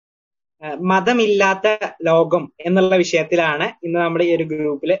മതമില്ലാത്ത ലോകം എന്നുള്ള വിഷയത്തിലാണ് ഇന്ന് നമ്മുടെ ഈ ഒരു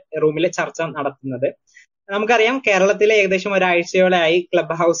റൂമിൽ ചർച്ച നടത്തുന്നത്. നമുക്കറിയാം, കേരളത്തിലെ ഏകദേശം ഒരാഴ്ചയോളായി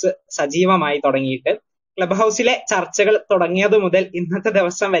ക്ലബ് ഹൗസ് സജീവമായി തുടങ്ങിയിട്ട്. ക്ലബ് ഹൗസിലെ ചർച്ചകൾ തുടങ്ങിയത് മുതൽ ഇന്നത്തെ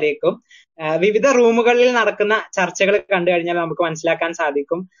ദിവസം വരേക്കും വിവിധ റൂമുകളിൽ നടക്കുന്ന ചർച്ചകൾ കണ്ടു കഴിഞ്ഞാൽ നമുക്ക് മനസ്സിലാക്കാൻ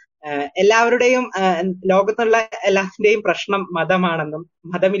സാധിക്കും, എല്ലാവരുടെയും ലോകത്തുള്ള എല്ലാവരുടെയും പ്രശ്നം മതമാണെന്നും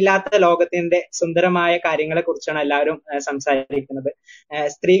മതമില്ലാത്ത ലോകത്തിന്റെ സുന്ദരമായ കാര്യങ്ങളെ കുറിച്ചാണ് എല്ലാവരും സംസാരിക്കുന്നത്.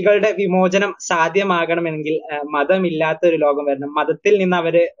 സ്ത്രീകളുടെ വിമോചനം സാധ്യമാകണമെങ്കിൽ മതമില്ലാത്ത ഒരു ലോകം വരണം, മതത്തിൽ നിന്ന്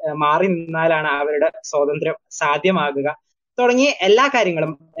അവര് മാറി നിന്നാലാണ് അവരുടെ സ്വാതന്ത്ര്യം സാധ്യമാകുക തുടങ്ങി എല്ലാ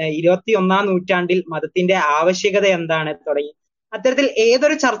കാര്യങ്ങളും, 21-ാം നൂറ്റാണ്ടിൽ മതത്തിന്റെ ആവശ്യകത എന്താണ് തുടങ്ങി അത്തരത്തിൽ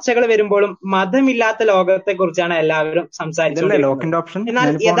ഏതൊരു ചർച്ചകൾ വരുമ്പോഴും മതമില്ലാത്ത ലോകത്തെ കുറിച്ചാണ് എല്ലാവരും സംസാരിച്ചുകൊണ്ടിരിക്കുന്നത്. എന്നാൽ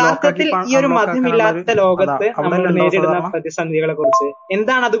യഥാർത്ഥത്തിൽ ഈ ഒരു മതമില്ലാത്ത ലോകത്ത് നമ്മൾ നേരിടുന്ന പ്രതിസന്ധികളെ കുറിച്ച്,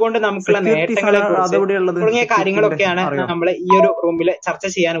 എന്താണ് അതുകൊണ്ട് നമുക്കുള്ള നേട്ടങ്ങളെ കുറിച്ച് തുടങ്ങിയ കാര്യങ്ങളൊക്കെയാണ് നമ്മൾ ഈ ഒരു റൂമിൽ ചർച്ച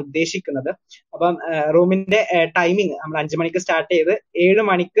ചെയ്യാൻ ഉദ്ദേശിക്കുന്നത്. അപ്പം റൂമിന്റെ ടൈമിംഗ് നമ്മൾ 5 മണിക്ക് സ്റ്റാർട്ട് ചെയ്ത് 7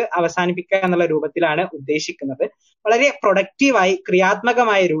 മണിക്ക് അവസാനിപ്പിക്കുക എന്നുള്ള രൂപത്തിലാണ് ഉദ്ദേശിക്കുന്നത്. വളരെ പ്രൊഡക്റ്റീവായി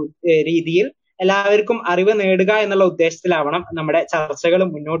ക്രിയാത്മകമായ രീതിയിൽ എല്ലാവർക്കും അറിവ് നേടുക എന്നുള്ള ഉദ്ദേശത്തിലാവണം നമ്മുടെ ചർച്ചകൾ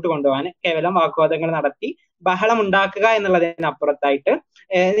മുന്നോട്ട് കൊണ്ടുപോകാൻ. കേവലം വാഗ്വാദങ്ങൾ നടത്തി ബഹളം ഉണ്ടാക്കുക എന്നുള്ളതിനപ്പുറത്തായിട്ട്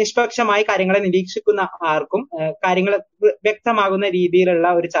നിഷ്പക്ഷമായി കാര്യങ്ങളെ നിരീക്ഷിക്കുന്ന ആർക്കും കാര്യങ്ങൾ വ്യക്തമാകുന്ന രീതിയിലുള്ള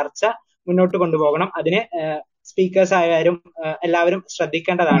ഒരു ചർച്ച മുന്നോട്ട് കൊണ്ടുപോകണം. അതിന് സ്പീക്കേഴ്സ് ആയാലും എല്ലാവരും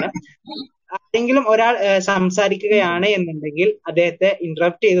ശ്രദ്ധിക്കേണ്ടതാണ്. ആരെങ്കിലും ഒരാൾ സംസാരിക്കുകയാണ് എന്നുണ്ടെങ്കിൽ അദ്ദേഹത്തെ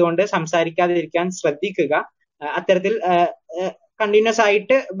ഇന്ററപ്റ്റ് ചെയ്തുകൊണ്ട് സംസാരിക്കാതിരിക്കാൻ ശ്രദ്ധിക്കുക. അത്തരത്തിൽ കണ്ടിന്യൂസ്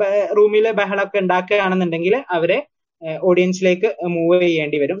ആയിട്ട് റൂമിൽ ബഹളമൊക്കെ ഉണ്ടാക്കുകയാണെന്നുണ്ടെങ്കിൽ അവരെ ഓഡിയൻസിലേക്ക് മൂവ്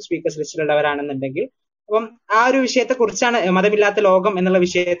ചെയ്യേണ്ടി വരും, സ്പീക്കേഴ്സ് ലിസ്റ്റിലുള്ളവരാണെന്നുണ്ടെങ്കിൽ. അപ്പം ആ ഒരു വിഷയത്തെ കുറിച്ചാണ്, മതമില്ലാത്ത ലോകം എന്നുള്ള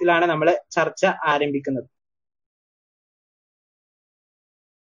വിഷയത്തിലാണ് നമ്മൾ ചർച്ച ആരംഭിക്കുന്നത്.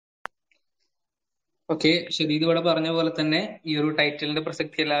 ഓക്കെ, ഷദീദ് ഇവിടെ പറഞ്ഞ പോലെ തന്നെ ഈ ഒരു ടൈറ്റിലിന്റെ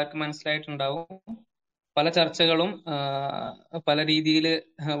പ്രസക്തി എല്ലാവർക്കും മനസ്സിലായിട്ടുണ്ടാവും. പല ചർച്ചകളും പല രീതിയിൽ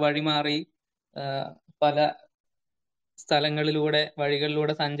വഴിമാറി പല സ്ഥലങ്ങളിലൂടെ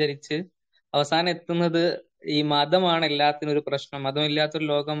വഴികളിലൂടെ സഞ്ചരിച്ച് അവസാനം എത്തുന്നത് ഈ മതമാണ് എല്ലാത്തിനും ഒരു പ്രശ്നം, മതമില്ലാത്തൊരു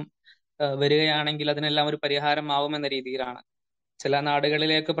ലോകം വരികയാണെങ്കിൽ അതിനെല്ലാം ഒരു പരിഹാരമാവുമെന്ന രീതിയിലാണ്. ചില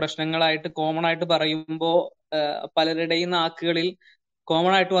നാടുകളിലേക്ക് പ്രശ്നങ്ങളായിട്ട് കോമൺ ആയിട്ട് പറയുമ്പോൾ പലരുടെയും നാക്കുകളിൽ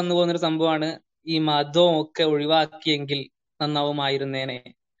കോമൺ ആയിട്ട് വന്നു പോകുന്നൊരു സംഭവമാണ് ഈ മതവും ഒക്കെ ഒഴിവാക്കിയെങ്കിൽ നന്നാവുമായിരുന്നേനെ.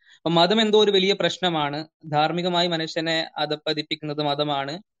 അപ്പൊ മതം എന്തോ ഒരു വലിയ പ്രശ്നമാണ്, ധാർമ്മികമായി മനുഷ്യനെ അധപ്പതിപ്പിക്കുന്നത്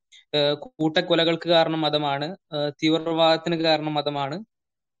മതമാണ്, കൂട്ടക്കൊലകൾക്ക് കാരണം മതമാണ്, തീവ്രവാദത്തിന് കാരണം മതമാണ്,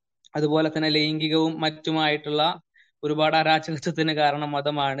 അതുപോലെ തന്നെ ലൈംഗികവും മറ്റുമായിട്ടുള്ള ഒരുപാട് അരാജകത്വത്തിന് കാരണം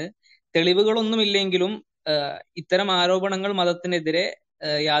മതമാണ്. തെളിവുകളൊന്നുമില്ലെങ്കിലും ഇത്തരം ആരോപണങ്ങൾ മതത്തിനെതിരെ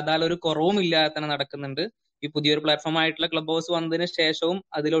യാതൊരു കുറവുമില്ലാതെ തന്നെ നടക്കുന്നുണ്ട്. ഈ പുതിയൊരു പ്ലാറ്റ്ഫോം ആയിട്ടുള്ള ക്ലബ് ഹൗസ് വന്നതിന് ശേഷവും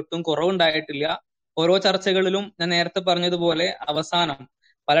അതിലൊട്ടും കുറവുണ്ടായിട്ടില്ല. ഓരോ ചർച്ചകളിലും ഞാൻ നേരത്തെ പറഞ്ഞതുപോലെ അവസാനം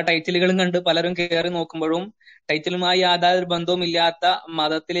പല ടൈറ്റിലുകളും കണ്ട് പലരും കയറി നോക്കുമ്പോഴും ടൈറ്റിലുമായി യാതൊരു ബന്ധവും ഇല്ലാത്ത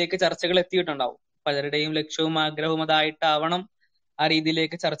മതത്തിലേക്ക് ചർച്ചകൾ എത്തിയിട്ടുണ്ടാവും. പലരുടെയും ലക്ഷ്യവും ആഗ്രഹവും അതായിട്ടാവണം ആ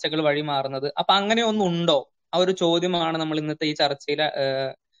രീതിയിലേക്ക് ചർച്ചകൾ വഴിമാറുന്നത്. അപ്പൊ അങ്ങനെ ഒന്നും ഉണ്ടോ? ആ ഒരു ചോദ്യമാണ് നമ്മൾ ഇന്നത്തെ ഈ ചർച്ചയിൽ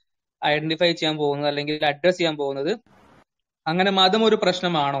ഐഡന്റിഫൈ ചെയ്യാൻ പോകുന്നത്, അല്ലെങ്കിൽ അഡ്രസ് ചെയ്യാൻ പോകുന്നത്. അങ്ങനെ മതം ഒരു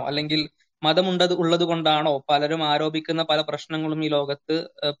പ്രശ്നമാണോ, അല്ലെങ്കിൽ മതം ഉള്ളത് കൊണ്ടാണോ പലരും ആരോപിക്കുന്ന പല പ്രശ്നങ്ങളും ഈ ലോകത്ത്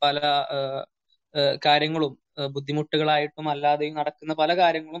പല കാര്യങ്ങളും ബുദ്ധിമുട്ടുകളായിട്ടും അല്ലാതെയും നടക്കുന്ന പല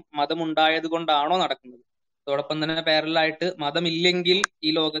കാര്യങ്ങളും മതമുണ്ടായത് കൊണ്ടാണോ നടക്കുന്നത്? അതോടൊപ്പം തന്നെ പാരലായിട്ട് മതമില്ലെങ്കിൽ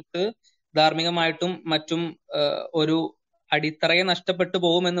ഈ ലോകത്ത് ധാർമ്മികമായിട്ടും മറ്റും ഒരു അടിത്തറയെ നഷ്ടപ്പെട്ടു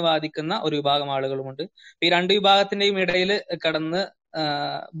പോകുമെന്ന് വാദിക്കുന്ന ഒരു വിഭാഗം ആളുകളുമുണ്ട്. ഈ രണ്ട് വിഭാഗത്തിന്റെയും ഇടയിൽ കടന്ന്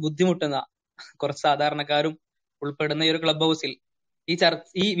ബുദ്ധിമുട്ടുന്ന കുറച്ച് സാധാരണക്കാരും ഉൾപ്പെടുന്ന ഈ ഒരു ക്ലബ് ഹൗസിൽ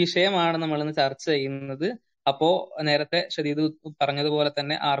ഈ വിഷയമാണ് നമ്മൾ ഇന്ന് ചർച്ച ചെയ്യുന്നത്. അപ്പോ നേരത്തെ ഷദീദ് പറഞ്ഞതുപോലെ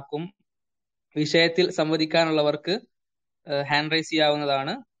തന്നെ ആർക്കും വിഷയത്തിൽ സംവദിക്കാനുള്ളവർക്ക് ഹാൻഡ് റൈസ്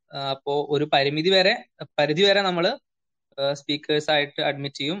ചെയ്യാവുന്നതാണ്. അപ്പോ ഒരു പരിധി വരെ നമ്മൾ സ്പീക്കേഴ്സ് ആയിട്ട്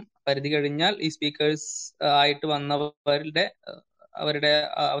അഡ്മിറ്റ് ചെയ്യും. പരിധി കഴിഞ്ഞാൽ ഈ സ്പീക്കേഴ്സ് ആയിട്ട് അവരുടെ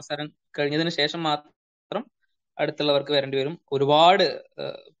അവസരം കഴിഞ്ഞതിന് ശേഷം മാത്രം അടുത്തുള്ളവർക്ക് വരേണ്ടി വരും. ഒരുപാട്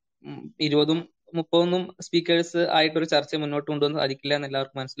 20-30 സ്പീക്കേഴ്സ് ആയിട്ടൊരു ചർച്ച മുന്നോട്ട് കൊണ്ടുവന്ന് സാധിക്കില്ല എന്ന്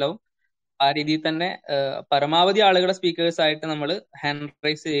എല്ലാവർക്കും മനസ്സിലാവും. ആ രീതിയിൽ തന്നെ പരമാവധി ആളുകളെ സ്പീക്കേഴ്സ് ആയിട്ട് നമ്മൾ ഹാൻഡ്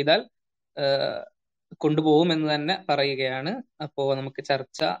റൈസ് ചെയ്താൽ കൊണ്ടുപോകും എന്ന് തന്നെ പറയുകയാണ്. അപ്പോ നമുക്ക്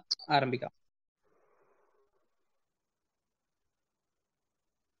ചർച്ച ആരംഭിക്കാം.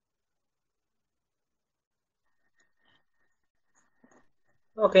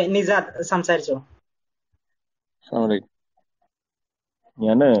 ഓക്കെ, നിസാദ് സംസാരിച്ചോ.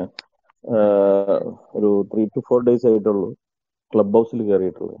 ഞാന് ഒരു 3 to 4 days ആയിട്ടുള്ളൂ ക്ലബ് ഹൗസിൽ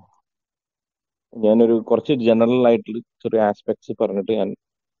കയറിയിട്ടുള്ളത്. ഞാനൊരു കുറച്ച് ജനറൽ ആയിട്ടുള്ള ചെറിയ ആസ്പെക്ട്സ് പറഞ്ഞിട്ട് ഞാൻ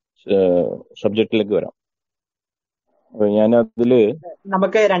സബ്ജക്റ്റിലേക്ക് വരാം. ഞാൻ അതില്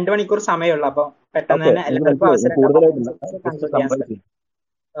നമുക്ക് 2 മണിക്കൂർ സമയമുള്ളൂ. അപ്പൊ പെട്ടെന്ന് ഓക്കെ, തന്നെ എനിക്ക് എല്ലാവർക്കും മനസ്സിലായി. അവസരം കൂടുതലായിട്ടില്ല, കൺക്ലൂഡ് ജസ്റ്റ് ചെയ്യാൻ സമ്മറൈസ് ശ്രമിക്കും. ചെയ്യും.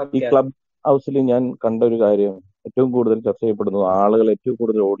 ഈ ഓക്കെ. ക്ലബ് ഹൗസിൽ ഞാൻ കണ്ട ഒരു കാര്യം, ഏറ്റവും കൂടുതൽ ചർച്ച ചെയ്യപ്പെടുന്നത്, ആളുകൾ ഏറ്റവും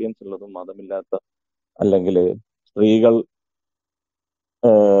കൂടുതൽ ഓഡിയൻസ് ഉള്ളതും മതമില്ലാത്ത, അല്ലെങ്കിൽ സ്ത്രീകൾ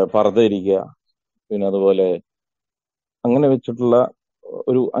പർദ്ദ ഇരിക്കുക, പിന്നെ അതുപോലെ അങ്ങനെ വെച്ചിട്ടുള്ള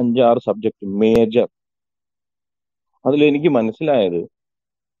ഒരു 5-6 സബ്ജക്ട് മേജർ. അതിൽ എനിക്ക് മനസ്സിലായത്,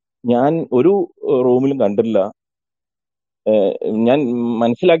 ഞാൻ ഒരു റൂമിലും കണ്ടില്ല. ഞാൻ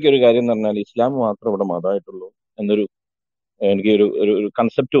മനസ്സിലാക്കിയ ഒരു കാര്യം എന്ന് പറഞ്ഞാൽ ഇസ്ലാം മാത്രം ഇവിടെ മതമായിട്ടുള്ളൂ എന്നൊരു എനിക്ക് ഒരു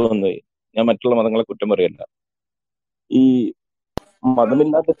കൺസെപ്റ്റ് വന്നത്. ഞാൻ മറ്റുള്ള മതങ്ങളെ കുറ്റം പറയല്ല. ഈ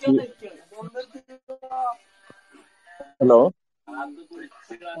മതമില്ലാത്ത ഹലോ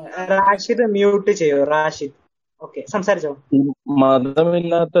റാഷിദ് മ്യൂട്ട് ചെയ്യൂ. റാഷിദ് ഓക്കെ, സംസാരിച്ചോ. ഈ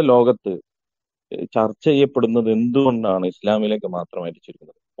മതമില്ലാത്ത ലോകത്ത് ചർച്ച ചെയ്യപ്പെടുന്നത് എന്തുകൊണ്ടാണ് ഇസ്ലാമിലേക്ക് മാത്രമായിട്ട്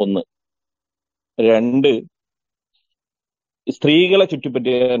ചുരുക്കുന്നത്? 1. 2, സ്ത്രീകളെ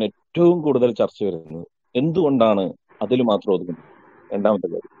ചുറ്റിപ്പറ്റിയാണ് ഏറ്റവും കൂടുതൽ ചർച്ച വരുന്നത്. എന്തുകൊണ്ടാണ് അതിൽ മാത്രം ഒതുങ്ങുന്നത്? 2ാമത്തെ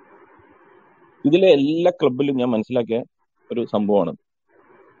കാര്യം, ഇതിലെ എല്ലാ ക്ലബിലും ഞാൻ മനസ്സിലാക്കിയ ഒരു സംഭവമാണ്,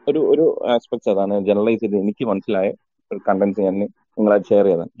 ഒരു ആസ്പെക്ട്സ് അതാണ് ജനറലൈസ് ചെയ്ത് എനിക്ക് മനസ്സിലായ ഒരു കണ്ടന്റ്സ് ഞാൻ നിങ്ങളായിട്ട് ഷെയർ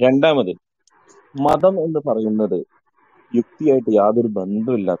ചെയ്തതാണ്. 2ാമത്, മതം എന്ന് പറയുന്നത് യുക്തിയായിട്ട് യാതൊരു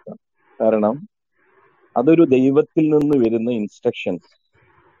ബന്ധമില്ലാത്ത, കാരണം അതൊരു ദൈവത്തിൽ നിന്ന് വരുന്ന ഇൻസ്ട്രക്ഷൻസ്,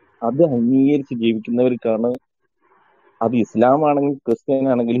 അത് അംഗീകരിച്ച് ജീവിക്കുന്നവർക്കാണ്. അത് ഇസ്ലാം ആണെങ്കിൽ, ക്രിസ്ത്യൻ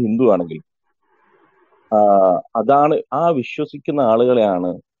ആണെങ്കിൽ, ഹിന്ദു ആണെങ്കിൽ, അതാണ് ആ വിശ്വസിക്കുന്ന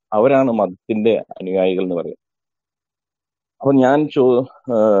ആളുകളെയാണ്, അവരാണ് മതത്തിന്റെ അനുയായികൾ എന്ന് പറയുന്നത്. അപ്പൊ ഞാൻ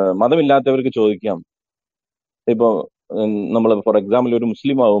മതമില്ലാത്തവർക്ക് ചോദിക്കാം, ഇപ്പൊ നമ്മൾ ഫോർ എക്സാമ്പിൾ ഒരു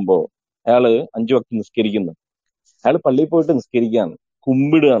മുസ്ലിം ആകുമ്പോൾ അയാള് 5 വക്ത് നിസ്കരിക്കുന്നു, അയാൾ പള്ളിയിൽ പോയിട്ട് നിസ്കരിക്കുകയാണ്,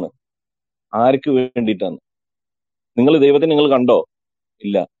 കുമ്പിടുകയാണ്. ആർക്ക് വേണ്ടിയിട്ടാണ്? ദൈവത്തെ നിങ്ങൾ കണ്ടോ?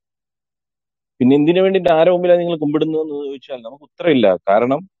 ഇല്ല. പിന്നെ എന്തിനു വേണ്ടിയിട്ട് ആരുടെ മുമ്പിലാണ് നിങ്ങൾ കുമ്പിടുന്നതെന്ന് ചോദിച്ചാൽ നമുക്ക് ഉത്തരമില്ല.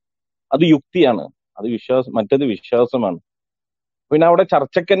 കാരണം അത് യുക്തിയാണ്, അത് മറ്റത് വിശ്വാസമാണ്. പിന്നെ അവിടെ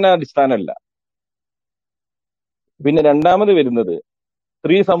ചർച്ചയ്ക്ക് തന്നെ അടിസ്ഥാനമല്ല. പിന്നെ 2ാമത് വരുന്നത്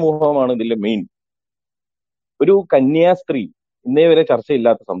സ്ത്രീ സമൂഹമാണ് ഇതിന്റെ മെയിൻ. ഒരു കന്യാസ്ത്രീ ഇന്നേ വരെ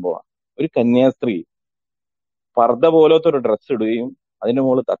ചർച്ചയില്ലാത്ത സംഭവമാണ്. ഒരു കന്യാസ്ത്രീ പർദ്ദ പോലത്തെ ഒരു ഡ്രസ്സ് ഇടുകയും അതിന്റെ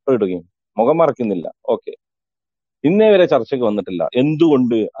മുകളിൽ തട്ടമിടുകയും മുഖം മറക്കുന്നില്ല. ഓക്കെ, ഇന്നേ വരെ ചർച്ചയ്ക്ക് വന്നിട്ടില്ല.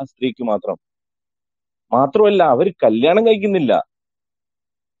 എന്തുകൊണ്ട് ആ സ്ത്രീക്ക് മാത്രമല്ല, അവർ കല്യാണം കഴിക്കുന്നില്ല.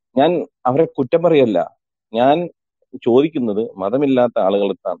 ഞാൻ അവരെ കുറ്റം പറയല്ല. ഞാൻ ചോദിക്കുന്നത് മതമില്ലാത്ത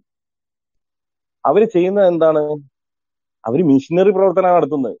ആളുകളെത്താണ്. അവര് ചെയ്യുന്നത് എന്താണ്? അവര് മിഷനറി പ്രവർത്തനം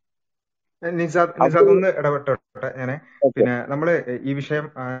നടത്തുന്നത്. നിസാദ് ഒന്ന് ഇടപെട്ടോട്ടെ ഞാന്. പിന്നെ നമ്മള് ഈ വിഷയം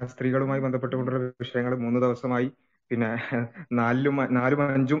സ്ത്രീകളുമായി ബന്ധപ്പെട്ടുകൊണ്ടുള്ള വിഷയങ്ങൾ 3 ദിവസമായി, പിന്നെ 4-ഉം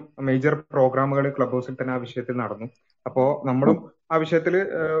 5-ഉം മേജർ പ്രോഗ്രാമുകൾ ക്ലബ് ഹൗസിൽ തന്നെ ആ വിഷയത്തിൽ നടന്നു. അപ്പോ നമ്മളും ആ വിഷയത്തിൽ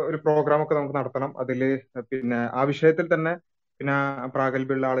ഒരു പ്രോഗ്രാം ഒക്കെ നമുക്ക് നടത്തണം. അതില് പിന്നെ ആ വിഷയത്തിൽ തന്നെ പിന്നെ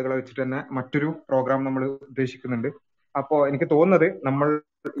പ്രാഗൽഭ്യമുള്ള ആളുകളെ വെച്ചിട്ട് തന്നെ മറ്റൊരു പ്രോഗ്രാം നമ്മൾ ഉദ്ദേശിക്കുന്നുണ്ട്. അപ്പോ എനിക്ക് തോന്നുന്നത് നമ്മൾ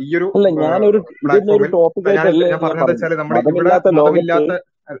ഈ ഒരു പ്ലാറ്റ്ഫോമിൽ ഞാൻ പറഞ്ഞത് വെച്ചാൽ നമ്മൾ ഇവിടെ മതമില്ലാത്ത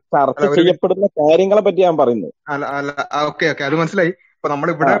ചർച്ച ചെയ്യപ്പെടുന്ന കാര്യങ്ങളെ പറ്റി ഞാൻ പറയുന്നത്. ഓക്കെ, അത് മനസ്സിലായി. അപ്പൊ നമ്മൾ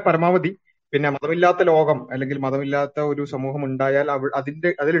ഇവിടെ പരമാവധി പിന്നെ മതമില്ലാത്ത ലോകം അല്ലെങ്കിൽ മതമില്ലാത്ത ഒരു സമൂഹം ഉണ്ടായാൽ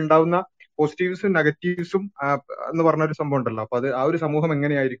അതിലുണ്ടാവുന്ന പോസിറ്റീവ്സും നെഗറ്റീവ്സും എന്ന് പറഞ്ഞൊരു സംഭവം ഉണ്ടല്ലോ. അപ്പൊ ആ ഒരു സമൂഹം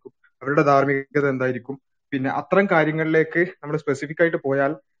എങ്ങനെയായിരിക്കും, അവരുടെ ധാർമ്മികത എന്തായിരിക്കും, പിന്നെ അത്തരം കാര്യങ്ങളിലേക്ക് നമ്മൾ സ്പെസിഫിക് ആയിട്ട്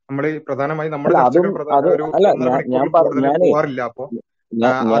പോയാൽ നമ്മൾ പ്രധാനമായി നമ്മുടെ ചർച്ചകൾ ഒരു 1.5 മണിക്കൂറിൽ കൂടുതൽ പോവാറില്ല. അപ്പൊ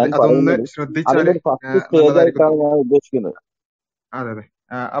അതൊന്ന് ശ്രദ്ധിച്ചാൽ നല്ലതായിരിക്കും. അതെ.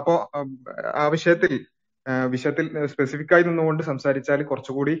 അപ്പോ ആ വിഷയത്തിൽ സ്പെസിഫിക് ആയി നിന്നുകൊണ്ട് സംസാരിച്ചാൽ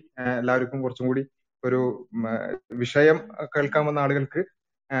കുറച്ചുകൂടി എല്ലാവർക്കും കുറച്ചും കൂടി ഒരു വിഷയം കേൾക്കാൻ വന്ന ആളുകൾക്ക്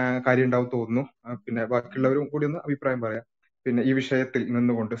കാര്യം ഉണ്ടാവും തോന്നുന്നു. പിന്നെ ബാക്കിയുള്ളവരും കൂടി ഒന്ന് അഭിപ്രായം പറയാം. പിന്നെ ഈ വിഷയത്തിൽ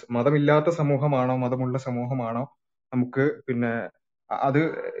നിന്നുകൊണ്ട് മതമില്ലാത്ത സമൂഹമാണോ മതമുള്ള സമൂഹമാണോ നമുക്ക് പിന്നെ അത്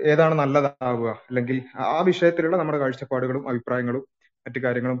ഏതാണ് നല്ലതാവുക, അല്ലെങ്കിൽ ആ വിഷയത്തിലുള്ള നമ്മുടെ കാഴ്ചപ്പാടുകളും അഭിപ്രായങ്ങളും മറ്റു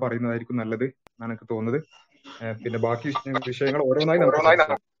കാര്യങ്ങളും പറയുന്നതായിരിക്കും നല്ലത് എന്നാണ് എനിക്ക് തോന്നുന്നത്. പിന്നെ ബാക്കി വിഷയങ്ങൾ ഓരോന്നായി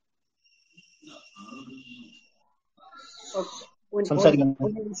നമുക്ക്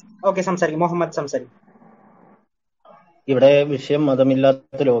സംസാരിക്കാം. മുഹമ്മദ് സംസാരിക്കും. ഇവിടെ വിഷയം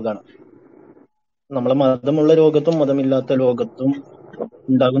മതമില്ലാത്ത ലോകമാണ്. നമ്മളെ മതമുള്ള ലോകത്തും മതമില്ലാത്ത ലോകത്തും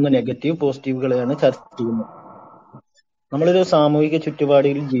ഉണ്ടാകുന്ന നെഗറ്റീവ് പോസിറ്റീവുകളെയാണ് ചർച്ച ചെയ്യുന്നത്. നമ്മളൊരു സാമൂഹിക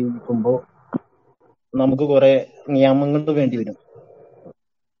ചുറ്റുപാടിൽ ജീവിക്കുമ്പോൾ നമുക്ക് കുറെ നിയമങ്ങൾ വേണ്ടി വരും.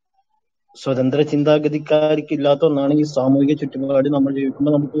 സ്വതന്ത്ര ചിന്താഗതിക്കാർക്ക് ഇല്ലാത്ത ഒന്നാണ് ഈ സാമൂഹിക ചുറ്റുപാട്. നമ്മൾ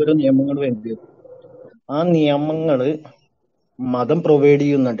ജീവിക്കുമ്പോൾ നമുക്ക് ഓരോ നിയമങ്ങൾ വേണ്ടി വരും. ആ നിയമങ്ങള് മതം പ്രൊവൈഡ്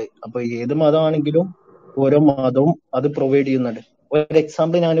ചെയ്യുന്നുണ്ട്. അപ്പൊ ഏത് മതമാണെങ്കിലും ഓരോ മതവും അത് പ്രൊവൈഡ് ചെയ്യുന്നുണ്ട്. ഒരു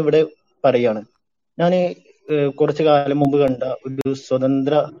എക്സാമ്പിൾ ഞാൻ ഇവിടെ പറയാണ്. ഞാൻ കുറച്ചു കാലം മുമ്പ് കണ്ട ഒരു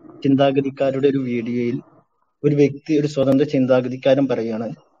സ്വതന്ത്ര ചിന്താഗതിക്കാരുടെ ഒരു വീഡിയോയിൽ ഒരു വ്യക്തി, ഒരു സ്വതന്ത്ര ചിന്താഗതിക്കാരൻ പറയാണ്,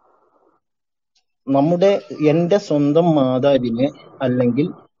 എന്റെ സ്വന്തം മാതാവിനെ അല്ലെങ്കിൽ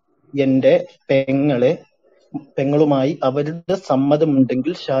എന്റെ പെങ്ങളുമായി അവരുടെ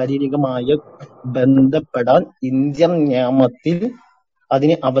സമ്മതമുണ്ടെങ്കിൽ ശാരീരികമായ ബന്ധപ്പെടാൻ ഇന്ത്യൻ നിയമത്തിൽ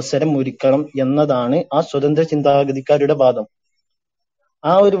അതിന് അവസരം ഒരുക്കണം എന്നതാണ് ആ സ്വതന്ത്ര ചിന്താഗതിക്കാരുടെ വാദം.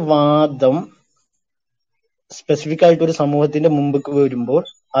 ആ ഒരു വാദം സ്പെസിഫിക് ആയിട്ട് ഒരു സമൂഹത്തിന്റെ മുമ്പ് വരുമ്പോൾ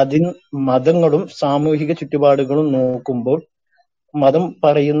മതങ്ങളും സാമൂഹിക ചുറ്റുപാടുകളും നോക്കുമ്പോൾ മതം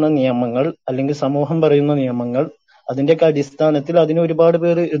പറയുന്ന നിയമങ്ങൾ അല്ലെങ്കിൽ സമൂഹം പറയുന്ന നിയമങ്ങൾ അതിന്റെയൊക്കെ അടിസ്ഥാനത്തിൽ അതിനെ ഒരുപാട്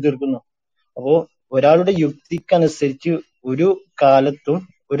പേർ എതിർക്കുന്നു. അപ്പോ ഒരാളുടെ യുക്തിക്കനുസരിച്ച് ഒരു കാലത്തും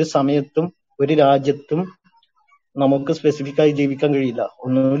ഒരു സമയത്തും ഒരു രാജ്യത്തും നമുക്ക് സ്പെസിഫിക് ആയി ജീവിക്കാൻ കഴിയില്ല.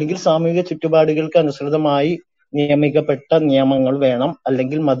 ഒന്നുമില്ലെങ്കിൽ സാമൂഹിക ചുറ്റുപാടുകൾക്ക് അനുസൃതമായി നിയമിക്കപ്പെട്ട നിയമങ്ങൾ വേണം,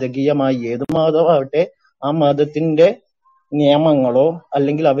 അല്ലെങ്കിൽ മതകീയമായി ഏത് മതമാവട്ടെ ആ മതത്തിന്റെ നിയമങ്ങളോ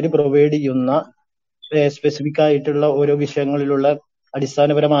അല്ലെങ്കിൽ അവർ പ്രൊവൈഡ് ചെയ്യുന്ന സ്പെസിഫിക് ആയിട്ടുള്ള ഓരോ വിഷയങ്ങളിലുള്ള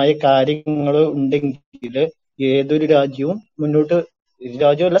അടിസ്ഥാനപരമായ കാര്യങ്ങൾ ഉണ്ടെങ്കിൽ ഏതൊരു രാജ്യവും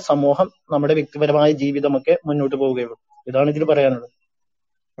രാജ്യമല്ല സമൂഹം, നമ്മുടെ വ്യക്തിപരമായ ജീവിതമൊക്കെ മുന്നോട്ട് പോവുകയുള്ളൂ. ഇതാണ് ഇതിൽ പറയാനുള്ളത്.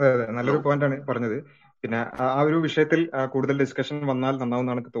 അതെ, നല്ലൊരു പോയിന്റ് ആണ് പറഞ്ഞത്. പിന്നെ ആ ഒരു വിഷയത്തിൽ കൂടുതൽ ഡിസ്കഷൻ വന്നാൽ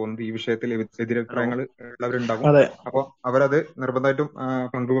നന്നാവുന്നതാണ് എനിക്ക് തോന്നുന്നത്. ഈ വിഷയത്തിൽ എതിരഭിപ്രായങ്ങൾ ഉള്ളവരുണ്ടാകും. അപ്പോൾ അവരത് നിർബന്ധമായിട്ടും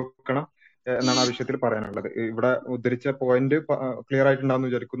പങ്കുവെക്കണം എന്നാണ് ആ വിഷയത്തിൽ പറയാനുള്ളത്. ഇവിടെ ഉദ്ധരിച്ച പോയിന്റ് ക്ലിയർ ആയിട്ടുണ്ടാവുമെന്ന്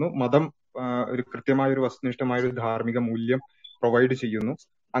വിചാരിക്കുന്നു. മതം ഒരു കൃത്യമായ ഒരു വസ്തുനിഷ്ഠമായ ഒരു ധാർമ്മിക മൂല്യം പ്രൊവൈഡ് ചെയ്യുന്നു.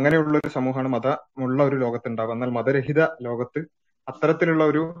 അങ്ങനെയുള്ള ഒരു സമൂഹമാണ് മതമുള്ള ഒരു ലോകത്തുണ്ടാവുക. എന്നാൽ മതരഹിത ലോകത്ത് അത്തരത്തിലുള്ള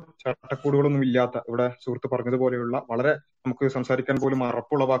ഒരു ചട്ടക്കൂടുകളൊന്നും ഇല്ലാത്ത, ഇവിടെ സുഹൃത്ത് പറഞ്ഞതുപോലെയുള്ള വളരെ നമുക്ക് സംസാരിക്കാൻ പോലും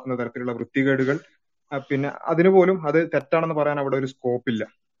അറപ്പുളവാക്കുന്ന തരത്തിലുള്ള വൃത്തികേടുകൾ, പിന്നെ അതിനുപോലും അത് തെറ്റാണെന്ന് പറയാൻ അവിടെ ഒരു സ്കോപ്പില്ല.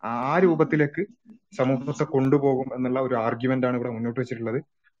 ആ രൂപത്തിലേക്ക് സമൂഹത്തെ കൊണ്ടുപോകും എന്നുള്ള ഒരു ആർഗ്യുമെന്റ് ആണ് ഇവിടെ മുന്നോട്ട് വെച്ചിട്ടുള്ളത്.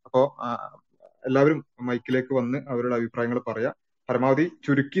 അപ്പോ എല്ലാവരും മൈക്കിലേക്ക് വന്ന് അവരുടെ അഭിപ്രായങ്ങൾ പറയാം. പരമാവധി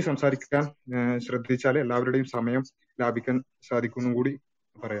ചുരുക്കി സംസാരിക്കാൻ ശ്രദ്ധിച്ചാൽ എല്ലാവരുടെയും സമയം ലാഭിക്കാൻ സാധിക്കും കൂടി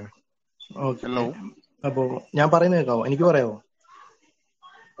പറയാം. അപ്പോ ഞാൻ പറയുന്നത് കേൾക്കാവോ? എനിക്ക് പറയാമോ?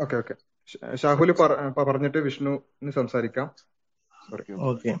 ഓക്കെ. ഷാഹുൽ പറഞ്ഞിട്ട് വിഷ്ണുവിന് സംസാരിക്കാം.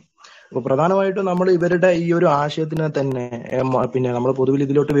 ഓക്കെ. അപ്പൊ പ്രധാനമായിട്ടും നമ്മൾ ഇവരുടെ ഈ ഒരു ആശയത്തിനെ തന്നെ പിന്നെ നമ്മൾ പൊതുവിൽ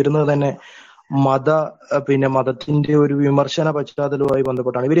ഇതിലോട്ട് വരുന്നത് തന്നെ മതത്തിന്റെ ഒരു വിമർശന പശ്ചാത്തലവുമായി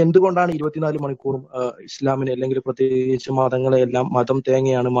ബന്ധപ്പെട്ടാണ്. ഇവർ എന്തുകൊണ്ടാണ് 24 മണിക്കൂറും ഇസ്ലാമിനെ അല്ലെങ്കിൽ പ്രത്യേകിച്ച് മതങ്ങളെയെല്ലാം മതം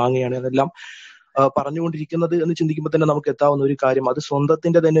തേങ്ങയാണ് മാങ്ങയാണ് എന്നെല്ലാം പറഞ്ഞുകൊണ്ടിരിക്കുന്നത് എന്ന് ചിന്തിക്കുമ്പോൾ തന്നെ നമുക്ക് എത്താവുന്ന ഒരു കാര്യം, അത്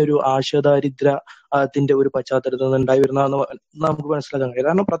സ്വന്തത്തിന്റെ തന്നെ ഒരു ആശയദാരിദ്ര്യത്തിന്റെ ഒരു പശ്ചാത്തലത്തിൽ നിന്ന് ഉണ്ടായി വരുന്നതെന്ന് നമുക്ക് മനസ്സിലാക്കാൻ കഴിയും.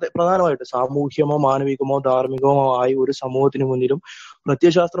 കാരണം പ്രധാനമായിട്ട് സാമൂഹ്യമോ മാനവികമോ ധാർമ്മികമോ ആയ ഒരു സമൂഹത്തിന് മുന്നിലും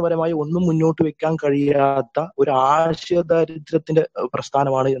പ്രത്യയശാസ്ത്രപരമായി ഒന്നും മുന്നോട്ട് വെക്കാൻ കഴിയാത്ത ഒരു ആശയദാരിദ്ര്യത്തിന്റെ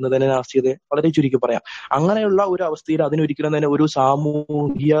പ്രസ്ഥാനമാണ് എന്ന് തന്നെ നാസ്തികതയെ വളരെ ചുരുക്കി പറയാം. അങ്ങനെയുള്ള ഒരു അവസ്ഥയിൽ അതിനൊരിക്കലും തന്നെ ഒരു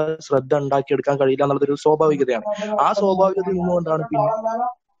സാമൂഹിക ശ്രദ്ധ ഉണ്ടാക്കിയെടുക്കാൻ കഴിയില്ല എന്നുള്ളതൊരു സ്വാഭാവികതയാണ്. ആ സ്വാഭാവികതയിൽ നിന്നുകൊണ്ടാണ്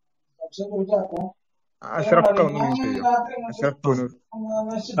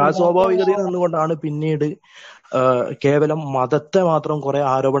സ്വാഭാവികതയിൽ നിന്നുകൊണ്ടാണ് പിന്നീട് കേവലം മതത്തെ മാത്രം കുറെ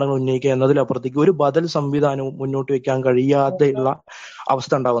ആരോപണങ്ങൾ ഉന്നയിക്കുക എന്നതിലപ്പുറത്തേക്ക് ഒരു ബദൽ സംവിധാനവും മുന്നോട്ട് വെക്കാൻ കഴിയാതെയുള്ള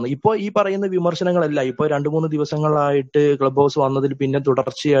അവസ്ഥ ഉണ്ടാവുന്നത്. ഇപ്പോൾ ഈ പറയുന്ന വിമർശനങ്ങളല്ല, ഇപ്പോൾ 2-3 ദിവസങ്ങളായിട്ട് ക്ലബ് ഹൗസ് വന്നതിൽ പിന്നെ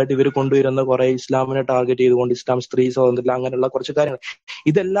തുടർച്ചയായിട്ട് ഇവർ കൊണ്ടുവരുന്ന കുറെ ഇസ്ലാമിനെ ടാർഗറ്റ് ചെയ്തുകൊണ്ട് ഇസ്ലാം, സ്ത്രീ സ്വാതന്ത്ര്യം, അങ്ങനെയുള്ള കുറച്ച് കാര്യങ്ങൾ,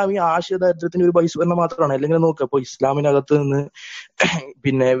 ഇതെല്ലാം ഈ ആശയദാരിദ്ര്യത്തിന് ഒരു ബഹിസ്ഫുരണം മാത്രമാണ്. അല്ലെങ്കിൽ നോക്കുക, ഇപ്പോൾ ഇസ്ലാമിനകത്ത് നിന്ന്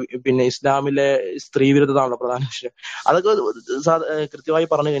പിന്നെ ഇസ്ലാമിലെ സ്ത്രീ വിരുദ്ധതാണല്ലോ പ്രധാന വിഷയം. അതൊക്കെ കൃത്യമായി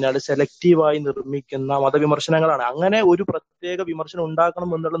പറഞ്ഞു കഴിഞ്ഞാൽ സെലക്റ്റീവായി നിർമ്മിക്കുന്ന മതവിമർശനങ്ങളാണ്. അങ്ങനെ ഒരു പ്രത്യേക വിമർശനം ഉണ്ടാക്കണം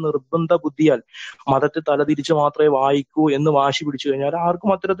എന്നുള്ള നിർബന്ധ ബുദ്ധിയാൽ മതത്തെ തലതിരിച്ച് മാത്രമേ വായിക്കൂ എന്ന് വാശി പിടിച്ചു കഴിഞ്ഞാൽ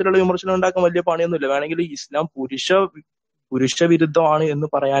ആർക്കും അത്തരത്തിലുള്ള വിമർശനം ഉണ്ടാക്കാൻ വലിയ പണിയൊന്നുമില്ല. വേണമെങ്കിൽ ഇസ്ലാം പുരുഷവിരുദ്ധമാണ് എന്ന്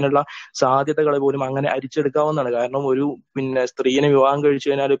പറയാനുള്ള സാധ്യതകളെ പോലും അങ്ങനെ അരിച്ചെടുക്കാവുന്നതാണ്. കാരണം ഒരു സ്ത്രീയെ വിവാഹം കഴിച്ചു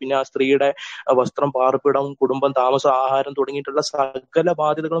കഴിഞ്ഞാൽ പിന്നെ ആ സ്ത്രീയുടെ വസ്ത്രം, പാർപ്പിടം, കുടുംബം, താമസം, ആഹാരം തുടങ്ങിയിട്ടുള്ള സകല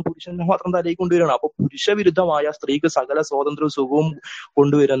ബാധ്യതകളും പുരുഷനെ മാത്രം തലയിൽ കൊണ്ടുവരികയാണ്. അപ്പൊ പുരുഷവിരുദ്ധമായ സ്ത്രീക്ക് സകല സ്വാതന്ത്ര്യവും സുഖവും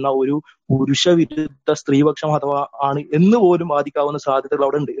കൊണ്ടുവരുന്ന ഒരു പുരുഷവിരുദ്ധ സ്ത്രീപക്ഷം അഥവാ ആണ് എന്ന് പോലും ബാധിക്കാവുന്ന സാധ്യതകൾ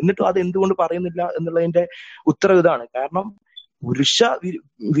അവിടെ ഉണ്ട്. എന്നിട്ടും അത് എന്തുകൊണ്ട് പറയുന്നില്ല എന്നുള്ളതിന്റെ ഉത്തരം ഇതാണ്. കാരണം പുരുഷ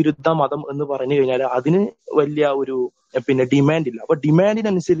വിരുദ്ധ മതം എന്ന് പറഞ്ഞു കഴിഞ്ഞാൽ അതിന് വലിയ ഒരു ഡിമാൻഡ് ഇല്ല. അപ്പൊ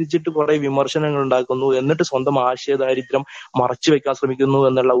ഡിമാൻഡിനനുസരിച്ചിട്ട് കുറെ വിമർശനങ്ങൾ ഉണ്ടാക്കുന്നു, എന്നിട്ട് സ്വന്തം ആശയദാരിദ്ര്യം മറച്ചു വെക്കാൻ ശ്രമിക്കുന്നു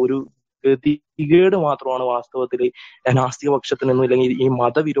എന്നുള്ള ഒരു ഗതികേട് മാത്രമാണ് വാസ്തവത്തിൽ നാസ്തിക പക്ഷത്തിൽ നിന്നും അല്ലെങ്കിൽ ഈ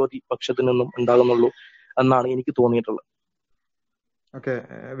മതവിരോധി പക്ഷത്തിൽ നിന്നും ഉണ്ടാകുന്നുള്ളൂ എന്നാണ് എനിക്ക് തോന്നിയിട്ടുള്ളത്. ഓക്കെ,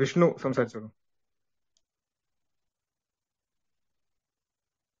 വിഷ്ണു സംസാരിച്ചോളൂ.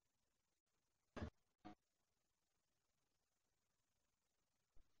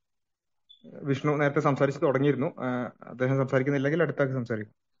 വിഷ്ണു നേരത്തെ സംസാരിച്ച് തുടങ്ങിയിരുന്നു. അദ്ദേഹം സംസാരിക്കുന്നില്ലെങ്കിൽ അടുത്താക്കി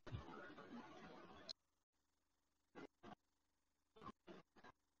സംസാരിക്കും.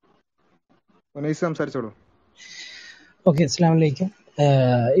 സംസാരിച്ചോളൂ. ഓക്കെ, അസ്സലാമു അലൈക്കും.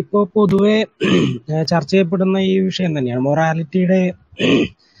 ഇപ്പോ പൊതുവെ ചർച്ച ചെയ്യപ്പെടുന്ന ഈ വിഷയം തന്നെയാണ് മൊറാലിറ്റിയുടെ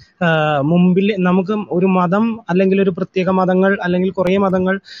മുമ്പിൽ നമുക്ക് ഒരു മതം അല്ലെങ്കിൽ ഒരു പ്രത്യേക മതങ്ങൾ അല്ലെങ്കിൽ കുറേ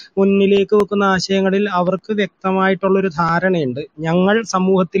മതങ്ങൾ മുന്നിലേക്ക് വെക്കുന്ന ആശയങ്ങളിൽ അവർക്ക് വ്യക്തമായിട്ടുള്ള ഒരു ധാരണയുണ്ട്. ഞങ്ങൾ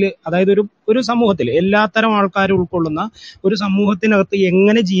സമൂഹത്തിൽ, അതായത് ഒരു സമൂഹത്തിൽ എല്ലാത്തരം ആൾക്കാരും ഉൾക്കൊള്ളുന്ന ഒരു സമൂഹത്തിനകത്ത്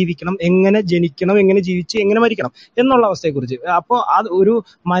എങ്ങനെ ജീവിക്കണം, എങ്ങനെ ജനിക്കണം, എങ്ങനെ ജീവിച്ച് എങ്ങനെ മരിക്കണം എന്നുള്ള അവസ്ഥയെക്കുറിച്ച്. അപ്പോൾ അത് ഒരു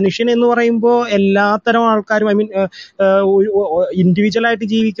മനുഷ്യൻ എന്ന് പറയുമ്പോൾ എല്ലാത്തരം ആൾക്കാരും, ഐ മീൻ ഇൻഡിവിജ്വൽ ആയിട്ട്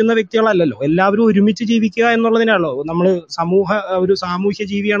ജീവിക്കുന്ന വ്യക്തികളല്ലല്ലോ, എല്ലാവരും ഒരുമിച്ച് ജീവിക്കുക എന്നുള്ളതിനാണല്ലോ നമ്മൾ ഒരു സാമൂഹ്യ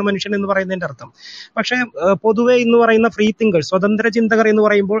ജീവിയാണ് മനുഷ്യൻ എന്ന് പറയുന്നതിന്റെ അർത്ഥം. പക്ഷെ പൊതുവെ ഇന്ന് പറയുന്ന ഫ്രീ തിങ്കേഴ്സ്, സ്വതന്ത്ര ചിന്തകർ എന്ന്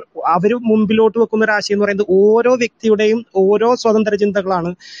പറയുമ്പോൾ അവർ മുമ്പിലോട്ട് വെക്കുന്ന ഒരു ആശയം എന്ന് പറയുന്നത് ഓരോ വ്യക്തിയുടെയും ഓരോ സ്വതന്ത്ര ചിന്തകളാണ്.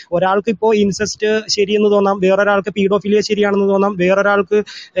 ഒരാൾക്ക് ഇപ്പോൾ ഇൻസെസ്റ്റ് ശരിയെന്ന് തോന്നാം, വേറൊരാൾക്ക് പീഡോഫിലിയ ശരിയാണെന്ന് തോന്നാം, വേറൊരാൾക്ക്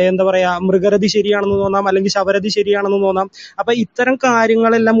എന്താ പറയാ മൃഗരതി ശരിയാണെന്ന് തോന്നാം, അല്ലെങ്കിൽ ശവരതി ശരിയാണെന്ന് തോന്നാം. അപ്പൊ ഇത്തരം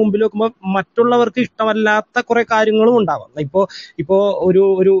കാര്യങ്ങളെല്ലാം മുമ്പിൽ വെക്കുമ്പോൾ മറ്റുള്ളവർക്ക് ഇഷ്ടമല്ലാത്ത കുറെ കാര്യങ്ങളും ഉണ്ടാവാം. ഇപ്പോ ഒരു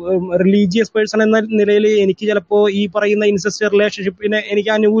റിലീജിയസ് പേഴ്സൺ എന്ന നിലയിൽ എനിക്ക് ചിലപ്പോ ഈ പറയുന്ന ഇൻസെസ്റ്റ് റിലേഷൻഷിപ്പിനെ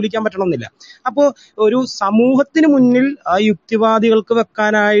എനിക്ക് അനുകൂലിക്കാൻ പറ്റണമെന്നില്ല. അപ്പോൾ ഒരു സമൂഹത്തിന് മുന്നിൽ യുക്തിവാദികൾക്ക്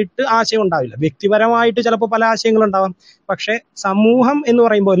വെക്കാനായിട്ട് ആശയം ഉണ്ടാവില്ല. വ്യക്തിപരമായിട്ട് ചിലപ്പോൾ പല ആശയങ്ങളുണ്ടാവാം. പക്ഷെ സമൂഹം എന്ന്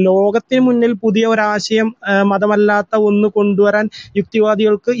പറയുമ്പോൾ ലോകത്തിന് മുന്നിൽ പുതിയ ഒരാശയം, മതമല്ലാത്ത ഒന്ന് കൊണ്ടുവരാൻ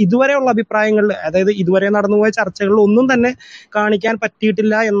യുക്തിവാദികൾക്ക് ഇതുവരെയുള്ള അഭിപ്രായങ്ങളിൽ, അതായത് ഇതുവരെ നടന്നുപോയ ചർച്ചകളിൽ ഒന്നും തന്നെ കാണിക്കാൻ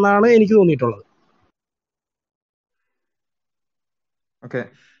പറ്റിയിട്ടില്ല എന്നാണ് എനിക്ക് തോന്നിയിട്ടുള്ളത്. ഓക്കെ,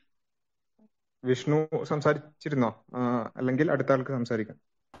 വിഷ്ണു സംസാരിച്ചിരുന്നോ? അല്ലെങ്കിൽ അടുത്ത ആൾക്ക് സംസാരിക്കാം.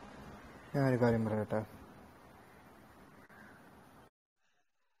 ഞാനൊരു കാര്യം പറയട്ടെ.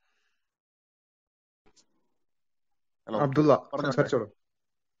 അബ്ദുള്ള സംസാരിച്ചോളൂ.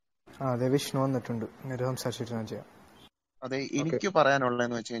 അതെ, വിഷ്ണു വന്നിട്ടുണ്ട്, നേരെ സംസാരിച്ചിട്ട് ഞാൻ ചെയ്യാം. അതെ, എനിക്ക്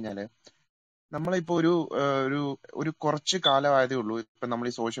പറയാനുള്ളതെന്ന് വെച്ച് കഴിഞ്ഞാല് നമ്മളിപ്പോ ഒരു കുറച്ച് കാലമായതേ ഉള്ളൂ. ഇപ്പൊ നമ്മൾ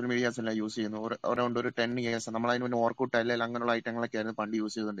ഈ സോഷ്യൽ മീഡിയാസ് എല്ലാം യൂസ് ചെയ്യുന്നു. അറൗണ്ട് ഒരു 10 years. നമ്മൾ അതിന് മുന്നേ ഓർക്കുട്ട് അല്ലെങ്കിൽ അങ്ങനെയുള്ള ഐറ്റങ്ങളൊക്കെ ആയിരുന്നു പണ്ട്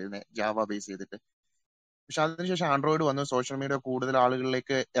യൂസ് ചെയ്തുകൊണ്ടിരുന്നത്, ജാവ ബേസ് ചെയ്തിട്ട്. പക്ഷെ അതിനുശേഷം ആൻഡ്രോയിഡ് വന്നു, സോഷ്യൽ മീഡിയ കൂടുതൽ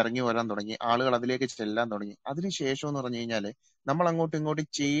ആളുകളിലേക്ക് ഇറങ്ങി വരാൻ തുടങ്ങി, ആളുകൾ അതിലേക്ക് ചെല്ലാൻ തുടങ്ങി. അതിനുശേഷം എന്ന് പറഞ്ഞു കഴിഞ്ഞാല് നമ്മൾ അങ്ങോട്ടും ഇങ്ങോട്ടും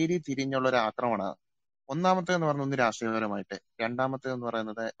ചേരി തിരിഞ്ഞുള്ള ഒരു ആക്രമണമാണ്. ഒന്നാമത്തേന്ന് പറഞ്ഞ ഒന്ന് രാഷ്ട്രീയപരമായിട്ട്, രണ്ടാമത്തേന്ന്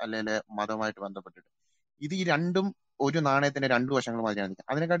പറയുന്നത് അല്ലെങ്കിൽ മതമായിട്ട് ബന്ധപ്പെട്ടിട്ട്. ഇത് ഈ രണ്ടും ഒരു നാണയത്തിന്റെ രണ്ടു വശങ്ങളുമായിട്ടാണ്.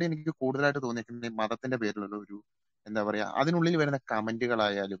 അതിനെക്കാട്ടി എനിക്ക് കൂടുതലായിട്ട് തോന്നിയിരിക്കുന്നത് മതത്തിന്റെ പേരിലുള്ള ഒരു എന്താ പറയാ, അതിനുള്ളിൽ വരുന്ന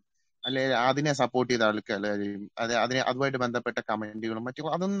കമന്റുകളായാലും അല്ലെ അതിനെ സപ്പോർട്ട് ചെയ്ത ആൾക്കാരും അതുമായിട്ട് ബന്ധപ്പെട്ട കമന്റുകളും മറ്റു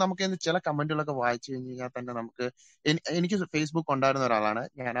അതൊന്നും നമുക്ക് ചില കമന്റുകളൊക്കെ വായിച്ചു കഴിഞ്ഞാൽ തന്നെ നമുക്ക് എനിക്ക് ഫേസ്ബുക്ക് ഉണ്ടായിരുന്ന ഒരാളാണ്.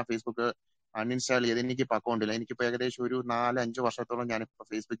 ഞാൻ ആ ഫേസ്ബുക്ക് അൺഇൻസ്റ്റാൾ ചെയ്ത് എനിക്കിപ്പോൾ അക്കൗണ്ട് ഇല്ല. എനിക്കിപ്പോൾ ഏകദേശം ഒരു 4-5 വർഷത്തോളം ഞാനിപ്പോൾ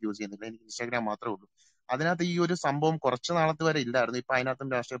ഫേസ്ബുക്ക് യൂസ് ചെയ്യുന്നില്ല. എനിക്ക് ഇൻസ്റ്റാഗ്രാം മാത്രമേ ഉള്ളൂ. അതിനകത്ത് ഈ ഒരു സംഭവം കുറച്ച് നാളത്ത് വരെ ഇല്ലായിരുന്നു. ഇപ്പൊ അതിനകത്തും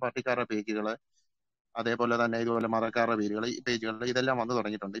രാഷ്ട്രീയ പാർട്ടിക്കാരുടെ പേജുകള്, അതേപോലെ തന്നെ ഇതുപോലെ മതക്കാരുടെ പേജുകൾ ഇതെല്ലാം വന്നു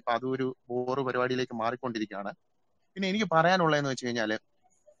തുടങ്ങിയിട്ടുണ്ട്. ഇപ്പൊ അതും ഒരു ബോറ് പരിപാടിയിലേക്ക് മാറിക്കൊണ്ടിരിക്കുകയാണ്. പിന്നെ എനിക്ക് പറയാനുള്ളതെന്ന് വെച്ച് കഴിഞ്ഞാല്,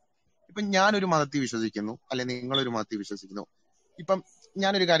 ഇപ്പൊ ഞാനൊരു മതത്തിൽ വിശ്വസിക്കുന്നു, അല്ലെ നിങ്ങളൊരു മതത്തിൽ വിശ്വസിക്കുന്നു. ഇപ്പം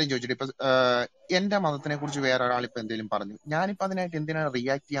ഞാനൊരു കാര്യം ചോദിച്ചിട്ട്, ഇപ്പൊ എന്റെ മതത്തിനെ കുറിച്ച് വേറെ ഒരാൾ ഇപ്പൊ എന്തെങ്കിലും പറഞ്ഞു, ഞാനിപ്പോ അതിനായിട്ട് എന്തിനാണ്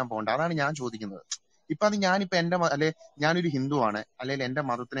റിയാക്ട് ചെയ്യാൻ പോകേണ്ടത്? അതാണ് ഞാൻ ചോദിക്കുന്നത്. ഇപ്പൊ അത് ഞാനിപ്പോ അല്ലെ ഞാനൊരു ഹിന്ദുവാണ്, അല്ലെങ്കിൽ എന്റെ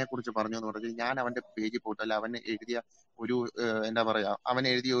മതത്തിനെ കുറിച്ച് പറഞ്ഞു എന്ന് പറഞ്ഞാൽ ഞാൻ അവന്റെ പേജിൽ പോയിട്ട്, അല്ലെ അവൻ എഴുതിയ ഒരു എന്താ പറയാ, അവൻ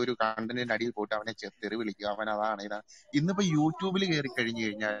എഴുതിയ ഒരു കണ്ടന്റിന്റെ അടിയിൽ പോയിട്ട് അവനെ തെറി വിളിക്കുക, അവൻ അതാണ് ഇതാണ്. ഇന്നിപ്പോ യൂട്യൂബിൽ കയറി കഴിഞ്ഞു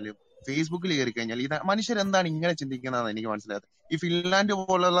കഴിഞ്ഞാലും ഫേസ്ബുക്കിൽ കയറി കഴിഞ്ഞാൽ മനുഷ്യരെന്താണ് ഇങ്ങനെ ചിന്തിക്കുന്നതെന്ന് എനിക്ക് മനസ്സിലായത്. ഈ ഫിൻലാൻഡ്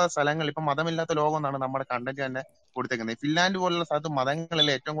പോലുള്ള സ്ഥലങ്ങൾ, ഇപ്പൊ മതമില്ലാത്ത ലോകം എന്നാണ് നമ്മുടെ കണ്ടന്റ് തന്നെ കൊടുത്തേക്കുന്നത്. ഫിൻലാൻഡ് പോലുള്ള സ്ഥലത്ത്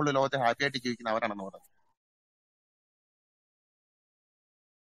മതങ്ങളെല്ലാം ഏറ്റവും കൂടുതൽ ലോകത്തെ ഹാപ്പി ആയിട്ട് ജീവിക്കുന്ന അവരാണെന്ന് പറയുന്നത്.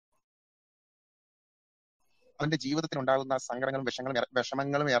 അവന്റെ ജീവിതത്തിൽ ഉണ്ടാകുന്ന സങ്കടങ്ങളും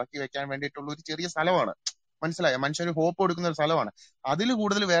വിഷമങ്ങളും ഇറക്കി വെക്കാൻ വേണ്ടിയിട്ടുള്ള ഒരു ചെറിയ സ്ഥലമാണ്. മനസ്സിലായോ? മനുഷ്യന് ഹോപ്പ് കൊടുക്കുന്ന ഒരു സ്ഥലമാണ്. അതിൽ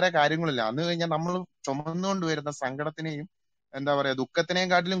കൂടുതൽ വേറെ കാര്യങ്ങളില്ല. അന്ന് കഴിഞ്ഞാൽ നമ്മൾ ചുമന്നുകൊണ്ട് വരുന്ന സങ്കടത്തിനെയും എന്താ പറയാ ദുഃഖത്തിനെയും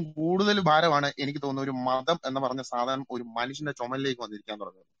കാട്ടിലും കൂടുതൽ ഭാരമാണ് എനിക്ക് തോന്നുന്നു ഒരു മതം എന്ന് പറഞ്ഞ സാധനം ഒരു മനുഷ്യന്റെ ചുമലിലേക്ക് വന്നിരിക്കാൻ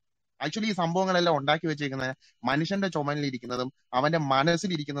തുടങ്ങുന്നത്. ആക്ച്വലി ഈ സംഭവങ്ങളെല്ലാം ഉണ്ടാക്കി വെച്ചേക്കുന്നത് മനുഷ്യന്റെ ചുമലിലിരിക്കുന്നതും അവന്റെ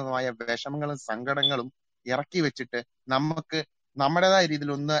മനസ്സിലിരിക്കുന്നതുമായ വിഷമങ്ങളും സങ്കടങ്ങളും ഇറക്കി വെച്ചിട്ട് നമുക്ക് നമ്മുടേതായ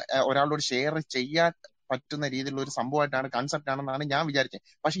രീതിയിൽ ഒന്ന് ഒരാളോട് ഷെയർ ചെയ്യാൻ പറ്റുന്ന രീതിയിലുള്ള ഒരു സംഭവമായിട്ടാണ്, കൺസെപ്റ്റ് ആണെന്നാണ് ഞാൻ വിചാരിച്ചത്.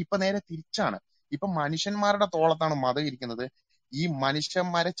 പക്ഷെ ഇപ്പൊ നേരെ തിരിച്ചാണ്. ഇപ്പൊ മനുഷ്യന്മാരുടെ തോളത്താണ് മതം ഇരിക്കുന്നത്. ഈ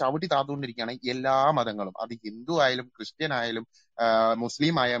മനുഷ്യന്മാരെ ചവിട്ടി താത്തുകൊണ്ടിരിക്കുകയാണ് എല്ലാ മതങ്ങളും. അത് ഹിന്ദു ആയാലും ക്രിസ്ത്യൻ ആയാലും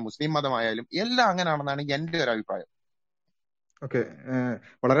മുസ്ലിം മതമായാലും എല്ലാം അങ്ങനെയാണെന്നാണ് എന്റെ ഒരു അഭിപ്രായം. ഓക്കെ,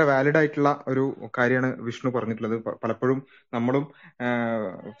 വളരെ വാലിഡ് ആയിട്ടുള്ള ഒരു കാര്യമാണ് വിഷ്ണു പറഞ്ഞിട്ടുള്ളത്. പലപ്പോഴും നമ്മളും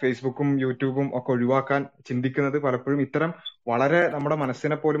ഫേസ്ബുക്കും യൂട്യൂബും ഒക്കെ ഒഴിവാക്കാൻ ചിന്തിക്കുന്നത് പലപ്പോഴും ഇത്തരം വളരെ നമ്മുടെ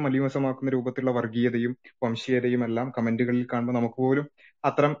മനസ്സിനെ പോലും മലീമസമാക്കുന്ന രൂപത്തിലുള്ള വർഗീയതയും വംശീയതയും എല്ലാം കമന്റുകളിൽ കാണുമ്പോൾ നമുക്ക് പോലും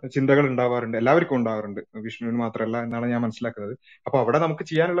അത്തരം ചിന്തകൾ ഉണ്ടാവാറുണ്ട്. എല്ലാവർക്കും ഉണ്ടാവാറുണ്ട്, വിഷ്ണുവിന് മാത്രമല്ല എന്നാണ് ഞാൻ മനസ്സിലാക്കുന്നത്. അപ്പൊ അവിടെ നമുക്ക്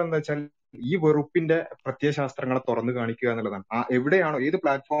ചെയ്യാനുള്ളത് എന്താ വെച്ചാൽ ഈ വെറുപ്പിന്റെ പ്രത്യയശാസ്ത്രങ്ങളെ തുറന്നു കാണിക്കുക എന്നുള്ളതാണ്. എവിടെയാണോ, ഏത്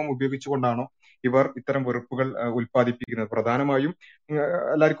പ്ലാറ്റ്ഫോം ഉപയോഗിച്ചുകൊണ്ടാണോ ഇവർ ഇത്തരം വെറുപ്പുകൾ ഉൽപ്പാദിപ്പിക്കുന്നത്, പ്രധാനമായും പ്രധാനമായും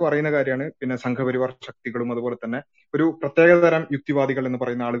എല്ലാവർക്കും അറിയുന്ന കാര്യമാണ്. പിന്നെ സംഘപരിവാർ ശക്തികളും അതുപോലെ തന്നെ ഒരു പ്രത്യേകതരം യുക്തിവാദികൾ എന്ന്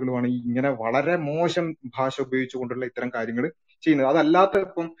പറയുന്ന ആളുകളുമാണ് ഈ ഇങ്ങനെ വളരെ മോശം ഭാഷ ഉപയോഗിച്ചുകൊണ്ടുള്ള ഇത്തരം കാര്യങ്ങൾ ചെയ്യുന്നത്. അതല്ലാത്ത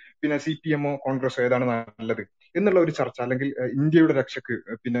ഇപ്പം പിന്നെ CPM-ഓ കോൺഗ്രസോ ഏതാണ് നല്ലത് എന്നുള്ള ഒരു ചർച്ച, അല്ലെങ്കിൽ ഇന്ത്യയുടെ രക്ഷക്ക്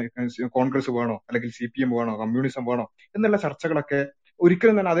പിന്നെ കോൺഗ്രസ് വേണോ അല്ലെങ്കിൽ CPM വേണോ കമ്മ്യൂണിസം വേണോ എന്നുള്ള ചർച്ചകളൊക്കെ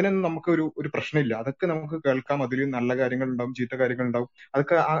ഒരിക്കലും തന്നെ അതിനൊന്നും നമുക്ക് ഒരു പ്രശ്നമില്ല. അതൊക്കെ നമുക്ക് കേൾക്കാം. അതിൽ നല്ല കാര്യങ്ങൾ ഉണ്ടാവും, ചീത്ത കാര്യങ്ങൾ ഉണ്ടാവും.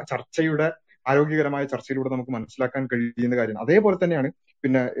 അതൊക്കെ ആ ചർച്ചയുടെ ആരോഗ്യകരമായ ചർച്ചയിലൂടെ നമുക്ക് മനസ്സിലാക്കാൻ കഴിയുന്ന കാര്യമാണ്. അതേപോലെ തന്നെയാണ്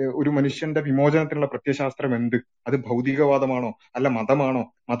പിന്നെ ഒരു മനുഷ്യന്റെ വിമോചനത്തിനുള്ള പ്രത്യയശാസ്ത്രം എന്ത്, അത് ഭൗതികവാദമാണോ അല്ല മതമാണോ,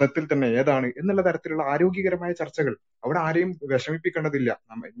 മതത്തിൽ തന്നെ ഏതാണ് എന്നുള്ള തരത്തിലുള്ള ആരോഗ്യകരമായ ചർച്ചകൾ. അവിടെ ആരെയും വിഷമിപ്പിക്കേണ്ടതില്ല.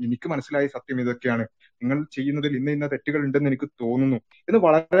 എനിക്ക് മനസ്സിലായ സത്യം ഇതൊക്കെയാണ്, നിങ്ങൾ ചെയ്യുന്നതിൽ ഇന്ന തെറ്റുകൾ ഉണ്ടെന്ന് എനിക്ക് തോന്നുന്നു എന്ന്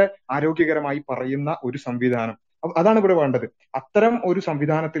വളരെ ആരോഗ്യകരമായി പറയുന്ന ഒരു സംവിധാനം, അതാണ് ഇവിടെ വേണ്ടത്. അത്തരം ഒരു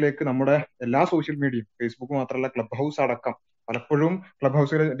സംവിധാനത്തിലേക്ക് നമ്മുടെ എല്ലാ സോഷ്യൽ മീഡിയയും, ഫേസ്ബുക്ക് മാത്രമല്ല ക്ലബ് ഹൗസ് അടക്കം, പലപ്പോഴും ക്ലബ്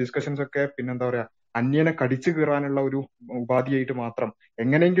ഹൗസിലെ ഡിസ്കഷൻസ് ഒക്കെ പിന്നെന്താ പറയാ അന്യനെ കടിച്ചു കീറാനുള്ള ഒരു ഉപാധിയായിട്ട് മാത്രം,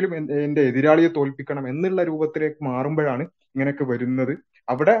 എങ്ങനെയെങ്കിലും എന്റെ എതിരാളിയെ തോൽപ്പിക്കണം എന്നുള്ള രൂപത്തിലേക്ക് മാറുമ്പോഴാണ് ഇങ്ങനെയൊക്കെ വരുന്നത്.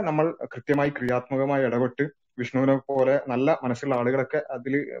 അവിടെ നമ്മൾ കൃത്യമായി ക്രിയാത്മകമായി ഇടപെട്ട് വിഷ്ണുവിനെ പോലെ നല്ല മനസ്സുള്ള ആളുകളൊക്കെ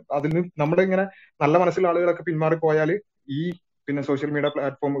അതിൽ നിന്ന് നമ്മുടെ ഇങ്ങനെ നല്ല മനസ്സുള്ള ആളുകളൊക്കെ പിന്മാറിപ്പോയാൽ ഈ പിന്നെ സോഷ്യൽ മീഡിയ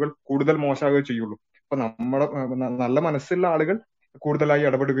പ്ലാറ്റ്ഫോമുകൾ കൂടുതൽ മോശമാവുകയേ ചെയ്യുള്ളൂ. അപ്പൊ നമ്മുടെ നല്ല മനസ്സുള്ള ആളുകൾ കൂടുതലായി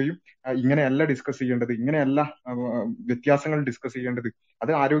ഇടപെടുകയും ഇങ്ങനെയല്ല ഡിസ്കസ് ചെയ്യേണ്ടത്, ഇങ്ങനെയല്ല വ്യത്യാസങ്ങൾ ഡിസ്കസ് ചെയ്യേണ്ടത്,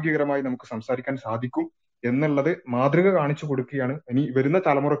 അത് ആരോഗ്യകരമായി നമുക്ക് സംസാരിക്കാൻ സാധിക്കും എന്നുള്ളത് മാതൃക കാണിച്ചു കൊടുക്കുകയാണ്. ഇനി വരുന്ന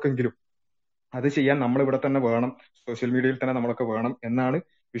തലമുറക്കെങ്കിലും അത് ചെയ്യാൻ നമ്മൾ ഇവിടെ തന്നെ വേണം, സോഷ്യൽ മീഡിയയിൽ തന്നെ നമ്മളൊക്കെ വേണം എന്നാണ്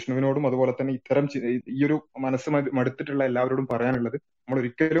വിഷ്ണുവിനോടും അതുപോലെ തന്നെ ഇത്തരം ഈ ഒരു മനസ്സ് മടുത്തിട്ടുള്ള എല്ലാവരോടും പറയാനുള്ളത്. നമ്മൾ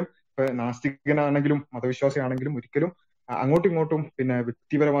ഒരിക്കലും നാസ്തികനാണെങ്കിലും മതവിശ്വാസിയാണെങ്കിലും ഒരിക്കലും അങ്ങോട്ടും ഇങ്ങോട്ടും പിന്നെ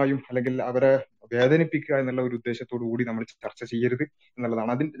വ്യക്തിപരമായും അല്ലെങ്കിൽ അവരെ വേദനിപ്പിക്കുക എന്നുള്ള ഒരു ഉദ്ദേശത്തോടു കൂടി നമ്മൾ ചർച്ച ചെയ്യരുത്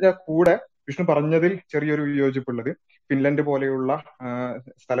എന്നുള്ളതാണ്. അതിന്റെ കൂടെ വിഷ്ണു പറഞ്ഞതിൽ ചെറിയൊരു വിയോജിപ്പുള്ളത്, ഫിൻലൻഡ് പോലെയുള്ള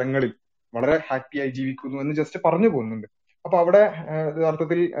സ്ഥലങ്ങളിൽ വളരെ ഹാപ്പിയായി ജീവിക്കുന്നു എന്ന് ജസ്റ്റ് പറഞ്ഞു പോകുന്നുണ്ട്. അപ്പൊ അവിടെ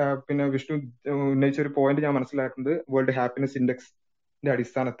യഥാർത്ഥത്തിൽ പിന്നെ വിഷ്ണു ഉന്നയിച്ച ഒരു പോയിന്റ് ഞാൻ മനസ്സിലാക്കുന്നത്, വേൾഡ് ഹാപ്പിനെസ് ഇൻഡെക്സിന്റെ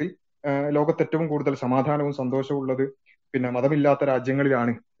അടിസ്ഥാനത്തിൽ ലോകത്ത് ഏറ്റവും കൂടുതൽ സമാധാനവും സന്തോഷവും ഉള്ളത് പിന്നെ മതമില്ലാത്ത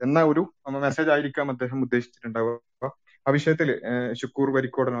രാജ്യങ്ങളിലാണ് എന്ന ഒരു മെസ്സേജ് ആയിരിക്കാം അദ്ദേഹം ഉദ്ദേശിച്ചിട്ടുണ്ടാവുക. ആ വിഷയത്തിൽ ഷുക്കൂർ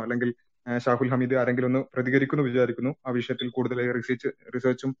വരിക്കോടനോ അല്ലെങ്കിൽ ഷാഹുൽ ഹമീദ് ആരെങ്കിലും ഒന്ന് പ്രതികരിക്കുന്നു വിചാരിക്കുന്നു. ആ വിഷയത്തിൽ കൂടുതലായി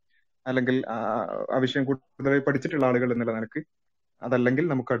റിസർച്ചും അല്ലെങ്കിൽ ആ വിഷയം കൂടുതലായി പഠിച്ചിട്ടുള്ള ആളുകൾ എന്നുള്ള നിലക്ക്. അതല്ലെങ്കിൽ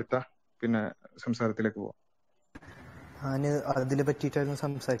നമുക്ക് അടുത്ത പിന്നെ സംസാരത്തിലേക്ക് പോവാം. ഞാൻ അതിനെ പറ്റിയിട്ടായിരുന്നു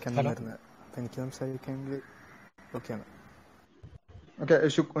സംസാരിക്കാൻ വരുന്നത്. എനിക്ക് സംസാരിക്കാമെങ്കിൽ ഓക്കെയാണ്. ഓക്കെ,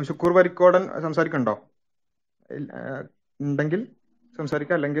 ഷുക്കൂർ വരിക്കോടൻ സംസാരിക്കണ്ടോ? ഉണ്ടെങ്കിൽ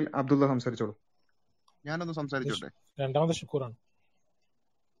സംസാരിക്കാം, അല്ലെങ്കിൽ അബ്ദുള്ള സംസാരിച്ചോളൂ. ഞാനൊന്ന് സംസാരിച്ചോട്ടെ? രണ്ടാമത് ഷുക്കൂറാണ്.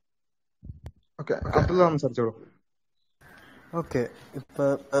 ഓക്കെ, അബ്ദുള്ള സംസാരിച്ചോളൂ. ഓക്കെ, ഇപ്പൊ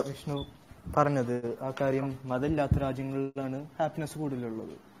വിഷ്ണു പറഞ്ഞത് ആ കാര്യം, മതമില്ലാത്ത രാജ്യങ്ങളിലാണ് ഹാപ്പിനെസ്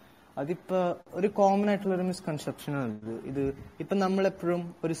കൂടുതലുള്ളത്. അതിപ്പോ ഒരു കോമൺ ആയിട്ടുള്ള ഒരു മിസ്കൺസെപ്ഷൻ ആണ് ഇത്. ഇപ്പൊ നമ്മളെപ്പോഴും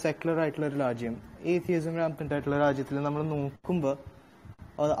ഒരു സെക്യുലർ ആയിട്ടുള്ള ഒരു രാജ്യം, ഏത്തിയിസം റാമ്പന്റ് ആയിട്ടുള്ള രാജ്യത്തിൽ നമ്മൾ നോക്കുമ്പോൾ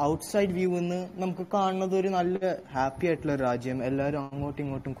ഔട്ട്സൈഡ് വ്യൂ നിന്ന് നമുക്ക് കാണുന്നത് ഒരു നല്ല ഹാപ്പി ആയിട്ടുള്ള ഒരു രാജ്യം, എല്ലാവരും അങ്ങോട്ടും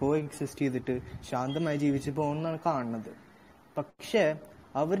ഇങ്ങോട്ടും കോ എക്സിസ്റ്റ് ചെയ്തിട്ട് ശാന്തമായി ജീവിച്ചു പോകുന്നതാണ് കാണുന്നത്. പക്ഷെ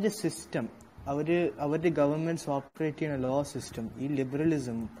അവരുടെ സിസ്റ്റം, അവരുടെ ഗവൺമെന്റ്സ് ഓപ്പറേറ്റ് ചെയ്യുന്ന ലോ സിസ്റ്റം, ഈ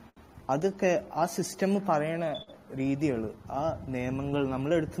ലിബറലിസം, അതൊക്കെ ആ സിസ്റ്റം പറയണ രീതികൾ, ആ നിയമങ്ങൾ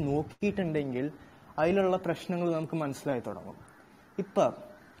നമ്മളെടുത്ത് നോക്കിയിട്ടുണ്ടെങ്കിൽ അതിലുള്ള പ്രശ്നങ്ങൾ നമുക്ക് മനസ്സിലായി തുടങ്ങും. ഇപ്പൊ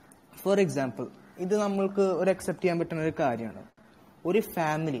ഫോർ എക്സാമ്പിൾ, ഇത് നമ്മൾക്ക് ഒരു അക്സെപ്റ്റ് ചെയ്യാൻ പറ്റുന്ന ഒരു കാര്യമാണ്. ഒരു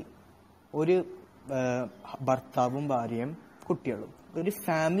ഫാമിലി, ഒരു ഭർത്താവും ഭാര്യയും കുട്ടികളും, ഒരു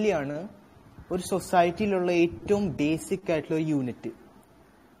ഫാമിലിയാണ് ഒരു സൊസൈറ്റിയിലുള്ള ഏറ്റവും ബേസിക് ആയിട്ടുള്ള ഒരു യൂണിറ്റ്.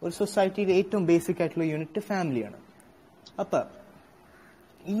 ഒരു സൊസൈറ്റിയിലെ ഏറ്റവും ബേസിക് ആയിട്ടുള്ള യൂണിറ്റ് ഫാമിലിയാണ്. അപ്പൊ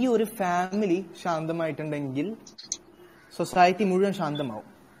ഈ ഒരു ഫാമിലി ശാന്തമായിട്ടുണ്ടെങ്കിൽ സൊസൈറ്റി മുഴുവൻ ശാന്തമാവും.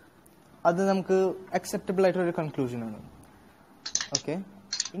 അത് നമുക്ക് അക്സെപ്റ്റബിൾ ആയിട്ടുള്ള ഒരു കൺക്ലൂഷനാണ്. ഓക്കെ,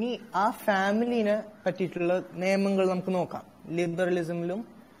 ഇനി ആ ഫാമിലിനെ പറ്റിയിട്ടുള്ള നിയമങ്ങൾ നമുക്ക് നോക്കാം. ലിബറലിസമിലും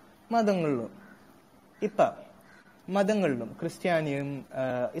മതങ്ങളിലും, ഇപ്പൊ മതങ്ങളിലും ക്രിസ്ത്യാനിയും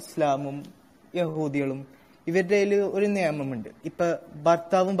ഇസ്ലാമും യഹൂദികളും ഇവരുടെ ഒരു നിയമമുണ്ട്. ഇപ്പൊ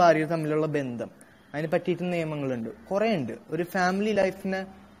ഭർത്താവും ഭാര്യയും തമ്മിലുള്ള ബന്ധം, അതിനെ പറ്റിയിട്ട് നിയമങ്ങളുണ്ട്, കുറെ ഉണ്ട്. ഒരു ഫാമിലി ലൈഫിനെ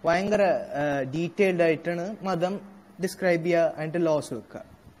ഭയങ്കര ഡീറ്റെയിൽഡ് ആയിട്ടാണ് മതം ഡിസ്ക്രൈബ് ചെയ്യുക, അതിന്റെ ലോസ് വെക്കുക.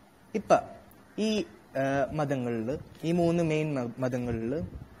 ഇപ്പൊ ഈ മതങ്ങളിൽ, ഈ 3 മെയിൻ മതങ്ങളിൽ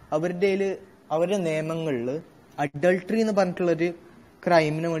അവരുടെ നിയമങ്ങളിൽ അഡൾട്ടറി എന്ന് പറഞ്ഞിട്ടുള്ളൊരു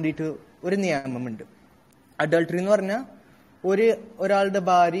ക്രൈമിന് വേണ്ടിയിട്ട് ഒരു നിയമമുണ്ട്. അഡൾട്ടറി എന്ന് പറഞ്ഞാൽ ഒരാളുടെ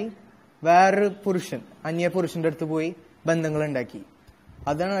ഭാര്യ വേറൊരു പുരുഷൻ, അന്യ പുരുഷന്റെ അടുത്ത് പോയി ബന്ധങ്ങൾ ഉണ്ടാക്കി,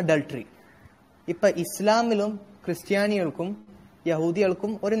 അതാണ് അഡൾട്ടറി. ഇപ്പൊ ഇസ്ലാമിലും ക്രിസ്ത്യാനികൾക്കും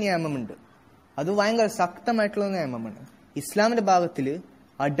യഹൂദികൾക്കും ഒരു നിയമമുണ്ട്. അത് ഭയങ്കര ശക്തമായിട്ടുള്ള നിയമമാണ്. ഇസ്ലാമിന്റെ ഭാഗത്തില്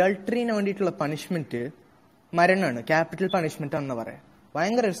അഡൾട്ടറിന് വേണ്ടിയിട്ടുള്ള പണിഷ്മെന്റ് മരണമാണ്, ക്യാപിറ്റൽ പണിഷ്മെന്റ് ആണെന്ന് പറയാം.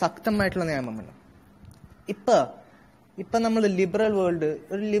 ഭയങ്കര ഒരു ശക്തമായിട്ടുള്ള നിയമമാണ്. ഇപ്പൊ നമ്മൾ ഒരു ലിബറൽ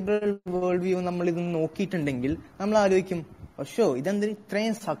വേൾഡ് വ്യൂ നമ്മൾ ഇത് നോക്കിയിട്ടുണ്ടെങ്കിൽ നമ്മൾ ആലോചിക്കും, പക്ഷോ ഇതെന്തിന്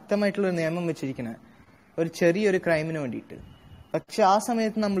ഇത്രയും ശക്തമായിട്ടുള്ള ഒരു നിയമം വെച്ചിരിക്കണേ ഒരു ചെറിയൊരു ക്രൈമിന് വേണ്ടിയിട്ട്. പക്ഷെ ആ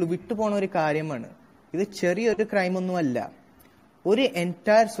സമയത്ത് നമ്മൾ വിട്ടുപോണ ഒരു കാര്യമാണ്, ഇത് ചെറിയൊരു ക്രൈമൊന്നും അല്ല, ഒരു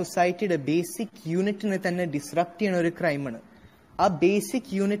എൻറ്റയർ സൊസൈറ്റിയുടെ ബേസിക് യൂണിറ്റിനെ തന്നെ ഡിസ്റപ്റ്റ് ചെയ്യുന്ന ഒരു ക്രൈമാണ്. ആ ബേസിക്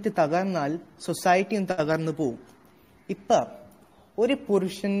യൂണിറ്റ് തകർന്നാൽ സൊസൈറ്റിയും തകർന്നു പോവും. ഇപ്പൊ ഒരു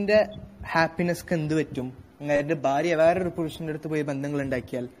പുരുഷന്റെ ഹാപ്പിനെസ്ക്ക് എന്ത് പറ്റും? അങ്ങേരുടെ ഭാര്യ വേറൊരു പുരുഷന്റെ അടുത്ത് പോയി ബന്ധങ്ങൾ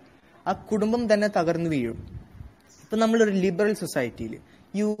ഉണ്ടാക്കിയാൽ ആ കുടുംബം തന്നെ തകർന്നു വീഴും. ഇപ്പൊ നമ്മളൊരു ലിബറൽ സൊസൈറ്റിയിൽ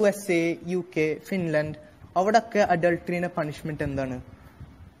USA, UK, ഫിൻലാൻഡ് അവിടെയൊക്കെ അഡൾട്ടറിന്റെ പണിഷ്മെന്റ് എന്താണ്?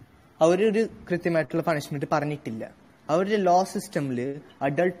 അവരൊരു കൃത്യമായിട്ടുള്ള പണിഷ്മെന്റ് പറഞ്ഞിട്ടില്ല. അവരുടെ ലോ സിസ്റ്റമില്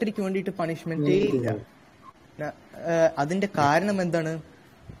അഡൾട്ടറിക്ക് വേണ്ടിയിട്ട് പണിഷ്മെന്റേ ഇല്ല. അതിന്റെ കാരണം എന്താണ്?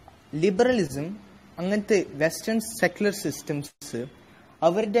 ലിബറലിസം അങ്ങനത്തെ വെസ്റ്റേൺ സെക്യുലർ സിസ്റ്റംസ്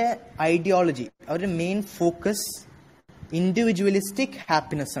അവരുടെ ഐഡിയോളജി, അവരുടെ മെയിൻ ഫോക്കസ് ഇൻഡിവിജ്വലിസ്റ്റിക്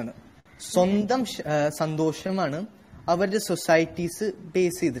ഹാപ്പിനെസ് ആണ്, സ്വന്തം സന്തോഷമാണ് അവരുടെ സൊസൈറ്റീസ്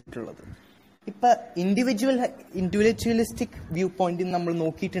ബേസ് ചെയ്തിട്ടുള്ളത്. ഇപ്പൊ ഇൻഡിവിജ്വലിസ്റ്റിക് വ്യൂ പോയിന്റിൽ നമ്മൾ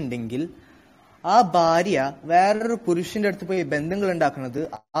നോക്കിയിട്ടുണ്ടെങ്കിൽ ആ ഭാര്യ വേറൊരു പുരുഷന്റെ അടുത്ത് പോയി ബന്ധങ്ങൾ ഉണ്ടാക്കുന്നത്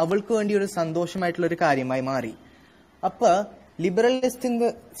അവൾക്ക് വേണ്ടി ഒരു സന്തോഷമായിട്ടുള്ള ഒരു കാര്യമായി മാറി. അപ്പൊ ലിബറലിസ്റ്റിന്റെ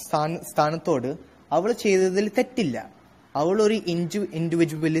സ്ഥാനത്തോട് അവൾ ചെയ്തതിൽ തെറ്റില്ല. അവൾ ഒരു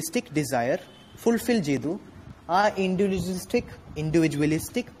ഇൻഡിവിജ്വലിസ്റ്റിക് ഡിസയർ ഫുൾഫിൽ ചെയ്തു, ആ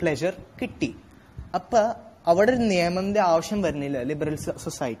ഇൻഡിവിജ്വലിസ്റ്റിക് പ്ലെഷർ കിട്ടി. അപ്പൊ അവിടെ ഒരു നിയമത്തിന്റെ ആവശ്യം വരുന്നില്ല ലിബറൽ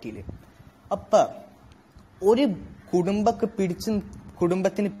സൊസൈറ്റിയിൽ. അപ്പൊ ഒരു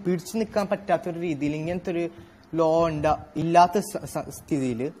കുടുംബത്തിന് പിടിച്ചു നിൽക്കാൻ പറ്റാത്തൊരു രീതിയിൽ ഇങ്ങനത്തെ ഒരു ലോ ഇല്ലാത്ത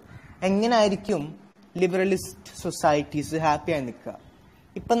സ്ഥിതിയിൽ എങ്ങനായിരിക്കും ലിബറലിസ്റ്റ് സൊസൈറ്റീസ് ഹാപ്പി ആയി നിൽക്കുക?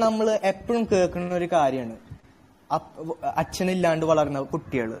 ഇപ്പൊ നമ്മൾ എപ്പോഴും കേൾക്കുന്ന ഒരു കാര്യമാണ്, അച്ഛനില്ലാണ്ട് വളർന്ന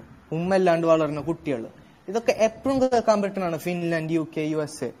കുട്ടികൾ, ഉമ്മ ഇല്ലാണ്ട് വളർന്ന കുട്ടികൾ. ഇതൊക്കെ എപ്പോഴും കേൾക്കാൻ പറ്റുന്നതാണ്. ഫിൻലാൻഡ്, UK,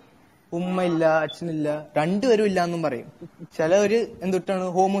 USA ഉമ്മ ഇല്ല, അച്ഛനില്ല, രണ്ടുപേരും ഇല്ല എന്നും പറയും. ചിലവര് എന്തൊട്ടാണ്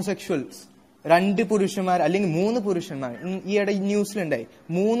ഹോമോസെക്ഷൽസ്, 2 പുരുഷന്മാർ അല്ലെങ്കിൽ 3 പുരുഷന്മാർ. ഈയിടെ ന്യൂസിലുണ്ടായി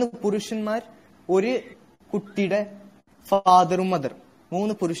 3 പുരുഷന്മാർ ഒരു കുട്ടിയുടെ ഫാദറും മദർ,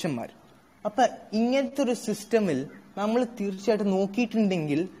 3 പുരുഷന്മാർ. അപ്പൊ ഇങ്ങനത്തെ ഒരു സിസ്റ്റമിൽ നമ്മൾ തീർച്ചയായിട്ടും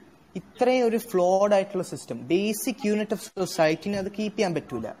നോക്കിയിട്ടുണ്ടെങ്കിൽ ഇത്രയും ഒരു ഫ്ലോഡ് ആയിട്ടുള്ള സിസ്റ്റം, ബേസിക് യൂണിറ്റ് ഓഫ് സൊസൈറ്റിനെ അത് കീപ്പ് ചെയ്യാൻ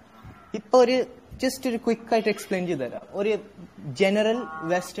പറ്റൂല. ഇപ്പൊ ജസ്റ്റ് ഒരു ക്വിക്ക് ആയിട്ട് എക്സ്പ്ലെയിൻ ചെയ്ത് തരാം. ഒരു ജനറൽ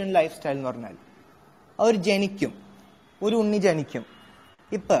വെസ്റ്റേൺ ലൈഫ് സ്റ്റൈൽ എന്ന് പറഞ്ഞാൽ അവർ ജനിക്കും, ഒരു ഉണ്ണി ജനിക്കും.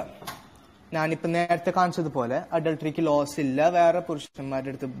 ഇപ്പൊ ഞാനിപ്പോ നേരത്തെ കാണിച്ചതുപോലെ അഡൾട്ടറിക്ക് ലോസ് ഇല്ല, വേറെ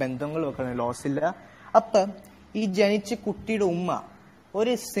പുരുഷന്മാരുടെ അടുത്ത് ബന്ധങ്ങൾ വെക്കുന്ന ലോസ് ഇല്ല. അപ്പൊ ഈ ജനിച്ച കുട്ടിയുടെ ഉമ്മ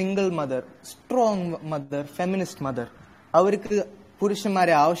ഒരു single mother, strong mother, feminist mother. അവർക്ക്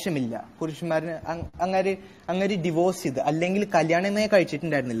പുരുഷന്മാരെ ആവശ്യമില്ല, പുരുഷന്മാരെ അങ്ങനെ ഡിവോഴ്സ് ചെയ്ത് അല്ലെങ്കിൽ കല്യാണമേ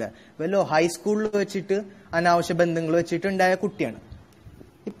കഴിച്ചിട്ടുണ്ടായിരുന്നില്ല, വല്ലോ ഹൈസ്കൂളിൽ വെച്ചിട്ട് അനാവശ്യ ബന്ധങ്ങൾ വെച്ചിട്ട് ഉണ്ടായ കുട്ടിയാണ്.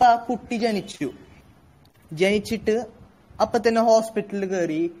 ഇപ്പൊ ആ കുട്ടി ജനിച്ചിട്ട് അപ്പൊ തന്നെ ഹോസ്പിറ്റലിൽ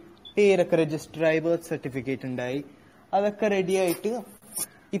കയറി, പേരൊക്കെ രജിസ്റ്റർ ആയി, ബർത്ത് സർട്ടിഫിക്കറ്റ് ഉണ്ടായി, അതൊക്കെ റെഡി ആയിട്ട്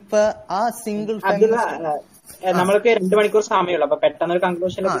ഇപ്പൊ ആ സിംഗിൾ നമ്മൾക്ക് 2 മണിക്കൂർ സമയമുള്ളൂ. അപ്പൊ പെട്ടെന്ന് ഒരു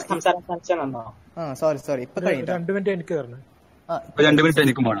കൺക്ലൂഷൻ സോറി ഇപ്പൊ കഴിഞ്ഞു. 2 മിനിറ്റ് എനിക്ക് തരണം. 2 മിനിറ്റ്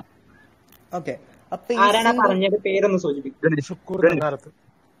എനിക്കും വേണം. ഓക്കെ. അപ്പൊ ആരാണ് പറഞ്ഞത്? പേരൊന്ന് സൂചിപ്പിക്കും.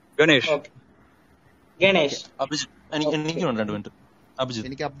 ഗണേഷ്. എനിക്ക് 2 മിനിറ്റ്.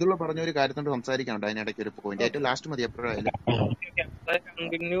 എനിക്ക് അബ്ദുള്ള പറഞ്ഞ ഒരു കാര്യത്തോട് സംസാരിക്കാനുണ്ട്, അതിനിടയ്ക്ക് ഒരു പോയിന്റ്. ഏറ്റവും ലാസ്റ്റ് മതി എപ്പോഴായാലും.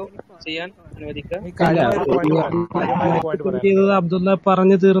 അബ്ദുള്ള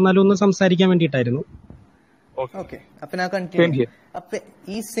പറഞ്ഞു തീർന്നാലും ഒന്ന് സംസാരിക്കാൻ വേണ്ടിയിട്ടായിരുന്നു. ഓക്കെ, അപ്പൊ ഞാൻ കണ്ടിന്യൂ. അപ്പൊ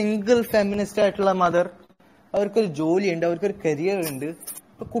ഈ സിംഗിൾ ഫെമിനിസ്റ്റ് ആയിട്ടുള്ള മദർ, അവർക്കൊരു ജോലിയുണ്ട്, അവർക്കൊരു കരിയർ ഉണ്ട്.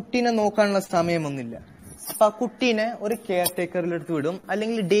 ഇപ്പൊ കുട്ടീനെ നോക്കാനുള്ള സമയമൊന്നുമില്ല. അപ്പൊ ആ കുട്ടീനെ ഒരു കെയർ ടേക്കറിൽ എടുത്ത് വിടും,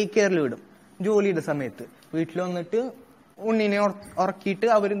 അല്ലെങ്കിൽ ഡേ കെയറിൽ വിടും ജോലിയുടെ സമയത്ത്. വീട്ടിൽ വന്നിട്ട് ഉണ്ണിനെ ഉറക്കിയിട്ട്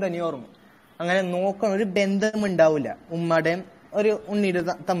അവരും തനിയെ ഉറങ്ങും. അങ്ങനെ നോക്കാൻ ഒരു ബന്ധം ഉണ്ടാവില്ല ഉമ്മയുടെയും ഒരു ഉണ്ണിയുടെ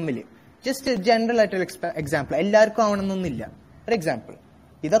തമ്മില്. ജസ്റ്റ് ജനറൽ ആയിട്ടൊരു എക്സാമ്പിൾ, എല്ലാവർക്കും ആവണമെന്നൊന്നുമില്ല, ഒരു എക്സാമ്പിൾ.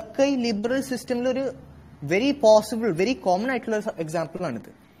 ഇതൊക്കെ ഈ ലിബറൽ സിസ്റ്റമിൽ ഒരു വെരി പോസിബിൾ, വെരി കോമൺ ആയിട്ടുള്ള എക്സാമ്പിൾ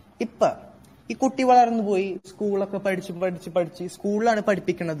ആണിത്. ഇപ്പൊ ഈ കുട്ടി വളർന്നു പോയി, സ്കൂളൊക്കെ പഠിച്ച് സ്കൂളിലാണ്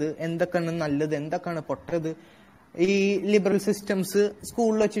പഠിപ്പിക്കുന്നത് എന്തൊക്കെയാണ് നല്ലത്, എന്തൊക്കെയാണ് പൊട്ടത്. ഈ ലിബറൽ സിസ്റ്റംസ്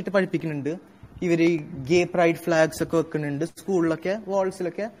സ്കൂളിൽ വെച്ചിട്ട് പഠിപ്പിക്കുന്നുണ്ട്. ഇവര് ഗേ പ്രൈഡ് ഫ്ലാഗ്സ് ഒക്കെ വെക്കുന്നുണ്ട് സ്കൂളിലൊക്കെ,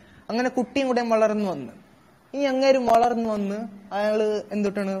 വാൾസിലൊക്കെ. അങ്ങനെ കുട്ടിയും കൂടെ വളർന്നു വന്ന്, ഈ അങ്ങേരും വളർന്നു വന്ന് അയാള്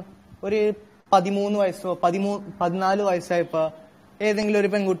എന്തൊട്ടാണ് ഒരു 13 വയസ്സോ 14 വയസ്സായപ്പോ ഏതെങ്കിലും ഒരു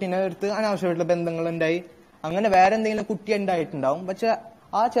പെൺകുട്ടീനെ എടുത്ത് അനാവശ്യമായിട്ടുള്ള ബന്ധങ്ങൾ ഉണ്ടായി. അങ്ങനെ വേറെ എന്തെങ്കിലും കുട്ടി ഉണ്ടായിട്ടുണ്ടാവും, പക്ഷെ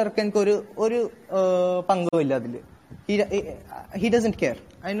ആ ചെറുക്കൻക്ക് ഒരു പങ്കുമില്ല അതില്. ഹി ഡസന്റ് കെയർ,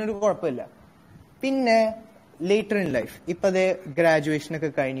 അതിനൊരു കുഴപ്പമില്ല. പിന്നെ ലേറ്റർ ഇൻ ലൈഫ് ഇപ്പൊ അതേ ഗ്രാജുവേഷൻ ഒക്കെ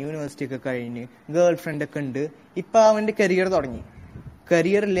കഴിഞ്ഞ് യൂണിവേഴ്സിറ്റി ഒക്കെ കഴിഞ്ഞ് ഗേൾ ഫ്രണ്ട് ഒക്കെ ഉണ്ട്. ഇപ്പൊ അവന്റെ കരിയർ തുടങ്ങി.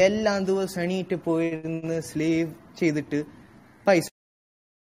 കരിയറിൽ എല്ലാ ദിവസവും എണീറ്റ് പോയിരുന്ന് സ്ലേവ് ചെയ്തിട്ട് പൈസ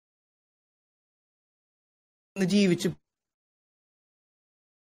ജീവിച്ചു.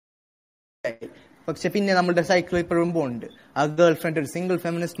 പക്ഷെ പിന്നെ നമ്മളുടെ സൈക്കിൾ ഇപ്പോഴും പോകുന്നുണ്ട്. ആ ഗേൾ ഫ്രണ്ട് ഒരു സിംഗിൾ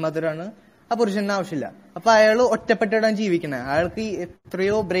ഫെമിനിസ്റ്റ് മദറാണ്. ആ പുരുഷന് ആവശ്യമില്ല. അപ്പൊ അയാൾ ഒറ്റപ്പെട്ടിടാൻ ജീവിക്കണേ. അയാൾക്ക്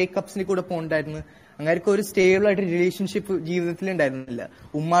എത്രയോ ബ്രേക്കപ്സിന് കൂടെ പോകണ്ടായിരുന്നു. അങ്ങനെ ഒരു സ്റ്റേബിൾ ആയിട്ട് റിലേഷൻഷിപ്പ് ജീവിതത്തിൽ ഉണ്ടായിരുന്നില്ല.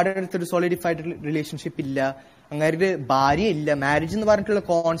 ഉമ്മാടെ അടുത്തൊരു സോളിഡിഫൈഡ് റിലേഷൻഷിപ്പ് ഇല്ല. അങ്ങനെ ഭാര്യ ഇല്ല. മാരേജ് എന്ന് പറഞ്ഞിട്ടുള്ള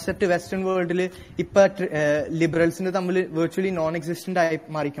കോൺസെപ്റ്റ് വെസ്റ്റേൺ വേൾഡിൽ ഇപ്പൊ ലിബറൽസിന്റെ തമ്മിൽ വെർച്വലി നോൺ എക്സിസ്റ്റന്റ് ആയി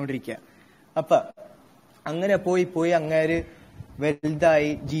മാറിക്കൊണ്ടിരിക്കുക. അപ്പൊ അങ്ങനെ പോയി അങ്ങേര് വലുതായി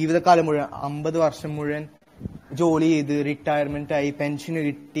ജീവിതകാലം മുഴുവൻ 50 വർഷം മുഴുവൻ ജോലി ചെയ്ത് റിട്ടയർമെന്റ് ആയി പെൻഷന്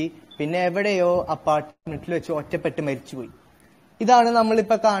കിട്ടി. പിന്നെ എവിടെയോ അപ്പാർട്ട്മെന്റിൽ വെച്ച് ഒറ്റപ്പെട്ട് മരിച്ചുപോയി. ഇതാണ്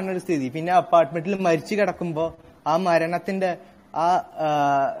നമ്മളിപ്പോ കാണുന്ന ഒരു സ്ഥിതി. പിന്നെ അപ്പാർട്ട്മെന്റിൽ മരിച്ചു കിടക്കുമ്പോ ആ മരണത്തിന്റെ ആ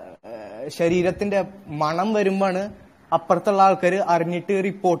ശരീരത്തിന്റെ മണം വരുമ്പോഴാണ് അപ്പുറത്തുള്ള ആൾക്കാർ അറിഞ്ഞിട്ട്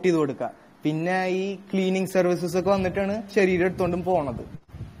റിപ്പോർട്ട് ചെയ്ത് കൊടുക്കുക. പിന്നെ ഈ ക്ലീനിങ് സർവീസസ് ഒക്കെ വന്നിട്ടാണ് ശരീരം എടുത്തോണ്ടും പോണത്.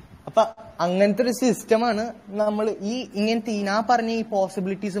 അപ്പൊ അങ്ങനത്തെ ഒരു സിസ്റ്റമാണ് നമ്മൾ ഈ ഇങ്ങനത്തെ ഞാൻ പറഞ്ഞ ഈ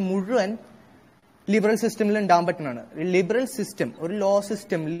പോസിബിലിറ്റീസ് മുഴുവൻ ലിബറൽ സിസ്റ്റമിൽ ഉണ്ടാകാൻ പറ്റുന്നതാണ്. ലിബറൽ സിസ്റ്റം ഒരു ലോ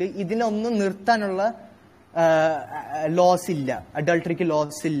സിസ്റ്റമിൽ ഇതിനൊന്നും നിർത്താനുള്ള ലോസ് ഇല്ല. അഡൾട്ടറിക്ക്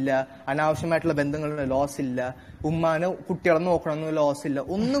ലോസ് ഇല്ല, അനാവശ്യമായിട്ടുള്ള ബന്ധങ്ങളുടെ ലോസ് ഇല്ല, ഉമ്മാനെ കുട്ടികളെ നോക്കണമെന്ന് ലോസ് ഇല്ല,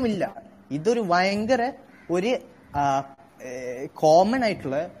 ഒന്നുമില്ല. ഇതൊരു ഭയങ്കര ഒരു കോമൺ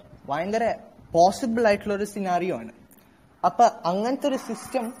ആയിട്ടുള്ള ഭയങ്കര പോസിബിൾ ആയിട്ടുള്ള ഒരു സിനാറിയോ ആണ്. അപ്പൊ അങ്ങനത്തെ ഒരു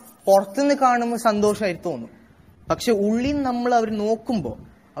സിസ്റ്റം പുറത്തുനിന്ന് കാണുമ്പോൾ സന്തോഷമായി തോന്നും. പക്ഷെ ഉള്ളിൽ നമ്മൾ അവർ നോക്കുമ്പോൾ,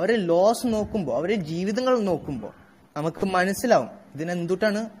 അവരെ ലോസ് നോക്കുമ്പോൾ, അവരെ ജീവിതങ്ങൾ നോക്കുമ്പോൾ നമുക്ക് മനസ്സിലാവും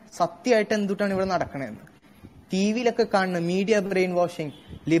ഇതിനെന്തുട്ടാണ് സത്യമായിട്ട് എന്തുട്ടാണ് ഇവിടെ നടക്കണതെന്ന്. ടി വിയിലൊക്കെ കാണുന്ന മീഡിയ ബ്രെയിൻ വാഷിംഗ്,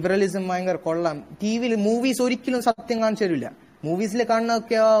 ലിബറലിസം ഭയങ്കര കൊള്ളാം. ടി വിയിൽ മൂവീസ് ഒരിക്കലും സത്യം കാണിച്ചു തരില്ല. മൂവീസിൽ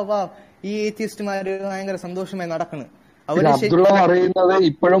കാണുന്നതൊക്കെ വാ ഈ ഏത്തിയസ്റ്റുമാര് ഭയങ്കര സന്തോഷമായി നടക്കണ്. അബ്ദുള്ള പറയുന്നത്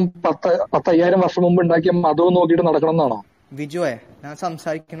ഇപ്പോഴും 10,000 വർഷം മുമ്പ് ഉണ്ടാക്കിയ മതവും നോക്കിയിട്ട് നടക്കണം എന്നാണോ? വിജോയെ ഞാൻ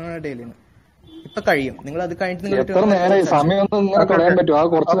സംസാരിക്കുന്ന ഇടയിലാണ്. ഇപ്പൊ കഴിയും. നിങ്ങൾ അത് കഴിഞ്ഞിട്ട് നിങ്ങൾ എത്ര നേരം സമയം കളയാൻ പറ്റും? ആ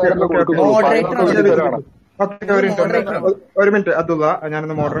കുറച്ച് നേരം ഒരു മിനിറ്റ് അബ്ദുള്ള,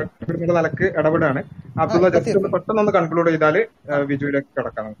 ഞാനൊന്ന് മോഡറേറ്റർ നിലക്ക് ഇടപെടാണ്. അബ്ദുള്ള ജസ്റ്റ് ഒന്ന് പെട്ടെന്ന് കൺക്ലൂഡ് ചെയ്താല് വിജുവിലേക്ക്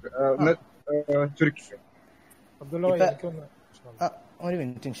കിടക്കാം. നമുക്ക് ഒന്ന് ചുരുക്കി. ഒരു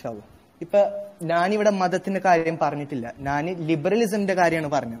മിനിറ്റ് ഇൻഷാല്ലാ. ഇപ്പൊ ഞാനിവിടെ മതത്തിന്റെ കാര്യം പറഞ്ഞിട്ടില്ല, ഞാൻ ലിബറലിസമിന്റെ കാര്യമാണ്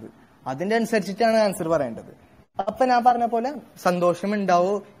പറഞ്ഞത്. അതിന്റെ അനുസരിച്ചിട്ടാണ് ആൻസർ പറയേണ്ടത്. അപ്പൊ ഞാൻ പറഞ്ഞ പോലെ സന്തോഷം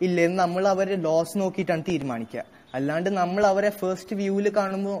ഉണ്ടാവോ ഇല്ലെന്ന് നമ്മൾ അവരെ ലോസ് നോക്കിയിട്ടാണ് തീരുമാനിക്കുക. അല്ലാണ്ട് നമ്മൾ അവരെ ഫസ്റ്റ് വ്യൂവിൽ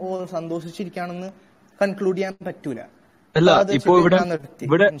കാണുമ്പോൾ സന്തോഷിച്ചിരിക്കുകയാണെന്ന് കൺക്ലൂഡ് ചെയ്യാൻ പറ്റൂല. അല്ല, ഇപ്പൊ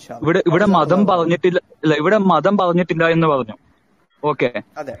ഇവിടെ മതം പറഞ്ഞിട്ടില്ല. അല്ല, ഇവിടെ മതം പറഞ്ഞിട്ടില്ല എന്ന് പറഞ്ഞു. ഓക്കെ,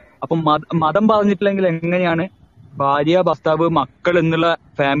 അപ്പൊ മതം പറഞ്ഞിട്ടില്ലെങ്കിൽ എങ്ങനെയാണ് ഭാര്യ, ഭർത്താവ്, മക്കൾ എന്നുള്ള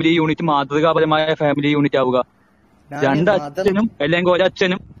ഫാമിലി യൂണിറ്റ് മാതൃകാപരമായ ഫാമിലി യൂണിറ്റ് ആവുക? രണ്ടച്ഛനും അല്ലെങ്കിൽ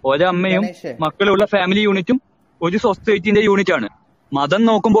ഒരച്ഛനും ഒരമ്മയും മക്കളുള്ള ഫാമിലി യൂണിറ്റും ഒരു സൊസൈറ്റിന്റെ യൂണിറ്റ് ആണ്. മതം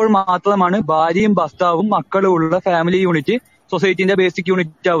നോക്കുമ്പോൾ മാത്രമാണ് ഭാര്യയും ഭർത്താവും മക്കളും ഉള്ള ഫാമിലി യൂണിറ്റ് സൊസൈറ്റിന്റെ ബേസിക്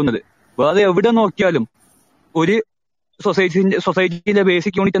യൂണിറ്റ് ആവുന്നത്. വേറെ എവിടെ നോക്കിയാലും ഒരു സൊസൈറ്റിന്റെ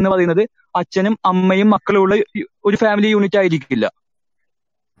ബേസിക് യൂണിറ്റ് എന്ന് പറയുന്നത് അച്ഛനും അമ്മയും മക്കളും ഉള്ള ഒരു ഫാമിലി യൂണിറ്റ് ആയിരിക്കില്ല.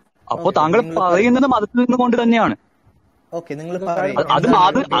 അപ്പോ താങ്കൾ പറയുന്നത് മതത്തിൽ നിന്നുകൊണ്ട് തന്നെയാണ്. അത്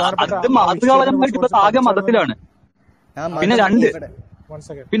മാതൃകാപരമായിട്ടുള്ള ആകെ മതത്തിലാണ്.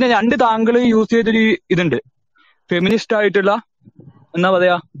 പിന്നെ രണ്ട് താങ്കൾ യൂസ് ചെയ്തൊരു ഇതുണ്ട്, ഫെമിനിസ്റ്റ് ആയിട്ടുള്ള എന്താ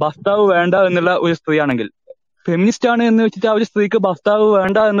പറയാ, ഭർത്താവ് വേണ്ട എന്നുള്ള ഒരു സ്ത്രീ ആണെങ്കിൽ ഫെമിനിസ്റ്റ് ആണ് എന്ന് വെച്ചിട്ട് ആ ഒരു സ്ത്രീക്ക് ഭർത്താവ്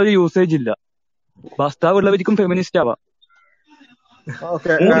വേണ്ട എന്നൊരു യൂസേജ് ഇല്ല. ഭർത്താവ് ഉള്ളവർക്കും ഫെമിനിസ്റ്റ് ആവാം.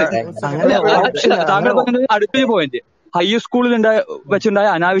 താങ്കൾ പറഞ്ഞത് അടുത്തൊരു പോയിന്റ്, ഹൈസ്കൂളിൽ വെച്ചുണ്ടായ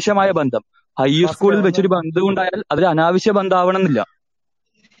അനാവശ്യമായ ബന്ധം. ഹൈസ്കൂളിൽ വെച്ചൊരു ബന്ധം ഉണ്ടായാൽ അതൊരു അനാവശ്യ ബന്ധമാവണമെന്നില്ല.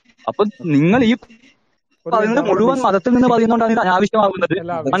 അപ്പൊ നിങ്ങൾ ഈ പറയുന്നത് മുഴുവൻ മതത്തിൽ നിന്ന് പറയുന്നതുകൊണ്ടാണ് ഇത് അനാവശ്യമാകുന്നത്.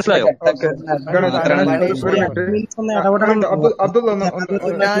 മനസ്സിലായോ?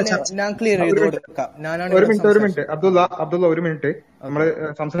 ഒരു മിനിറ്റ് അബ്ദുള്ള ഒരു മിനിറ്റ്. നമ്മള്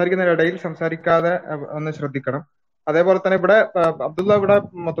സംസാരിക്കുന്ന ഇടയിൽ സംസാരിക്കാതെ ഒന്ന് ശ്രദ്ധിക്കണം. അതേപോലെ തന്നെ ഇവിടെ അബ്ദുള്ള ഇവിടെ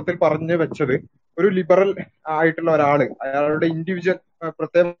മൊത്തത്തിൽ പറഞ്ഞു വെച്ചത് ഒരു ലിബറൽ ആയിട്ടുള്ള ഒരാള്, അയാളുടെ ഇൻഡിവിജ്വൽ,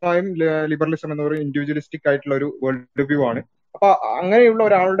 പ്രത്യേകമായും ലിബറലിസം എന്ന് പറയുന്നത് ഇൻഡിവിജ്വലിസ്റ്റിക് ആയിട്ടുള്ള ഒരു വേൾഡ് വ്യൂ ആണ്. അപ്പൊ അങ്ങനെയുള്ള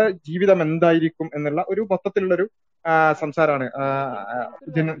ഒരാളുടെ ജീവിതം എന്തായിരിക്കും എന്നുള്ള ഒരു മൊത്തത്തിലുള്ളൊരു സംസാരമാണ്.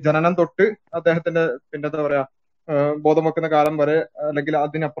 ജനനം തൊട്ട് അദ്ദേഹത്തിന്റെ പിന്നെ എന്താ പറയാ ബോധം വെക്കുന്ന കാലം വരെ, അല്ലെങ്കിൽ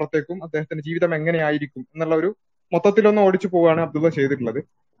അതിനപ്പുറത്തേക്കും അദ്ദേഹത്തിന്റെ ജീവിതം എങ്ങനെയായിരിക്കും എന്നുള്ള ഒരു മൊത്തത്തിലൊന്ന് ഓടിച്ചു പോവുകയാണ് അബ്ദുള്ള ചെയ്തിട്ടുള്ളത്.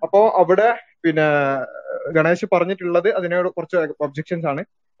 അപ്പോ അവിടെ പിന്നെ ഗണേഷ് പറഞ്ഞിട്ടുള്ളത് അതിനോട് കുറച്ച് ഒബ്ജെക്ഷൻസ് ആണ്.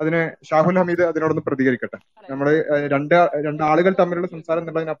 അതിന് ഷാഹുൽ ഹമീദ് അതിനോടൊന്ന് പ്രതികരിക്കട്ടെ. നമ്മള് രണ്ട് ആളുകൾ തമ്മിലുള്ള സംസാരം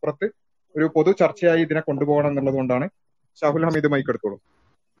എന്നുള്ളതിനപ്പുറത്ത് ഒരു പൊതു ചർച്ചയായി ഇതിനെ കൊണ്ടുപോകണം എന്നുള്ളത് കൊണ്ടാണ്. ഷാഹുൽ ഹമീദ് മൈക്ക് എടുത്തോളൂ.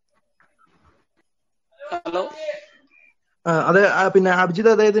 ഹലോ, അതെ, പിന്നെ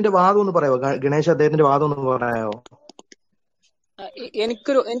അഭിജിത്ത് അദ്ദേഹത്തിന്റെ വാദം ഒന്ന് പറയാമോ? ഗണേഷ് അദ്ദേഹത്തിന്റെ വാദം ഒന്ന് പറയാമോ?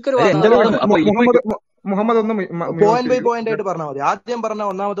 എനിക്കൊരു മുഹമ്മദ് ഒന്ന് പോയിന്റ് ബൈ പോയിന്റ് ആയിട്ട് പറഞ്ഞാൽ മതി. ആദ്യം പറഞ്ഞ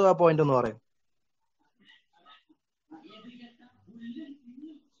ഒന്നാമത്തെ ആ പോയിന്റ് ഒന്ന് പറയാം.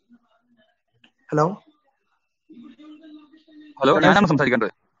 ഹലോ ഹലോ, ഞാനാണ്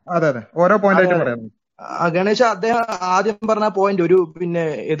സംസാരിക്കേണ്ടത്. അതെ അതെ, ഓരോ പോയിന്റ് ആയിട്ട് പറയാം. ഗണേശ, അദ്ദേഹം ആദ്യം പറഞ്ഞ പോയിന്റ് ഒരു പിന്നെ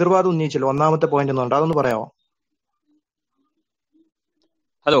എതിർവാദം ഉന്നയിച്ചല്ലോ, ഒന്നാമത്തെ പോയിന്റ് എന്നുണ്ട്, അതൊന്ന് പറയാമോ?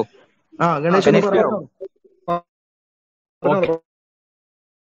 ഹലോ, ഗണേശ് പറയാമോ?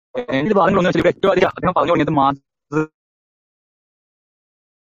 എനിക്ക് പറഞ്ഞ ഏറ്റവും അധികം അദ്ദേഹം പറഞ്ഞു തുടങ്ങിയത് മാതൃകാപരമായ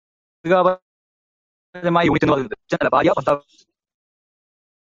യൂണിറ്റ് എന്ന് പറയുന്നത് ഭാര്യ ഭർത്താവ്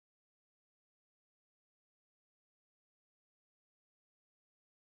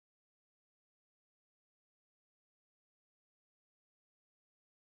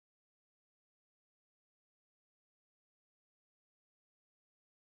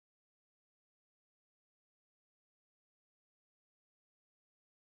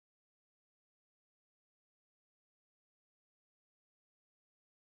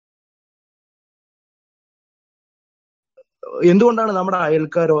എന്തുകൊണ്ടാണ് നമ്മുടെ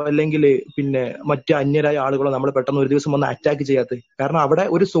അയൽക്കാരോ അല്ലെങ്കിൽ പിന്നെ മറ്റ് അന്യരായ ആളുകളോ നമ്മൾ പെട്ടെന്ന് ഒരു ദിവസം വന്ന് അറ്റാക്ക് ചെയ്യാത്തത്? കാരണം അവിടെ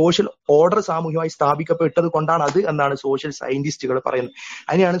ഒരു സോഷ്യൽ ഓർഡർ സാമൂഹികമായി സ്ഥാപിക്കപ്പെട്ടത് കൊണ്ടാണ് അത് എന്നാണ് സോഷ്യൽ സയന്റിസ്റ്റുകൾ പറയുന്നത്.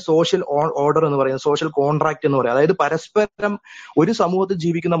 അതിനെയാണ് സോഷ്യൽ ഓർഡർ എന്ന് പറയുന്നത്, സോഷ്യൽ കോൺട്രാക്ട് എന്ന് പറയുന്നത്. അതായത് പരസ്പരം ഒരു സമൂഹത്തിൽ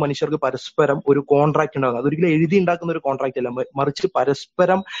ജീവിക്കുന്ന മനുഷ്യർക്ക് പരസ്പരം ഒരു കോൺട്രാക്ട് ഉണ്ടാകുന്നത്. അതൊരിക്കലും എഴുതി ഉണ്ടാക്കുന്ന ഒരു കോൺട്രാക്ട് അല്ല, മറിച്ച്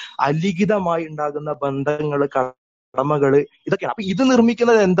പരസ്പരം അലിഖിതമായി ഉണ്ടാകുന്ന ബന്ധങ്ങള്, കടമകള്, ഇതൊക്കെയാണ്. അപ്പൊ ഇത്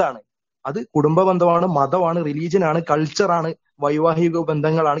നിർമ്മിക്കുന്നത് എന്താണ്? അത് കുടുംബ ബന്ധമാണ്, മതമാണ്, റിലീജിയനാണ്, കൾച്ചറാണ്, വൈവാഹിക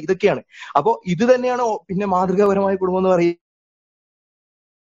ബന്ധങ്ങളാണ്, ഇതൊക്കെയാണ്. അപ്പോ ഇത് തന്നെയാണ് പിന്നെ മാതൃകാപരമായ കുടുംബം എന്ന് പറയുന്നത്.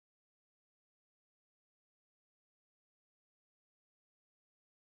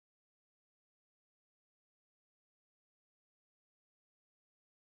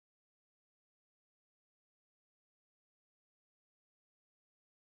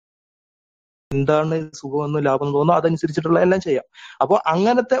 എന്താണ് സുഖമെന്നും ലാഭമെന്ന് തോന്നുന്നു അതനുസരിച്ചിട്ടുള്ള എല്ലാം ചെയ്യാം. അപ്പോൾ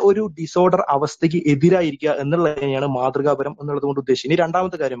അങ്ങനത്തെ ഒരു ഡിസോർഡർ അവസ്ഥയ്ക്ക് എതിരായിരിക്കുക എന്നുള്ളത് തന്നെയാണ് മാതൃകാപരം എന്നുള്ളത് കൊണ്ട് ഉദ്ദേശിച്ചത്. ഇനി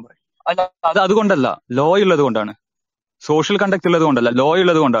രണ്ടാമത്തെ കാര്യം പറയാം. അത് അതുകൊണ്ടല്ല, ലോ ഉള്ളത് കൊണ്ടാണ്. സോഷ്യൽ കണ്ടക്ട് ഉള്ളത് കൊണ്ടല്ല, ലോ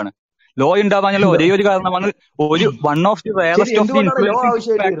ഉള്ളത് കൊണ്ടാണ്. ലോ ഉണ്ടാവാനുള്ള ഒരേ ഒരു കാരണമാണ് one of the rarest of the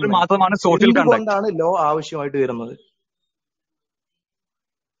influencing factor മാത്രമാണ് സോഷ്യൽ കണ്ടക്ട്. എന്തുകൊണ്ടാണ് ലോ ആവശ്യമായിട്ട് വരുന്നത്?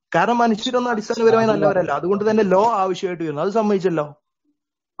 കാരണം മനുഷ്യരൊന്നും അടിസ്ഥാനപരമായി നല്ലവരല്ല, അതുകൊണ്ട് തന്നെ ലോ ആവശ്യമായിട്ട് വരുന്നു. അത് സമ്മതിച്ചല്ലോ.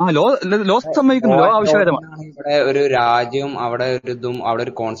 ലോ സമ്മതിക്കുന്നു, ലോ ആവശ്യകരമാണ്. ഇവിടെ ഒരു രാജ്യവും അവിടെ ഒരു ഇതും അവിടെ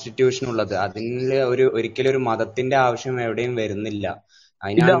ഒരു കോൺസ്റ്റിറ്റ്യൂഷൻ ഉള്ളത്. അതിന് ഒരിക്കലും ഒരു മതത്തിന്റെ ആവശ്യം എവിടെയും വരുന്നില്ല.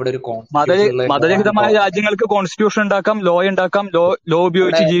 അതിനാണ് ഇവിടെ ഒരു കോൺസ്റ്റിറ്റ്യൂഷൻ. മതരഹിതമായ രാജ്യങ്ങൾക്ക് കോൺസ്റ്റിറ്റ്യൂഷൻ ഉണ്ടാക്കാം, ലോ ഉണ്ടാക്കാം, ലോ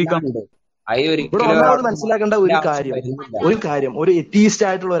ഉപയോഗിച്ച് ജീവിക്കാം. ഇവിടെ ഒന്നാമത് മനസ്സിലാക്കേണ്ട ഒരു കാര്യം ഒരു എത്തീസ്റ്റ്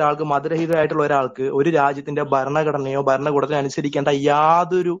ആയിട്ടുള്ള ഒരാൾക്ക്, മതരഹിതമായിട്ടുള്ള ഒരാൾക്ക് ഒരു രാജ്യത്തിന്റെ ഭരണഘടനയോ ഭരണകൂടത്തിനോ അനുസരിക്കേണ്ട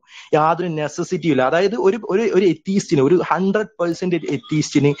യാതൊരു നെസസിറ്റിയും ഇല്ല. അതായത് ഒരു എത്തീസ്റ്റിന്, ഒരു 100%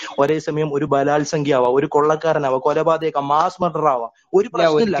 എത്തീസ്റ്റിന് ഒരേ സമയം ഒരു ബലാത്സംഖ്യ ആവാം, ഒരു കൊള്ളക്കാരനാവാം, കൊലപാതകം, മാസ് മർഡർ ആവാം, ഒരു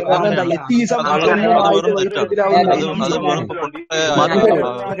പ്രശ്നമില്ല. കാരണം എന്താ, എത്തീസം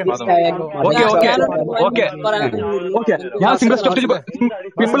ഞാൻ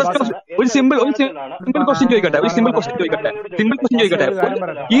സിമ്പിൾ ക്വസ്റ്റ്യൻ ചോദിക്കട്ടെ.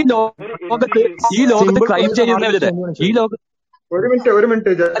 ഈ ലോകത്ത് ക്രൈം ചെയ്യുന്നവരുടെ ഈ ലോകത്ത്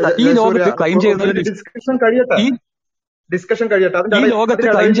ക്രൈം ചെയ്യുന്നവരുടെ ഡിസ്കഷൻ കഴിയട്ടെ. ഈ ലോകത്ത്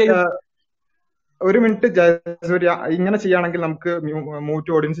ക്രൈം ചെയ്യുന്ന ഒരു മിനിറ്റ് ജയസൂര്യ, ഇങ്ങനെ ചെയ്യുകയാണെങ്കിൽ നമുക്ക്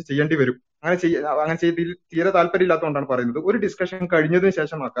മൂറ്റ് ഓഡിയൻസ് ചെയ്യേണ്ടി വരും. അങ്ങനെ ചെയ്ത് തീരെ താല്പര്യമില്ലാത്തതുകൊണ്ടാണ് പറയുന്നത്. ഒരു ഡിസ്കഷൻ കഴിഞ്ഞതിന്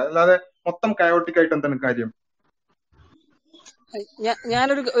ശേഷം ആക്കാം, അല്ലാതെ മൊത്തം കയോട്ടിക് ആയിട്ട് എന്താണ് കാര്യം?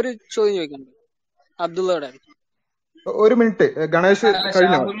 ഞാനൊരു ചോദ്യം ചോദിക്കുന്നുണ്ട് അബ്ദുള്ളയുടെ. ഒരു മിനിറ്റ്, ഗണേഷ്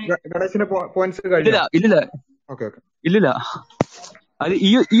കഴിഞ്ഞോ? ഗണേഷിന്റെ പോയിന്റ്സ് കഴിഞ്ഞോ? ഇല്ലില്ല. അത് ഈ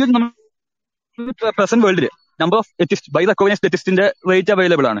present വേൾഡില് number of atheist by recognised എത്തിസ്റ്റിന്റെ rate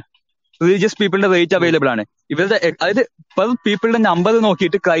available ആണ്, റിലീജിയസ് പീപ്പിളിന്റെ റേറ്റ് അവൈലബിൾ ആണ്. ഇവരുടെ അതായത് പെർ പീപ്പിളിന്റെ നമ്പർ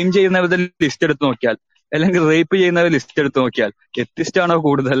നോക്കിയിട്ട് ക്രൈം ചെയ്യുന്നവരുടെ ലിസ്റ്റ് എടുത്ത് നോക്കിയാൽ, അല്ലെങ്കിൽ റേപ്പ് ചെയ്യുന്നവരുടെ ലിസ്റ്റ് എടുത്ത് നോക്കിയാൽ എത്തിസ്റ്റ് ആണോ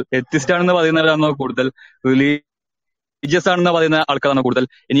കൂടുതൽ, എത്തിസ്റ്റ് ആണെന്ന് പറയുന്നവരാണോ കൂടുതൽ, റിലീജിയസ് ആണെന്ന് പറയുന്ന ആൾക്കാരാണോ കൂടുതൽ?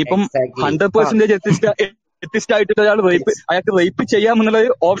 ഇനിയിപ്പം 100% എത്തിസ്റ്റ് ആയിട്ട് അയാൾക്ക് റേപ്പ് ചെയ്യാമെന്നുള്ള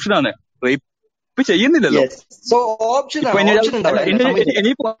ഓപ്ഷനാണ്. റേപ്പ് ചെയ്യുന്നില്ലല്ലോ.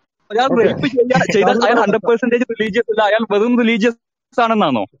 ഇനിയിപ്പോ അയാൾ റേപ്പ് ചെയ്താൽ അയാൾ 100% റിലീജിയസ് അല്ല, അയാൾ വെറും റിലീജിയസ്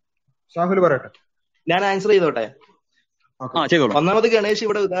ആണെന്നാണോ? ഷാഹുൽ പറയട്ടെ. ഞാൻ ആൻസർ ചെയ്തോട്ടെ. ഒന്നാമത് ഗണേഷ്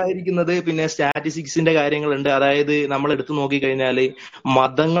ഇവിടെ ഉദാഹരിക്കുന്നത് പിന്നെ സ്റ്റാറ്റിസ്റ്റിക്സിന്റെ കാര്യങ്ങളുണ്ട്. അതായത് നമ്മൾ എടുത്തു നോക്കിക്കഴിഞ്ഞാല്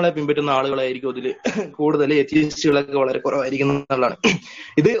മതങ്ങളെ പിൻപറ്റുന്ന ആളുകളായിരിക്കും അതിൽ കൂടുതൽ, എത്തിയിസ്റ്റുകളൊക്കെ വളരെ കുറവായിരിക്കും എന്നുള്ളതാണ്.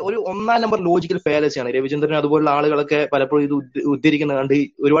 ഇത് ഒരു 1-ാം നമ്പർ ലോജിക്കൽ ഫാലസിയാണ്. രവിചന്ദ്രൻ അതുപോലുള്ള ആളുകളൊക്കെ പലപ്പോഴും ഇത് ഉദ്ധരിക്കുന്നത് കണ്ട്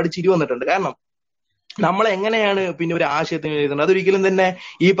ഒരുപാട് ചിരി വന്നിട്ടുണ്ട്. കാരണം നമ്മൾ എങ്ങനെയാണ് പിന്നെ ഒരു ആശയത്തിന് എഴുതുന്നത്? അതൊരിക്കലും തന്നെ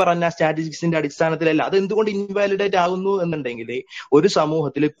ഈ പറഞ്ഞ സ്റ്റാറ്റിസ്റ്റിക്സിന്റെ അടിസ്ഥാനത്തിലല്ല. അത് എന്തുകൊണ്ട് ഇൻവാലിഡേറ്റ് ആകുന്നു എന്നുണ്ടെങ്കിൽ ഒരു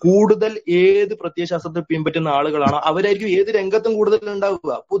സമൂഹത്തിൽ കൂടുതൽ ഏത് പ്രത്യയശാസ്ത്രത്തെ പിൻപറ്റുന്ന ആളുകളാണോ അവരായിരിക്കും ഏത് രംഗത്തും കൂടുതൽ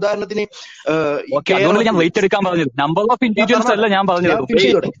ഉണ്ടാവുക. ഉദാഹരണത്തിന് ഞാൻ വെയിറ്റ് എടുക്കാൻ പറഞ്ഞത് നമ്പർ ഓഫ് ഇൻഡിവിജ്വൽസ് അല്ല ഞാൻ പറഞ്ഞത്.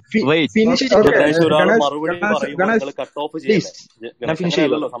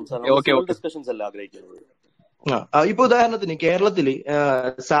 ഇപ്പൊ ഉദാഹരണത്തിന് കേരളത്തില്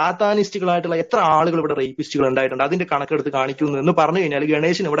സാത്താനിസ്റ്റുകളായിട്ടുള്ള എത്ര ആളുകൾ ഇവിടെ റേപ്പിസ്റ്റുകൾ ഉണ്ടായിട്ടുണ്ട്, അതിന്റെ കണക്കെടുത്ത് കാണിക്കുന്നു എന്ന് പറഞ്ഞു കഴിഞ്ഞാൽ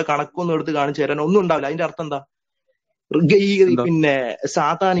ഗണേശന് ഇവിടെ കണക്കൊന്നും എടുത്ത് കാണിച്ചു തരാൻ ഒന്നും ഉണ്ടാവില്ല. അതിന്റെ അർത്ഥം എന്താ? ഈ പിന്നെ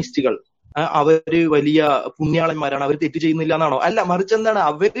സാത്താനിസ്റ്റുകൾ അവര് വലിയ പുണ്യാളന്മാരാണ്, അവർ തെറ്റ് ചെയ്യുന്നില്ല എന്നാണോ? അല്ല, മറിച്ച് എന്താണ്,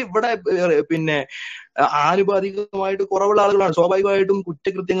 അവര് ഇവിടെ പിന്നെ ആനുപാതികമായിട്ട് കുറവുള്ള ആളുകളാണ്. സ്വാഭാവികമായിട്ടും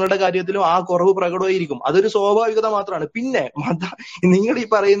കുറ്റകൃത്യങ്ങളുടെ കാര്യത്തിലും ആ കുറവ് പ്രകടമായിരിക്കും. അതൊരു സ്വാഭാവികത മാത്രമാണ്. പിന്നെ നിങ്ങൾ ഈ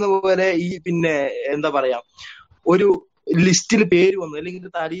പറയുന്ന പോലെ ഈ പിന്നെ എന്താ പറയാ, ഒരു ലിസ്റ്റിൽ പേര് വന്നു അല്ലെങ്കിൽ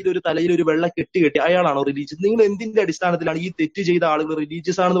തലയിൽ ഒരു വെള്ള കെട്ടി അയാളാണോ റിലീജിയസ്? നിങ്ങൾ എന്തിന്റെ അടിസ്ഥാനത്തിലാണ് ഈ തെറ്റ് ചെയ്ത ആളുകൾ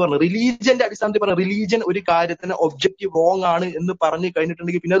റിലീജിയസ് ആണെന്ന് പറഞ്ഞത്? റിലീജിയന്റെ അടിസ്ഥാനത്തിൽ പറഞ്ഞ റിലീജിയൻ ഒരു കാര്യത്തിന് ഒബ്ജക്റ്റീവ് റോങ് ആണ് എന്ന് പറഞ്ഞു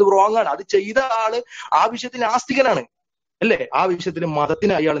കഴിഞ്ഞിട്ടുണ്ടെങ്കിൽ പിന്നെ അത് റോങ് ആണ്. അത് ചെയ്ത ആള് ആ വിഷയത്തിൽ ആസ്തികനാണ് അല്ലേ? ആ വിഷയത്തിൽ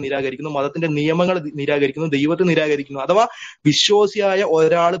മതത്തിനെ അയാൾ നിരാകരിക്കുന്നു, മതത്തിന്റെ നിയമങ്ങൾ നിരാകരിക്കുന്നു, ദൈവത്തെ നിരാകരിക്കുന്നു. അഥവാ വിശ്വാസിയായ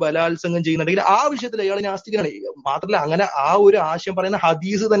ഒരാൾ ബലാത്സംഗം ചെയ്യുന്നുണ്ടെങ്കിൽ ആ വിഷയത്തിൽ അയാൾ നാസ്തികനാണ്. മാത്രമല്ല, അങ്ങനെ ആ ഒരു ആശയം പറയുന്ന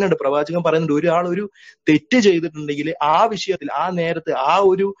ഹദീസ് തന്നെ ഉണ്ട്. പ്രവാചകൻ പറയുന്നുണ്ട്, ഒരാൾ ഒരു തെറ്റ് ചെയ്തിട്ടുണ്ടെങ്കിൽ ആ വിഷയത്തിൽ, ആ നേരത്ത്, ആ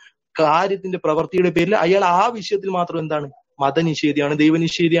ഒരു കാര്യത്തിന്റെ പ്രവൃത്തിയുടെ പേരിൽ അയാൾ ആ വിഷയത്തിൽ മാത്രം എന്താണ്? മതനിഷേധിയാണ്,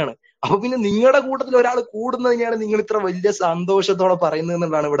 ദൈവനിഷേധിയാണ്. അപ്പൊ പിന്നെ നിങ്ങളുടെ കൂട്ടത്തിൽ ഒരാൾ കൂടുന്നതിനെയാണ് നിങ്ങൾ ഇത്ര വലിയ സന്തോഷത്തോടെ പറയുന്നത്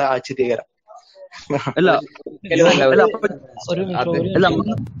എന്നുള്ളതാണ് ഇവിടെ ആശ്ചര്യകരം.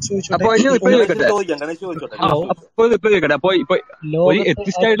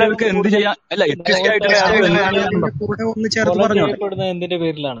 എന്തിന്റെ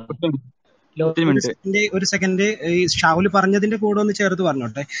പേരിലാണ്? ഒരു സെക്കൻഡ്, ഈ ഷാവുൽ പറഞ്ഞതിന്റെ കൂടെ ഒന്ന് ചേർത്ത്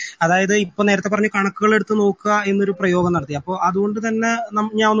പറഞ്ഞോട്ടെ. അതായത് ഇപ്പൊ നേരത്തെ പറഞ്ഞ കണക്കുകൾ എടുത്ത് നോക്കുക എന്നൊരു പ്രയോഗം നടത്തി. അപ്പോൾ അതുകൊണ്ട് തന്നെ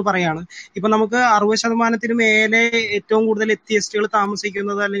ഞാൻ ഒന്ന് പറയാണ്, ഇപ്പൊ നമുക്ക് 60% മേലെ ഏറ്റവും കൂടുതൽ എത്തിയസ്റ്റുകൾ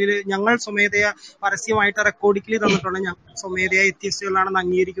താമസിക്കുന്നത്, അല്ലെങ്കിൽ ഞങ്ങൾ സ്വമേധയാ പരസ്യമായിട്ട് റെക്കോർഡിക്കലി തന്നിട്ടുണ്ട്, ഞങ്ങൾ സ്വമേധയാ എത്തിയസ്റ്റുകളാണെന്ന്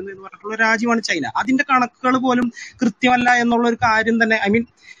അംഗീകരിക്കുന്നു എന്ന് പറഞ്ഞിട്ടുള്ള രാജ്യമാണ് ചൈന. അതിന്റെ കണക്കുകൾ പോലും കൃത്യമല്ല എന്നുള്ള ഒരു കാര്യം തന്നെ, ഐ മീൻ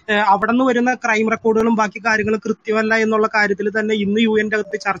അവിടെ നിന്ന് വരുന്ന ക്രൈം റെക്കോർഡുകളും ബാക്കി കാര്യങ്ങളും കൃത്യമല്ല എന്നുള്ള കാര്യത്തിൽ തന്നെ ഇന്ന് UN-ന്റെ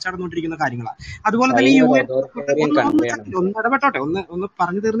അകത്ത് ചർച്ച നടന്നുകൊണ്ടിരിക്കുന്ന കാര്യങ്ങളാണ്. അതുപോലെ തന്നെ ഒന്ന് ഇടപെട്ടോട്ടെ, ഒന്ന്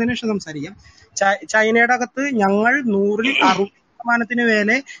പറഞ്ഞു തീർന്നതിന് ശേഷം സംസാരിക്കാം. ചൈനയുടെ അകത്ത് ഞങ്ങൾ 100-ൽ 60%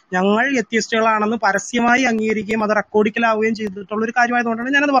 മേലെ ഞങ്ങൾ എത്തിയസ്റ്റുകളാണെന്ന് പരസ്യമായി അംഗീകരിക്കുകയും അത് റെക്കോർഡിക്കലാവുകയും ചെയ്തിട്ടുള്ള ഒരു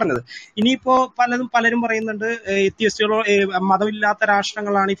കാര്യമായതുകൊണ്ടാണ് ഞാനത് പറഞ്ഞത്. ഇനിയിപ്പോ പലരും പറയുന്നുണ്ട് എത്തിയസ്റ്റുകളോ മതമില്ലാത്ത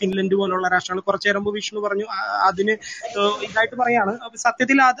രാഷ്ട്രങ്ങളാണ് ഈ ഫിൻലൻഡ് പോലുള്ള രാഷ്ട്രങ്ങൾ. കുറച്ചു നേരം മുമ്പ് വിഷ്ണു പറഞ്ഞു അതിന് ഇതായിട്ട് പറയാണ്.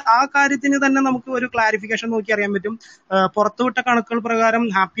 സത്യത്തിൽ ആ കാര്യത്തിന് തന്നെ നമുക്ക് ഒരു ക്ലാരിഫിക്കേഷൻ നോക്കി അറിയാൻ പറ്റും. പുറത്തുവിട്ട കണക്കുകൾ പ്രകാരം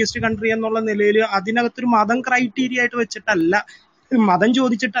ഹാപ്പിയസ്റ്റ് കൺട്രി എന്നുള്ള നിലയിൽ അതിനകത്തൊരു മതം ക്രൈറ്റീരിയ ആയിട്ട് വെച്ചിട്ടല്ല, മതം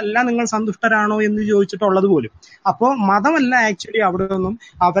ചോദിച്ചിട്ടല്ല നിങ്ങൾ സന്തുഷ്ടരാണോ എന്ന് ചോദിച്ചിട്ടുള്ളത് പോലും. അപ്പോ മതമല്ല ആക്ച്വലി അവിടെ ഒന്നും,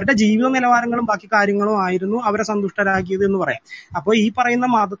 അവരുടെ ജീവിത നിലവാരങ്ങളും ബാക്കി കാര്യങ്ങളും ആയിരുന്നു അവരെ സന്തുഷ്ടരാക്കിയത് എന്ന് പറയാം. അപ്പോൾ ഈ പറയുന്ന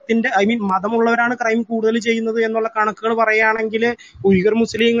മതത്തിന്റെ, ഐ മീൻ മതമുള്ളവരാണ് ക്രൈം കൂടുതൽ ചെയ്യുന്നത് എന്നുള്ള കണക്കുകൾ പറയുകയാണെങ്കിൽ ഉയ്ഗർ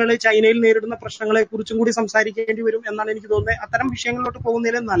മുസ്ലിങ്ങൾ ചൈനയിൽ നേരിടുന്ന പ്രശ്നങ്ങളെ കുറിച്ചും കൂടി സംസാരിക്കേണ്ടി വരും എന്നാണ് എനിക്ക് തോന്നുന്നത്. അത്തരം വിഷയങ്ങളിലോട്ട്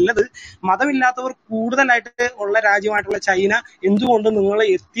പോകുന്നതിൽ നല്ലത് മതമില്ലാത്തവർ കൂടുതലായിട്ട് ഉള്ള രാജ്യമായിട്ടുള്ള ചൈന എന്തുകൊണ്ട് നിങ്ങൾ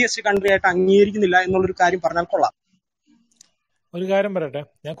എത്തിയസ്റ്റ് കൺട്രി ആയിട്ട് അംഗീകരിക്കുന്നില്ല എന്നുള്ളൊരു കാര്യം പറഞ്ഞാൽ കൊള്ളാം. ഒരു കാര്യം പറയട്ടെ,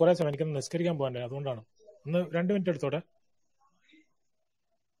 ഞാൻ കുറെ സമയം എനിക്കൊന്ന് നിസ്കരിക്കാൻ പോകണ്ടേ, അതുകൊണ്ടാണ്. ഒന്ന് 2 മിനിറ്റ് എടുത്തോട്ടെ.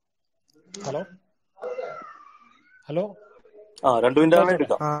 ഹലോ 2 മിനിറ്റ്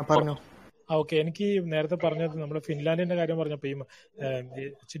എടുക്കാം. പറഞ്ഞു. ഓക്കെ, എനിക്ക് നേരത്തെ പറഞ്ഞത് നമ്മൾ ഫിൻലാൻഡിന്റെ കാര്യം പറഞ്ഞപ്പോൾ ഈ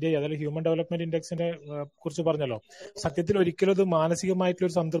HDI, അതായത് ഹ്യൂമൻ ഡെവലപ്മെന്റ് ഇൻഡെക്സിനെ കുറിച്ച് പറഞ്ഞല്ലോ. സത്യത്തിൽ ഒരിക്കലും അത് മാനസികമായിട്ടുള്ള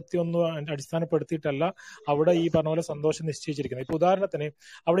ഒരു സംതൃപ്തി ഒന്നും അടിസ്ഥാനപ്പെടുത്തിയിട്ടല്ല അവിടെ ഈ പറഞ്ഞ പോലെ സന്തോഷം നിശ്ചയിച്ചിരിക്കുന്നത്. ഇപ്പൊ ഉദാഹരണത്തിന്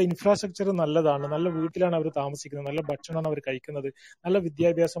അവിടെ ഇൻഫ്രാസ്ട്രക്ചർ നല്ലതാണ്, നല്ല വീട്ടിലാണ് അവർ താമസിക്കുന്നത്, നല്ല ഭക്ഷണമാണ് അവർ കഴിക്കുന്നത്, നല്ല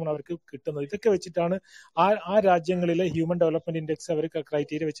വിദ്യാഭ്യാസമാണ് അവർക്ക് കിട്ടുന്നത്. ഇതൊക്കെ വെച്ചിട്ടാണ് ആ രാജ്യങ്ങളിലെ ഹ്യൂമൻ ഡെവലപ്മെന്റ് ഇൻഡെക്സ് അവർ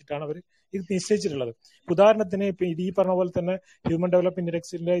ക്രൈറ്റീരിയ വെച്ചിട്ടാണ് അവർ ഇത് നിശ്ചയിച്ചിട്ടുള്ളത്. ഉദാഹരണത്തിന് ഇപ്പൊ ഈ പറഞ്ഞ പോലെ തന്നെ ഹ്യൂമൻ ഡെവലപ്മെന്റ്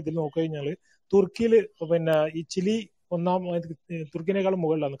ഇൻഡെക്സിന്റെ ഇതിൽ നോക്കിക്കഴിഞ്ഞാൽ തുർക്കിയിൽ പിന്നെ ഈ ചിലി തുർക്കിനേക്കാളും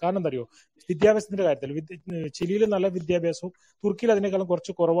മുകളിലാണ്. കാരണം എന്താ അറിയോ, വിദ്യാഭ്യാസത്തിന്റെ കാര്യത്തിൽ ചിലിയിൽ നല്ല വിദ്യാഭ്യാസവും തുർക്കിയിൽ അതിനേക്കാളും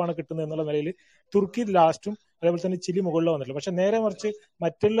കുറച്ച് കുറവാണ് കിട്ടുന്നത് എന്നുള്ള നിലയിൽ തുർക്കി ലാസ്റ്റും അതേപോലെ തന്നെ ചിലി മുകളിൽ വന്നിട്ടില്ല. പക്ഷെ നേരെ മറിച്ച്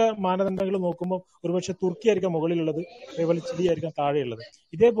മറ്റുള്ള മാനദണ്ഡങ്ങൾ നോക്കുമ്പോൾ ഒരുപക്ഷെ തുർക്കി ആയിരിക്കാം മുകളിലുള്ളത്, അതേപോലെ ചിലി ആയിരിക്കാം താഴെയുള്ളത്.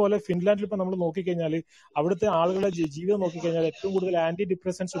 ഇതേപോലെ ഫിൻലാൻഡിൽ ഇപ്പൊ നമ്മൾ നോക്കിക്കഴിഞ്ഞാൽ അവിടുത്തെ ആളുകളുടെ ജീവിതം നോക്കിക്കഴിഞ്ഞാൽ ഏറ്റവും കൂടുതൽ ആന്റി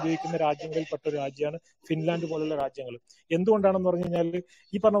ഡിപ്രസൻസ് ഉപയോഗിക്കുന്ന രാജ്യങ്ങളിൽപ്പെട്ട ഒരു രാജ്യമാണ് ഫിൻലാൻഡ് പോലുള്ള രാജ്യങ്ങൾ. എന്തുകൊണ്ടാണെന്ന് പറഞ്ഞു കഴിഞ്ഞാൽ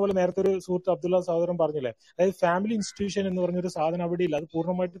ഈ പറഞ്ഞ പോലെ നേരത്തെ ഒരു സുഹൃത്ത് അബ്ദുള്ള സഹോദരൻ പറഞ്ഞില്ലേ, അതായത് ഫാമിലി ഇൻസ്റ്റിറ്റ്യൂഷൻ എന്ന് പറഞ്ഞൊരു സാധനം അവിടെ ഇല്ല, അത്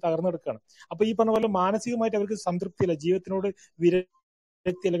പൂർണ്ണമായിട്ട് തകർന്നെടുക്കുകയാണ്. അപ്പൊ ഈ പറഞ്ഞ പോലെ മാനസികമായിട്ട് അവർക്ക് സംതൃപ്തിയില്ല, ജീവിതത്തിനോട്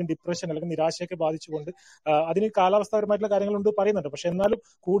വിരക്തി അല്ലെങ്കിൽ ഡിപ്രഷൻ അല്ലെങ്കിൽ നിരാശയൊക്കെ ബാധിച്ചുകൊണ്ട് അതിന് കാലാവസ്ഥാപരമായിട്ടുള്ള കാര്യങ്ങളുണ്ട് പറയുന്നുണ്ട്. പക്ഷെ എന്നാലും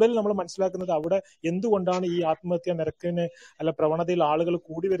കൂടുതൽ നമ്മൾ മനസ്സിലാക്കുന്നത് അവിടെ എന്തുകൊണ്ടാണ് ഈ ആത്മഹത്യാ നിരക്കിന് അല്ല പ്രവണതയിൽ ആളുകൾ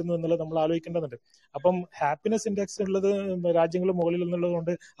കൂടി വരുന്നു എന്നുള്ളത് നമ്മൾ ആലോചിക്കേണ്ടതുണ്ട്. അപ്പം ഹാപ്പിനെസ് ഇൻഡെക്സ് ഉള്ളത് രാജ്യങ്ങൾ മുകളിൽ നിന്നുള്ളത്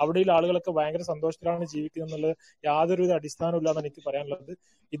കൊണ്ട് അവിടെയുള്ള ആളുകളൊക്കെ ഭയങ്കര സന്തോഷത്തിലാണ് ജീവിക്കുന്നത് എന്നുള്ളത് യാതൊരുവിധ അടിസ്ഥാനവും ഇല്ലാന്ന് എനിക്ക് പറയാനുള്ളത്.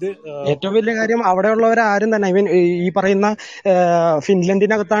 ഇത് ഏറ്റവും വലിയ കാര്യം അവിടെയുള്ളവരാരും തന്നെ ഐ മീൻ ഈ പറയുന്ന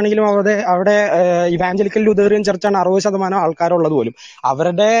ഫിൻലൻഡിനകത്താണെങ്കിലും അവിടെ ഇവാഞ്ചലിക്കൽ ലുതേറിയൻ ചർച്ചാണ് 60% ആൾക്കാരുള്ളത് പോലും.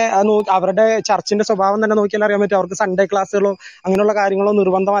 അവരുടെ ചർച്ചിന്റെ സ്വഭാവം തന്നെ നോക്കിയാൽ അറിയാൻ പറ്റും. അവർക്ക് സൺഡേ ക്ലാസ്സുകളോ അങ്ങനെയുള്ള കാര്യങ്ങളോ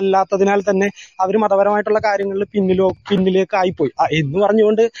നിർബന്ധമല്ലാത്തതിനാൽ തന്നെ അവർ മതപരമായിട്ടുള്ള കാര്യങ്ങളിൽ പിന്നിലേക്ക് ആയിപ്പോയി എന്ന്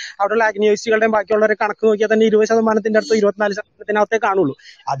പറഞ്ഞുകൊണ്ട് അവിടെയുള്ള ആഗ്നോയിസ്റ്റുകളുടെയും ബാക്കിയുള്ളവരെ കണക്ക് നോക്കിയാൽ തന്നെ 20% അടുത്ത് 24% കാണുള്ളൂ.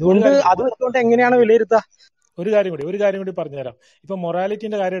 അതുകൊണ്ട് അത് വെച്ചുകൊണ്ട് എങ്ങനെയാണ് വിലയിരുത്തുക? ഒരു കാര്യം കൂടി പറഞ്ഞുതരാം. ഇപ്പൊ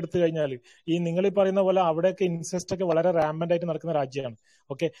മൊറാലിറ്റിന്റെ കാര്യം എടുത്തു കഴിഞ്ഞാൽ ഈ നിങ്ങൾ ഈ പറയുന്ന പോലെ അവിടെയൊക്കെ ഇൻസെസ്റ്റ് ഒക്കെ വളരെ റാമ്പന്റ് ആയിട്ട് നടക്കുന്ന രാജ്യമാണ്.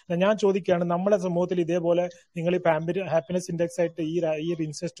 ഓക്കെ, ഞാൻ ചോദിക്കുകയാണ്, നമ്മുടെ സമൂഹത്തിൽ ഇതേപോലെ നിങ്ങൾ ഈ ഹാപ്പിനെസ് ഇൻഡെക്സ് ആയിട്ട് ഈ ഒരു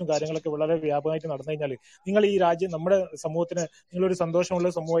ഇൻസെസ്റ്റും കാര്യങ്ങളൊക്കെ വളരെ വ്യാപകമായിട്ട് നടന്നു കഴിഞ്ഞാൽ നിങ്ങൾ ഈ രാജ്യം നമ്മുടെ സമൂഹത്തിന് നിങ്ങളൊരു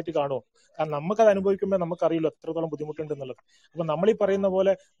സന്തോഷമുള്ള സമൂഹമായിട്ട് കാണുമോ? കാരണം നമുക്കത് അനുഭവിക്കുമ്പോൾ നമുക്കറിയില്ല എത്രത്തോളം ബുദ്ധിമുട്ടുണ്ട് എന്നുള്ളത്. അപ്പൊ നമ്മൾ ഈ പറയുന്ന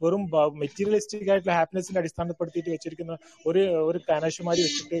പോലെ വെറും മെറ്റീരിയലിസ്റ്റിക് ആയിട്ടുള്ള ഹാപ്പിനെസിന്റെ അടിസ്ഥാനപ്പെടുത്തിയിട്ട് വെച്ചിരിക്കുന്ന ഒരു കാനേഷുമാരി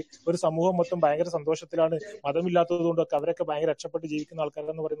വെച്ചിട്ട് ഒരു സമൂഹം മൊത്തം ഭയങ്കര സന്തോഷത്തിലാണ്, മതമില്ലാത്തത് കൊണ്ടൊക്കെ അവരൊക്കെ ഭയങ്കര രക്ഷപ്പെട്ട് ജീവിക്കുന്ന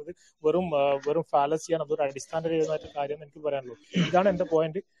ആൾക്കാരെന്ന് പറയുന്നത് വെറും ഫാലസിയാണ്. അതൊരു അടിസ്ഥാനരഹിതമായിട്ട് കാര്യം എനിക്ക് പറയാനുള്ളൂ. ഇതാണ് എന്റെ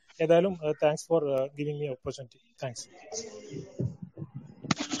പോയിന്റ്. ഏതായാലും thanks for giving me opportunity. Thanks.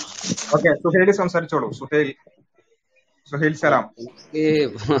 Okay, Suhail സംസാരിച്ചോളൂ. സുഹൈൽ സലാം.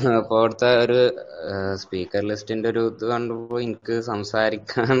 ഇപ്പോഴത്തെ ഒരു സ്പീക്കർ ലിസ്റ്റിന്റെ ഒരു ഇത് കണ്ടപ്പോ എനിക്ക്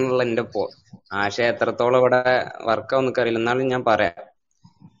സംസാരിക്കാനുള്ള എന്റെ ആശയം എത്രത്തോളം ഇവിടെ വർക്കാവും എനിക്കറിയില്ല, എന്നാലും ഞാൻ പറയാം.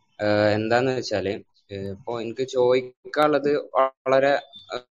 എന്താന്ന് വെച്ചാല് ഇപ്പൊ എനിക്ക് ചോദിക്കാനുള്ളത് വളരെ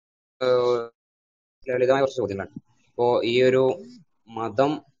ലളിതമായ കുറച്ച് ചോദ്യങ്ങളാണ്. ഇപ്പോ ഈ ഒരു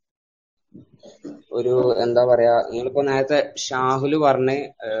മതം ഒരു എന്താ പറയാ, നിങ്ങളിപ്പോ നേരത്തെ ഷാഹുല് പറഞ്ഞ്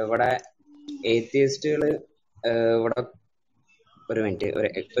ഇവിടെ ഏത്തിയസ്റ്റുകള് ഇവിടെ ഒരു മിനിറ്റ്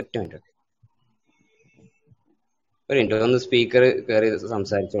ഒന്ന് സ്പീക്കർ കയറി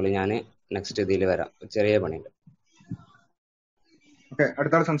സംസാരിച്ചോളൂ. ഞാൻ നെക്സ്റ്റ് ഇതിൽ വരാം, ചെറിയ പണിയുണ്ട്.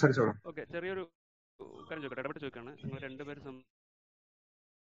 അടുത്ത ആൾ സംസാരിച്ചോളൂ. ചെറിയൊരു കാര്യം ചോദിക്കട്ടെ, ഇടപെട്ട് ചോദിക്കാണ്. നിങ്ങൾ രണ്ടുപേരും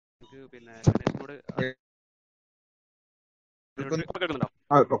പിന്നെ കേൾക്കുന്നുണ്ടോ?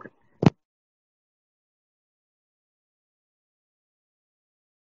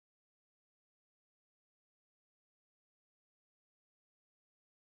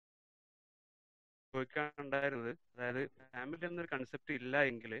 ചോദിക്കാനുണ്ടായിരുന്നത്, അതായത് ഫാമിലി എന്നൊരു കൺസെപ്റ്റ് ഇല്ല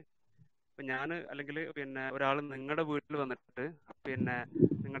എങ്കിൽ ഇപ്പൊ ഞാൻ അല്ലെങ്കിൽ പിന്നെ ഒരാൾ നിങ്ങളുടെ വീട്ടിൽ വന്നിട്ട് പിന്നെ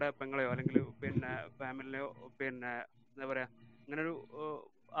നിങ്ങളുടെ പെങ്ങളെയോ അല്ലെങ്കിൽ പിന്നെ ഫാമിലിനെയോ പിന്നെ എന്താ പറയാ ഇങ്ങനെ ഒരു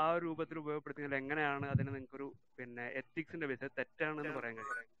ആ രൂപത്തിൽ ഉപയോഗപ്പെടുത്തിയാൽ എങ്ങനെയാണ് അതിന് നിങ്ങൾക്കൊരു പിന്നെ എത്തിക്സിന്റെ ബേസ് തെറ്റാണെന്ന് പറയാൻ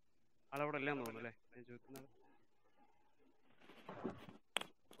കഴിയും? ആളവിടെ അല്ലാന്ന് തോന്നുന്നു അല്ലേ ഞാൻ ചോദിക്കുന്നത്?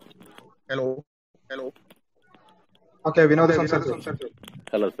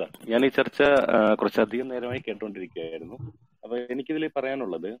 ഹലോ സാർ, ഞാൻ ഈ ചർച്ച കുറച്ചധികം നേരമായി കേട്ടുകൊണ്ടിരിക്കുകയായിരുന്നു. അപ്പൊ എനിക്കിതിൽ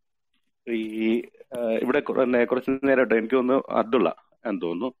പറയാനുള്ളത്, ഈ ഇവിടെ കുറച്ച് നേരമായിട്ട് എനിക്ക് തോന്നുന്നു അബ്ദുള്ള എന്ന്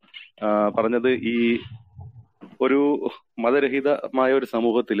തോന്നുന്നു പറഞ്ഞത്, ഈ ഒരു മതരഹിതമായ ഒരു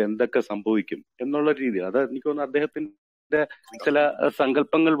സമൂഹത്തിൽ എന്തൊക്കെ സംഭവിക്കും എന്നുള്ള രീതി, അത് എനിക്ക് തോന്നുന്നു അദ്ദേഹത്തിന്റെ ചില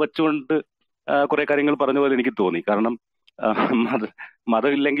സങ്കല്പങ്ങൾ വെച്ചുകൊണ്ട് കുറെ കാര്യങ്ങൾ പറഞ്ഞ പോലെ എനിക്ക് തോന്നി. കാരണം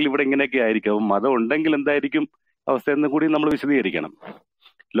മതമില്ലെങ്കിൽ ഇവിടെ ഇങ്ങനെയൊക്കെ ആയിരിക്കും, മതം ഉണ്ടെങ്കിൽ എന്തായിരിക്കും അവസ്ഥ എന്ന് കൂടി നമ്മൾ വിശദീകരിക്കണം.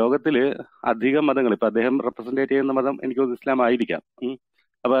 ലോകത്തില് അധികം മതങ്ങൾ, ഇപ്പൊ അദ്ദേഹം റെപ്രസെന്റേറ്റ് ചെയ്യുന്ന മതം എനിക്ക് തോന്നുന്നു ഇസ്ലാം ആയിരിക്കാം.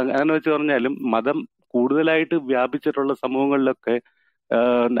 അപ്പൊ അങ്ങനെ വെച്ച് പറഞ്ഞാലും മതം കൂടുതലായിട്ട് വ്യാപിച്ചിട്ടുള്ള സമൂഹങ്ങളിലൊക്കെ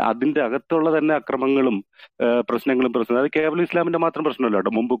അതിന്റെ അകത്തുള്ള തന്നെ അക്രമങ്ങളും പ്രശ്നങ്ങളും അത് കേവലം ഇസ്ലാമിന്റെ മാത്രം പ്രശ്നമല്ല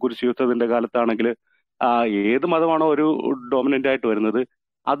കേട്ടോ. മുമ്പ് കുരിശ് യുദ്ധത്തിന്റെ കാലത്താണെങ്കിൽ ഏത് മതമാണോ ഒരു ഡോമിനന്റ് ആയിട്ട് വരുന്നത്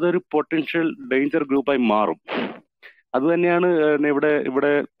അതൊരു പൊട്ടൻഷ്യൽ ഡേഞ്ചർ ഗ്രൂപ്പായി മാറും. അത് തന്നെയാണ്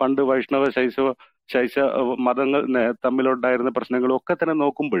ഇവിടെ പണ്ട് വൈഷ്ണവ ശൈശ മതങ്ങൾ തമ്മിലുണ്ടായിരുന്ന പ്രശ്നങ്ങളും ഒക്കെ തന്നെ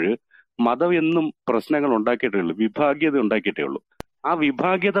നോക്കുമ്പോൾ മതം എന്നും പ്രശ്നങ്ങൾ ഉണ്ടാക്കിയിട്ടേ ഉള്ളൂ, വിഭാഗീയത ഉണ്ടാക്കിയിട്ടേ ഉള്ളൂ. ആ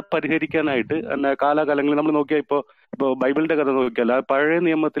വിഭാഗീയത പരിഹരിക്കാനായിട്ട് കാലാകാലങ്ങളിൽ നമ്മൾ നോക്കിയാൽ ഇപ്പൊ ബൈബിളിന്റെ കഥ നോക്കിയാൽ പഴയ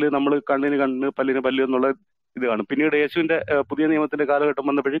നിയമത്തിൽ നമ്മൾ കണ്ണിന് കണ്ണ് പല്ലിന് പല്ല് എന്നുള്ള ഇത് കാണും. പിന്നീട് യേശുവിന്റെ പുതിയ നിയമത്തിന്റെ കാലഘട്ടം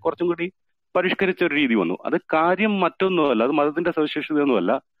വന്നപ്പോഴേ കുറച്ചും കൂടി പരിഷ്കരിച്ച ഒരു രീതി വന്നു. അത് കാര്യം മറ്റൊന്നുമല്ല, അത് മതത്തിന്റെ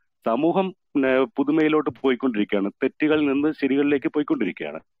സവിശേഷതയൊന്നുമല്ല. സമൂഹം പുതുമയിലോട്ട് പോയിക്കൊണ്ടിരിക്കുകയാണ്, തെറ്റുകളിൽ നിന്ന് ശരികളിലേക്ക്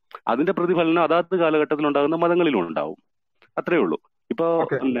പോയിക്കൊണ്ടിരിക്കുകയാണ്. അതിന്റെ പ്രതിഫലനം അതാത് കാലഘട്ടത്തിൽ ഉണ്ടാകുന്ന മതങ്ങളിലും ഉണ്ടാവും. അത്രേ ഉള്ളൂ. ഇപ്പൊ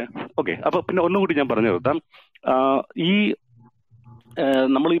പിന്നെ ഓക്കെ. അപ്പൊ പിന്നെ ഒന്നുകൂടി ഞാൻ പറഞ്ഞു നിർത്താം. ഈ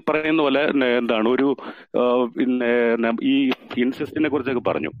നമ്മൾ ഈ പറയുന്ന പോലെ എന്താണ് ഒരു പിന്നെ ഈ ഇൻസെസ്റ്റിനെ കുറിച്ചൊക്കെ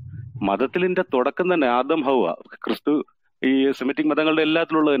പറഞ്ഞു. മതത്തിലിന്റെ തുടക്കം തന്നെ ആദം ഹൗവ, ക്രിസ്തു, ഈ സെമിറ്റിക് മതങ്ങളുടെ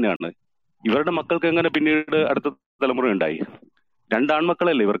എല്ലാത്തിലുള്ളത് തന്നെയാണ്. ഇവരുടെ മക്കൾക്ക് എങ്ങനെ പിന്നീട് അടുത്ത തലമുറ ഉണ്ടായി? 2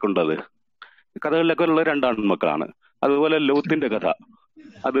 ആൺമക്കളല്ലേ ഇവർക്കുണ്ടത്? കഥകളിലൊക്കെ ഉള്ള 2 ആൺമക്കളാണ്. അതുപോലെ ലോത്തിന്റെ കഥ,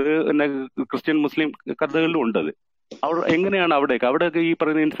 അത് പിന്നെ ക്രിസ്ത്യൻ മുസ്ലിം കഥകളിലും ഉണ്ടത്. അവിടെ എങ്ങനെയാണ് അവിടെയൊക്കെ ഈ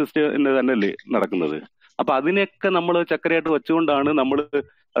പറയുന്ന ഇൻസെസ്റ്റ് തന്നെയല്ലേ നടക്കുന്നത്? അപ്പൊ അതിനെയൊക്കെ നമ്മൾ ചക്കരയായിട്ട് വെച്ചുകൊണ്ടാണ് നമ്മൾ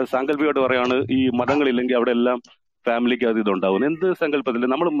സാങ്കല്പികമായിട്ട് പറയാണ് ഈ മതങ്ങളില്ലെങ്കിൽ അവിടെ എല്ലാം ഫാമിലിക്ക് അത് ഇതുണ്ടാവും. എന്ത് സങ്കല്പത്തില്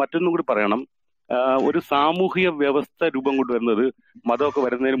നമ്മൾ മറ്റൊന്നും കൂടി പറയണം. ഒരു സാമൂഹിക വ്യവസ്ഥ രൂപം കൊണ്ടുവരുന്നത് മതമൊക്കെ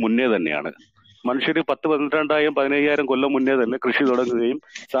വരുന്നതിന് മുന്നേ തന്നെയാണ്. മനുഷ്യർ 10, 12,000, 15,000 കൊല്ലം മുന്നേ തന്നെ കൃഷി തുടങ്ങുകയും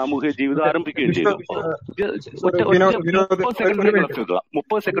സാമൂഹിക ജീവിതം ആരംഭിക്കുകയും ചെയ്തു. 30 സെക്കൻഡിലേക്ക് വെക്കുക.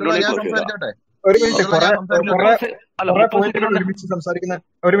 30 സെക്കൻഡിലേക്ക് വെക്കുക. ഒരു മിനിറ്റ്, കുറെ പോയിന്റുകൾ ഒരുമിച്ച് സംസാരിക്കുന്ന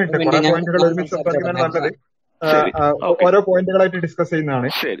നല്ലത്. ഓരോ പോയിന്റുകളായിട്ട് ഡിസ്കസ് ചെയ്യുന്നതാണ്.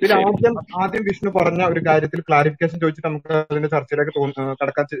 പിന്നെ ആദ്യം വിഷ്ണു പറഞ്ഞ ഒരു കാര്യത്തിൽ ക്ലാരിഫിക്കേഷൻ ചോദിച്ചിട്ട് നമുക്ക് അതിന്റെ ചർച്ചയിലേക്ക്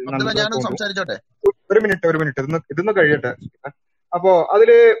കടക്കാൻ. ഒരു മിനിറ്റ് ഇതൊന്ന് കഴിയട്ടെ. അപ്പോ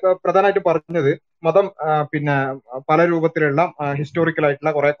അതില് പ്രധാനമായിട്ട് പറഞ്ഞത് മതം പിന്നെ പല രൂപത്തിലുള്ള ഹിസ്റ്റോറിക്കൽ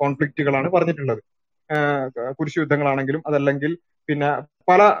ആയിട്ടുള്ള കുറെ കോൺഫ്ലിക്റ്റുകളാണ് പറഞ്ഞിട്ടുള്ളത്. കുരിശു യുദ്ധങ്ങളാണെങ്കിലും അതല്ലെങ്കിൽ പിന്നെ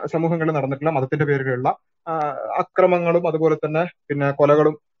പല സമൂഹങ്ങളിൽ നടന്നിട്ടുള്ള മതത്തിന്റെ പേരിലുള്ള അക്രമങ്ങളും അതുപോലെ തന്നെ പിന്നെ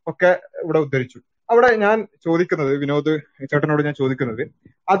കൊലകളും ഒക്കെ ഇവിടെ ഉദ്ധരിച്ചു. അവിടെ ഞാൻ ചോദിക്കുന്നത്, വിനോദ് ചേട്ടനോട് ഞാൻ ചോദിക്കുന്നത്,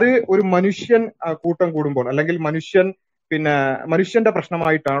 അത് ഒരു മനുഷ്യൻ കൂട്ടം കൂടുമ്പോൾ അല്ലെങ്കിൽ മനുഷ്യന്റെ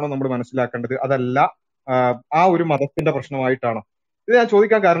പ്രശ്നമായിട്ടാണോ നമ്മൾ മനസ്സിലാക്കേണ്ടത്, അതല്ല ആ ഒരു മതത്തിന്റെ പ്രശ്നമായിട്ടാണോ? ഇത് ഞാൻ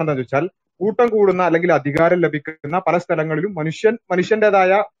ചോദിക്കാൻ കാരണം എന്താണെന്ന് വെച്ചാൽ, കൂട്ടം കൂടുന്ന അല്ലെങ്കിൽ അധികാരം ലഭിക്കുന്ന പല സ്ഥലങ്ങളിലും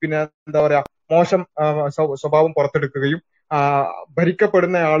മനുഷ്യന്റേതായ പിന്നെ എന്താ പറയാ മോശം സ്വഭാവം പുറത്തെടുക്കുകയും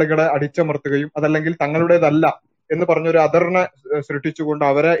ഭരിക്കപ്പെടുന്ന ആളുകളെ അടിച്ചമർത്തുകയും അതല്ലെങ്കിൽ തങ്ങളുടേതല്ല എന്ന് പറഞ്ഞൊരു അദറിനെ സൃഷ്ടിച്ചുകൊണ്ട്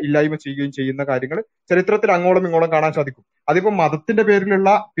അവരെ ഇല്ലായ്മ ചെയ്യുകയും ചെയ്യുന്ന കാര്യങ്ങൾ ചരിത്രത്തിൽ അങ്ങോളം ഇങ്ങോളം കാണാൻ സാധിക്കും. അതിപ്പോ മതത്തിന്റെ പേരിലുള്ള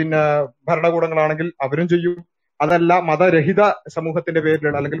പിന്നെ ഭരണകൂടങ്ങളാണെങ്കിൽ അവരും ചെയ്യും. അതല്ല മതരഹിത സമൂഹത്തിന്റെ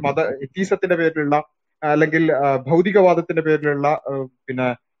പേരിലുള്ള അല്ലെങ്കിൽ എത്തീസത്തിന്റെ പേരിലുള്ള അല്ലെങ്കിൽ ഭൗതികവാദത്തിന്റെ പേരിലുള്ള പിന്നെ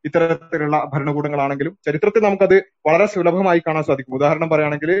ഇത്തരത്തിലുള്ള ഭരണകൂടങ്ങളാണെങ്കിലും ചരിത്രത്തിൽ നമുക്കത് വളരെ സുലഭമായി കാണാൻ സാധിക്കും. ഉദാഹരണം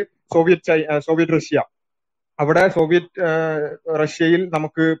പറയുകയാണെങ്കിൽ സോവിയറ്റ് റഷ്യ, അവിടെ സോവിയറ്റ് റഷ്യയിൽ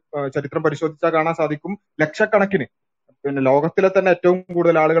നമുക്ക് ചരിത്രം പരിശോധിച്ചാൽ കാണാൻ സാധിക്കും ലക്ഷക്കണക്കിന്, പിന്നെ ലോകത്തിലെ തന്നെ ഏറ്റവും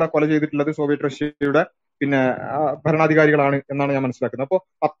കൂടുതൽ ആളുകളെ കൊല ചെയ്തിട്ടുള്ളത് സോവിയറ്റ് റഷ്യയുടെ പിന്നെ ഭരണാധികാരികളാണ് എന്നാണ് ഞാൻ മനസ്സിലാക്കുന്നത്. അപ്പോൾ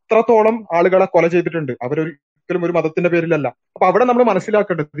അത്രത്തോളം ആളുകളെ കൊല ചെയ്തിട്ടുണ്ട്. അവരൊരിക്കലും ഒരു മതത്തിന്റെ പേരിലല്ല. അപ്പൊ അവിടെ നമ്മൾ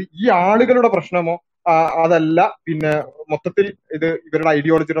മനസ്സിലാക്കേണ്ടത് ഈ ആളുകളുടെ പ്രശ്നമോ അതല്ല പിന്നെ മൊത്തത്തിൽ ഇത് ഇവരുടെ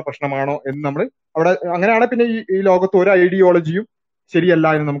ഐഡിയോളജിയുടെ പ്രശ്നമാണോ എന്ന് നമ്മൾ അവിടെ അങ്ങനെയാണ് പിന്നെ ഈ ലോകത്ത് ഒരു ഐഡിയോളജിയും ശരിയല്ല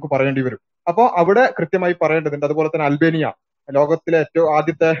എന്ന് നമുക്ക് പറയേണ്ടി വരും. അപ്പോ അവിടെ കൃത്യമായി പറയേണ്ടതുണ്ട്. അതുപോലെ തന്നെ അൽബേനിയ, ലോകത്തിലെ ഏറ്റവും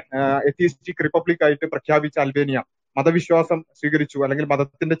ആദ്യത്തെ എത്തീസ്റ്റിക് റിപ്പബ്ലിക് ആയിട്ട് പ്രഖ്യാപിച്ച അൽബേനിയ മതവിശ്വാസം സ്വീകരിച്ചു, അല്ലെങ്കിൽ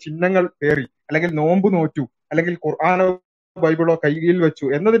മതത്തിന്റെ ചിഹ്നങ്ങൾ പേറി, അല്ലെങ്കിൽ നോമ്പ് നോറ്റു, അല്ലെങ്കിൽ ഖുർആനോ ബൈബിളോ കയ്യിൽ വെച്ചു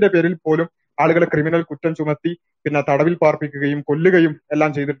എന്നതിന്റെ പേരിൽ പോലും ആളുകളെ ക്രിമിനൽ കുറ്റം ചുമത്തി പിന്നെ തടവിൽ പാർപ്പിക്കുകയും കൊല്ലുകയും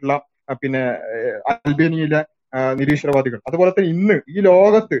എല്ലാം ചെയ്തിട്ടുള്ള പിന്നെ അൽബേനിയയിലെ നിരീശ്വരവാദികൾ. അതുപോലെ തന്നെ ഇന്ന് ഈ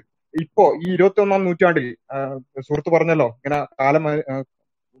ലോകത്ത് ഇപ്പോ ഈ 21-ാം നൂറ്റാണ്ടിൽ സുഹൃത്ത് പറഞ്ഞല്ലോ ഇങ്ങനെ കാലം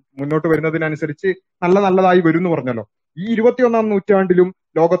മുന്നോട്ട് വരുന്നതിനനുസരിച്ച് നല്ലതായി വരും എന്ന് പറഞ്ഞല്ലോ. ഈ 21-ാം നൂറ്റാണ്ടിലും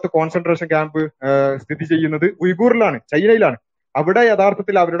ലോകത്ത് കോൺസെൻട്രേഷൻ ക്യാമ്പ് സ്ഥിതി ചെയ്യുന്നത് ഉയ്ഗൂറിലാണ്, ചൈനയിലാണ്. അവിടെ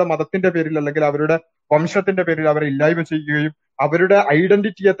യഥാർത്ഥത്തിൽ അവരുടെ മതത്തിന്റെ പേരിൽ അല്ലെങ്കിൽ അവരുടെ വംശത്തിന്റെ പേരിൽ അവരെ ഇല്ലായ്മ ചെയ്യുകയും അവരുടെ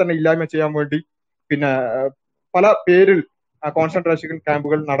ഐഡന്റിറ്റിയെ തന്നെ ഇല്ലായ്മ ചെയ്യാൻ വേണ്ടി പിന്നെ പല പേരിൽ കോൺസെൻട്രേഷൻ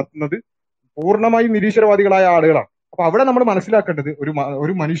ക്യാമ്പുകൾ നടത്തുന്നത് പൂർണ്ണമായും നിരീശ്വരവാദികളായ ആളുകളാണ്. അപ്പൊ അവിടെ നമ്മൾ മനസ്സിലാക്കേണ്ടത്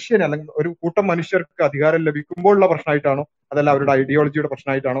ഒരു മനുഷ്യന് അല്ലെങ്കിൽ ഒരു കൂട്ടം മനുഷ്യർക്ക് അധികാരം ലഭിക്കുമ്പോഴുള്ള പ്രശ്നമായിട്ടാണോ അതല്ല അവരുടെ ഐഡിയോളജിയുടെ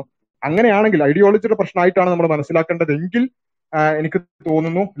പ്രശ്നമായിട്ടാണോ? അങ്ങനെയാണെങ്കിൽ ഐഡിയോളജിയുടെ പ്രശ്നമായിട്ടാണ് നമ്മൾ മനസ്സിലാക്കേണ്ടതെങ്കിൽ എനിക്ക്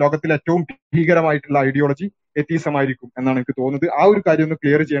തോന്നുന്നു ലോകത്തിലെ ഏറ്റവും ഭീകരമായിട്ടുള്ള ഐഡിയോളജി എത്തീസമായിരിക്കും എന്നാണ് എനിക്ക് തോന്നുന്നത്. ആ ഒരു കാര്യം ഒന്ന്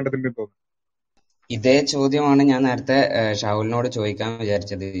ക്ലിയർ ചെയ്യേണ്ടതുണ്ടെന്ന് തോന്നുന്നു. ഇതേ ചോദ്യമാണ് ഞാൻ നേരത്തെ ഷാഹുലിനോട് ചോദിക്കാൻ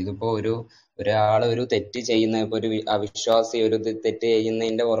വിചാരിച്ചത്. ഇതിപ്പോ ഒരാൾ ഒരു തെറ്റ് ചെയ്യുന്ന, ഇപ്പൊ ഒരു അവിശ്വാസി ഒരു തെറ്റ്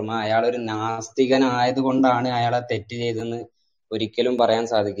ചെയ്യുന്നതിന്റെ പുറമെ അയാൾ ഒരു നാസ്തികനായത് കൊണ്ടാണ് അയാൾ ആ തെറ്റ് ചെയ്തെന്ന് ഒരിക്കലും പറയാൻ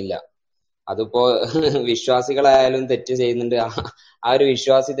സാധിക്കില്ല. അതിപ്പോ വിശ്വാസികളായാലും തെറ്റ് ചെയ്യുന്നുണ്ട്. ആ ഒരു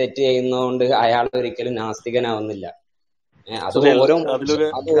വിശ്വാസി തെറ്റ് ചെയ്യുന്നതുകൊണ്ട് അയാൾ ഒരിക്കലും നാസ്തികനാവുന്നില്ല. അത് ഓരോ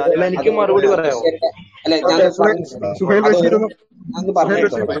എനിക്ക് മറുപടി പറയാമോ? അല്ലെ,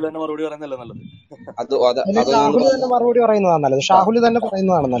 മറുപടി പറയുന്നതാണ് നല്ലത്. ഷാഹുൽ തന്നെ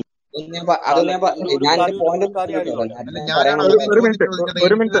പറയുന്നതാണ് നല്ലത്.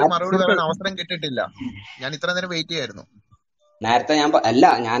 അവസരം കിട്ടിയിട്ടില്ല. ഞാൻ ഇത്ര നേരം വെയിറ്റ് ചെയ്യായിരുന്നു. നേരത്തെ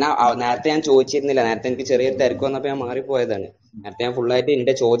ഞാൻ ചോദിച്ചിരുന്നില്ല. നേരത്തെ എനിക്ക് ചെറിയൊരു തിരക്ക് വന്നപ്പോ ഞാൻ മാറിപ്പോയതാണ്. നേരത്തെ ഞാൻ ഫുള്ളായിട്ട്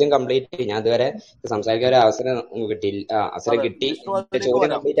എന്റെ ചോദ്യം കംപ്ലീറ്റ് ഞാൻ ഇതുവരെ സംസാരിക്കാൻ ഒരു അവസരം കിട്ടിയില്ല. അവസരം അതെ, കിട്ടി വിഷ്ണു എന്റെ അതിലേക്ക് ചോദ്യം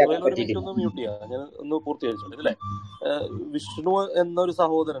വരാം. കംപ്ലീറ്റ് ആക്കാൻ സുഹേൽ ഒരു മിനിറ്റ് പറ്റിയിട്ടില്ല. ഒന്ന് മ്യൂട്ട് ചെയ്യാം, ഞാൻ ഒന്ന് പൂർത്തീകരിച്ചോട്ടെ. ഇതിലെ വിഷ്ണു എന്നൊരു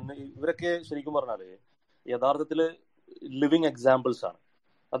സഹോദരൻ, ഇവരൊക്കെ ശരിക്കും പറഞ്ഞാല് യഥാർത്ഥത്തില് ലിവിങ് എക്സാമ്പിൾസ് ആണ്.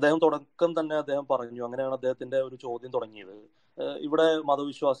 അദ്ദേഹം തുടക്കം തന്നെ അദ്ദേഹം പറഞ്ഞു, അങ്ങനെയാണ് അദ്ദേഹത്തിന്റെ ഒരു ചോദ്യം തുടങ്ങിയത്. ഇവിടെ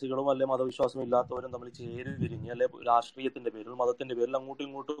മതവിശ്വാസികളും അല്ലെ മതവിശ്വാസം ഇല്ലാത്തവരും തമ്മിൽ ചേരി തിരിഞ്ഞ് അല്ലെ രാഷ്ട്രീയത്തിന്റെ പേരിൽ മതത്തിന്റെ പേരിൽ അങ്ങോട്ടും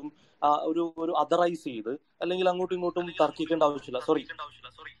ഇങ്ങോട്ടും ഒരു അതറൈസ് ചെയ്ത് അല്ലെങ്കിൽ അങ്ങോട്ടും ഇങ്ങോട്ടും തർക്കിക്കേണ്ട ആവശ്യമില്ല. സോറി,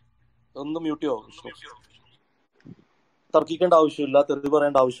 ഒന്ന് മ്യൂട്ട് ചെയ്യോ വിഷ്ണു? തർക്കിക്കേണ്ട ആവശ്യമില്ല, തെറി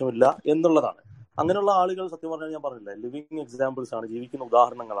പറയേണ്ട ആവശ്യമില്ല എന്നുള്ളതാണ്. അങ്ങനെയുള്ള ആളുകൾ സത്യം പറഞ്ഞാൽ ഞാൻ പറഞ്ഞില്ലേ, ലിവിങ് എക്സാമ്പിൾസ് ആണ്, ജീവിക്കുന്ന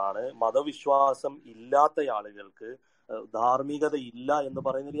ഉദാഹരണങ്ങളാണ്. മതവിശ്വാസം ഇല്ലാത്ത ആളുകൾക്ക് ധാർമ്മികത ഇല്ല എന്ന്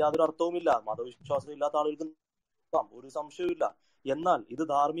പറയുന്നതിൽ യാതൊരു അർത്ഥവുമില്ല. മതവിശ്വാസം ഇല്ലാത്ത ആളുകൾക്ക് ഒരു സംശയമില്ല. എന്നാൽ ഇത്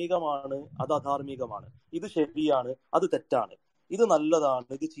ധാർമ്മികമാണ്, അത് അധാർമികമാണ്, ഇത് ശരിയാണ്, അത് തെറ്റാണ്, ഇത് നല്ലതാണ്,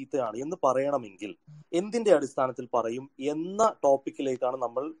 ഇത് ചീത്തയാണ് എന്ന് പറയണമെങ്കിൽ എന്തിന്റെ അടിസ്ഥാനത്തിൽ പറയും എന്ന ടോപ്പിക്കിലേക്കാണ്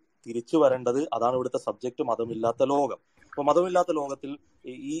നമ്മൾ തിരിച്ചു വരേണ്ടത്. അതാണ് ഇവിടുത്തെ സബ്ജക്ട്, മതമില്ലാത്ത ലോകം. അപ്പൊ മതമില്ലാത്ത ലോകത്തിൽ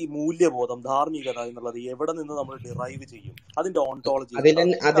ഈ മൂല്യബോധം, ധാർമ്മികത എന്നുള്ളത് എവിടെ നിന്ന് നമ്മൾ ഡിറൈവ് ചെയ്യും, അതിന്റെ ഓൺടോളജി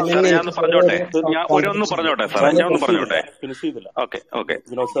ഫിനിഷ് ചെയ്തില്ല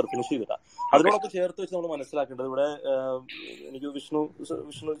വിനോദ് സർ, ഫിനിഷ് ചെയ്തില്ല. അതിനോടൊക്കെ ചേർത്ത് വെച്ച് നമ്മൾ മനസ്സിലാക്കേണ്ടത്, ഇവിടെ എനിക്ക് വിഷ്ണു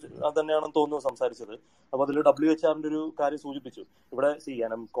തന്നെയാണെന്ന് തോന്നുന്നു സംസാരിച്ചത്. അപ്പൊ അതിൽ WHRന്റെ ഒരു കാര്യം സൂചിപ്പിച്ചു. ഇവിടെ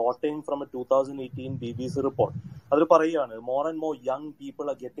കോട്ടയം ഫ്രം 2018 BBC റിപ്പോർട്ട് അതിൽ പറയുകയാണ്, more and more young people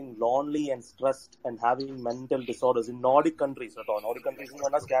are getting lonely and stressed and having mental disorders in Nordic countries. കേട്ടോ, നോർഡിക് കൺട്രീസ് എന്ന്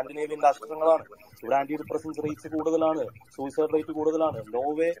പറഞ്ഞാൽ സ്കാൻഡിനേവിയൻ രാഷ്ട്രങ്ങളാണ്. ഇവിടെ ആന്റി ഡിപ്രസൻസ് റേറ്റ്സ് കൂടുതലാണ്, സൂയിസൈഡ് റേറ്റ് കൂടുതലാണ്.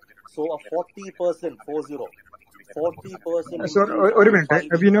 നോർവേ സോ 40% 40% ഒരു മിനിറ്റ്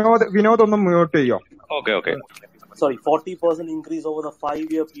വിനോദ് ഒന്ന് മ്യൂട്ട് ചെയ്യോ? Okay. Sorry, 40% increase over the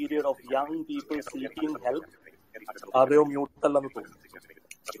 5-year period of young people seeking help. Areo mute allannu thonu.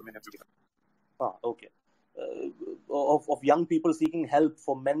 Okay. Of young people seeking help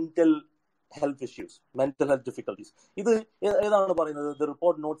for mental health issues, mental health difficulties. Idu edana parayunnathu, the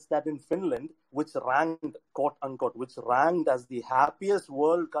report notes that in Finland, which ranked quote unquote as the happiest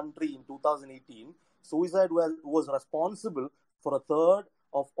world country in 2018, suicide was responsible for a third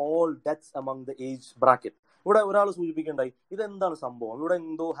of all deaths among the age bracket. ഇവിടെ ഒരാൾ സൂചിപ്പിക്കേണ്ടായി, ഇതെന്താണ് സംഭവം, ഇവിടെ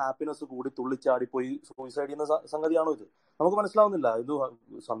എന്തോ happiness കൂടി തുള്ളിച്ചാടിപ്പോയി suicide ചെയ്യുന്ന സംഗതിയാണോ ഇത്? നമുക്ക് മനസ്സിലാവുന്നില്ല. ഇത്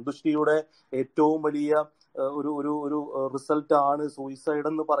സന്തുഷ്ടിയുടെ ഏറ്റവും വലിയ ഒരു റിസൾട്ട് ആണ് സൂയിസൈഡ്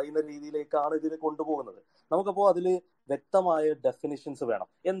എന്ന് പറയുന്ന രീതിയിലേക്കാണ് ഇതിനെ കൊണ്ടുപോകുന്നത്. നമുക്കപ്പോൾ അതിൽ വ്യക്തമായ ഡെഫിനിഷൻസ് വേണം.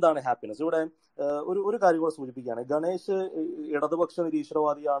 എന്താണ് ഹാപ്പിനെസ്? ഇവിടെ ഒരു കാര്യം കൂടെ സൂചിപ്പിക്കുകയാണ്. ഗണേഷ് ഇടതുപക്ഷ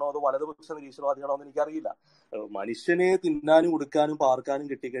നിരീശ്വരവാദിയാണോ അതോ വലതുപക്ഷ നിരീശ്വരവാദിയാണോ എന്ന് എനിക്കറിയില്ല. മനുഷ്യനെ തിന്നാനും ഉടുക്കാനും പാർക്കാനും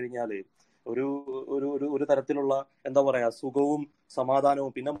കിട്ടിക്കഴിഞ്ഞാൽ ഒരു തരത്തിലുള്ള എന്താ പറയാ സുഖവും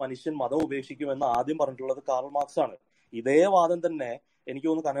സമാധാനവും, പിന്നെ മനുഷ്യൻ മതം ഉപേക്ഷിക്കുമെന്ന് ആദ്യം പറഞ്ഞിട്ടുള്ളത് കാർൾ മാർക്സ് ആണ്. ഇതേ വാദം തന്നെ എനിക്ക്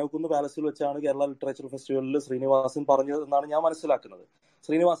തോന്നുന്നു കനകക്കുന്ന് പാലസിൽ വെച്ചാണ് കേരള ലിറ്ററേച്ചർ ഫെസ്റ്റിവലിൽ ശ്രീനിവാസൻ പറഞ്ഞതെന്നാണ് ഞാൻ മനസ്സിലാക്കുന്നത്.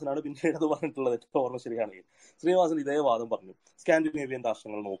 ശ്രീനിവാസനാണ് പിന്നീട് അത് പറഞ്ഞിട്ടുള്ളത്, ഓർമ്മ ശരിയാണെങ്കിൽ. ശ്രീനിവാസൻ ഇതേ വാദം പറഞ്ഞു. സ്കാൻഡിനേവിയൻ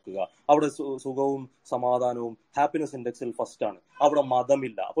രാഷ്ട്രങ്ങൾ നോക്കുക, അവിടെ സുഖവും സമാധാനവും ഹാപ്പിനെസ് ഇൻഡെക്സിൽ ഫസ്റ്റ് ആണ്, അവിടെ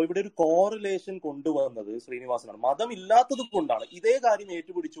മതമില്ല. അപ്പൊ ഇവിടെ ഒരു കോറിലേഷൻ കൊണ്ടുവന്നത് ശ്രീനിവാസനാണ്. മതമില്ലാത്തത് കൊണ്ടാണ്. ഇതേ കാര്യം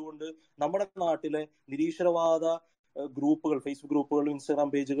ഏറ്റുപിടിച്ചുകൊണ്ട് നമ്മുടെ നാട്ടിലെ നിരീശ്വരവാദ ഗ്രൂപ്പുകൾ, ഫേസ്ബുക്ക് ഗ്രൂപ്പുകളിലും ഇൻസ്റ്റാഗ്രാം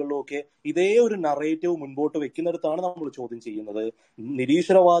പേജുകളിലും ഒക്കെ ഇതേ ഒരു നറേറ്റീവ് മുൻപോട്ട് വെക്കുന്നിടത്താണ് നമ്മൾ ചോദ്യം ചെയ്യുന്നത്,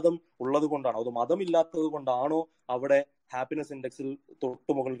 നിരീശ്വരവാദം ഉള്ളത് കൊണ്ടാണോ അതോ മതമില്ലാത്തത് കൊണ്ടാണോ അവിടെ ഹാപ്പിനെസ് ഇൻഡെക്സിൽ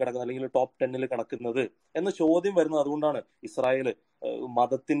തൊട്ട് മുകളിൽ കിടക്കുന്നത് അല്ലെങ്കിൽ ടോപ്പ് 10 കിടക്കുന്നത് എന്ന ചോദ്യം വരുന്നത് അതുകൊണ്ടാണ്. ഇസ്രായേല്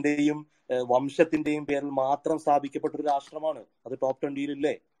മതത്തിന്റെയും വംശത്തിന്റെയും പേരിൽ മാത്രം സ്ഥാപിക്കപ്പെട്ട ഒരു രാഷ്ട്രമാണ്, അത് ടോപ്പ്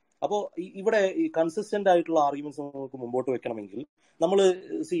 20 അപ്പോ ഇവിടെ ഈ കൺസിസ്റ്റന്റ് ആയിട്ടുള്ള ആർഗ്യുമെന്റ്സ് നമുക്ക് മുമ്പോട്ട് വെക്കണമെങ്കിൽ നമ്മൾ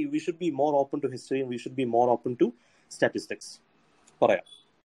we should be more open to history, we should be more open to statistics. പറയാം.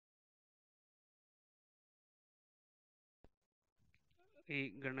 ഈ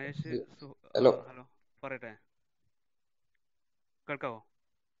ഗണേഷ് ഹലോ പറയട്ടെ, കേൾക്കാവോ?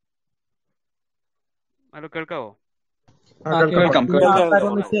 കേൾക്കാവോ?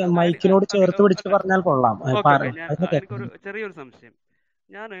 മൈക്കിനോട് ചേർത്ത് പിടിച്ച് പറഞ്ഞാൽ കൊള്ളാം. എനിക്കൊരു ചെറിയൊരു സംശയം.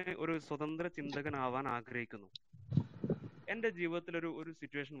 ഞാൻ ഒരു സ്വതന്ത്ര ചിന്തകനാവാൻ ആഗ്രഹിക്കുന്നു. എന്റെ ജീവിതത്തിൽ ഒരു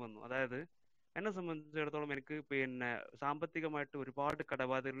സിറ്റുവേഷൻ വന്നു. അതായത് എന്നെ സംബന്ധിച്ചിടത്തോളം എനിക്ക് സാമ്പത്തികമായിട്ട് ഒരുപാട്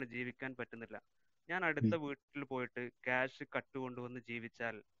കടബാധ്യതകളിൽ ജീവിക്കാൻ പറ്റുന്നില്ല. ഞാൻ അടുത്ത വീട്ടിൽ പോയിട്ട് ക്യാഷ് കട്ടുകൊണ്ടുവന്ന്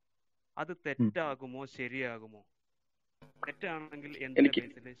ജീവിച്ചാൽ അത് തെറ്റാകുമോ ശരിയാകുമോ? തെറ്റാണെങ്കിൽ എന്തിന്റെ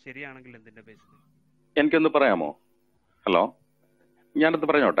ബേസിൽ, ശരിയാണെങ്കിൽ എന്തിന്റെ ബേസിൽ? എനിക്കൊന്ന് പറയാമോ? ഹലോ, ഞാനത്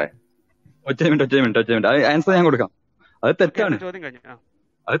പറഞ്ഞോട്ടെ? ഒറ്റ മിനിറ്റ് ആൻസർ ഞാൻ കൊടുക്കാം. അത് തെറ്റാണ്, ചോദ്യം കഴിഞ്ഞു.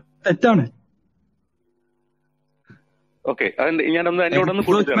 അത് തെറ്റാണ്. ഓക്കെ, ഞാനൊന്ന് എന്നോടൊന്ന്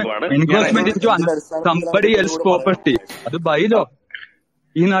കൂട്ടിച്ചേർക്കുവാണ്. അത് ബൈലോ,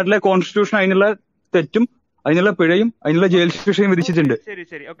 ഈ നാട്ടിലെ കോൺസ്റ്റിറ്റ്യൂഷൻ അതിനുള്ള തെറ്റും അതിനുള്ള പിഴയും അതിനുള്ള ജയിൽ ശിക്ഷയും വിധിച്ചിട്ടുണ്ട്.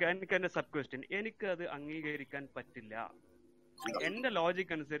 ശരി. ഓക്കെ, എനിക്ക് എന്റെ സബ് ക്വസ്റ്റ്യൻ, എനിക്ക് അത് അംഗീകരിക്കാൻ പറ്റില്ല. എന്റെ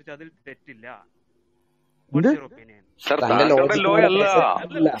ലോജിക് അനുസരിച്ച് അതിൽ തെറ്റില്ല. എന്ത് വാട്ട്സ് യുവർ ഒപ്പീനിയൻ? സർ, തന്റെ താങ്കളുടെ ലോ ലോജിക്കിനോട് അല്ല.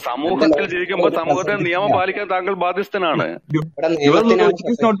 അല്ലല്ല, സമൂഹത്തിൽ ജീവിക്കുമ്പോൾ സമൂഹത്തിന്റെ നിയമം പാലിക്കാൻ താങ്കൾ ബാധ്യസ്ഥനാണ്. ഇവിടെ your നിയമത്തിനാണ്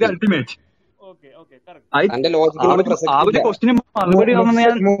logic is not the പ്രസക്തി. അൾട്ടിമേറ്റ്. Okay okay correct. തന്റെ ആ ലോജിക്കിനോട് ഒരു പ്രസക്തി ക്വസ്റ്റിന് മറുപടി മുഹ്സിൻ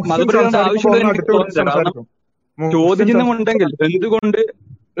ഞാൻ മറുപടി തരേണ്ട സംസാരിക്കുമ്പോൾ ആവശ്യമുണ്ട് ഒന്ന് എനിക്ക് അടുത്ത് വിളിച്ച് തോന്നുന്നില്ല. കാരണം സംസാരിക്കും. മുഹ്സിൻ ചോദ്യചിഹ്നമുണ്ടെങ്കിൽ എന്തുകൊണ്ട്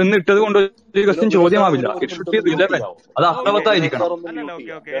എന്ന് ഇട്ടത് കൊണ്ട് ഒരു ക്വസ്റ്റ്യൻ വിനോദ് സാർ ചോദ്യമാവില്ല. ഒരു ഇറ്റ് ഷുഡ് മിനിറ്റ് ബി ഒന്ന് മ്യൂട്ട് റിലവന്റ്. ചെയ്യാവോ? അത് ഓക്കെ വിനോദ് അർത്ഥവത്തായിരിക്കണം. സാർ ഒന്ന് അല്ലല്ല,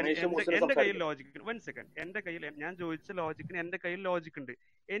 മ്യൂട്ട് ഓക്കെ ചെയ്യാം. ഓക്കെ ഗണേഷ് മുഹസിന് എന്റെ കയ്യിൽ സംസാരിക്കും. ലോജിക്ക്, വൺ സെക്കൻഡ്, എന്റെ കയ്യിൽ ഞാൻ ചോദിച്ച ലോജിക്കിന് എന്റെ കയ്യിൽ ലോജിക് ഉണ്ട്.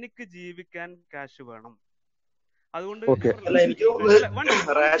 എനിക്ക് ജീവിക്കാൻ ക്യാഷ് വേണം. അതുകൊണ്ട് ഓക്കെ, അല്ല, എനിക്ക്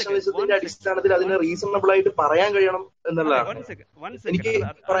തോന്നുന്നത് റാഷണലിസത്തിന്റെ അടിസ്ഥാനത്തിൽ അതിനെ റീസണബിൾ ആയിട്ട് പറയാൻ കഴിയണം എന്നുള്ളതാണ്. എനിക്ക്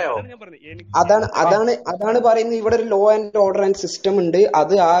പറയാമോ? ഞാൻ പറഞ്ഞു എനിക്ക് അതാണ് പറയുന്നത്. ഇവിടെ ഒരു law and order and system ഉണ്ട്.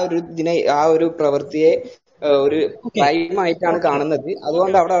 അത് ആ ഒരു പ്രവൃത്തിയെ ഒരു ക്രൈം ആയിട്ടാണ് കാണുന്നത്.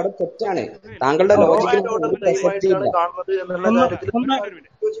 അതുകൊണ്ട് അവിടെ തെറ്റാണ്. താങ്കളുടെ ലോ ലോജിക്കിന് ആൻഡ് ഓർഡർ ഒരു ക്രൈം പ്രസക്തിയില്ല. ആയിട്ടാണ് കാണുന്നത് എന്നുള്ള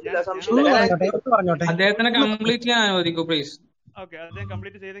കാര്യത്തിൽ സംശയമില്ല. അദ്ദേഹത്തിനെ കംപ്ലീറ്റ് ചെയ്യാൻ അനുവദിക്കൂ പ്ലീസ്. ഓക്കെ, അദ്ദേഹം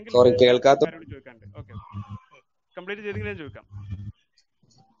കംപ്ലീറ്റ് ചെയ്തെങ്കിൽ സോറി, കേൾക്കാത്ത. ചോദിക്കാണ്ട്. ഓക്കെ, കംപ്ലീറ്റ് ചെയ്തെങ്കിൽ ഞാൻ ചോദിക്കാം.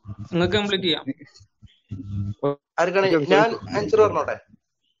 നിങ്ങൾക്ക് കംപ്ലീറ്റ് ചെയ്യാം. ആർക്കാണ് ഞാൻ ആൻസർ പറഞ്ഞോട്ടെ?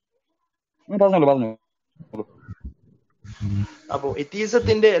 പറഞ്ഞു. അപ്പോ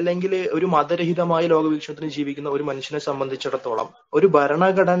എത്തീസത്തിന്റെ അല്ലെങ്കിൽ ഒരു മതരഹിതമായ ലോകവീക്ഷണത്തിന് ജീവിക്കുന്ന ഒരു മനുഷ്യനെ സംബന്ധിച്ചിടത്തോളം ഒരു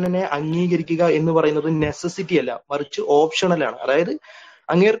ഭരണഘടനയെ അംഗീകരിക്കുക എന്ന് പറയുന്നത് നെസസിറ്റി അല്ല, മറിച്ച് ഓപ്ഷണലാണ്. അതായത്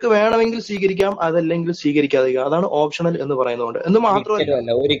അങ്ങേർക്ക് വേണമെങ്കിൽ സ്വീകരിക്കാം, അതല്ലെങ്കിൽ സ്വീകരിക്കാതിരിക്കുക. അതാണ് ഓപ്ഷണൽ എന്ന് പറയുന്നതുകൊണ്ട്. എന്ന് മാത്രമല്ല,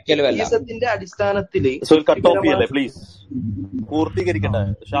 എത്തീസത്തിന്റെ അടിസ്ഥാനത്തിൽ പ്ലീസ് പൂർത്തീകരിക്കട്ടെ,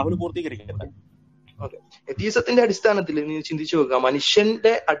 ഷാഹുൽ പൂർത്തീകരിക്കട്ടെ. ഓക്കെ, എത്തീസത്തിന്റെ അടിസ്ഥാനത്തിൽ നീ ചിന്തിച്ചു നോക്കുക,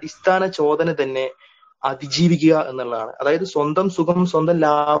 മനുഷ്യന്റെ അടിസ്ഥാന ചോദന തന്നെ അതിജീവിക്കുക എന്നുള്ളതാണ്. അതായത് സ്വന്തം സുഖം, സ്വന്തം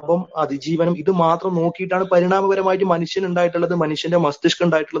ലാഭം, അതിജീവനം, ഇത് മാത്രം നോക്കിയിട്ടാണ് പരിണാമപരമായിട്ട് മനുഷ്യൻ ഉണ്ടായിട്ടുള്ളത്, മനുഷ്യന്റെ മസ്തിഷ്കം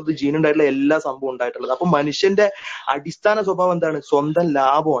ഉണ്ടായിട്ടുള്ളത്, ജീൻ ഉണ്ടായിട്ടുള്ള എല്ലാ സംഭവം ഉണ്ടായിട്ടുള്ളത്. അപ്പൊ മനുഷ്യന്റെ അടിസ്ഥാന സ്വഭാവം എന്താണ്? സ്വന്തം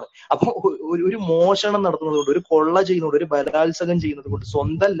ലാഭമാണ്. അപ്പൊ ഒരു മോഷണം നടത്തുന്നത് കൊണ്ട്, ഒരു കൊള്ള ചെയ്യുന്നത്, ഒരു ബലാത്സംഗം ചെയ്യുന്നത് കൊണ്ട്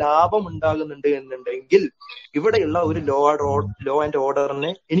സ്വന്തം ലാഭം ഉണ്ടാകുന്നുണ്ട് എന്നുണ്ടെങ്കിൽ ഇവിടെയുള്ള ഒരു ലോ ആൻഡ്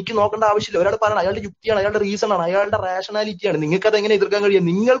ഓർഡറിനെ എനിക്ക് നോക്കേണ്ട ആവശ്യമില്ല. ഒരാൾ പറയണം അയാളുടെ യുക്തിയാണ്, അയാളുടെ റീസൺ ആണ്, അയാളുടെ റാഷണാലിറ്റിയാണ്. നിങ്ങൾക്ക് അത് എങ്ങനെ എതിർക്കാൻ കഴിയും?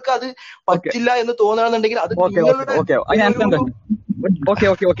 നിങ്ങൾക്ക് അത് പറ്റില്ല എന്ന് തോന്നുകയാണെന്നുണ്ടെങ്കിൽ അത്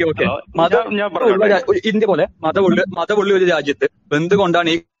ഇന്ത്യ പോലെ മതമുള്ള ഒരു രാജ്യത്ത് എന്തുകൊണ്ടാണ്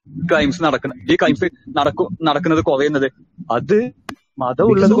ഈ ക്രൈംസ് നടക്കുന്നത് കുറയുന്നത്? അത് മതം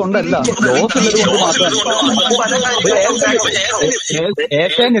ഉള്ളത് കൊണ്ടല്ല, ലോസ് ഉള്ളത് കൊണ്ട് മാത്രമല്ല.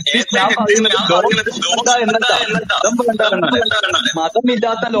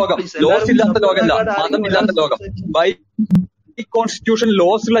 മതമില്ലാത്ത ലോകം, ലോസ് ഇല്ലാത്ത ലോകമല്ല, മതമില്ലാത്ത ലോകം. കോൺസ്റ്റിറ്റ്യൂഷൻ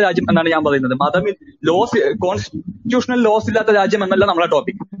ലോസ് ഉള്ള രാജ്യം എന്നാണ് ഞാൻ പറയുന്നത്. കോൺസ്റ്റിറ്റ്യൂഷണൽ ലോസ് ഇല്ലാത്ത രാജ്യം എന്നല്ല നമ്മളെ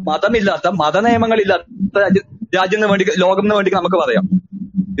ടോപ്പിക്. മതനിയമങ്ങളില്ലാത്ത രാജ്യം ലോകം എന്ന് വേണ്ടി നമുക്ക് പറയാം.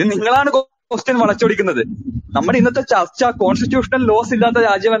 ഇത് നിങ്ങളാണ് ക്വസ്റ്റ്യൻ വളച്ചൊടിക്കുന്നത്. നമ്മുടെ ഇന്നത്തെ ചർച്ച കോൺസ്റ്റിറ്റ്യൂഷണൽ ലോസ് ഇല്ലാത്ത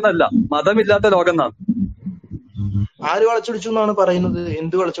രാജ്യം എന്നല്ല, മതമില്ലാത്ത ലോകം എന്നാണ്. ആര് വളച്ചൊടിച്ചു എന്നാണ് പറയുന്നത്?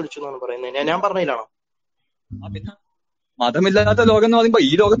 എന്ത് വളച്ചൊടിച്ചു എന്നാണ് പറയുന്നത്? ഞാൻ പറഞ്ഞതിലാണോ? മതമില്ലാത്ത ലോകം എന്ന് പറയുമ്പോ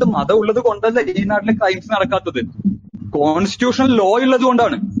ഈ ലോകത്ത് മതം ഉള്ളത് കൊണ്ടല്ല ഈ നാട്ടിലെ ക്രൈംസ് നടക്കാത്തത്. കോൺസ്റ്റിറ്റ്യൂഷണൽ ലോ ഉള്ളത്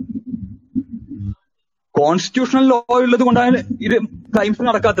കൊണ്ടാണ്. കോൺസ്റ്റിറ്റ്യൂഷണൽ ലോ ഉള്ളത് കൊണ്ടാണ് ഇത് ക്രൈംസ്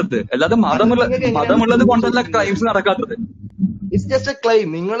നടക്കാത്തത്. അല്ലാതെ മതമുള്ളത് കൊണ്ടല്ല crimes നടക്കാത്തത്. It's just A claim.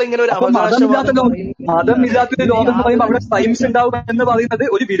 നിങ്ങൾ ഇങ്ങനെ ഒരു മതമില്ലാത്തൊരു ലോകം എന്ന് പറയുമ്പോൾ അവിടെ ക്രൈംസ് ഉണ്ടാവും എന്ന് പറയുന്നത്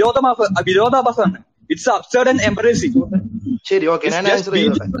ഒരു വിരോധാഭാസമാണ്. It's absurd and എംബറേസിംഗ്. ശരി, ഓക്കെ, ഞാൻ ആൻസർ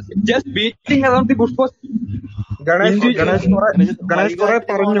ചെയ്തോട്ടെ. Just beating around the Bush four. Ganesh കുറെ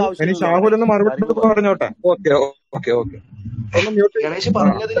പറഞ്ഞു. ഇനി ഷാഹുൽ ഒന്ന് മറുപടി പറഞ്ഞോട്ടെ. ഗണേഷ്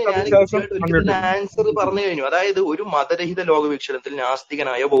പറഞ്ഞതിന് ഞാൻ ആൻസർ പറഞ്ഞു കഴിഞ്ഞു. അതായത് ഒരു മതരഹിത ലോകവീക്ഷണത്തിൽ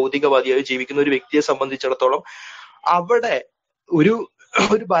നാസ്തികനായോ ഭൗതികവാദിയായോ ജീവിക്കുന്ന ഒരു വ്യക്തിയെ സംബന്ധിച്ചിടത്തോളം അവിടെ ഒരു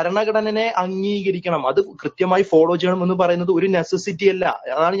ഭരണഘടനയെ അംഗീകരിക്കണം, അത് കൃത്യമായി ഫോളോ ചെയ്യണം എന്ന് പറയുന്നത് ഒരു നെസസിറ്റി അല്ല.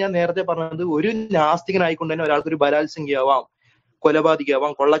 അതാണ് ഞാൻ നേരത്തെ പറഞ്ഞത്. ഒരു നാസ്തികനായിക്കൊണ്ട് തന്നെ ഒരാൾക്ക് ഒരു ബലാത്സംഗിയാവാം,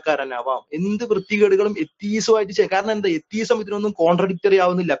 കൊലപാതകയാവാം, കൊള്ളക്കാരനാവാം, എന്ത് വൃത്തികേടുകളും എത്തീസമായിട്ട് ചെയ്യാം. കാരണം എന്താ, എത്തീസം ഇതിനൊന്നും കോൺട്രഡിക്ടറി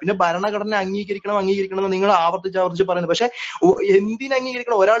ആവുന്നില്ല. പിന്നെ ഭരണഘടന അംഗീകരിക്കണം എന്ന് നിങ്ങൾ ആവർത്തിച്ച് പറയുന്നത്. പക്ഷെ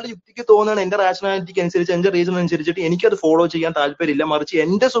എന്തിനംഗീകരിക്കണം? ഒരാളുടെ യുക്തിക്ക് തോന്നുകയാണ്, എന്റെ റാഷണാലിറ്റിക്ക് അനുസരിച്ച്, എന്റെ റീസൺ അനുസരിച്ചിട്ട് എനിക്കത് ഫോളോ ചെയ്യാൻ താല്പര്യമില്ല, മറിച്ച്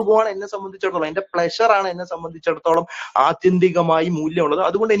എന്റെ സുഖമാണ് എന്നെ സംബന്ധിച്ചിടത്തോളം, എന്റെ പ്ലഷറാണ് എന്നെ സംബന്ധിച്ചിടത്തോളം ആത്യന്തികമായി മൂല്യമുള്ളത്.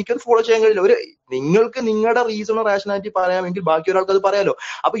 അതുകൊണ്ട് എനിക്കത് ഫോളോ ചെയ്യാൻ കഴിയില്ല. നിങ്ങൾക്ക് നിങ്ങളുടെ റീസണോ റാഷണാലിറ്റി പറയാമെങ്കിൽ ബാക്കി ഒരാൾക്ക് അത് പറയാലോ.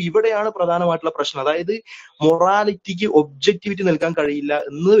 അപ്പൊ ഇവിടെയാണ് പ്രധാനമായിട്ടുള്ള പ്രശ്നം. അതായത് മൊറാലിറ്റിക്ക് ഒബ്ജക്ടിവിറ്റി നിൽക്കാൻ കഴിയില്ല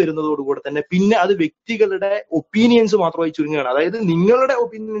എന്ന് വരുന്നതോടുകൂടെ തന്നെ പിന്നെ അത് വ്യക്തികളുടെ ഒപ്പീനിയൻസ് മാത്രമായി ചുരുങ്ങുകയാണ്. അതായത് നിങ്ങളുടെ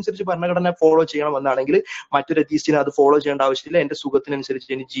ഒപ്പീനിയൻ അനുസരിച്ച് ഭരണഘടന ഫോളോ ചെയ്യണം എന്നാണെങ്കിൽ മറ്റൊരു എത്തീസ്റ്റിനെ അത് ഫോളോ ചെയ്യേണ്ട ആവശ്യമില്ല, എന്റെ സുഖത്തിനനുസരിച്ച്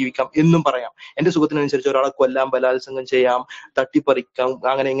എനിക്ക് ജീവിക്കാം എന്നും പറയാം. എന്റെ സുഖത്തിനനുസരിച്ച് ഒരാളെ കൊല്ലാം, ബലാത്സംഗം ചെയ്യാം, തട്ടിപ്പറിക്കാം,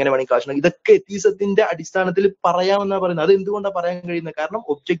 അങ്ങനെ എങ്ങനെ വേണമെങ്കിൽ കാശ്, ഇതൊക്കെ എത്തീസത്തിന്റെ അടിസ്ഥാനത്തിൽ പറയാമെന്നാണ് പറയുന്നത്. അത് എന്തുകൊണ്ടാണ് പറയാൻ കഴിയുന്നത്? കാരണം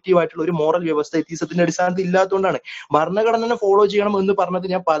ഒബ്ജക്റ്റീവ് ആയിട്ടുള്ള ഒരു മോറൽ വ്യവസ്ഥ എത്തീസത്തിന്റെ അടിസ്ഥാനത്തിൽ ഇല്ലാത്തതുകൊണ്ടാണ്. ഭരണഘടന ഫോളോ ചെയ്യണം എന്ന് പറഞ്ഞത്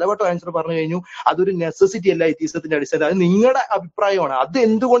ഞാൻ പലവട്ടം ആൻസർ പറഞ്ഞു കഴിഞ്ഞു. അതൊരു നെസസിറ്റി അല്ല എത്തീസത്തിന്റെ അടിസ്ഥാനത്തിൽ. അത് നിങ്ങളുടെ അഭിപ്രായമാണ്. അത്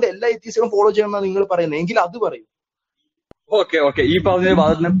എന്തുകൊണ്ട് എല്ലാ എത്തീസ്റ്റും ഫോളോ ചെയ്യണം എന്നാണ് നിങ്ങൾ പറയുന്നത് എങ്കിൽ അത് പറയും. ഓക്കെ ഈ പറഞ്ഞ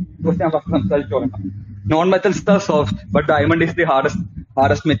വാദത്തിനെ കുറിച്ച് ഞാൻ ഫസ്റ്റ് സംസാരിച്ചു തുടങ്ങാം. Non metals are soft but diamond is the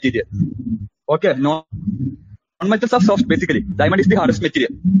hardest material. Okay, non metals are soft basically, diamond is the hardest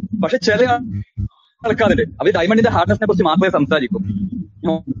material. പക്ഷെ ചില ആൾക്കാരുണ്ട് അവർ ഡയമണ്ടിന്റെ ഹാർഡ്നെസിനെ കുറിച്ച് മാത്രമേ സംസാരിക്കും.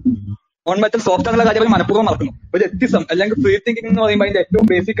 നോൺ മെറ്റൽ സോഫ്റ്റ് എന്നുള്ള കാര്യം അവർ മനഃപൂർവ്വം മറക്കുന്നു. ഒരു എത്തിസം അല്ലെങ്കിൽ ഫ്രീ തിങ്കിങ് എന്ന് പറയുമ്പോൾ അതിന്റെ ഏറ്റവും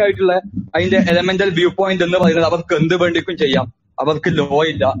ബേസിക് ആയിട്ടുള്ള അതിന്റെ എലമെന്റൽ വ്യൂ പോയിന്റ് എന്ന് പറയുന്നത് അവർക്ക് എന്ത് വേണ്ടിക്കും ചെയ്യാം, അവർക്ക് ലോ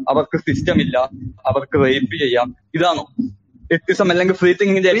ഇല്ല, അവർക്ക് സിസ്റ്റം ഇല്ല, അവർക്ക് റേപ്പ് ചെയ്യാം. ഇതാണോ എത്തിസം അല്ലെങ്കിൽ ഫ്രീ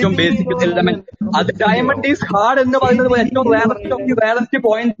തിങ്കിങ്ങിന്റെ ഏറ്റവും ബേസിക് എലമെന്റ്? അത് ഡയമണ്ട് ഈസ് ഹാർഡ് എന്ന് പറയുന്നത് ഏറ്റവും റയറസ്റ്റ്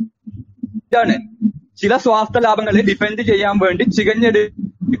പോയിന്റ് ആണ്. ചില സ്വാർത്ഥ ലാഭങ്ങളെ ഡിഫെൻഡ് ചെയ്യാൻ വേണ്ടി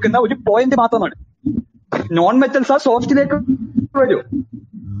ചികഞ്ഞെടുക്കുന്ന ഒരു പോയിന്റ് മാത്രമാണ്. നോൺ മെറ്റൽസ് ആ സോഫ്റ്റിലേക്ക് വരും.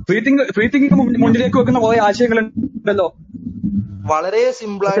 ഫ്രീ തിങ്കിങ് മുന്നിലേക്ക് വെക്കുന്ന കുറെ ആശയങ്ങളുണ്ടല്ലോ. വളരെ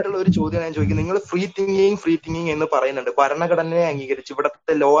സിമ്പിൾ ആയിട്ടുള്ള ഒരു ചോദ്യം ഞാൻ ചോദിക്കുന്നത്. നിങ്ങൾ ഫ്രീ തിങ്കിങ് എന്ന് പറയുന്നുണ്ട്. ഭരണഘടനയെ അംഗീകരിച്ച്,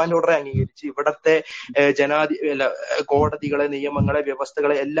 ഇവിടത്തെ ലോ ആൻഡ് ഓർഡറെ അംഗീകരിച്ച്, ഇവിടത്തെ കോടതികളെ, നിയമങ്ങളെ,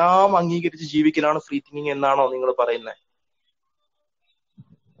 വ്യവസ്ഥകളെ എല്ലാം അംഗീകരിച്ച് ജീവിക്കലാണ് ഫ്രീ തിങ്കിങ് എന്നാണോ നിങ്ങൾ പറയുന്നത്?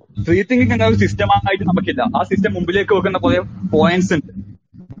 ഫ്രീ തിങ്കിങ് എന്ന ഒരു സിസ്റ്റമായിട്ട് നമുക്കില്ല. ആ സിസ്റ്റം മുമ്പിലേക്ക് വെക്കുന്ന കുറെ പോയിന്റ്സ് ഉണ്ട്.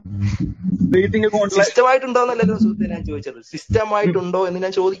 സിസ്റ്റമായിട്ടുണ്ടോന്നല്ലോ സുഹൃത്തെ ഞാൻ ചോദിച്ചത്. സിസ്റ്റമായിട്ടുണ്ടോ എന്ന്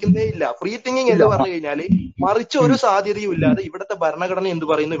ഞാൻ ചോദിക്കുന്നേ ഇല്ല. ഫ്രീ തിങ്കിങ് എന്ന് പറഞ്ഞു കഴിഞ്ഞാല് മറിച്ച് ഒരു സാധ്യതയും ഇല്ലാതെ ഇവിടുത്തെ ഭരണഘടന എന്ത്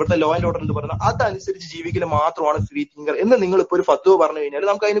പറയുന്നു, ഇവിടുത്തെ ലോ ആൻഡ് ഓർഡർ എന്ത് പറയുന്നു, അതനുസരിച്ച് ജീവിക്കൽ മാത്രമാണ് ഫ്രീ തിങ്കർ എന്ന് നിങ്ങൾ ഇപ്പൊ ഒരു ഫത്വ പറഞ്ഞു കഴിഞ്ഞാൽ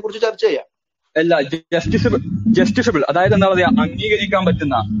നമുക്ക് അതിനെ കുറിച്ച് ചർച്ച ചെയ്യാം. അല്ല, ജസ്റ്റിസബിൾ അതായത് എന്താ പറയാ, അംഗീകരിക്കാൻ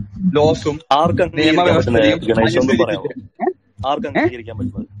പറ്റുന്ന ലോസും നിയമവ്യവസ്ഥയും ആർക്ക്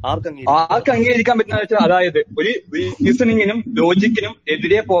അംഗീകരിക്കാൻ പറ്റുന്ന വെച്ചാൽ അതായത് ഒരു റീസണിങ്ങിനും ലോജിക്കിനും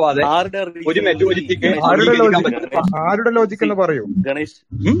എതിരെ പോവാതെ ഒരു മെറ്റോറിറ്റിക്ക് ആരുടെ ലോജിക് എന്ന് പറയൂ. ഗണേഷ്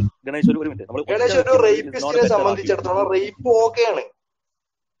ഒരു മിനിറ്റ്. ഗണേഷ് ഒരു റേപ്പിസ്റ്റിനെ സംബന്ധിച്ചിടത്തോളം റേപ്പ് ഓക്കെയാണ്.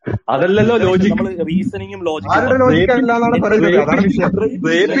 അതല്ലല്ലോ ലോജിക്. റീസണിങ്ങും ആരുടെ ലോജിക് അല്ലാന്നാണ് പറയുന്നത്. അതാണ് വിഷയം.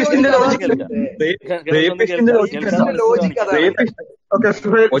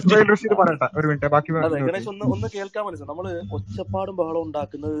 സുഹൈൽ റഷീദ് പറയട്ടെ ഒരു മിനിറ്റ്. ബാക്കി ഗണേഷ് ഒന്ന് കേൾക്കാൻ മനസ്സിലാവും. നമ്മള് ഒച്ചപ്പാടും ബഹളം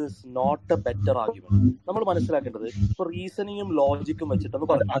ഉണ്ടാക്കുന്നത് നോട്ട് എ ബെറ്റർ ആർഗ്യുമെന്റ്. നമ്മൾ മനസ്സിലാക്കേണ്ടത് ഇപ്പൊ റീസണിങ്ങും ലോജിക്കും വെച്ചിട്ടെന്ന്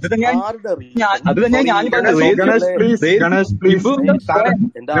പറഞ്ഞു.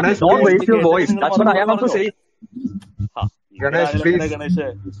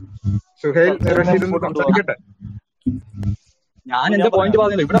 ഞാൻ എന്റെ പോയിന്റ്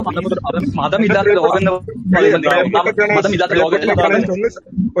പറഞ്ഞത് ഇവിടെ മതമില്ലാത്ത ലോകം.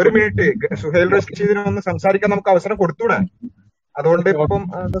 ഒരു മിനിറ്റ്, സുഹൈൽ റഷീദിനെ ഒന്ന് സംസാരിക്കാൻ നമുക്ക് അവസരം കൊടുത്തൂടെ? അതുകൊണ്ട് ഇപ്പം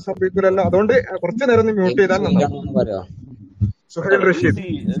സംഭവിക്കില്ലല്ലോ. അതുകൊണ്ട് കുറച്ചു നേരം ഒന്ന് മ്യൂട്ട് ചെയ്താൽ നന്നാവും. സുഹൈൽ റഷീദ്.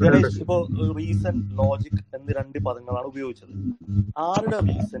 ഇപ്പോ റീസൺ, ലോജിക് എന്ന് രണ്ട് പദങ്ങളാണ് ഉപയോഗിച്ചത്. ആരുടെ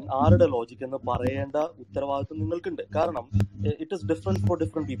റീസൺ, ആരുടെ ലോജിക് എന്ന് പറയേണ്ട ഉത്തരവാദിത്വം നിങ്ങൾക്കുണ്ട്. കാരണം it is different for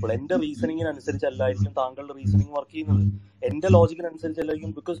different people. എന്റെ റീസണിങ്ങിനനുസരിച്ചല്ലായിരിക്കും താങ്കളുടെ റീസണിങ് വർക്ക് ചെയ്യുന്നത്. എന്റെ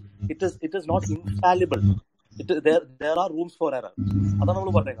ലോജിക്കിനനുസരിച്ചല്ലായിരിക്കും. Because it is not infallible. there are rooms for error. അതാണ്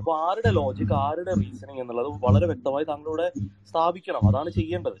നമ്മൾ പറയുന്നത്. അപ്പൊ ആരുടെ ലോജിക്, ആരുടെ റീസണിങ് എന്നുള്ളത് വളരെ വ്യക്തമായി താങ്കളോട് സ്ഥാപിക്കണം. അതാണ്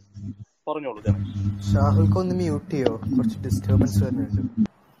ചെയ്യേണ്ടത്. പറഞ്ഞോളൂ. ഷാഹുൽക്ക് ഒന്ന് മ്യൂട്ട് ചെയ്യോ? കുറച്ച് ഡിസ്റ്റർബൻസ് വരുന്നുണ്ട്.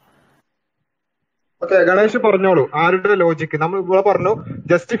 ഓക്കെ, ഗണേഷ് പറഞ്ഞോളൂ. ആരുടെ ലോജിക്ക്? നമ്മൾ ഇവിടെ പറഞ്ഞു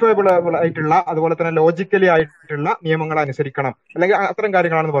ജസ്റ്റിഫയബിൾ ആയിട്ടുള്ള, അതുപോലെ തന്നെ ലോജിക്കലി ആയിട്ടുള്ള നിയമങ്ങൾ അനുസരിക്കണം, അല്ലെങ്കിൽ അത്തരം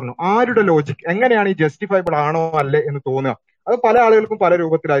കാര്യങ്ങളാണെന്ന് പറഞ്ഞു. ആരുടെ ലോജിക്, എങ്ങനെയാണ് ഈ ജസ്റ്റിഫയബിൾ ആണോ അല്ലേ എന്ന് തോന്നുക? അത് പല ആളുകൾക്കും പല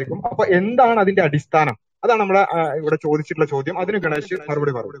രൂപത്തിലായിരിക്കും. അപ്പൊ എന്താണ് അതിന്റെ അടിസ്ഥാനം? അതാണ് നമ്മളെ ഇവിടെ ചോദിച്ചിട്ടുള്ള ചോദ്യം. അതിന് ഗണേഷ്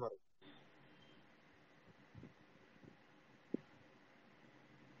മറുപടി പറയും.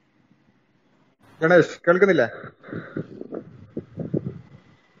 ഗണേഷ് കേൾക്കുന്നില്ലേ?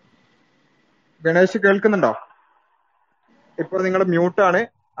 ഗണേഷ് കേൾക്കുന്നുണ്ടോ? ഇപ്പോൾ നിങ്ങൾ മ്യൂട്ടാണ്,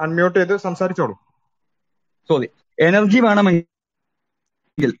 അൺമ്യൂട്ട് ചെയ്ത് സംസാരിച്ചോളൂ. എനർജി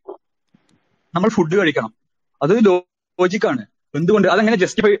വേണമെങ്കിൽ നമ്മൾ ഫുഡ് കഴിക്കണം. അത് ലോജിക്കാണ്. എന്തുകൊണ്ട് അതെങ്ങനെ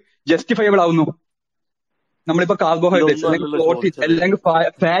ജസ്റ്റിഫയബിൾ ആവുന്നു? നമ്മളിപ്പോ കാർബോഹൈഡ്രേറ്റ്സ് അല്ലെങ്കിൽ പ്രോട്ടീൻ അല്ലെങ്കിൽ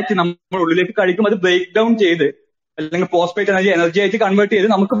ഫാറ്റ് നമ്മൾ ഉള്ളിലേക്ക് കഴിക്കും. അത് ബ്രേക്ക് ഡൗൺ ചെയ്ത് അല്ലെങ്കിൽ ഫോസ്ഫേറ്റ് എനർജി ആയിട്ട് കൺവേർട്ട് ചെയ്ത്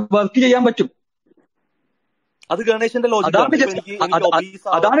നമുക്ക് വർക്ക് ചെയ്യാൻ പറ്റും. അത് ഗണേശന്റെ ലോജിക്.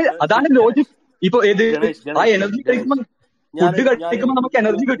 അതാണ് ലോജിക്. ഇപ്പൊ ആ എനർജി കഴിക്കുമ്പോൾ ഫുഡ് കഴിക്കുമ്പോൾ നമുക്ക്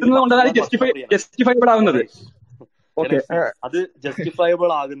എനർജി കിട്ടുന്നത് കൊണ്ടാണ് ജസ്റ്റിഫൈബിൾ ആവുന്നത്. ഓക്കെ. അത് ജസ്റ്റിഫയബിൾ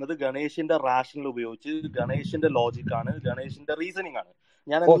ആകുന്നത് ഗണേഷിന്റെ റാഷണൽ ഉപയോഗിച്ച് ഗണേഷിന്റെ ലോജിക്കാണ്, ഗണേഷിന്റെ റീസണിങ് ആണ്.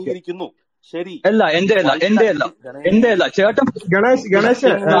 ഞാൻ അംഗീകരിക്കുന്നു, ശരി. അല്ല, എന്റെ അല്ല ചേട്ടൻ.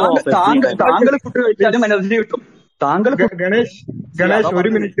 താങ്കൾ ഫുഡ് കഴിച്ചാലും എനർജി കിട്ടും. താങ്കൾ ഗണേഷ് ഒരു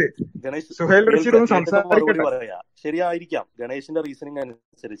മിനിറ്റ്, സുഹൈൽ റഷീദ് ഒന്ന് സംസാരിക്കട്ടെ. പറയാ ശരിയായിരിക്കാം, ഗണേഷിന്റെ റീസണിങ്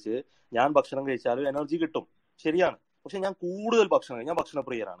അനുസരിച്ച് ഞാൻ ഭക്ഷണം കഴിച്ചാലും എനർജി കിട്ടും, ശരിയാണ്. പക്ഷെ ഞാൻ കൂടുതൽ ഭക്ഷണം, ഞാൻ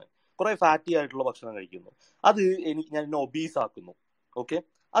ഭക്ഷണപ്രിയരാണ്, കുറെ ഫാറ്റി ആയിട്ടുള്ള ഭക്ഷണം കഴിക്കുന്നു, അത് ഞാൻ എന്നെ ഒബീസ് ആക്കുന്നു. ഓക്കെ,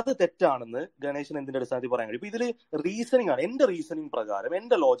 അത് തെറ്റാണെന്ന് ഗണേശൻ എന്തിന്റെ അടിസ്ഥാനത്തിൽ പറയാൻ കഴിയും? ഇപ്പൊ ഇതില് റീസണിങ് ആണ്. എന്റെ റീസണിങ് പ്രകാരം,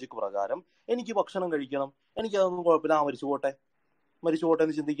 എന്റെ ലോജിക് പ്രകാരം എനിക്ക് ഭക്ഷണം കഴിക്കണം, എനിക്ക് അതൊന്നും കുഴപ്പമില്ല, മരിച്ചു പോട്ടെ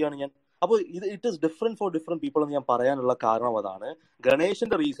എന്ന് ചിന്തിക്കുകയാണ് ഞാൻ. അപ്പോൾ it is different for different people എന്ന് ഞാൻ പറയാനുള്ള കാരണം അതാണ്.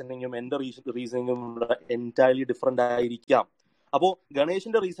 ഗണേശന്റെ റീസണിങ്ങും എന്റെ റീസണിങ്ങും എൻറ്റയർലി ഡിഫറെന്റ് ആയിരിക്കാം. അപ്പോ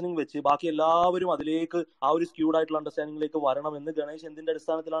ഗണേശന്റെ റീസണിങ് വെച്ച് ബാക്കി എല്ലാവരും അതിലേക്ക് ആ ഒരു സ്ക്യൂഡ് ആയിട്ടുള്ള അണ്ടർസ്റ്റാൻഡിംഗിലേക്ക് വരണമെന്ന് ഗണേശ് എന്തിന്റെ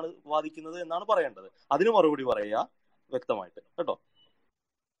അടിസ്ഥാനത്തിലാണ് വാദിക്കുന്നത് എന്നാണ് പറയേണ്ടത്. അതിന് മറുപടി പറയുക വ്യക്തമായിട്ട്, കേട്ടോ.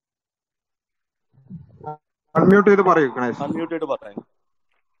 അൺമ്യൂട്ട് ചെയ്ത് പറയൂ ഗണേശ്. അൺമ്യൂട്ട് ചെയ്ത് പറയാം.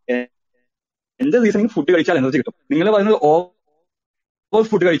 എന്റെ റീസണിങ് ഫുഡ് കഴിച്ചാൽ എനർജി കിട്ടും. നിങ്ങൾ പറയുന്നത് ഓവർ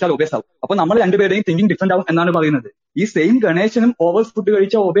ഫുഡ് കഴിച്ചാൽ ഒബേസ് ആവും. അപ്പൊ നമ്മൾ രണ്ടുപേരുടെയും തിങ്കിങ് ഡിഫറെന്റ് ആവും എന്നാണ് പറയുന്നത്. ഈ സെയിം ഗണേശനും ഓവർ ഫുഡ്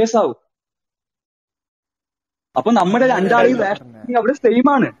കഴിച്ചാൽ ഒബേസ് ആവും. അപ്പൊ നമ്മുടെ രണ്ടാളെയും റേഷനിങ് അവിടെ സെയിം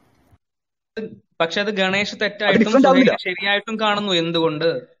ആണ്. പക്ഷെ അത് ഗണേഷ് തെറ്റായിട്ടും ശരിയായിട്ടും കാണുന്നു. എന്തുകൊണ്ട്?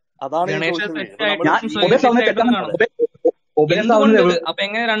 ഗണേഷ് തെറ്റായിട്ടും കാണുന്നു. അപ്പൊ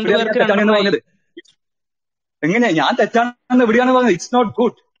എങ്ങനെ രണ്ടുപേർക്ക് എങ്ങനെ ഞാൻ തെറ്റാണെന്ന് എവിടെയാണ് പറഞ്ഞത്? It's not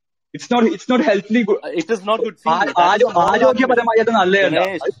good, it's not ഹെൽത്ത്ലി good. It is not good. ആരോഗ്യപരമായി അത്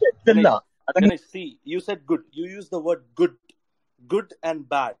നല്ലതല്ല. See, you said good. You used the word good and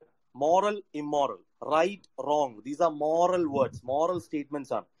bad, moral, immoral, right, wrong. These are moral words, moral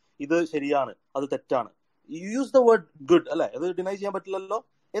statements ആണ്. ഇത് ശരിയാണ്, അത് തെറ്റാണ്. You use the word good, അല്ലെ? അത് ഡിനൈ ചെയ്യാൻ പറ്റില്ലല്ലോ.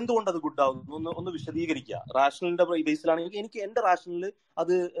 എന്തുകൊണ്ട് അത് ഗുഡ് ആവുന്നു ഒന്ന് വിശദീകരിക്കുക. റാഷണലിന്റെ ബേസിലാണെങ്കിൽ എനിക്ക് എന്റെ റാഷണലിൽ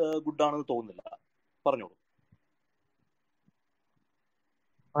അത് ഗുഡ് ആണെന്ന് തോന്നുന്നില്ല. പറഞ്ഞോളൂ.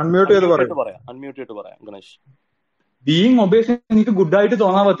 അൺമ്യൂട്ട് ചെയ്ത് പറയാം ഗണേഷ്. ബീയിങ് ഒബേസ് എനിക്ക് ഗുഡായിട്ട്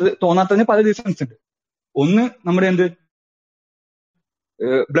തോന്നാത്തതിന് പല റീസൺസ് ഉണ്ട്. ഒന്ന്, നമ്മുടെ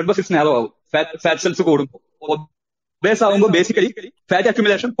ബ്ലഡ് വെസൽസ് നാരോ ആവും, ഫാറ്റ് സെൽസ് കൂടും. ഒബേസ് ആവുമ്പോൾ ബേസിക്കലി ഫാറ്റ്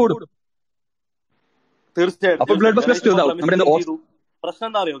അക്യുമുലേഷൻ കൂടും. തീർച്ചയായിട്ടും. അപ്പൊ ബ്ലഡ് വെസൽസ് ഇതാവും. പ്രശ്നം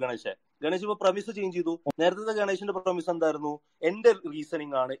എന്താ അറിയോ ഗണേഷ് ഇപ്പൊ പ്രമിസ് ചേഞ്ച് ചെയ്തു. നേരത്തെ ഗണേഷിന്റെ പ്രമിസ് എന്തായിരുന്നു? എന്റെ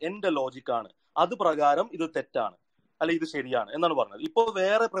റീസണിങ് ആണ്, എന്റെ ലോജിക് ആണ്, അത് പ്രകാരം ഇത് തെറ്റാണ്, അല്ലെ ഇത് ശരിയാണ് എന്നാണ് പറഞ്ഞത്. ഇപ്പൊ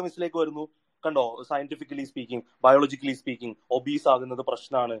വേറെ പ്രമിസിലേക്ക് വരുന്നു. കണ്ടോ, scientifically speaking, biologically speaking obese ആകുന്നത്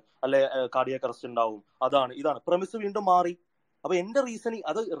പ്രശ്നമാണ്, അല്ലെ കാർഡിയാക് അറസ്റ്റ് ഉണ്ടാവും, ഇതാണ് പ്രമിസ് വീണ്ടും മാറി. അപ്പൊ എന്റെ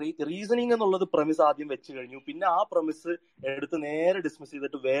റീസണിങ് എന്നുള്ളത് പ്രമിസ് ആദ്യം വെച്ച് കഴിഞ്ഞു. പിന്നെ ആ പ്രമിസ് എടുത്ത് നേരെ ഡിസ്മിസ്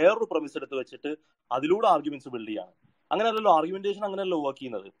ചെയ്തിട്ട് വേറൊരു പ്രമിസ് എടുത്ത് വെച്ചിട്ട് അതിലൂടെ ആർഗ്യുമെന്റ്സ് ബിൽഡ് ചെയ്യാണ്. അങ്ങനെയല്ലല്ലോ ആർഗ്യുമെന്റേഷൻ, അങ്ങനെയല്ലോ വർക്ക്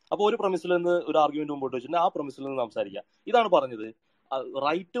ചെയ്യുന്നത്. അപ്പൊ ഒരു പ്രമിസിൽ നിന്ന് ഒരു ആർഗ്യുമെന്റ് മുമ്പോട്ട് വെച്ചിട്ട് ആ പ്രമിസിൽ നിന്ന് സംസാരിക്കുക. ഇതാണ് പറഞ്ഞത്.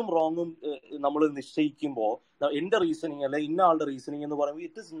 റൈറ്റും റോങ്ങും നമ്മൾ നിശ്ചയിക്കുമ്പോൾ എന്റെ റീസണിങ് അല്ലെ ഇന്ന ആളുടെ റീസണിങ് എന്ന് പറയുമ്പോൾ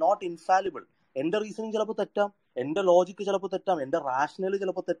ഇറ്റ് ഇസ് നോട്ട് ഇൻഫാലിബിൾ. എന്റെ റീസണിങ് ചിലപ്പോൾ തെറ്റാം, എന്റെ ലോജിക്ക് ചിലപ്പോൾ തെറ്റാം, എന്റെ റാഷണൽ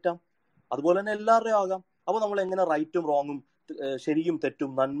ചിലപ്പോൾ തെറ്റാം, അതുപോലെ തന്നെ എല്ലാവരുടെയും ആകാം. അപ്പൊ നമ്മൾ എങ്ങനെ റൈറ്റും റോങ്ങും ശരിയും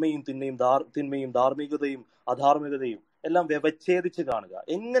തെറ്റും നന്മയും തിന്മയും ധാർമ്മികതയും അധാർമികതയും എല്ലാം വ്യവച്ഛേദിച്ച് കാണുക?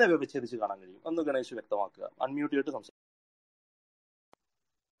 എങ്ങനെ വ്യവച്ഛേദിച്ച് കാണാൻ കഴിയും എന്ന് ഗണേഷ് വ്യക്തമാക്കുക. അൺമ്യൂട്ട് ചെയ്തിട്ട് സംസാരിക്കും.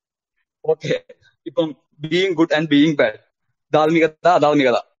 ഓക്കെ, ഇപ്പം being good and being bad, ധാർമ്മികത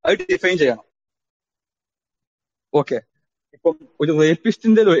അധാർമികത, അത് ഡിഫൈൻ ചെയ്യണം. ഓക്കെ, ഇപ്പം ഒരു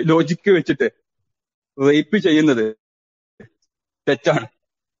റേപ്പിസ്റ്റിന്റെ ലോജിക്ക് വെച്ചിട്ട് റേപ്പ് ചെയ്യുന്നത് തെറ്റാണ്.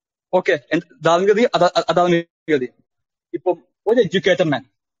 ഓക്കെ, ധാർമ്മികതയും അധാർമികതയും. ഇപ്പം ഒരു എഡ്യൂക്കേറ്റഡ് മാൻ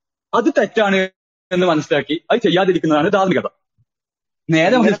അത് തെറ്റാണ് എന്ന് മനസ്സിലാക്കി അത് ചെയ്യാതിരിക്കുന്നതാണ് ധാർമ്മികത.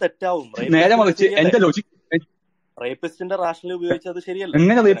 നേരെ മറിച്ച് എന്റെ ലോജിക് റേപ്പിസ്റ്റിന്റെ റാഷണൽ ഉപയോഗിച്ചത് ശരിയല്ല.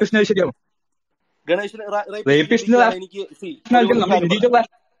 എങ്ങനെ റേപ്പിസ്റ്റിനെ ശരിയാവും?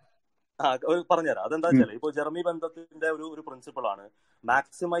 പറഞ്ഞുതരാം. അതെന്താ വെച്ചാൽ ഇപ്പൊ ജെറമി ബന്ധത്തിന്റെ ഒരു പ്രിൻസിപ്പിൾ ആണ്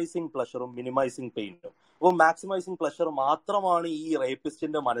മാക്സിമൈസിങ് പ്ലഷറും മിനിമൈസിങ് പെയിനും. അപ്പൊ മാക്സിമൈസിങ് പ്ലഷർ മാത്രമാണ് ഈ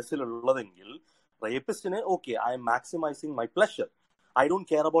റേപ്പിസ്റ്റിന്റെ മനസ്സിലുള്ളതെങ്കിൽ റേപ്പിസ്റ്റിന് okay, I M maximising my pleasure, I don't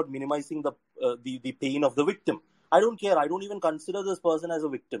care about minimizing the pain of the victim. I don't care. I don't even consider this person as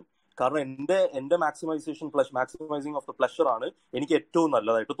a victim. കാരണം എന്റെ maximising of the pleasure ആണ് എനിക്ക് ഏറ്റവും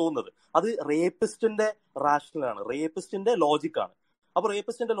നല്ലതായിട്ട് തോന്നുന്നത്. അത് റേപ്പിസ്റ്റിന്റെ റാഷണലാണ്, റേപ്പിസ്റ്റിന്റെ ലോജിക്കാണ്. അപ്പൊ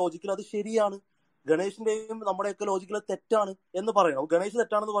റേപ്പിസ്റ്റിന്റെ ലോജിക്കിൽ അത് ശരിയാണ്, ഗണേഷിന്റെയും നമ്മുടെയൊക്കെ ലോജിക്കിൽ തെറ്റാണ് എന്ന് പറയണം. ഗണേഷ്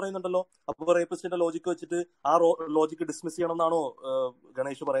തെറ്റാണെന്ന് പറയുന്നുണ്ടല്ലോ. അപ്പൊ റേപ്പിസ്റ്റിന്റെ ലോജിക്ക് വെച്ചിട്ട് ആ ലോജിക്ക് ഡിസ്മിസ് ചെയ്യണം എന്നാണോ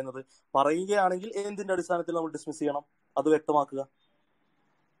ഗണേഷ് പറയുന്നത്? പറയുകയാണെങ്കിൽ എന്തിന്റെ അടിസ്ഥാനത്തിൽ നമ്മൾ ഡിസ്മിസ് ചെയ്യണം അത് വ്യക്തമാക്കുക.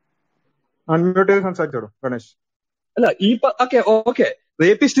 അൺമ്യൂട്ട് ചെയ്ത് സംസാരിച്ചോളൂ ഗണേഷ്. അല്ല, ഓക്കെ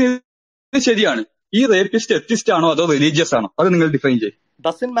റേപ്പിസ്റ്റ് ശരിയാണ്. ഈ റേപ്പിസ്റ്റ് എത്തിസ്റ്റ് ആണോ അതോ റിലീജിയസ് ആണോ? അത് നിങ്ങൾ ഡിഫൈൻ ചെയ്യും.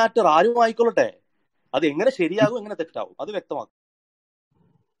 ഡസന്റ് മാറ്റർ, ആരും ആയിക്കൊള്ളട്ടെ. അത് എങ്ങനെ ശരിയാകും, എങ്ങനെ തെറ്റാകും, അത് വ്യക്തമാക്കും.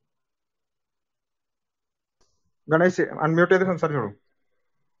 ഗണേഷ് അൺമ്യൂട്ട് ചെയ്ത് സംസാരിച്ചോളൂ.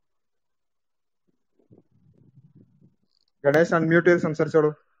 ഗണേഷ് അൺമ്യൂട്ട് ചെയ്ത്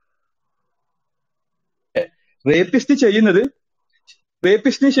സംസാരിച്ചോളൂ. റേപ്പിസ്റ്റ് ചെയ്യുന്നത്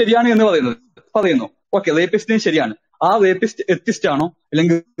റേപ്പിസ്റ്റിന് ശരിയാണ് എന്ന് പറയുന്നു. ഓക്കെ, റേപ്പിസ്റ്റിന് ശരിയാണ്. ആ റേപ്പിസ്റ്റ് എത്തിസ്റ്റ് ആണോ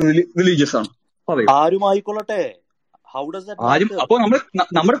അല്ലെങ്കിൽ റിലീജിയസ് ആണോ? പറയൂ. ആരുമായിക്കൊള്ളട്ടെ. ഹൗ ഡസ് ദാറ്റ് ആരും. മാറ്റർ? അപ്പൊ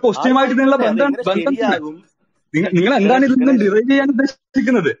നമ്മുടെ ക്വസ്റ്റ്യനുമായിട്ട് ഇതിനുള്ള ബന്ധം നിങ്ങൾ എന്താണ് ഇതിൽ നിന്നും ഡിറൈവ് ചെയ്യാൻ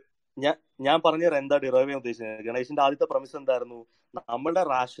ഉദ്ദേശിക്കുന്നത്? ഞാൻ പറഞ്ഞുതരാം എന്താ ഡിറൈവ് ചെയ്യാൻ ഉദ്ദേശിക്കുന്നത്. ഗണേഷിന്റെ ആദ്യത്തെ പ്രമിസ് എന്തായിരുന്നു? നമ്മളുടെ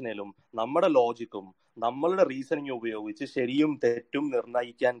റാഷണലും നമ്മുടെ ലോജിക്കും നമ്മളുടെ റീസണിങ് ഉപയോഗിച്ച് ശരിയും തെറ്റും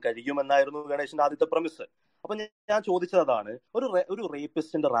നിർണ്ണയിക്കാൻ കഴിയുമെന്നായിരുന്നു ഗണേഷിന്റെ ആദ്യത്തെ പ്രമിസ്. അപ്പൊ ഞാൻ ചോദിച്ചത് അതാണ്, ഒരു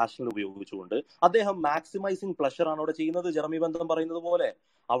റേപ്പിസ്റ്റിന്റെ റാഷണൽ ഉപയോഗിച്ചുകൊണ്ട് അദ്ദേഹം മാക്സിമൈസിങ് പ്ലഷർ ആണ് അവിടെ ചെയ്യുന്നത്. ജെറമി ബന്ധം പറയുന്നത് പോലെ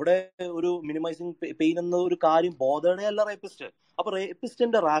അവിടെ ഒരു മിനിമൈസിങ് പെയിൻ എന്ന ഒരു കാര്യം ബോധേഡേ അല്ല റേപ്പിസ്റ്റ്. അപ്പൊ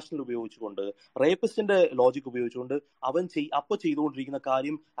റേപ്പിസ്റ്റിന്റെ റാഷണൽ ഉപയോഗിച്ചുകൊണ്ട്, റേപ്പിസ്റ്റിന്റെ ലോജിക് ഉപയോഗിച്ചുകൊണ്ട് അവൻ അപ്പൊ ചെയ്തുകൊണ്ടിരിക്കുന്ന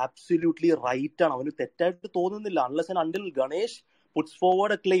കാര്യം അബ്സല്യൂട്ട്ലി റൈറ്റ് ആണ്. അവന് തെറ്റായിട്ട് തോന്നുന്നില്ല. Unless and until Ganesh puts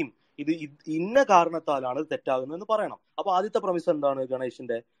forward A claim, ഇത് ഇന്ന കാരണത്താലാണ് തെറ്റാകുന്നത് എന്ന് പറയണം. അപ്പൊ ആദ്യത്തെ പ്രമിസ് എന്താണ്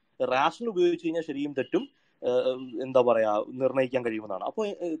ഗണേഷിന്റെ? റാഷണൽ ഉപയോഗിച്ച് കഴിഞ്ഞാൽ ശരിയും തെറ്റും എന്താ പറയാ നിർണ്ണയിക്കാൻ കഴിയുമെന്നാണ്. അപ്പൊ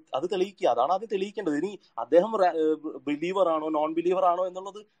അത് തെളിയിക്കുക, അതാണ് ആദ്യം തെളിയിക്കേണ്ടത്. ഇനി അദ്ദേഹം ബിലീവർ ആണോ നോൺ ബിലീവർ ആണോ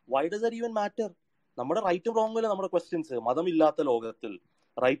എന്നുള്ളത് why does that even matter? നമ്മുടെ റൈറ്റും റോങ്ങും അല്ലേ നമ്മുടെ ക്വസ്റ്റ്യൻസ്. മതമില്ലാത്ത ലോകത്തിൽ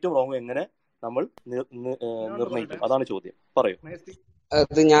റൈറ്റും റോങ്ങും എങ്ങനെ നമ്മൾ നിർണ്ണയിക്കും? അതാണ് ചോദ്യം. പറയൂ.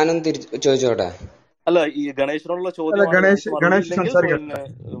 അത് ഞാനൊന്ന് ചോദിച്ചോട്ടെ. അല്ല, ഈ ഗണേഷിനോടുള്ള ചോദ്യം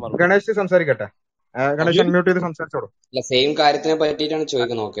ഗണേഷ് സംസാരിക്കട്ടെ. ഗണേഷ് അൺമ്യൂട്ട് ചെയ്ത് സംസാരിച്ചോളൂ. സെയിം കാര്യത്തിനെ പറ്റിയിട്ടാണ്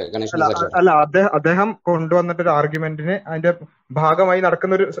ചോദിക്കുന്നത്. ഓക്കെ, ഗണേഷ് അല്ല, അദ്ദേഹം കൊണ്ടുവന്നിട്ട് ഒരു ആർഗ്യുമെന്റിന് അതിന്റെ ഭാഗമായി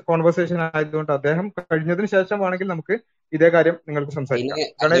നടക്കുന്ന ഒരു കോൺവെർസേഷൻ ആയതുകൊണ്ട് അദ്ദേഹം കഴിഞ്ഞതിന് ശേഷം വേണമെങ്കിൽ നമുക്ക് ഇതേ കാര്യം നിങ്ങൾക്ക് സംസാരിക്കാം.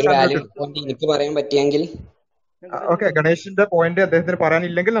 എനിക്ക് പറയാൻ പറ്റിയെങ്കിൽ ഓക്കെ. ഗണേഷിന്റെ പോയിന്റ് അദ്ദേഹത്തിന്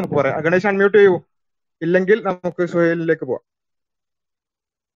പറയാനില്ലെങ്കിൽ നമുക്ക് പറയാം. ഗണേഷ് അൺമ്യൂട്ട് ചെയ്യൂ, ഇല്ലെങ്കിൽ നമുക്ക് സുഹൈലിലേക്ക് പോവാം.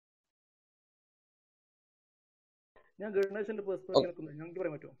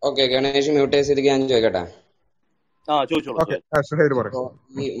 ഓക്കെ, ഗണേഷ് മ്യൂട്ട് ചെയ്ത് ഞാൻ ചോദിക്കട്ടെ.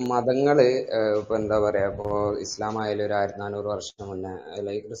 ഈ മതങ്ങള് ഇപ്പൊ എന്താ പറയാ, ഇപ്പൊ ഇസ്ലാം ആയാലും ഒരു 1400 വർഷം മുന്നേ,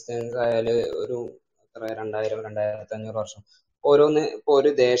 അല്ലെങ്കിൽ ക്രിസ്ത്യൻസ് ആയാലും ഒരു 2000-2500 വർഷം, ഓരോന്ന് ഇപ്പൊ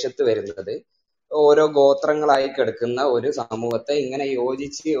ഒരു ദേശത്ത് വരുന്നത് ഓരോ ഗോത്രങ്ങളായി കിടക്കുന്ന ഒരു സമൂഹത്തെ ഇങ്ങനെ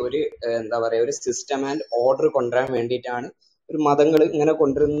യോജിച്ച് ഒരു എന്താ പറയാ ഒരു സിസ്റ്റം ആൻഡ് ഓർഡർ കൊണ്ടുവരാൻ വേണ്ടിയിട്ടാണ് ഒരു മതങ്ങൾ ഇങ്ങനെ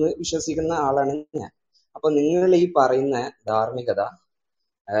കൊണ്ടുവരുന്ന വിശ്വസിക്കുന്ന ആളാണ് ഞാൻ. അപ്പൊ നിങ്ങൾ ഈ പറയുന്ന ധാർമ്മികത,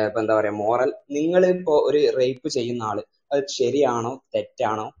 ഇപ്പൊ എന്താ പറയാ മോറൽ, നിങ്ങൾ ഇപ്പോ ഒരു റേപ്പ് ചെയ്യുന്ന ആള് അത് ശരിയാണോ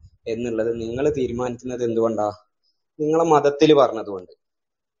തെറ്റാണോ എന്നുള്ളത് നിങ്ങൾ തീരുമാനിക്കുന്നത് എന്തുകൊണ്ടാ? നിങ്ങളെ മതത്തിൽ പറഞ്ഞതുകൊണ്ട്.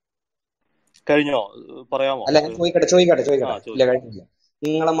 കഴിഞ്ഞോ? പറയാമോ? അല്ല, ചോദിക്കട്ടെ. ഇല്ല, കഴിഞ്ഞില്ല.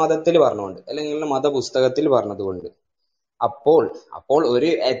 നിങ്ങളെ മതത്തിൽ പറഞ്ഞുകൊണ്ട്, അല്ലെങ്കിൽ നിങ്ങളുടെ മതപുസ്തകത്തിൽ പറഞ്ഞതുകൊണ്ട്. അപ്പോൾ ഒരു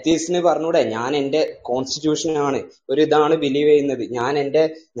എത്തീസ്റ്റിന് പറഞ്ഞൂടെ, ഞാൻ എന്റെ കോൺസ്റ്റിറ്റ്യൂഷനാണ് ഒരു ഇതാണ് ബിലീവ് ചെയ്യുന്നത്,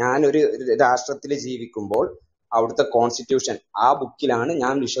 ഞാൻ ഒരു രാഷ്ട്രത്തിൽ ജീവിക്കുമ്പോൾ അവിടുത്തെ കോൺസ്റ്റിറ്റ്യൂഷൻ ആ ബുക്കിലാണ്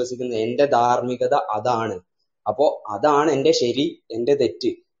ഞാൻ വിശ്വസിക്കുന്നത്, എന്റെ ധാർമ്മികത അതാണ്, അപ്പോ അതാണ് എന്റെ ശരി എന്റെ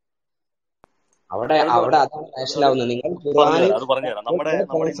തെറ്റ്. അവിടെ അതാണ് മനസ്സിലാവുന്നത്. നിങ്ങൾ നമ്മുടെ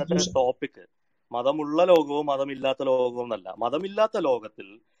ഇന്നത്തെ ടോപ്പിക് മതമുള്ള ലോകവും മതമില്ലാത്ത ലോകവും എന്നല്ല. മതമില്ലാത്ത ലോകത്തിൽ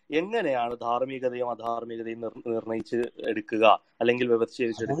എങ്ങനെയാണ് ധാർമ്മികതയും അധാർമികതയും നിർണയിച്ച് എടുക്കുക അല്ലെങ്കിൽ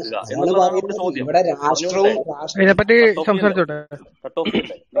വ്യവസ്ഥിച്ചെടുക്കുക എന്നുള്ളതാണ് നമ്മുടെ ചോദ്യം.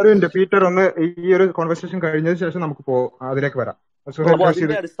 ഒരു മിനിറ്റ് പീറ്റർ, ഒന്ന് ഈ ഒരു കോൺവെർസേഷൻ കഴിഞ്ഞതിന് ശേഷം നമുക്ക് അതിലേക്ക് വരാം.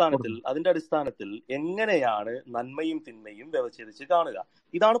 അതിന്റെ അടിസ്ഥാനത്തിൽ എങ്ങനെയാണ് നന്മയും തിന്മയും വ്യവച്ഛേദിച്ച് കാണുക,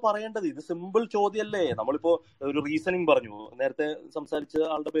 ഇതാണ് പറയേണ്ടത്. ഇത് സിമ്പിൾ ചോദ്യമല്ലേ. നമ്മളിപ്പോ ഒരു റീസണിങ് പറഞ്ഞു, നേരത്തെ സംസാരിച്ച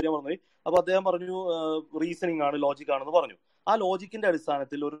ആളുടെ പേര് പറഞ്ഞു. അപ്പൊ അദ്ദേഹം പറഞ്ഞു റീസണിങ് ആണ്, ലോജിക് ആണെന്ന് പറഞ്ഞു. ആ ലോജിക്കിന്റെ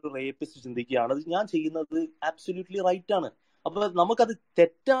അടിസ്ഥാനത്തിൽ ഒരു റേപ്പിസ്റ്റ് ചിന്തിക്കുകയാണ് ഞാൻ ചെയ്യുന്നത് ആബ്സല്യൂട്ട്ലി റൈറ്റ് ആണ്. അപ്പൊ നമുക്കത്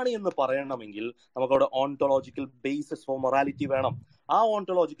തെറ്റാണ് എന്ന് പറയണമെങ്കിൽ നമുക്കവിടെ ഓൺടോളജിക്കൽ ബേസിസ് ഫോർ മൊറാലിറ്റി വേണം. ആ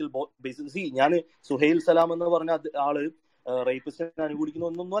ഓൺടോളജിക്കൽ ബേസിസ്, ഞാൻ സുഹൈൽ സലാം എന്ന് പറഞ്ഞ ആള് റേപ്പിസ്റ്റിനെ അനുകൂലിക്കുന്നു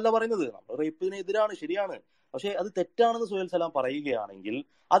എന്നൊന്നും അല്ല പറയുന്നത്. നമ്മൾ റേപ്പിനെതിരാണ്, ശരിയാണ്. പക്ഷെ അത് തെറ്റാണെന്ന് സുഹൈൽ സലാം പറയുകയാണെങ്കിൽ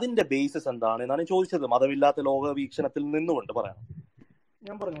അതിന്റെ ബേസിസ് എന്താണ് എന്നാണ് ചോദിച്ചത്. മതമില്ലാത്ത ലോക വീക്ഷണത്തിൽ നിന്നുകൊണ്ട് പറയണം.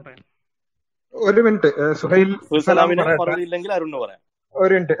 ഞാൻ പറഞ്ഞോട്ടെ. ഒരു മിനിറ്റ്, സുഹൈൽ സലാമിനെ മറുപടിയില്ലെങ്കിൽ അരുണിന് പറയാം.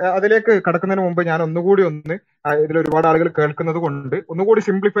 ഒരു മിനിറ്റ്. അതിലേക്ക് കടക്കുന്നതിന് മുമ്പ് ഞാൻ ഒന്നുകൂടി ഇതിൽ ഒരുപാട് ആളുകൾ കേൾക്കുന്നത് കൊണ്ട് ഒന്നുകൂടി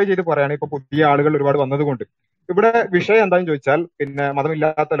സിംപ്ലിഫൈ ചെയ്ത് പറയാണ്. ഇപ്പൊ പുതിയ ആളുകൾ ഒരുപാട് വന്നത് കൊണ്ട് ഇവിടെ വിഷയം എന്താണെന്ന് ചോദിച്ചാൽ, പിന്നെ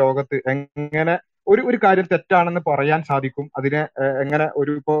മതമില്ലാത്ത ലോകത്ത് എങ്ങനെ ഒരു കാര്യം തെറ്റാണെന്ന് പറയാൻ സാധിക്കും, അതിനെ എങ്ങനെ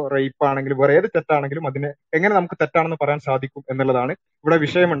ഇപ്പോ റേപ്പ് ആണെങ്കിലും വേറെ ഏത് തെറ്റാണെങ്കിലും അതിനെ എങ്ങനെ നമുക്ക് തെറ്റാണെന്ന് പറയാൻ സാധിക്കും എന്നുള്ളതാണ് ഇവിടെ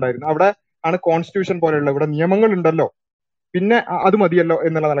വിഷയമുണ്ടായിരുന്നത്. അവിടെ ആണ് കോൺസ്റ്റിറ്റ്യൂഷൻ പോലെയുള്ള ഇവിടെ നിയമങ്ങൾ ഉണ്ടല്ലോ, പിന്നെ അത് മതിയല്ലോ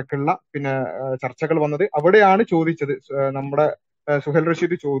എന്നുള്ള നിലക്കുള്ള പിന്നെ ചർച്ചകൾ വന്നത്. അവിടെയാണ് ചോദിച്ചത്, നമ്മുടെ സുഹൈൽ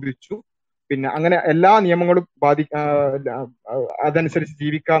റഷീദ് ചോദിച്ചു, പിന്നെ അങ്ങനെ എല്ലാ നിയമങ്ങളും അതനുസരിച്ച്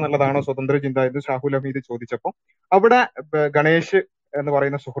ജീവിക്കുക എന്നുള്ളതാണോ സ്വതന്ത്ര ചിന്ത എന്ന് ഷാഹുൽ ഹമീദ് ചോദിച്ചപ്പോൾ അവിടെ ഗണേഷ് എന്ന്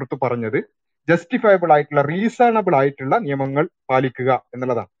പറയുന്ന സുഹൃത്ത് പറഞ്ഞത് ജസ്റ്റിഫയബിൾ ആയിട്ടുള്ള റീസണബിൾ ആയിട്ടുള്ള നിയമങ്ങൾ പാലിക്കുക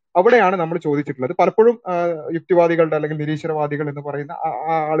എന്നുള്ളതാണ്. അവിടെയാണ് നമ്മൾ ചോദിച്ചിട്ടുള്ളത്. പലപ്പോഴും യുക്തിവാദികളുടെ അല്ലെങ്കിൽ നിരീശ്വരവാദികൾ എന്ന് പറയുന്ന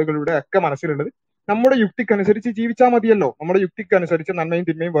ആളുകളുടെ ഒക്കെ മനസ്സിലുള്ളത് നമ്മുടെ യുക്തിക്കനുസരിച്ച് ജീവിച്ചാൽ മതിയല്ലോ, നമ്മുടെ യുക്തിക്കനുസരിച്ച് നന്മയും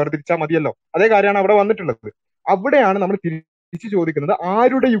തിന്മയും വേർതിരിച്ചാൽ മതിയല്ലോ. അതേ കാര്യമാണ് അവിടെ വന്നിട്ടുള്ളത്. അവിടെയാണ് നമ്മൾ തിരിച്ചു ചോദിക്കുന്നത്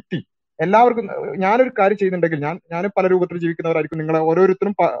ആരുടെ യുക്തി? എല്ലാവർക്കും ഞാനൊരു കാര്യം ചെയ്യുന്നുണ്ടെങ്കിൽ ഞാൻ പല രൂപത്തിൽ ജീവിക്കുന്നവരായിരിക്കും, നിങ്ങളെ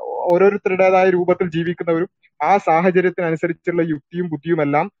ഓരോരുത്തരുടേതായ രൂപത്തിൽ ജീവിക്കുന്നവരും ആ സാഹചര്യത്തിനനുസരിച്ചുള്ള യുക്തിയും ബുദ്ധിയും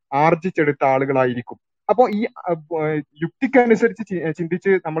എല്ലാം ആർജിച്ചെടുത്ത ആളുകളായിരിക്കും. അപ്പോൾ ഈ യുക്തിക്കനുസരിച്ച്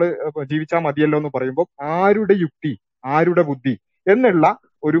ചിന്തിച്ച് നമ്മൾ ജീവിച്ചാൽ മതിയല്ലോ എന്ന് പറയുമ്പോൾ ആരുടെ യുക്തി, ആരുടെ ബുദ്ധി എന്നുള്ള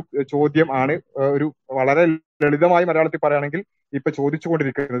ഒരു ചോദ്യം ആണ് ഒരു വളരെ ലളിതമായി മലയാളത്തിൽ പറയുകയാണെങ്കിൽ ഇപ്പൊ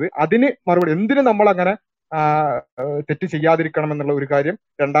ചോദിച്ചുകൊണ്ടിരിക്കുന്നത്. അതിന് മറുപടി എന്തിനു നമ്മൾ അങ്ങനെ തെറ്റ് ചെയ്യാതിരിക്കണം എന്നുള്ള ഒരു കാര്യം.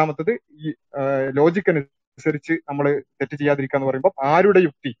 രണ്ടാമത്തത് ഈ ലോജിക് അനുസരിച്ച് നമ്മൾ തെറ്റ് ചെയ്യാതിരിക്കുക എന്ന് പറയുമ്പോൾ ആരുടെ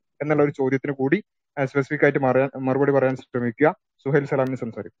യുക്തി എന്നുള്ള ഒരു ചോദ്യത്തിന് കൂടി സ്പെസിഫിക് ആയിട്ട് മറുപടി പറയാൻ ശ്രമിക്കുക. സുഹൈൽ സലാമിന്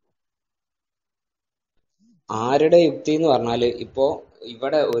സംസാരിക്കും. ആരുടെ യുക്തി എന്ന് പറഞ്ഞാല് ഇപ്പോ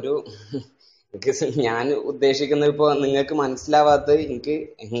ഇവിടെ ഒരു ഞാൻ ഉദ്ദേശിക്കുന്നത് ഇപ്പോ നിങ്ങൾക്ക് മനസ്സിലാവാത്തത് എനിക്ക്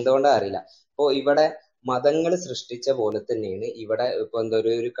എന്തുകൊണ്ടാ അറിയില്ല. ഇപ്പോ ഇവിടെ മതങ്ങൾ സൃഷ്ടിച്ച പോലെ തന്നെയാണ് ഇവിടെ ഇപ്പൊ എന്താ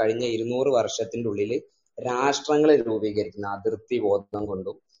ഒരു കഴിഞ്ഞ 200 വർഷത്തിന്റെ ഉള്ളിൽ രാഷ്ട്രങ്ങൾ രൂപീകരിക്കുന്ന അതിർത്തി ബോധം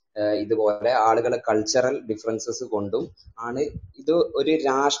കൊണ്ടും ഇതുപോലെ ആളുകളെ കൾച്ചറൽ ഡിഫറൻസസ് കൊണ്ടും ആണ് ഇത് ഒരു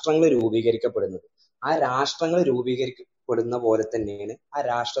രാഷ്ട്രങ്ങൾ രൂപീകരിക്കപ്പെടുന്നത്. ആ രാഷ്ട്രങ്ങൾ രൂപീകരിക്കപ്പെടുന്ന പോലെ തന്നെയാണ് ആ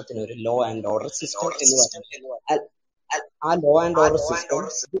രാഷ്ട്രത്തിന് ഒരു ലോ ആൻഡ് ഓർഡർ സിസ്റ്റം എന്ന് പറയുന്നത്. ആ ലോ ആൻഡ് ഓർഡർ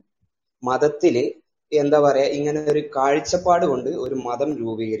സിസ്റ്റം മതത്തില് എന്താ പറയാ ഇങ്ങനെ ഒരു കാഴ്ചപ്പാട് കൊണ്ട് ഒരു മതം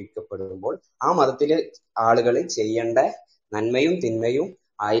രൂപീകരിക്കപ്പെടുമ്പോൾ ആ മതത്തില് ആളുകൾ ചെയ്യേണ്ട നന്മയും തിന്മയും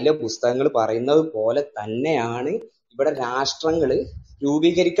അതിലെ പുസ്തകങ്ങൾ പറയുന്നത് പോലെ തന്നെയാണ് ഇവിടെ രാഷ്ട്രങ്ങൾ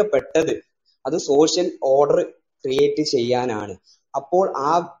രൂപീകരിക്കപ്പെട്ടത്. അത് സോഷ്യൽ ഓർഡർ ക്രിയേറ്റ് ചെയ്യാനാണ്. അപ്പോൾ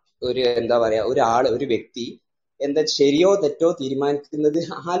ആ ഒരു എന്താ പറയാ ഒരു വ്യക്തി എന്താ ശരിയോ തെറ്റോ തീരുമാനിക്കുന്നത്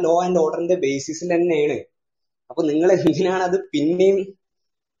ആ ലോ ആൻഡ് ഓർഡറിന്റെ ബേസിസിൽ തന്നെയാണ്. അപ്പൊ നിങ്ങൾ എന്തിനാണ് അത് പിന്നെയും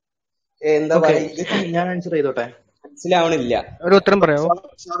എന്താ പറയാ ഞാൻ ആൻസർ ചെയ്തോട്ടെ? മനസ്സിലാവണില്ല. ഒരു ഉത്തരം പറയാമോ?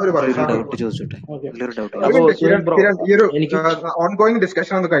 ഡൗട്ട് ചോദിച്ചോട്ടെ. ഓൺഗോയിങ്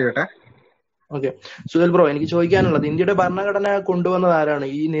ഡിസ്കഷൻ ഒന്ന് കഴിയട്ടെ. ഓക്കെ സുഹേൽ ബ്രോ, എനിക്ക് ചോദിക്കാനുള്ളത് ഇന്ത്യയുടെ ഭരണഘടന കൊണ്ടുവന്നത് ആരാണ്?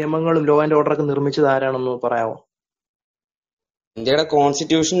 ഈ നിയമങ്ങളും ലോ ആൻഡ് ഓർഡർ ഒക്കെ നിർമ്മിച്ചത് ആരാണെന്ന് പറയാമോ? ഇന്ത്യയുടെ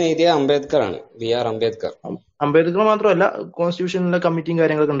കോൺസ്റ്റിറ്റ്യൂഷൻ എഴുതിയ അംബേദ്കർ ആണ്, BR അംബേദ്കർ. അംബേദ്കർ മാത്രമല്ല, കോൺസ്റ്റിറ്റ്യൂഷനിലെ കമ്മിറ്റിയും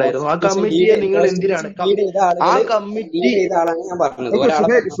കാര്യങ്ങളൊക്കെ ഉണ്ടായിരുന്നു. ആ കമ്മിറ്റിയെ നിങ്ങൾ എന്തിനാണ് ആ കമ്മിറ്റി ഞാൻ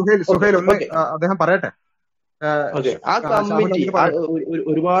പറഞ്ഞത് സുഹേൽ ഒന്ന് അദ്ദേഹം പറയട്ടെ. ആ കമ്മിറ്റി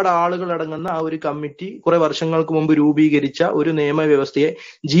ഒരുപാട് ആളുകൾ അടങ്ങുന്ന ആ ഒരു കമ്മിറ്റി കുറെ വർഷങ്ങൾക്ക് മുമ്പ് രൂപീകരിച്ച ഒരു നിയമവ്യവസ്ഥയെ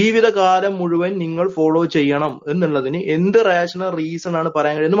ജീവിതകാലം മുഴുവൻ നിങ്ങൾ ഫോളോ ചെയ്യണം എന്നുള്ളതിന് എന്ത് റാഷണൽ റീസൺ ആണ്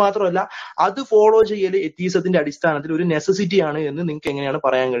പറയാൻ കഴിയുന്നത്? എന്ന് മാത്രമല്ല, അത് ഫോളോ ചെയ്യൽ എത്തീസത്തിന്റെ അടിസ്ഥാനത്തിൽ ഒരു നെസസിറ്റി ആണ് എന്ന് നിങ്ങൾക്ക് എങ്ങനെയാണ്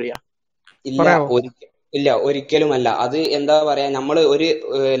പറയാൻ കഴിയുക? ഇല്ല, ഒരിക്കലുമല്ല. അത് എന്താ പറയാ, നമ്മള്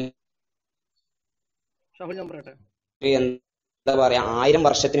എന്താ പറയാ 1000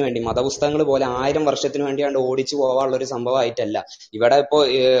 വർഷത്തിന് വേണ്ടി മതപുസ്തകങ്ങൾ പോലെ 1000 വർഷത്തിന് വേണ്ടിയാണ്ട് ഓടിച്ചു പോകാനുള്ള ഒരു സംഭവമായിട്ടല്ല. ഇവിടെ ഇപ്പോ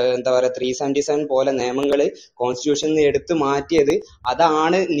എന്താ പറയാ 377 പോലെ നിയമങ്ങള് കോൺസ്റ്റിറ്റ്യൂഷനിൽ നിന്ന് എടുത്തു മാറ്റിയത്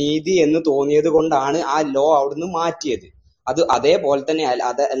അതാണ് നീതി എന്ന് തോന്നിയത് കൊണ്ടാണ് ആ ലോ അവിടുന്ന് മാറ്റിയത്. അത് അതേപോലെ തന്നെ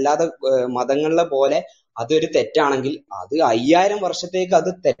അല്ലാതെ മതങ്ങളിലെ പോലെ അതൊരു തെറ്റാണെങ്കിൽ അത് 5000 വർഷത്തേക്ക്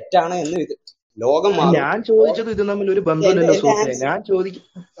അത് തെറ്റാണ് എന്ന് ലോകം മാറും. ഞാൻ ചോദിച്ചത് ഇത് തമ്മിൽ ഒരു ബന്ധമില്ലല്ലോ സുഹൃത്തെ.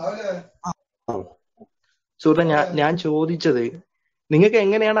 ഞാൻ ചോദിച്ചത് നിങ്ങൾക്ക്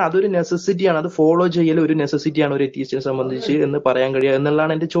എങ്ങനെയാണ് അതൊരു നെസസിറ്റി ആണ്, അത് ഫോളോ ചെയ്യൽ ഒരു നെസസിറ്റി ആണ് ഒരു എത്തീസ്റ്റിനെ സംബന്ധിച്ച് എന്ന് പറയാൻ കഴിയുക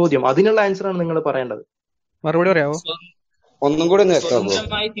എന്നുള്ളതാണ് എന്റെ ചോദ്യം. അതിനുള്ള ആൻസർ ആണ് നിങ്ങൾ പറയേണ്ടത്. മറുപടി പറയാമോ? ഒന്നും കൂടെ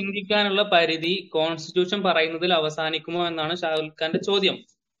സ്വന്തമായി ചിന്തിക്കാനുള്ള പരിധി കോൺസ്റ്റിറ്റ്യൂഷൻ പറയുന്നതിൽ അവസാനിക്കുമോ എന്നാണ് ഷാഹുൽ ഖാന്റെ ചോദ്യം.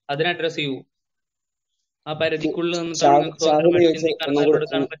 അതിനെ അഡ്രസ് ചെയ്യൂ. ആ പരിധിക്കുള്ളിൽ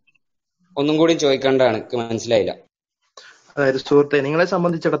ഒന്നും കൂടി ചോദിക്കേണ്ടതാണ്, മനസ്സിലായില്ല. അതായത് സുഹൃത്തെ, നിങ്ങളെ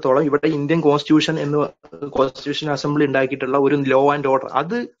സംബന്ധിച്ചിടത്തോളം ഇവിടെ ഇന്ത്യൻ കോൺസ്റ്റിറ്റ്യൂഷൻ അസംബ്ലി ഉണ്ടാക്കിയിട്ടുള്ള ഒരു ലോ ആൻഡ് ഓർഡർ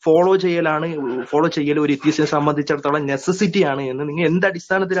അത് ഫോളോ ചെയ്യൽ ഒരു എത്തീസിനെ സംബന്ധിച്ചിടത്തോളം നെസസിറ്റി ആണ് എന്ന് നിങ്ങൾ എന്ത്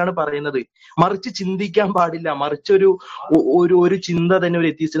അടിസ്ഥാനത്തിലാണ് പറയുന്നത്? മറിച്ച് ചിന്തിക്കാൻ പാടില്ല, മറിച്ച് ഒരു ചിന്ത തന്നെ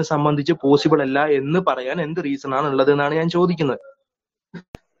ഒരു എത്തീസിനെ സംബന്ധിച്ച് പോസിബിൾ അല്ല എന്ന് പറയാൻ എന്ത് റീസൺ ആണ് ഉള്ളത് എന്നാണ് ഞാൻ ചോദിക്കുന്നത്.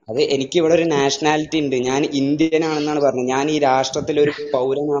 അത് എനിക്ക് ഇവിടെ ഒരു നാഷണാലിറ്റി ഉണ്ട്, ഞാൻ ഇന്ത്യൻ ആണെന്നാണ് പറഞ്ഞത്. ഞാൻ ഈ രാഷ്ട്രത്തിൽ ഒരു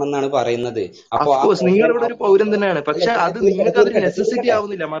പൗരനാണെന്നാണ് പറയുന്നത്. അപ്പൊ നിങ്ങൾ ഇവിടെ ഒരു പൗരൻ തന്നെയാണ്, പക്ഷെ അത് നിങ്ങൾക്ക് അത് നെസസിറ്റി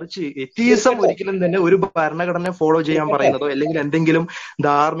ആവുന്നില്ല. മറിച്ച് എത്തീസം ഒരിക്കലും തന്നെ ഒരു ഭരണഘടന ഫോളോ ചെയ്യാൻ പറയുന്നതോ അല്ലെങ്കിൽ എന്തെങ്കിലും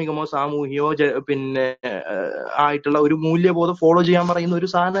ധാർമ്മികമോ സാമൂഹികമോ ആയിട്ടുള്ള ഒരു മൂല്യബോധം ഫോളോ ചെയ്യാൻ പറയുന്ന ഒരു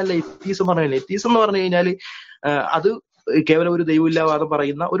സാധനമല്ല എത്തീസം പറഞ്ഞില്ല. എത്തീസം എന്ന് പറഞ്ഞു കഴിഞ്ഞാൽ അത് കേവലം ഒരു ദൈവമില്ലാവാദം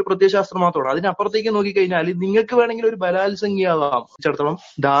പറയുന്ന ഒരു പ്രത്യയശാസ്ത്രം മാത്രമാണ്. അതിനപ്പുറത്തേക്ക് നോക്കിക്കഴിഞ്ഞാൽ നിങ്ങൾക്ക് വേണമെങ്കിൽ ഒരു ബലാത്സംഗിയാവാം ചിടത്തോളം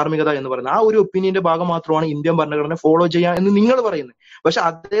ധാർമ്മികത എന്ന് പറയുന്നത്. ആ ഒരു ഒപ്പീനിയന്റെ ഭാഗം മാത്രമാണ് ഇന്ത്യൻ ഭരണഘടന ഫോളോ ചെയ്യാൻ എന്ന് നിങ്ങൾ പറയുന്നത്. പക്ഷെ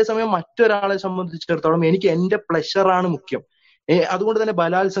അതേസമയം മറ്റൊരാളെ സംബന്ധിച്ചിടത്തോളം എനിക്ക് എന്റെ പ്ലഷറാണ് മുഖ്യം. അതുകൊണ്ട് തന്നെ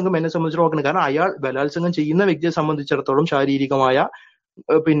ബലാത്സംഗം എന്നെ സംബന്ധിച്ച് നോക്കണം. കാരണം അയാൾ ബലാത്സംഗം ചെയ്യുന്ന വ്യക്തിയെ സംബന്ധിച്ചിടത്തോളം ശാരീരികമായ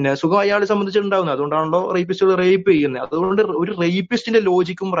സുഖം അയാളെ സംബന്ധിച്ചിട്ടുണ്ടാവുന്നത്. അതുകൊണ്ടാണല്ലോ റേപ്പിസ്റ്റുകൾ റേപ്പ് ചെയ്യുന്നത്. അതുകൊണ്ട് ഒരു റേപ്പിസ്റ്റിന്റെ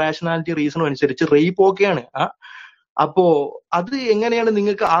ലോജിക്കും റാഷണാലിറ്റി റീസണും അനുസരിച്ച് റേപ്പ് ഓക്കെയാണ്. അപ്പോ അത് എങ്ങനെയാണ്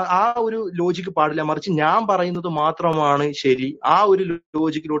നിങ്ങൾക്ക് ആ ഒരു ലോജിക്ക് പാടില്ല, മറിച്ച് ഞാൻ പറയുന്നത് മാത്രമാണ് ശരി, ആ ഒരു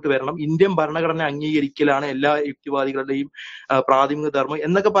ലോജിക്കിലോട്ട് വരണം. ഇന്ത്യൻ ഭരണഘടന അംഗീകരിക്കലാണ് എല്ലാ യുക്തിവാദികളുടെയും പ്രാഥമിക ധർമ്മം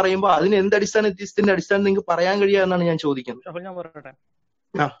എന്നൊക്കെ പറയുമ്പോൾ അതിന് എന്ത് അടിസ്ഥാനത്തിന്റെ അടിസ്ഥാനം നിങ്ങൾക്ക് പറയാൻ കഴിയുക എന്നാണ് ഞാൻ ചോദിക്കുന്നത്. ഞാൻ പറയട്ടെ,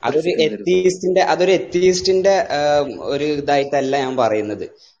 അതൊരു എത്തീസ്റ്റിന്റെ ഒരു ഇതായിട്ടല്ല ഞാൻ പറയുന്നത്.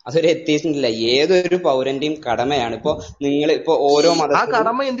 അതൊരു എത്തീസ്റ്റിന്റെ ഏതൊരു പൗരന്റെയും കടമയാണ്. ഇപ്പൊ നിങ്ങൾ ഇപ്പൊ ഓരോ ആ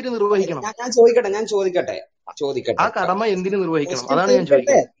കടമ എന്തിനു നിർവഹിക്കണം? ഞാൻ ചോദിക്കട്ടെ ആ കടമ എന്തിനു നിർവഹിക്കണം? അതാണ് ഞാൻ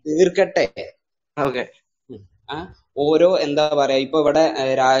ചോദിക്കുന്നത്. തീർക്കട്ടെ. ഓക്കെ. ഓരോ എന്താ പറയാ, ഇപ്പൊ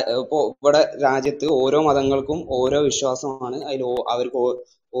ഇവിടെ രാജ്യത്ത് ഓരോ മതങ്ങൾക്കും ഓരോ വിശ്വാസമാണ്. അതിൽ അവർക്ക്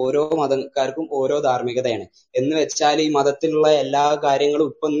ഓരോ മതക്കാർക്കും ഓരോ ധാർമ്മികതയാണ്. എന്ന് വെച്ചാൽ ഈ മതത്തിലുള്ള എല്ലാ കാര്യങ്ങളും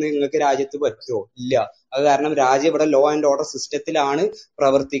ഇപ്പൊ നിങ്ങൾക്ക് രാജ്യത്ത് പറ്റുമോ? ഇല്ല. അത് കാരണം രാജ്യം ഇവിടെ ലോ ആൻഡ് ഓർഡർ സിസ്റ്റത്തിലാണ്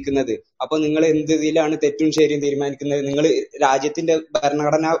പ്രവർത്തിക്കുന്നത്. അപ്പൊ നിങ്ങൾ എന്ത് ഇതിലാണ് തെറ്റും ശരിയും തീരുമാനിക്കുന്നത്? നിങ്ങൾ രാജ്യത്തിന്റെ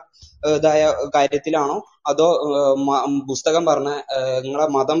ഭരണഘടന ഇതായ കാര്യത്തിലാണോ അതോ പുസ്തകം പറഞ്ഞ നിങ്ങളെ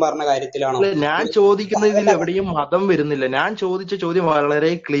മതം പറഞ്ഞ കാര്യത്തിലാണോ? ഞാൻ ചോദിക്കുന്നതിൽ എവിടെയും മതം വരുന്നില്ല. ഞാൻ ചോദിച്ച ചോദ്യം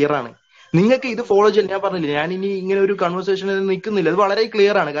വളരെ ക്ലിയർ ആണ്. നിങ്ങൾക്ക് ഇത് ഫോളോ ചെയ്യാൻ ഞാൻ പറഞ്ഞില്ല, ഞാൻ ഇനി ഇങ്ങനെ ഒരു കൺവെർസേഷനിൽ നിൽക്കുന്നില്ല. അത് വളരെ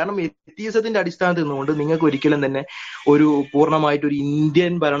ക്ലിയർ ആണ്. കാരണം എത്തീസത്തിന്റെ അടിസ്ഥാനത്തിൽ നിന്നുകൊണ്ട് നിങ്ങൾക്ക് ഒരിക്കലും തന്നെ ഒരു പൂർണ്ണമായിട്ട് ഒരു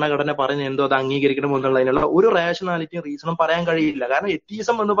ഇന്ത്യൻ ഭരണഘടന പറഞ്ഞ എന്തോ അത് അംഗീകരിക്കണം എന്നുള്ളതിനുള്ള ഒരു റാഷണാലിറ്റിയും റീസണും പറയാൻ കഴിയില്ല. കാരണം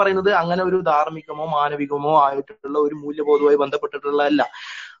എത്തീസം എന്ന് പറയുന്നത് അങ്ങനെ ഒരു ധാർമ്മികമോ മാനവികമോ ആയിട്ടുള്ള ഒരു മൂല്യബോധവുമായി ബന്ധപ്പെട്ടിട്ടുള്ളതല്ല.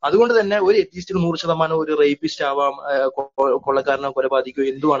 അതുകൊണ്ട് തന്നെ ഒരു എത്തീസ്റ്റിന് 100% ഒരു റേപ്പിസ്റ്റ് ആവാം, കൊള്ളക്കാരനോ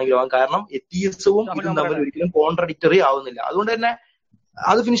കൊലപാതകയോ എന്തുവാണെങ്കിലും ആവാം. കാരണം എത്തീസവും ഇതും തമ്മിൽ ഒരിക്കലും കോൺട്രഡിക്ടറി ആവുന്നില്ല. അതുകൊണ്ട് തന്നെ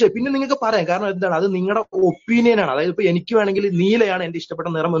അത് ഫിനിഷ് ആയി. പിന്നെ നിങ്ങൾക്ക് പറയാം, കാരണം എന്താണ്, അത് നിങ്ങളുടെ ഒപ്പീനിയനാണ്. അതായത് ഇപ്പൊ എനിക്ക് വേണമെങ്കിൽ നീലയാണ് എന്റെ ഇഷ്ടപ്പെട്ട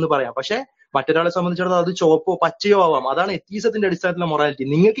നിറം എന്ന് പറയാം. പക്ഷെ മറ്റൊരാളെ സംബന്ധിച്ചിടത്തോളം അത് ചുവപ്പോ പച്ചയോ ആവാം. അതാണ് എത്തീസത്തിന്റെ അടിസ്ഥാനത്തിലുള്ള മൊറാലിറ്റി.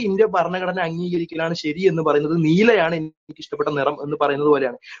 നിങ്ങൾക്ക് ഇന്ത്യ ഭരണഘടന അംഗീകരിക്കലാണ് ശരി എന്ന് പറയുന്നത്, നീലയാണ് എനിക്ക് ഇഷ്ടപ്പെട്ട നിറം എന്ന് പറയുന്നത്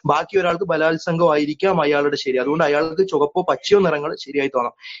പോലെയാണ്. ബാക്കി ഒരാൾക്ക് ബലാത്സംഗം ആയിരിക്കാം അയാളുടെ ശരി. അതുകൊണ്ട് അയാൾക്ക് ചുവപ്പോ പച്ചയോ നിറങ്ങൾ ശരിയായി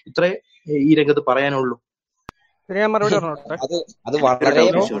തോന്നാം. ഇത്രേ ഈ രംഗത്ത് പറയാനുള്ളൂ. അത് വളരെ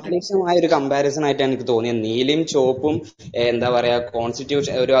മോശമായ ഒരു കമ്പാരിസൺ ആയിട്ടാണ് എനിക്ക് തോന്നിയത്. നീലയും ചുവപ്പും എന്താ പറയാ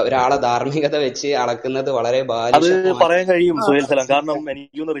കോൺസ്റ്റിറ്റ്യൂഷൻ ഒരാളെ ധാർമ്മികത വെച്ച് അളക്കുന്നത് വളരെ അത് പറയാൻ കഴിയും സുഹേൽ സലാം. കാരണം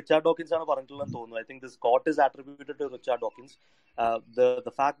എനിക്ക് റിച്ചാർഡ് ഡോക്കിൻസ് ആണ് പറഞ്ഞിട്ടുള്ളതെന്ന് തോന്നുന്നു. I think this quote is attributed to Richard Dawkins.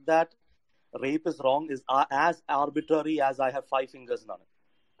 The fact that rape is wrong is as arbitrary as I have 5 fingers എന്നാണ്.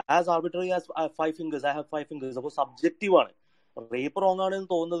 As arbitrary as I have 5 fingers, I have 5 fingers. അപ്പോൾ subjective ആണ്. Rape wrong ആണെന്ന്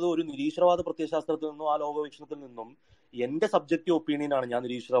തോന്നുന്നത് ഒരു നിരീശ്വരവാദ പ്രത്യയശാസ്ത്രത്തിൽ നിന്നും ആ ലോകവീക്ഷണത്തിൽ നിന്നും എന്റെ സബ്ജക്റ്റീവ് ഒപ്പീനിയൻ ആണ്. ഞാൻ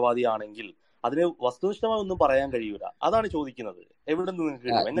നിരീശ്വരവാദി ആണെങ്കിൽ അതിന് വസ്തുനിഷ്ഠമായി ഒന്നും പറയാൻ കഴിയൂല. അതാണ് ചോദിക്കുന്നത്. എവിടെ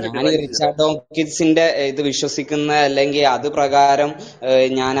നിന്ന് റിച്ചാർഡ് ഡോക്കിൻസിന്റെ ഇത് വിശ്വസിക്കുന്ന അല്ലെങ്കിൽ അത് പ്രകാരം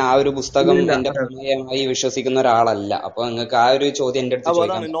ഞാൻ ആ ഒരു പുസ്തകം എന്റെ പ്രമേയമായി വിശ്വസിക്കുന്ന ഒരാളല്ല. അപ്പൊ നിങ്ങൾക്ക് ആ ഒരു ചോദ്യം എന്റെ അടുത്ത്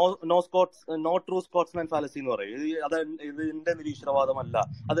ചോദിക്കാം. നോ ട്രൂ സ്കോട്സ്മാൻ ഫാലസി എന്ന് പറയും. ഇത് എന്റെ നിരീശ്വരവാദമല്ല,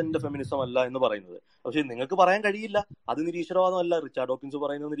 അതെന്റെ ഫെമിനിസം അല്ല എന്ന് പറയുന്നത്. പക്ഷെ നിങ്ങൾക്ക് പറയാൻ കഴിയില്ല അത് നിരീശ്വരവാദം അല്ല, റിച്ചാർഡ് ഡോക്കിൻസ്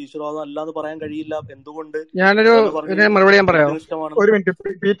പറയുന്നത് നിരീശ്വരവാദം അല്ല എന്ന് പറയാൻ കഴിയില്ല. എന്തുകൊണ്ട്? ഞാനൊരു മറുപടി ഞാൻ പറയാം. ഒരു മിനിറ്റ്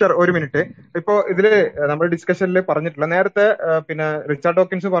പീറ്റർ, ഒരു മിനിറ്റ്. ഇപ്പൊ ഇതില് നമ്മൾ ഡിസ്കഷനിൽ പറഞ്ഞിട്ടില്ല. നേരത്തെ പിന്നെ റിച്ചാർഡ്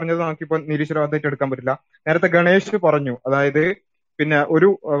ഡോക്കിൻസ് പറഞ്ഞത് നമുക്കിപ്പോ നിരീശ്വരവാദമായിട്ട് എടുക്കാൻ പറ്റില്ല. നേരത്തെ ഗണേഷ് പറഞ്ഞു, അതായത് പിന്നെ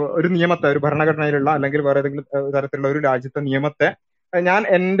ഒരു നിയമത്തെ, ഒരു ഭരണഘടനയിലുള്ള അല്ലെങ്കിൽ വേറെ ഏതെങ്കിലും തരത്തിലുള്ള ഒരു രാജ്യത്തെ നിയമത്തെ ഞാൻ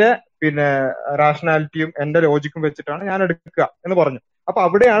എന്റെ പിന്നെ റാഷണാലിറ്റിയും എന്റെ ലോജിക്കും വെച്ചിട്ടാണ് ഞാൻ എടുക്കുക എന്ന് പറഞ്ഞു. അപ്പൊ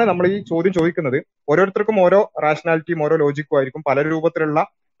അവിടെയാണ് നമ്മൾ ഈ ചോദ്യം ചോദിക്കുന്നത്. ഓരോരുത്തർക്കും ഓരോ റാഷണാലിറ്റിയും ഓരോ ലോജിക്കും ആയിരിക്കും. പല രൂപത്തിലുള്ള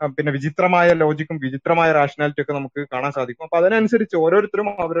പിന്നെ വിചിത്രമായ ലോജിക്കും വിചിത്രമായ റാഷണാലിറ്റി ഒക്കെ നമുക്ക് കാണാൻ സാധിക്കും. അപ്പൊ അതിനനുസരിച്ച് ഓരോരുത്തരും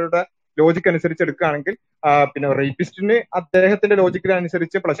അവരുടെ ലോജിക്ക് അനുസരിച്ച് എടുക്കുകയാണെങ്കിൽ പിന്നെ റേപ്പിസ്റ്റിന് അദ്ദേഹത്തിന്റെ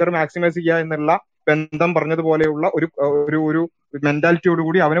ലോജിക്കിനനുസരിച്ച് പ്ലഷർ മാക്സിമൈസ് ചെയ്യുക എന്നുള്ള ബന്ധം പറഞ്ഞതുപോലെയുള്ള ഒരു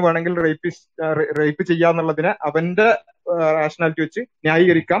മെന്റാലിറ്റിയോടുകൂടി അവന് വേണമെങ്കിൽ റേപ്പ് ചെയ്യാന്നുള്ളതിനെ അവന്റെ റാഷണാലിറ്റി വെച്ച്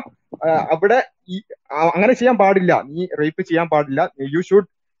ന്യായീകരിക്കാം. അവിടെ അങ്ങനെ ചെയ്യാൻ പാടില്ല, നീ റേപ്പ് ചെയ്യാൻ പാടില്ല, യു ഷുഡ്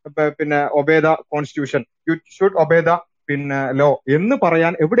പിന്നെ obey the constitution, you should obey the പിന്നെ ലോ എന്ന്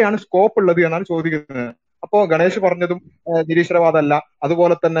പറയാൻ എവിടെയാണ് സ്കോപ്പ് ഉള്ളത് എന്നാണ് ചോദിക്കുന്നത്. അപ്പോ ഗണേഷ് പറഞ്ഞതും നിരീശ്വരവാദമല്ല,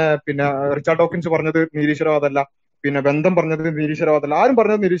 അതുപോലെ തന്നെ പിന്നെ റിച്ചാർഡ് ഡോക്കിൻസ് പറഞ്ഞത് നിരീശ്വരവാദമല്ല, പിന്നെ ബന്ധം പറഞ്ഞത് നിരീശ്വരവാദമല്ല, ആരും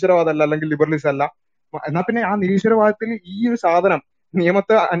പറഞ്ഞത് നിരീശ്വരവാദമല്ല അല്ലെങ്കിൽ ലിബറലിസം അല്ല. എന്നാ പിന്നെ ആ നിരീശ്വരവാദത്തിൽ ഈ ഒരു സാധനം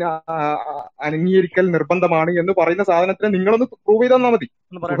നിയമത്തെ അംഗീകരിക്കൽ നിർബന്ധമാണ് എന്ന് പറയുന്ന സാധനത്തിന് നിങ്ങളൊന്ന് പ്രൂവ് ചെയ്ത് തന്നാൽ മതി.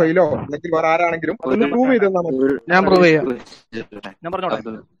 സുഹൈലോ അല്ലെങ്കിൽ വേറെ ആരാണെങ്കിലും അതൊന്ന് പ്രൂവ് ചെയ്ത് തന്നാൽ മതി. ഞാൻ പ്രൂവ് ചെയ്യാം.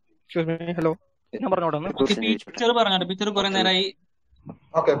 ഹലോ, ഞാൻ പറഞ്ഞോട്ടെ. പിക്ചർ കുറെ നേരമായി.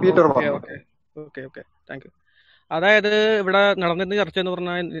 Okay Peter, okay thank you. അതായത് ഇവിടെ നടന്നിരുന്ന ചർച്ച എന്ന്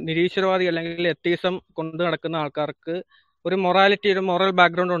പറഞ്ഞാൽ നിരീശ്വരവാദി അല്ലെങ്കിൽ എത്തീസം കൊണ്ട് നടക്കുന്ന ആൾക്കാർക്ക് ഒരു മൊറാലിറ്റി, ഒരു മോറൽ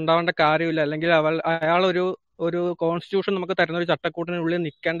ബാക്ക്ഗ്രൗണ്ട് ഉണ്ടാവേണ്ട കാര്യമില്ല, അല്ലെങ്കിൽ അയാൾ ഒരു കോൺസ്റ്റിറ്റ്യൂഷൻ നമുക്ക് തരുന്ന ഒരു ചട്ടക്കൂട്ടിനുള്ളിൽ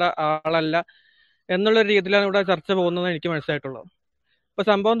നിൽക്കേണ്ട ആളല്ല എന്നുള്ള രീതിയിലാണ് ഇവിടെ ചർച്ച പോകുന്നത് എനിക്ക് മനസ്സിലായിട്ടുള്ളത്. ഇപ്പൊ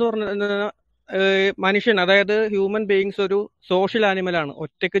സംഭവം എന്ന് പറഞ്ഞാൽ മനുഷ്യൻ, അതായത് ഹ്യൂമൻ ബീയിങ്സ് ഒരു സോഷ്യൽ ആനിമലാണ്.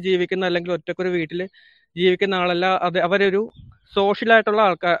 ഒറ്റയ്ക്ക് ജീവിക്കുന്ന അല്ലെങ്കിൽ ഒറ്റയ്ക്കൊരു വീട്ടിൽ ജീവിക്കുന്ന ആളല്ല, അവരൊരു സോഷ്യലായിട്ടുള്ള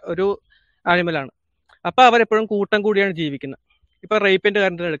ഒരു ആനിമലാണ്. അപ്പൊ അവരെപ്പോഴും കൂട്ടം കൂടിയാണ് ജീവിക്കുന്നത്. ഇപ്പൊ റേപ്പിന്റെ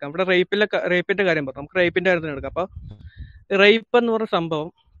കാര്യത്തിന് എടുക്കാം. ഇവിടെ റേപ്പിന്റെ കാര്യം പറഞ്ഞു, നമുക്ക് റേപ്പിന്റെ കാര്യത്തിന് എടുക്കാം. അപ്പൊ റേപ്പ് എന്ന് പറഞ്ഞ സംഭവം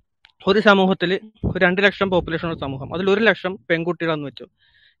ഒരു സമൂഹത്തിൽ 2 ലക്ഷം പോപ്പുലേഷൻ ഉള്ള സമൂഹം, അതിൽ 1 ലക്ഷം പെൺകുട്ടികളെന്ന് വെച്ചു.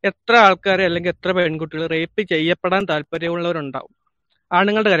 എത്ര ആൾക്കാരെ അല്ലെങ്കിൽ എത്ര പെൺകുട്ടികൾ റേപ്പ് ചെയ്യപ്പെടാൻ താല്പര്യമുള്ളവരുണ്ടാവും?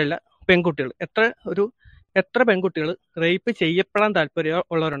 ആണുങ്ങളുടെ കാര്യമല്ല, പെൺകുട്ടികൾ. എത്ര പെൺകുട്ടികൾ റേപ്പ് ചെയ്യപ്പെടാൻ താല്പര്യം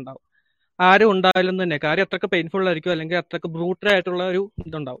ഉള്ളവരുണ്ടാവും? ആരും ഉണ്ടാവില്ലെന്ന് തന്നെ. കാര്യം അത്രക്ക് പെയിൻഫുൾ ആയിരിക്കും, അല്ലെങ്കിൽ അത്രക്ക് ബ്രൂട്ടൽ ആയിട്ടുള്ള ഒരു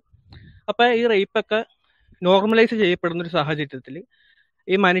ഇതുണ്ടാവും. അപ്പൊ ഈ റേപ്പൊക്കെ നോർമലൈസ് ചെയ്യപ്പെടുന്ന ഒരു സാഹചര്യത്തിൽ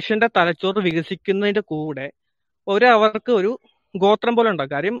ഈ മനുഷ്യന്റെ തലച്ചോറ് വികസിക്കുന്നതിന്റെ കൂടെ അവർക്ക് ഒരു ഗോത്രം പോലെ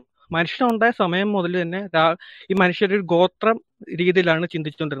ഉണ്ടാകും. കാര്യം മനുഷ്യനുണ്ടായ സമയം മുതൽ തന്നെ ഈ മനുഷ്യരൊരു ഗോത്രം രീതിയിലാണ്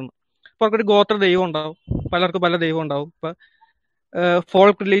ചിന്തിച്ചുകൊണ്ടിരുന്നത്. അപ്പൊ അവർക്കൊരു ഗോത്ര ദൈവം ഉണ്ടാവും, പലർക്കും പല ദൈവം ഉണ്ടാവും. ഇപ്പൊ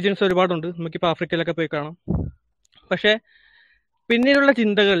ഫോൾക്ക് റിലീജിയൻസ് ഒരുപാടുണ്ട്, നമുക്കിപ്പോൾ ആഫ്രിക്കയിലൊക്കെ പോയി കാണാം. പക്ഷെ പിന്നീടുള്ള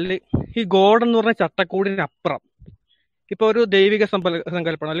ചിന്തകളിൽ ഈ ഗോഡ് എന്ന് പറഞ്ഞ ചട്ടക്കൂടിനപ്പുറം ഇപ്പൊ ഒരു ദൈവിക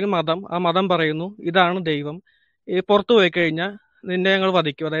സങ്കല്പം അല്ലെങ്കിൽ ആ മതം പറയുന്നു ഇതാണ് ദൈവം, ഈ പുറത്തു പോയി കഴിഞ്ഞാൽ നിന്നെ ഞങ്ങൾ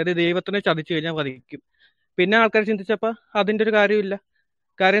വധിക്കും, അതായത് ദൈവത്തിനെ ചതിച്ചു കഴിഞ്ഞാൽ വധിക്കും. പിന്നെ ആൾക്കാർ ചിന്തിച്ചപ്പോ അതിന്റെ ഒരു കാര്യമില്ല.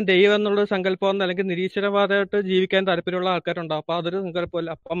 കാര്യം ദൈവം എന്നുള്ള സങ്കല്പം അല്ലെങ്കിൽ നിരീശ്വരവാദമായിട്ട് ജീവിക്കാൻ താല്പര്യമുള്ള ആൾക്കാരുണ്ടാവും. അപ്പൊ അതൊരു സങ്കല്പമല്ല,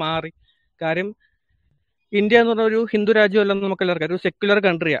 അപ്പൊ മാറി. കാര്യം ഇന്ത്യ എന്ന് പറഞ്ഞ ഒരു ഹിന്ദു രാജ്യമല്ലെന്ന് നമുക്ക് എല്ലാവർക്കും ഒരു സെക്യുലർ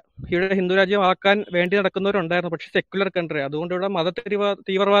കൺട്രിയാണ്. ഇവിടെ ഹിന്ദു രാജ്യം ആക്കാൻ വേണ്ടി നടക്കുന്നവരുണ്ടായിരുന്നു, പക്ഷെ സെക്യുലർ കൺട്രിയാണ്. അതുകൊണ്ട് ഇവിടെ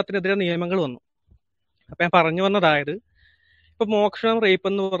തീവ്രവാദത്തിനെതിരെ നിയമങ്ങൾ വന്നു. അപ്പൊ ഞാൻ പറഞ്ഞു വന്നതായത്, ഇപ്പൊ മോഷണം, റേപ്പ്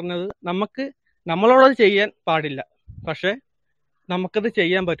എന്ന് പറഞ്ഞത് നമ്മളോടത് ചെയ്യാൻ പാടില്ല, പക്ഷെ നമുക്കത്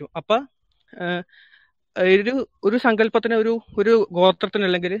ചെയ്യാൻ പറ്റും. അപ്പൊ ഒരു സങ്കല്പത്തിന് ഒരു ഗോത്രത്തിന്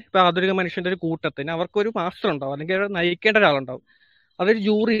അല്ലെങ്കിൽ ഇപ്പൊ ആധുനിക മനുഷ്യന്റെ ഒരു കൂട്ടത്തിന് അവർക്കൊരു മാസ്റ്റർ ഉണ്ടാവും, അല്ലെങ്കിൽ നയിക്കേണ്ട ഒരാളുണ്ടാവും. അതൊരു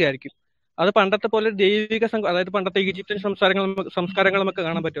ജൂറി ആയിരിക്കും. അത് പണ്ടത്തെ പോലെ ദൈവിക അതായത് പണ്ടത്തെ ഈജിപ്ഷ്യൻ സംസ്കാരങ്ങൾ നമുക്ക്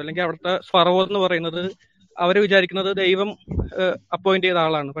കാണാൻ പറ്റും. അല്ലെങ്കിൽ അവിടുത്തെ ഫറവോ എന്ന് പറയുന്നത് അവര് വിചാരിക്കുന്നത് ദൈവം അപ്പോയിന്റ് ചെയ്ത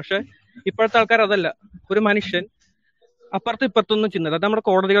ആളാണ്. പക്ഷെ ഇപ്പോഴത്തെ ആൾക്കാർ അതല്ല. ഒരു മനുഷ്യൻ അപ്പുറത്തും ഇപ്പുറത്തൊന്നും ചിന്തയില്ല. അത് നമ്മുടെ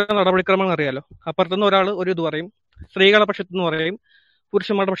കോടതികളുടെ നടപടിക്രമങ്ങൾ അറിയാലോ. അപ്പുറത്തുനിന്ന് ഒരാൾ ഒരു ഇത് പറയും, സ്ത്രീകളുടെ പക്ഷത്തുനിന്ന് പറയും,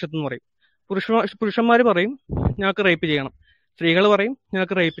 പുരുഷന്മാരുടെ പക്ഷത്തുനിന്ന് പറയും. പുരുഷന്മാർ പറയും ഞങ്ങൾക്ക് റേപ്പ് ചെയ്യണം, സ്ത്രീകൾ പറയും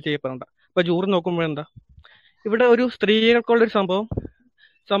ഞങ്ങൾക്ക് റേപ്പ് ചെയ്യപ്പെടണ്ട. അപ്പൊ ജൂറി നോക്കുമ്പോഴെന്താ ഇവിടെ ഒരു സ്ത്രീകൾക്കുള്ളൊരു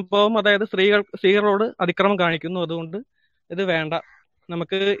സംഭവം അതായത് സ്ത്രീകളോട് അതിക്രമം കാണിക്കുന്നു, അതുകൊണ്ട് ഇത് വേണ്ട,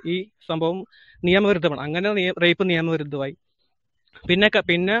 നമുക്ക് ഈ സംഭവം നിയമവിരുദ്ധമാണ്. അങ്ങനെ റേപ്പ് നിയമവിരുദ്ധമായി.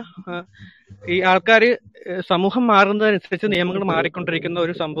 പിന്നെ ഈ ആൾക്കാർ സമൂഹം മാറുന്നതനുസരിച്ച് നിയമങ്ങൾ മാറിക്കൊണ്ടിരിക്കുന്ന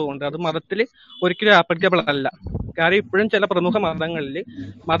ഒരു സംഭവമുണ്ട്. അത് മതത്തിൽ ഒരിക്കലും ആപ്ലിക്കബിൾ അല്ല. കാര്യം ഇപ്പോഴും ചില പ്രമുഖ മതങ്ങളിൽ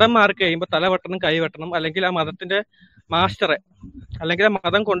മതം മാറി കഴിയുമ്പോൾ തല വെട്ടണം, കൈ വെട്ടണം, അല്ലെങ്കിൽ ആ മതത്തിന്റെ മാസ്റ്ററെ അല്ലെങ്കിൽ ആ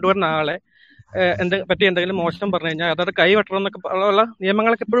മതം കൊണ്ടുവരുന്ന ആളെ പറ്റി എന്തെങ്കിലും മോശം പറഞ്ഞു കഴിഞ്ഞാൽ അതായത് കൈ വെട്ടണം എന്നൊക്കെ ഉള്ള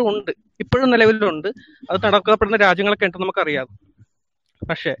നിയമങ്ങളൊക്കെ ഇപ്പോഴും ഉണ്ട്, ഇപ്പോഴും നിലവിലുണ്ട്. അത് നടക്കപ്പെടുന്ന രാജ്യങ്ങളൊക്കെ ഉണ്ടെന്ന് നമുക്കറിയാം.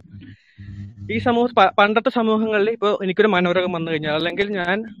 പക്ഷെ ഈ പണ്ടത്തെ സമൂഹങ്ങളിൽ ഇപ്പൊ എനിക്കൊരു മനോരോഗം വന്നു കഴിഞ്ഞാൽ, അല്ലെങ്കിൽ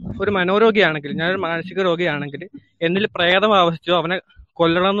ഞാൻ ഒരു മനോരോഗിയാണെങ്കിൽ, ഞാനൊരു മാനസിക രോഗിയാണെങ്കിൽ എന്നിൽ പ്രേതം ആവശ്യിച്ചോ അവനെ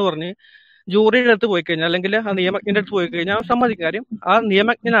കൊല്ലണം എന്ന് പറഞ്ഞ് ജൂറിയുടെ അടുത്ത് പോയി കഴിഞ്ഞാൽ, അല്ലെങ്കിൽ ആ നിയമജ്ഞന്റെ അടുത്ത് പോയി കഴിഞ്ഞാൽ അവൻ സമ്മതിക്കും. കാര്യം ആ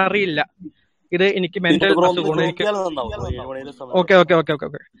നിയമജ്ഞന് അറിയില്ല ഇത് എനിക്ക് മെന്റൽ അസുഖമാണ്, എനിക്ക്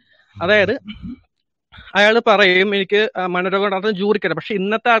ഓക്കെ. അതായത് അയാൾ പറയും എനിക്ക് മനോരോഗം, അത് ജൂറിക്കല്ല. പക്ഷെ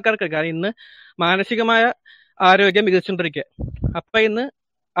ഇന്നത്തെ ആൾക്കാർക്ക്, കാരണം ഇന്ന് മാനസികമായ ആരോഗ്യം വികസിച്ചുകൊണ്ടിരിക്കുക. അപ്പൊ ഇന്ന്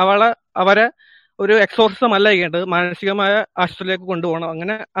അവരെ ഒരു എക്സോർസിസം അല്ല ചെയ്യേണ്ടത്, മാനസികമായ ആശുപത്രിയിലേക്ക് കൊണ്ടുപോകണം,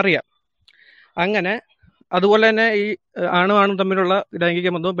 അങ്ങനെ അറിയാം. അങ്ങനെ അതുപോലെ തന്നെ ഈ ആണും തമ്മിലുള്ള ലൈംഗിക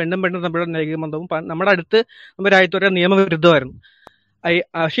ബന്ധവും പെണ്ണും തമ്മിലുള്ള ലൈംഗിക ബന്ധവും നമ്മുടെ അടുത്ത് നമ്മുടെ രാജ്യത്ത് വരെ നിയമവിരുദ്ധമായിരുന്നു.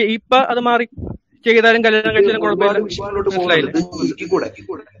 പക്ഷെ ഇപ്പൊ അത് മാറി. ചെയ്താലും കല്യാണം കഴിച്ചാലും കുഴപ്പമില്ല. മനസ്സിലായില്ലേ?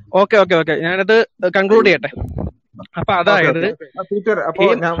 ഓക്കെ ഞാനത് കൺക്ലൂഡ് ചെയ്യട്ടെ. അപ്പൊ അതായത് ടീച്ചർ, അപ്പൊ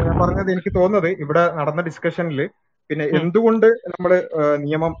ഞാൻ പറഞ്ഞത് എനിക്ക് തോന്നുന്നത് ഇവിടെ നടന്ന ഡിസ്കഷനിൽ പിന്നെ എന്തുകൊണ്ട് നമ്മൾ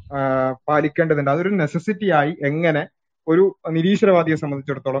നിയമം പാലിക്കേണ്ടതുണ്ട്, അതൊരു നെസസിറ്റി ആയി എങ്ങനെ ഒരു നിരീശ്വരവാദിയെ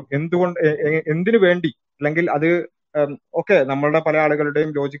സംബന്ധിച്ചിടത്തോളം എന്തിനു വേണ്ടി, അല്ലെങ്കിൽ അത് ഓക്കെ നമ്മളുടെ പല ആളുകളുടെയും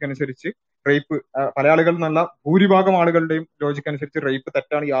ലോജിക്ക് അനുസരിച്ച് റേപ്പ്, പല ആളുകൾ എന്നല്ല ഭൂരിഭാഗം ആളുകളുടെയും ലോജിക്ക് അനുസരിച്ച് റേപ്പ്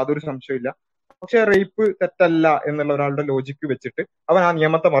തെറ്റാണ്, യാതൊരു സംശയമില്ല. പക്ഷെ റേപ്പ് തെറ്റല്ല എന്നുള്ള ഒരാളുടെ ലോജിക്ക് വെച്ചിട്ട് അവൻ ആ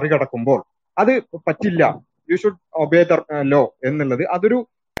നിയമത്തെ മറികടക്കുമ്പോൾ അത് പറ്റില്ല, U should obey the law എന്നുള്ളത് അതൊരു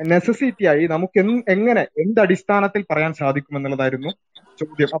നെസസിറ്റി ആയി നമുക്ക് എങ്ങനെ എന്തടിസ്ഥാനത്തിൽ പറയാൻ സാധിക്കും എന്നുള്ളതായിരുന്നു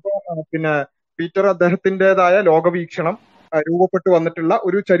ചോദ്യം. അപ്പൊ പിന്നെ പീറ്റർ അദ്ദേഹത്തിൻ്റെതായ ലോകവീക്ഷണം രൂപപ്പെട്ടു വന്നിട്ടുള്ള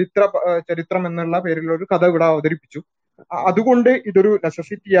ഒരു ചരിത്രം എന്നുള്ള പേരിലുള്ള ഒരു കഥ ഇവിടെ അവതരിപ്പിച്ചു. അതുകൊണ്ട് ഇതൊരു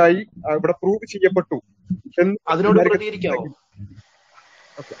നെസസിറ്റിയായി ഇവിടെ പ്രൂവ് ചെയ്യപ്പെട്ടു എന്ന് അതിനോട് പ്രതികരിക്കാവോ?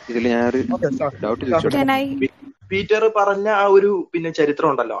 ഇതിൽ ഞാനൊരു ഡൗട്ട് ചോദിച്ചോട്ടെ? പീറ്റർ പറഞ്ഞ ആ ഒരു ചരിത്രം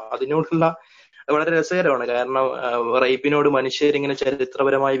ഉണ്ടല്ലോ, അതിനോടുള്ള വളരെ രസകരമാണ്. കാരണം റേപ്പിനോട് മനുഷ്യരിങ്ങനെ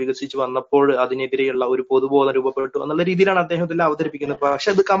ചരിത്രപരമായി വികസിച്ച് വന്നപ്പോൾ അതിനെതിരെയുള്ള ഒരു പൊതുബോധം രൂപപ്പെട്ടു എന്നുള്ള രീതിയിലാണ് അദ്ദേഹം ഇതെല്ലാം അവതരിപ്പിക്കുന്നത്.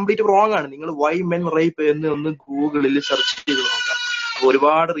 പക്ഷെ അത് കംപ്ലീറ്റ് റോങ് ആണ്. നിങ്ങൾ വൈ മെൻ റേപ്പ് എന്ന് ഒന്ന് ഗൂഗിളിൽ സെർച്ച് ചെയ്ത് നോക്കാം,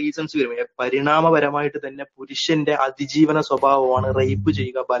 ഒരുപാട് റീസൺസ് വരും. പരിണാമപരമായിട്ട് തന്നെ പുരുഷന്റെ അതിജീവന സ്വഭാവമാണ് റേപ്പ്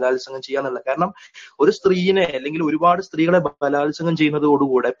ചെയ്യുക, ബലാത്സംഗം ചെയ്യുക എന്നുള്ളത്. കാരണം ഒരു സ്ത്രീനെ അല്ലെങ്കിൽ ഒരുപാട് സ്ത്രീകളെ ബലാത്സംഗം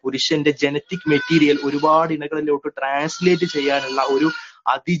ചെയ്യുന്നതോടുകൂടെ പുരുഷന്റെ ജനറ്റിക് മെറ്റീരിയൽ ഒരുപാട് ഇണകളിലോട്ട് ട്രാൻസ്ലേറ്റ് ചെയ്യാനുള്ള ഒരു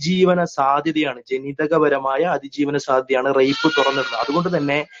അതിജീവന സാധ്യതയാണ്, ജനിതകപരമായ അതിജീവന സാധ്യതയാണ് റേപ്പ് തുറന്നിടുന്നത്. അതുകൊണ്ട്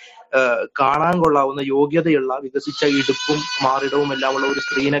തന്നെ കാണാൻ കൊള്ളാവുന്ന യോഗ്യതയുള്ള വികസിച്ച ഇടുപ്പും മാറിടവും എല്ലാം ഉള്ള ഒരു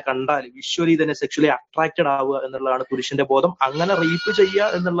സ്ത്രീനെ കണ്ടാൽ വിഷ്വലി തന്നെ സെക്ഷലി അട്രാക്റ്റഡ് ആവുക എന്നുള്ളതാണ് പുരുഷന്റെ ബോധം. അങ്ങനെ റേപ്പ് ചെയ്യുക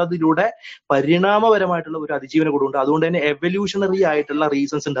എന്നുള്ളതിലൂടെ പരിണാമപരമായിട്ടുള്ള ഒരു അതിജീവന കൂടുണ്ട്. അതുകൊണ്ട് തന്നെ എവല്യൂഷണറി ആയിട്ടുള്ള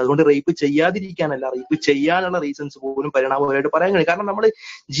റീസൺസ് ഉണ്ട്. അതുകൊണ്ട് റേപ്പ് ചെയ്യാതിരിക്കാനല്ല, റേപ്പ് ചെയ്യാനുള്ള റീസൺസ് പോലും പരിണാമപരമായിട്ട് പറയാൻ കഴിയും. കാരണം നമ്മൾ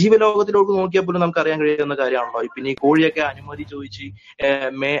ജീവലോകത്തിലോട്ട് നോക്കിയാൽ പോലും നമുക്ക് അറിയാൻ കഴിയുന്ന കാര്യമാണല്ലോ. പിന്നെ ഈ കോഴിയൊക്കെ അനുമതി ചോദിച്ച്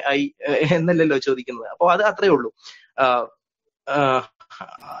മേ ഐ എന്നല്ലല്ലോ ചോദിക്കുന്നത്. അപ്പൊ അത് അത്രേ ഉള്ളൂ.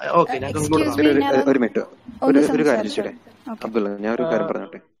 ഓക്കെ, ഞാൻ ഒരു മിനിറ്റ് ഒരു കാര്യം ചോദിച്ചോട്ടെ അബ്ദുള്ള, ഞാൻ ഒരു കാര്യം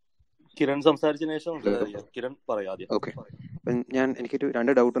പറഞ്ഞോട്ടെ. കിരൺ സംസാരിച്ചതിന് ശേഷം കിരൺ പറയാം. ഓക്കെ, എനിക്കൊരു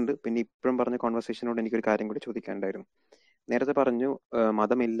 2 ഡൗട്ട് ഉണ്ട്. പിന്നെ ഇപ്പോഴും പറഞ്ഞ കോൺവെർസേഷനോട് എനിക്കൊരു കാര്യം കൂടി ചോദിക്കാനുണ്ടായിരുന്നു. നേരത്തെ പറഞ്ഞു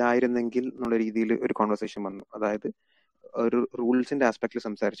മതമില്ലായിരുന്നെങ്കിൽ എന്നുള്ള രീതിയിൽ ഒരു കോൺവെർസേഷൻ വന്നു. അതായത് ഒരു റൂൾസിന്റെ ആസ്പെക്റ്റിൽ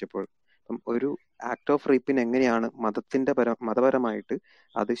സംസാരിച്ചപ്പോൾ ഒരു ആക്ട് ഓഫ് റേപ്പിന് എങ്ങനെയാണ് മതപരമായിട്ട്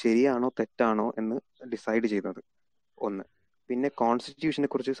അത് ശരിയാണോ തെറ്റാണോ എന്ന് ഡിസൈഡ് ചെയ്യുന്നത് ഒന്ന്. പിന്നെ കോൺസ്റ്റിറ്റ്യൂഷനെ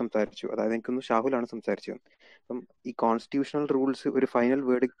കുറിച്ച് സംസാരിച്ചു. അതായത് എനിക്കൊന്ന് ഷാഹുലാണ് സംസാരിച്ചത്. അപ്പം ഈ കോൺസ്റ്റിറ്റ്യൂഷണൽ റൂൾസ് ഒരു ഫൈനൽ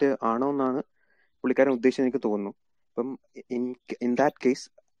വേർഡിക്റ്റ് ആണോ എന്നാണ് പുള്ളിക്കാരൻ ഉദ്ദേശിച്ചത് എനിക്ക് തോന്നുന്നു. അപ്പം ഇൻ ദാറ്റ് കേസ്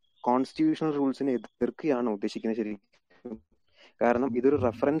കോൺസ്റ്റിറ്റ്യൂഷണൽ റൂൾസിനെ എതിർക്കുകയാണ് ഉദ്ദേശിക്കുന്നത് ശരിക്കും. കാരണം ഇതൊരു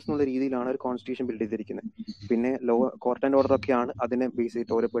റെഫറൻസ് എന്നുള്ള രീതിയിലാണ് ഒരു കോൺസ്റ്റിറ്റ്യൂഷൻ ബിൽഡ് ചെയ്തിരിക്കുന്നത്. പിന്നെ ലോ കോർട്ട് ആൻഡ് ഓർഡർ ഒക്കെയാണ് അതിനെ ബേസ്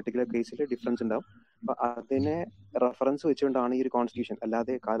ചെയ്തിട്ട് ഓരോ പെർട്ടിക്കുലർ കേസിൽ ഡിഫറൻസ് ഉണ്ടാവും. അപ്പൊ അതിനെ റെഫറൻസ് വെച്ചുകൊണ്ടാണ് ഈ ഒരു കോൺസ്റ്റിറ്റ്യൂഷൻ.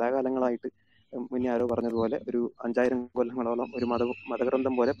 അല്ലാതെ കാലാകാലങ്ങളായിട്ട് മുന്നേ ആരോ പറഞ്ഞതുപോലെ ഒരു 5000 കൊല്ലങ്ങളോളം ഒരു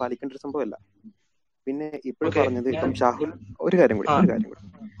മതഗ്രന്ഥം പോലെ പാലിക്കേണ്ട ഒരു സംഭവമല്ല. പിന്നെ ഇപ്പോഴും പറഞ്ഞത് ഇപ്പം ഷാഹുൽ ഒരു കാര്യം കൂടി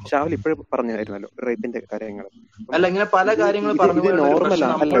ഷാഹുൽ ഇപ്പോഴും പറഞ്ഞായിരുന്നല്ലോ റേപ്പിന്റെ കാര്യങ്ങൾ. അല്ല, ഇങ്ങനെ പല കാര്യങ്ങൾ പറഞ്ഞു. ഇത് നോർമൽ അല്ല,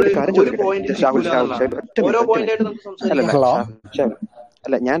 ഒരു കാര്യം ചോദിക്കട്ടെ ഷാഹുൽ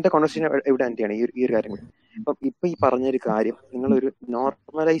അല്ല, ഞാൻ എന്റെ കോൺവെർസേഷൻ ഇവിടെ എന്താണ് ഈ ഒരു കാര്യം കൂടി. ഇപ്പൊ ഈ പറഞ്ഞൊരു കാര്യം നിങ്ങളൊരു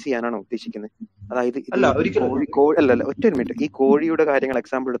നോർമലൈസ് ചെയ്യാനാണ് ഉദ്ദേശിക്കുന്നത്. അതായത് അല്ല ഒറ്റ മിനിറ്റ്, ഈ കോഴിയുടെ കാര്യങ്ങൾ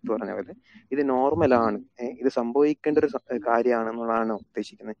എക്സാമ്പിൾ എടുത്ത് പറഞ്ഞ പോലെ ഇത് നോർമലാണ്, ഇത് സംഭവിക്കേണ്ട ഒരു കാര്യമാണെന്നുള്ളതാണ്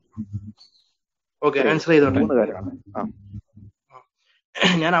ഉദ്ദേശിക്കുന്നത്. ഓക്കെ, ആൻസർ ചെയ്തോട്ടെ. 3 കാര്യമാണ്.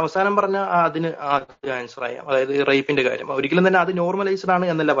 ഞാൻ അവസാനം പറഞ്ഞ അതിന് ആൻസർ ആയ, അതായത് റേപ്പിന്റെ കാര്യം ഒരിക്കലും തന്നെ അത് നോർമലൈസ്ഡ് ആണ്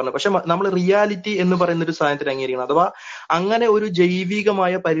എന്നല്ല പറഞ്ഞത്. പക്ഷെ നമ്മൾ റിയാലിറ്റി എന്ന് പറയുന്ന ഒരു സാധനത്തിന് അംഗീകരിക്കണം. അഥവാ അങ്ങനെ ഒരു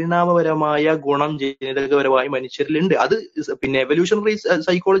ജൈവികമായ പരിണാമപരമായ ഗുണം ജനിതകപരമായി മനുഷ്യരിലുണ്ട്. അത് എവല്യൂഷണറി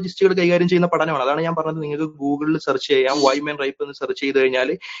സൈക്കോളജിസ്റ്റുകൾ കൈകാര്യം ചെയ്യുന്ന പഠനമാണ്. അതാണ് ഞാൻ പറഞ്ഞത്. നിങ്ങൾക്ക് ഗൂഗിളിൽ സെർച്ച് ചെയ്യാം, വൈ മെൻ റേപ്പ് എന്ന് സെർച്ച് ചെയ്ത്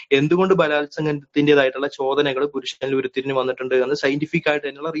കഴിഞ്ഞാൽ എന്തുകൊണ്ട് ബലാത്സംഗത്തിന്റേതായിട്ടുള്ള ചോദനകൾ പുരുഷനിൽ ഉരുത്തിരിഞ്ഞ് വന്നിട്ടുണ്ട് എന്ന് സയന്റിഫിക് ആയിട്ട്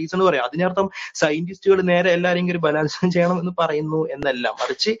അതിനുള്ള റീസൺ പറയാം. അതിനർത്ഥം സയന്റിസ്റ്റുകൾ നേരെ എല്ലാവരെയും ഒരു ബലാത്സംഗം ചെയ്യണം എന്ന് പറയുന്നു എന്നല്ല,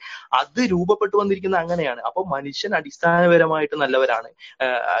 മറിച്ച് അത് രൂപപ്പെട്ടു വന്നിരിക്കുന്ന അങ്ങനെയാണ്. അപ്പൊ മനുഷ്യൻ അടിസ്ഥാനപരമായിട്ട് നല്ലവരാണ്,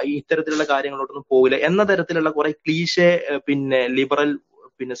 ഇത്തരത്തിലുള്ള കാര്യങ്ങളോട്ടൊന്നും പോകില്ല എന്ന തരത്തിലുള്ള കുറെ ക്ലീശേ ലിബറൽ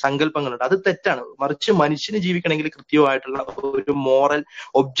സങ്കല്പങ്ങളുണ്ട്. അത് തെറ്റാണ്. മറിച്ച് മനുഷ്യന് ജീവിക്കണമെങ്കിൽ കൃത്യമായിട്ടുള്ള ഒരു മോറൽ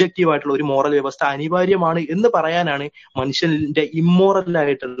ഒബ്ജക്റ്റീവ് ആയിട്ടുള്ള ഒരു മോറൽ വ്യവസ്ഥ അനിവാര്യമാണ് എന്ന് പറയാനാണ് മനുഷ്യന്റെ ഇമ്മോറൽ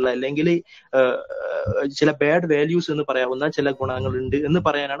ആയിട്ടുള്ള അല്ലെങ്കിൽ ചില ബാഡ് വാല്യൂസ് എന്ന് പറയാവുന്ന ചില ഗുണങ്ങളുണ്ട് എന്ന്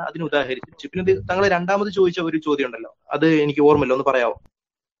പറയാനാണ് അതിന് ഉദാഹരിച്ചു. പിന്നെ താങ്കൾ രണ്ടാമത് ചോദിച്ച ഒരു ചോദ്യം ഉണ്ടല്ലോ, അത് എനിക്ക് ഓർമ്മയില്ല, ഒന്ന് പറയാമോ?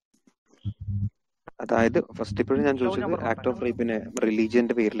 അതായത് ഫസ്റ്റ് ഇപ്പോഴും ഞാൻ ചോദിച്ചത് ആക്ട് ഓഫ് റേപ്പിനെ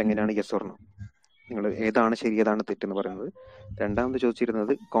റിലീജിയന്റെ പേരിൽ എങ്ങനെയാണ് യെസ് ഓർ നോ, നിങ്ങൾ ഏതാണ് ശരി ഏതാണ് തെറ്റെന്ന് പറയുന്നത്. രണ്ടാമത്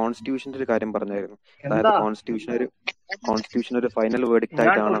ചോദിച്ചിരുന്നത് കോൺസ്റ്റിറ്റ്യൂഷന്റെ ഒരു കാര്യം പറഞ്ഞായിരുന്നു. അതായത് കോൺസ്റ്റിറ്റ്യൂഷൻ ഒരു ഫൈനൽ വേർഡിക്റ്റ്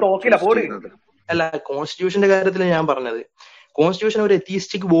ആയിട്ടാണ്. അല്ല, കോൺസ്റ്റിറ്റ്യൂഷന്റെ കാര്യത്തിൽ ഞാൻ പറഞ്ഞത് കോൺസ്റ്റിറ്റ്യൂഷൻ ഒരു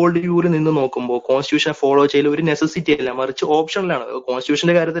എത്തിയിസ്റ്റിക് വേൾഡ് വ്യൂവിൽ നിന്ന് നോക്കുമ്പോൾ കോൺസ്റ്റിറ്റ്യൂഷൻ ഫോളോ ചെയ്യൽ ഒരു നെസസിറ്റി അല്ല, മറിച്ച് ഓപ്ഷനിലാണ്.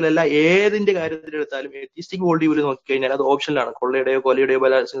 കോൺസ്റ്റിറ്റ്യൂഷന്റെ കാര്യത്തിലല്ല, ഏതിന്റെ കാര്യത്തിലെടുത്താലും എത്തിയിസ്റ്റിക് വേൾഡ് വ്യൂവിൽ നോക്കിക്കഴിഞ്ഞാൽ അത് ഓപ്ഷനിലാണ്. കൊള്ളയുടെയോ കൊലയുടെയോ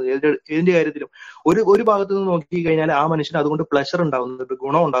ഏതിന്റെ കാര്യത്തിലും ഒരു ഭാഗത്ത് നിന്ന് നോക്കി കഴിഞ്ഞാൽ ആ മനുഷ്യന് അതുകൊണ്ട് പ്ലഷർ ഉണ്ടാകുന്നുണ്ട്,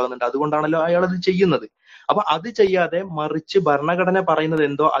 ഗുണം ഉണ്ടാകുന്നുണ്ട്. അതുകൊണ്ടാണല്ലോ അയാൾ അത് ചെയ്യുന്നത്. അപ്പൊ അത് ചെയ്യാതെ മറിച്ച് ഭരണഘടന പറയുന്നത്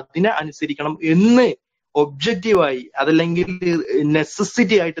എന്തോ അതിനെ അനുസരിക്കണം എന്ന് ഒബ്ജക്റ്റീവായി അതല്ലെങ്കിൽ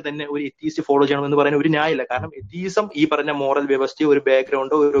നെസസിറ്റി ആയിട്ട് തന്നെ ഒരു എത്തീസ്റ്റ് ഫോളോ ചെയ്യണം എന്ന് പറയുന്ന ഒരു ന്യായമില്ല. കാരണം എത്തീസം ഈ പറഞ്ഞ മോറൽ വ്യവസ്ഥയോ ഒരു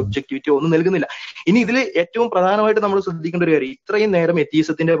ബാക്ക്ഗ്രൗണ്ടോ ഒരു ഒബ്ജക്ടിവിറ്റിയോ ഒന്നും നൽകുന്നില്ല. ഇനി ഇതിൽ ഏറ്റവും പ്രധാനമായിട്ട് നമ്മൾ ശ്രദ്ധിക്കേണ്ട ഒരു കാര്യം, ഇത്രയും നേരം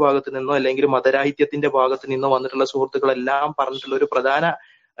എത്തീസത്തിന്റെ ഭാഗത്ത് നിന്നോ അല്ലെങ്കിൽ മതരാഹിത്യത്തിന്റെ ഭാഗത്ത് നിന്നോ വന്നിട്ടുള്ള സുഹൃത്തുക്കളെല്ലാം പറഞ്ഞിട്ടുള്ള ഒരു പ്രധാന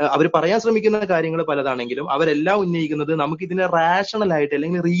അവർ പറയാൻ ശ്രമിക്കുന്ന കാര്യങ്ങൾ പലതാണെങ്കിലും അവരെല്ലാം ഉന്നയിക്കുന്നത് നമുക്ക് ഇതിനെ റാഷണൽ ആയിട്ട്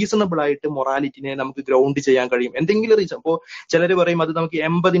അല്ലെങ്കിൽ റീസണബിൾ ആയിട്ട് മൊറാലിറ്റിനെ നമുക്ക് ഗ്രൗണ്ട് ചെയ്യാൻ കഴിയും. എന്തെങ്കിലും റീസൺ. ഇപ്പോൾ ചിലർ പറയും അത് നമുക്ക്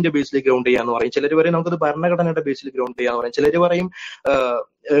 80ന്റെ ബേസിൽ ഗ്രൗണ്ട് ചെയ്യാന്ന് പറയും, ചിലർ പറയും നമുക്കത് ഭരണഘടനയുടെ ബേസിൽ ഗ്രൗണ്ട് ചെയ്യാന്ന് പറയും, ചിലർ പറയും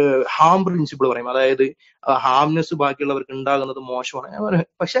ഹാം പ്രിൻസിപ്പിൾ പറയും, അതായത് ഹാംനെസ് ബാക്കിയുള്ളവർക്ക് ഉണ്ടാകുന്നത് മോശമാണ്.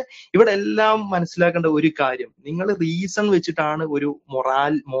 പക്ഷെ ഇവിടെ എല്ലാം മനസ്സിലാക്കേണ്ട ഒരു കാര്യം, നിങ്ങൾ റീസൺ വെച്ചിട്ടാണ് ഒരു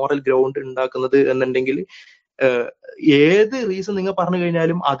മോറൽ ഗ്രൗണ്ട് ഉണ്ടാക്കുന്നത് എന്നുണ്ടെങ്കിൽ ഏത് റീസൺ നിങ്ങൾ പറഞ്ഞു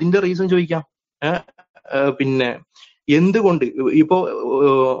കഴിഞ്ഞാലും അതിന്റെ റീസൺ ചോദിക്കാം. പിന്നെ എന്തുകൊണ്ട് ഇപ്പോ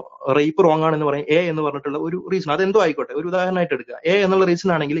റേപ്പ് റോങ് ആണെന്ന് പറയും എ എന്ന് പറഞ്ഞിട്ടുള്ള ഒരു റീസൺ, അതെന്തോ ആയിക്കോട്ടെ, ഒരു ഉദാഹരണമായിട്ട് എടുക്കുക. എ എന്നുള്ള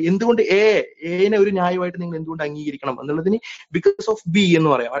റീസൺ ആണെങ്കിൽ എന്തുകൊണ്ട് എനെ ഒരു ന്യായമായിട്ട് നിങ്ങൾ എന്തുകൊണ്ട് അംഗീകരിക്കണം എന്നുള്ളതിന് ബിക്കോസ് ഓഫ് ബി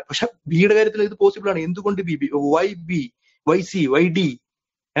എന്ന് പറയാം. പക്ഷെ ബിയുടെ കാര്യത്തിൽ ഇത് പോസിബിൾ ആണ്. എന്തുകൊണ്ട് B, Y B, Y C, Y D.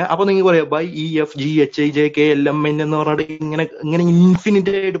 അപ്പൊ നിങ്ങൾ പറയാം by E F G H I J K L M N എന്ന് പറഞ്ഞിട്ട് ഇങ്ങനെ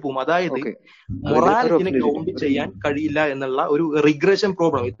ഇൻഫിനിറ്റ് ആയിട്ട് പോകും. അതായത് മൊറാലിറ്റിനെ ഗ്രൗണ്ട് ചെയ്യാൻ കഴിയില്ല എന്നുള്ള ഒരു റിഗ്രഷൻ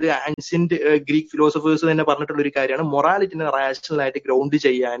പ്രോബ്ലം. ഇത് ആൻഷ്യന്റ് ഗ്രീക്ക് ഫിലോസഫേഴ്സ് തന്നെ പറഞ്ഞിട്ടുള്ള ഒരു കാര്യമാണ്. മൊറാലിറ്റിനെ റാഷണൽ ആയിട്ട് ഗ്രൗണ്ട്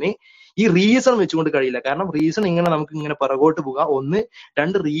ചെയ്യാൻ ഈ റീസൺ വെച്ചുകൊണ്ട് കഴിയില്ല. കാരണം റീസൺ നമുക്ക് ഇങ്ങനെ പിറകോട്ട് പോകാം. ഒന്ന്,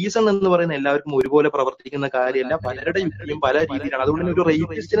 രണ്ട്, റീസൺ എന്ന് പറയുന്ന എല്ലാവർക്കും ഒരുപോലെ പ്രവർത്തിക്കുന്ന കാര്യമല്ല. പലരുടെ യുക്തിയും പല രീതിയിലാണ്. അതുകൊണ്ട് തന്നെ ഒരു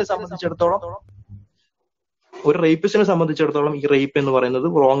റേപ്പിസ്റ്റിനെ സംബന്ധിച്ചിടത്തോളം ഈ റേപ്പ് എന്ന് പറയുന്നത്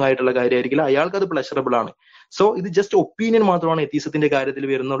റോങ് ആയിട്ടുള്ള കാര്യമായിരിക്കില്ല, അയാൾക്ക് അത് പ്ലഷറബിൾ ആണ്. സോ ഇത് ജസ്റ്റ് ഒപ്പീനിയൻ മാത്രമാണ് എത്തീസത്തിന്റെ കാര്യത്തിൽ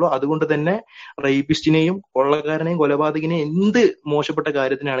വരുന്നുള്ളൂ. അതുകൊണ്ട് തന്നെ റേപ്പിസ്റ്റിനെയും കൊള്ളക്കാരനെയും കൊലപാതകനെയും എന്ത് മോശപ്പെട്ട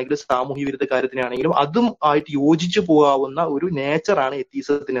കാര്യത്തിനാണെങ്കിലും സാമൂഹ്യ വിരുദ്ധ കാര്യത്തിനാണെങ്കിലും അതും ആയിട്ട് യോജിച്ചു പോകാവുന്ന ഒരു നേച്ചറാണ്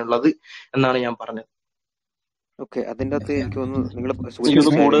എത്തീസത്തിനുള്ളത് എന്നാണ് ഞാൻ പറഞ്ഞത്. ഓക്കെ, അതിന്റെ അകത്ത് എനിക്ക് തോന്നുന്നു നിങ്ങൾ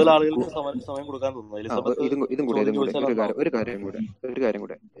കൂടുതൽ ആളുകൾക്ക് സമയം കൊടുക്കാൻ ഇതും കൂടെ ഒരു കാര്യം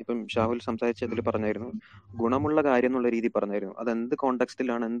കൂടെ ഇപ്പം ഷാഹുൽ സംസാരിച്ചതിൽ പറഞ്ഞായിരുന്നു ഗുണമുള്ള കാര്യം എന്നുള്ള രീതി പറഞ്ഞായിരുന്നു. അത് എന്ത്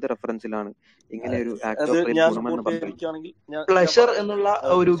കോണ്ടെക്സ്റ്റിലാണ്, എന്ത് റെഫറൻസിലാണ് ഇങ്ങനെ ഒരു ആക്ട് ഓഫ് റേപ്പ് ഗുണമെന്ന് പറഞ്ഞത്? പ്ലഷർ എന്നുള്ള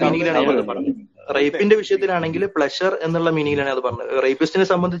ഒരു മീനിങ്ങിലാണ് പറഞ്ഞത്. റേപ്പിന്റെ വിഷയത്തിലാണെങ്കിൽ പ്ലഷർ എന്നുള്ള മീനിങ്ങിലാണ് അത് പറഞ്ഞത്. റേപ്പിസ്റ്റിനെ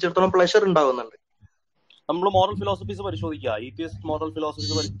സംബന്ധിച്ചിടത്തോളം പ്ലഷർ ഉണ്ടാവുന്നുണ്ട്. നമ്മൾ മോറൽ ഫിലോസഫീസ് പരിശോധിക്കുക, ഈത്തിയസ്റ്റ് മോറൽ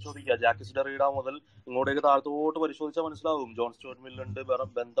ഫിലോസഫീസ് പരിശോധിക്കുക, ജാക്കിസ് ഡെറിഡ മുതൽ ഇങ്ങോട്ടേക്ക് താഴത്തോട്ട് പരിശോധിച്ചാൽ മനസ്സിലാവും. ജോൺ സ്റ്റുവർട്ട് മിൽ ഉണ്ട്,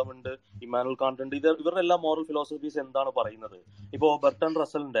 ബെന്തമുണ്ട്, ഇമ്മാനുവൽ കാന്റ് ഉണ്ട്. ഇവരുടെ എല്ലാ മോറൽ ഫിലോസഫീസ് എന്താണ് പറയുന്നത്? ഇപ്പോ ബെർട്ടൺ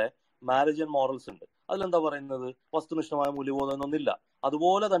റസലിന്റെ മാരേജ് ആൻഡ് മോറൽസ് ഉണ്ട്. അതിലെന്താ പറയുന്നത്? വസ്തുനിഷ്ഠമായ മൂല്യബോധം എന്നൊന്നില്ല.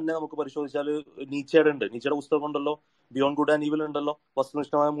 അതുപോലെ തന്നെ നമുക്ക് പരിശോധിച്ചാൽ നീച്ചയുടെ പുസ്തകം ഉണ്ടല്ലോ, ബിയോണ്ട് ഗുഡ് ആൻഡ് ഈവിൽ ഉണ്ടല്ലോ.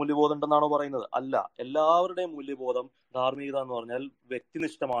 വസ്തുനിഷ്ഠമായ മൂല്യബോധം ഉണ്ടെന്നാണോ പറയുന്നത്? അല്ല. എല്ലാവരുടെയും മൂല്യബോധം, ധാർമ്മികത എന്ന് പറഞ്ഞാൽ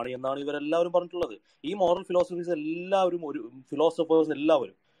വ്യക്തിനിഷ്ഠമാണ് എന്നാണ് ഇവരെല്ലാവരും പറഞ്ഞിട്ടുള്ളത്. ഈ മോറൽ ഫിലോസഫീസ് എല്ലാവരും, ഒരു ഫിലോസഫേഴ്സ്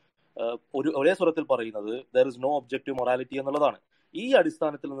എല്ലാവരും ഒരേ സ്വരത്തിൽ പറയുന്നത് there is no objective morality എന്നുള്ളതാണ്. ഈ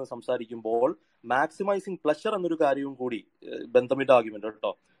അടിസ്ഥാനത്തിൽ നിന്ന് സംസാരിക്കുമ്പോൾ മാക്സിമൈസിങ് പ്ലഷർ എന്നൊരു കാര്യവും കൂടി, ബന്ധമിന്റെ ആർഗ്യുമെന്റ്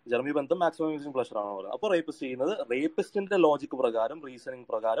കേട്ടോ, ജെറമി ബന്ധം മാക്സിമൈസിങ് പ്ലഷർ ആണെന്ന് പറയുന്നത്. അപ്പോൾ റേപ്പിസ്റ്റ് ചെയ്യുന്നത് റേപ്പിസ്റ്റിന്റെ ലോജിക് പ്രകാരം, റീസണിങ്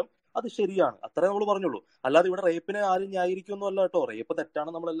പ്രകാരം അത് ശരിയാണ്, അത്രേ നമ്മൾ പറഞ്ഞുള്ളൂ. അല്ലാതെ ഇവിടെ റേപ്പിനെ ആരും ന്യായീകരിക്കൊന്നും അല്ല കേട്ടോ. റേപ്പ് തെറ്റാണ്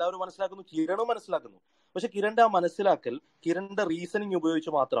നമ്മൾ എല്ലാവരും മനസ്സിലാക്കുന്നു, കിരണും മനസ്സിലാക്കുന്നു. പക്ഷെ കിരണിന്റെ ആ മനസ്സിലാക്കൽ കിരണിന്റെ റീസണിങ്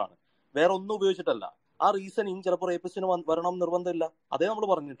ഉപയോഗിച്ച് മാത്രമാണ്, വേറെ ഒന്നും ഉപയോഗിച്ചിട്ടല്ല. ആ റീസണിങ് ചിലപ്പോൾ റേപ്പിസ്റ്റിന് വരണം നിർബന്ധമില്ല, അതേ നമ്മൾ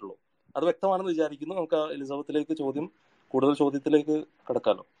പറഞ്ഞിട്ടുള്ളൂ. അത് വ്യക്തമാണെന്ന് വിചാരിക്കുന്നു. നമുക്ക് എലിസബത്തിലേക്ക് കൂടുതൽ ചോദ്യത്തിലേക്ക്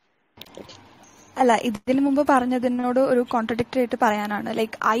കടക്കാമല്ലോ. അല്ല, ഇതിനു മുമ്പ് പറഞ്ഞതിനോട് ഒരു കോൺട്രഡിക്ടറി ആയിട്ട് പറയാനാണ്.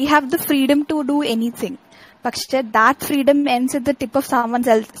 Like I have the freedom to do anything, പക്ഷെ that freedom ends at the tip of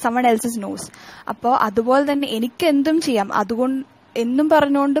someone else's nose. അപ്പോൾ അതുപോലെ തന്നെ എനിക്ക് എന്തും ചെയ്യാം, അതുകൊണ്ട് എന്നും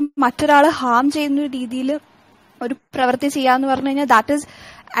പറഞ്ഞുകൊണ്ട് മറ്റൊരാളെ ഹാം ചെയ്യുന്ന രീതിയിൽ ഒരു പ്രവൃത്തി ചെയ്യാന്ന് പറഞ്ഞു കഴിഞ്ഞാൽ that is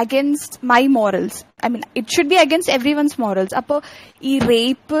against my morals. I mean it should be against everyone's morals. അപ്പോൾ ഈ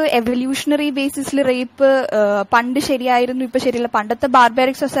റേപ്പ് എവല്യൂഷണറി ബേസിസിൽ റേപ്പ് പണ്ട് ശരിയായിരുന്നു, ഇപ്പൊ ശരിയല്ല. പണ്ടത്തെ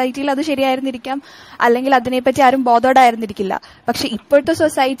ബാർബാരിക് സൊസൈറ്റിയിൽ അത് ശരിയായിരുന്നിരിക്കാം, അല്ലെങ്കിൽ അതിനെപ്പറ്റി ആരും ബോധേഡ് ആയിരുന്നിരിക്കില്ല. പക്ഷെ ഇപ്പോഴത്തെ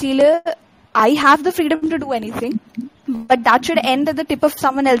സൊസൈറ്റിയിൽ I have the freedom to do anything, but that should end at the tip of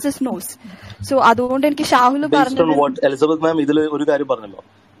someone else's nose. So അതുകൊണ്ട് എനിക്ക് ഷാഹുൽ പറഞ്ഞത്, എലിസബത്ത് മാം ഇതിൽ ഒരു കാര്യം പറഞ്ഞല്ലോ,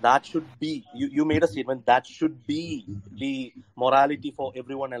 that should be, you made a statement, that should be the morality for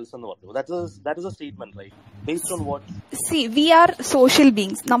everyone else എന്ന് പറഞ്ഞു. That is a statement, right? Based on what? See, we are social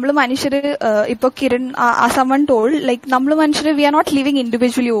beings. നമ്മൾ മനുഷ്യർ, ഇപ്പൊ കിരൺ someone told, like നമ്മൾ മനുഷ്യർ, we are not living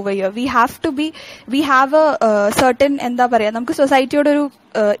individually over here. We have a certain, എന്താ പറയാ, നമുക്ക് സൊസൈറ്റിയോട് ഒരു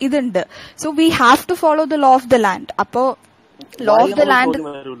ഇതുണ്ട്. So we have to follow the law of the land. അപ്പോ law of the land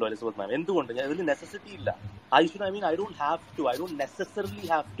എന്തുകൊണ്ട് ഇതിൽ നെസസിറ്റി ഇല്ല? I don't necessarily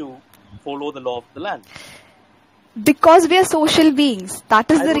have to follow the law of the land. Because we are social beings. That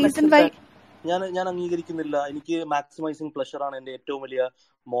is the reason why. ഞാൻ അംഗീകരിക്കുന്നില്ല. എനിക്ക് maximising pleasure ആണ് എന്റെ ഏറ്റവും വലിയ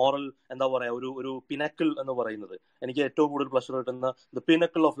മോറൽ, എന്താ പറയാ, ഒരു പിനക്കിൾ എന്ന് പറയുന്നത്. എനിക്ക് ഏറ്റവും കൂടുതൽ പ്ലഷർ കിട്ടുന്ന, ദ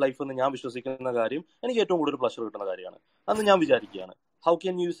പിനക്കിൾ ഓഫ് ലൈഫ് എന്ന് ഞാൻ വിശ്വസിക്കുന്ന കാര്യം എനിക്ക് ഏറ്റവും കൂടുതൽ പ്ലഷർ കിട്ടുന്ന കാര്യമാണ്. അന്ന് ഞാൻ വിചാരിക്കുകയാണ്. How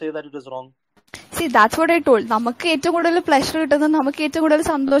can you say that it is wrong? that's what I told. നമുക്ക് ഏറ്റവും കൂടുതൽ പ്ലഷർ കിട്ടുന്ന, നമുക്ക് ഏറ്റവും കൂടുതൽ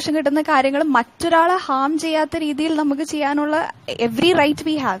സന്തോഷം കിട്ടുന്ന കാര്യങ്ങൾ മറ്റൊരാളെ ഹാം ചെയ്യാത്ത രീതിയിൽ നമുക്ക് ചെയ്യാനുള്ള എവറി റൈറ്റ്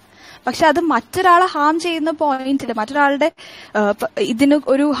വി ഹാവ്. പക്ഷെ അത് മറ്റൊരാളെ ഹാം ചെയ്യുന്ന പോയിന്റിൽ, മറ്റൊരാളുടെ ഇതിന്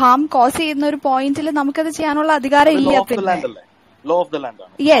ഒരു ഹാം കോസ് ചെയ്യുന്ന ഒരു പോയിന്റിൽ നമുക്കത് ചെയ്യാനുള്ള അധികാരം ഇല്ല. പിന്നെ ലോ ഓഫ് ദ ലാൻഡ്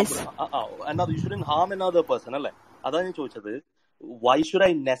ആണ്. Yes, you shouldn't harm another person അല്ലേ? അതാണ് ഞാൻ ചോദിച്ചത്. Why should I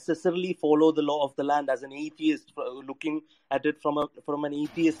necessarily follow the law of the land as an atheist, looking at it from an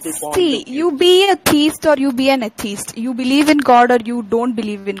atheistic point of view? See, you be a theist or you be an atheist. You believe in God or you don't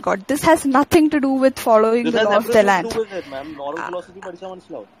believe in God. This has nothing to do with following the law of the land. This has everything to do with it, ma'am. Moral philosophy പഠിച്ചാൽ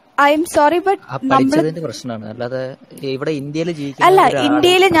മനസ്സിലാവും. I am sorry, but പഠിച്ചതിന്റെ പ്രശ്നമാണ്, അല്ലാതെ ഇവിടെ ഇന്ത്യയിൽ ജീവിക്കുന്ന അല്ല.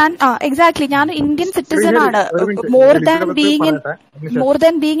 ഇന്ത്യയിൽ ഞാൻ എക്സാക്ട്ലി ഞാൻ ഇന്ത്യൻ സിറ്റിസൺ ആണ്. More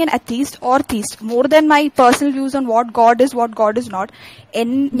than being an atheist or theist, more than my personal views on what God is not.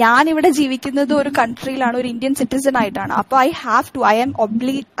 ഞാൻ ഇവിടെ ജീവിക്കുന്നത് ഒരു കൺട്രിയിലാണ്, ഒരു ഇന്ത്യൻ സിറ്റിസൺ ആയിട്ടാണ്. അപ്പൊ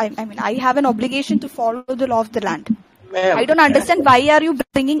I have an obligation to follow the law of the land. I don't understand why are you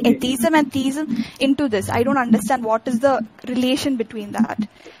bringing atheism and theism into this. I don't understand what is the relation between that.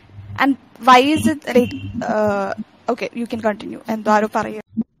 And why is it okay, you can continue. എന്താരോ പറയൂ.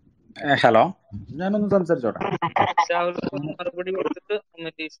 Hello, ഞാനൊന്ന് സംസാരിച്ചോട്ടെ. മറുപടി കൊടുത്തിട്ട്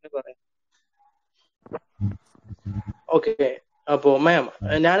പറയാം. Okay, അപ്പോ മാം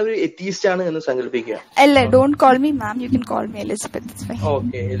ഞാനൊരു atheist ആണ് എന്ന് സങ്കല്പിക്കുക. അല്ല, don't call me ma'am, you can call me Elizabeth, it's fine.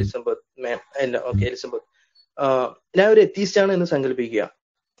 Okay, Elizabeth ma'am. അല്ല, ഓക്കെ എലിസബത്ത്, ഞാൻ ഒരു എത്തീസ്റ്റ് ആണ് എന്ന് സങ്കല്പിക്കുക.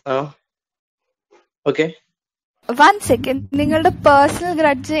 ഓക്കെ, 1 second, നിങ്ങളുടെ പേഴ്സണൽ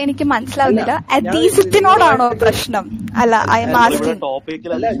ഗ്രഡ്ജ് എനിക്ക് മനസ്സിലാവുന്നില്ല. അത്തീസത്തിനോടാണോ പ്രശ്നം? അല്ല, ഐ എം ആസ്കിങ്.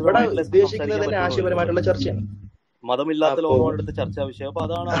 ഇവിടെ ഉദ്ദേശിക്കുന്നത് തന്നെ ആശയപരമായിട്ടുള്ള ചർച്ചയാണ്, മതമില്ലാത്ത ലോകമാണെടുത്ത ചർച്ചാ വിഷയം. അപ്പൊ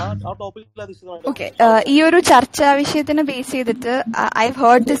അതാണ് ആ ടോപ്പിക്കിൽ. ഓക്കെ, ഈ ഒരു ചർച്ചാ വിഷയത്തിനെ ബേസ് ചെയ്തിട്ട് ഐ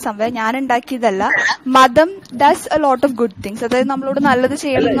ഹേർഡ് ദിസ് സംവെയർ, ഞാൻ ഉണ്ടാക്കിയതല്ല. മതം does a lot of good things, അതായത് നമ്മളോട് നല്ലത്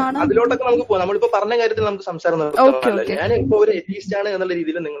ചെയ്യണമെന്നാണ്. അതിലോട്ടൊക്കെ നമുക്ക് പോകാം. നമ്മളിപ്പോ പറഞ്ഞ കാര്യത്തിൽ നമുക്ക് സംസാരം നടത്താം. ഞാൻ ഇപ്പൊ ഒരു എത്തീസ്റ്റ് ആണ് എന്നുള്ള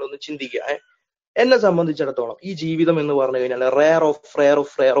രീതിയിൽ നിങ്ങളൊന്ന് ചിന്തിക്കുക. എന്നെ സംബന്ധിച്ചിടത്തോളം ഈ ജീവിതം എന്ന് പറഞ്ഞു കഴിഞ്ഞാൽ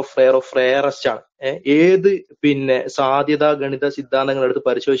റെയറസ്റ്റ് ആണ്. ഏത് സാധ്യത ഗണിത സിദ്ധാന്തങ്ങൾ എടുത്ത്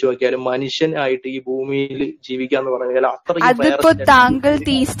പരിശോധിച്ച് നോക്കിയാലും മനുഷ്യൻ ആയിട്ട് ഈ ഭൂമിയിൽ ജീവിക്കാന്ന് പറഞ്ഞു കഴിഞ്ഞാൽ അത്രയും. അതിപ്പോ താങ്കൾ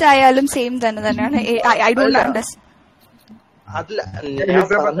തീസ്റ്റ് ആയാലും സെയിം തന്നെയാണ്. I don't understand.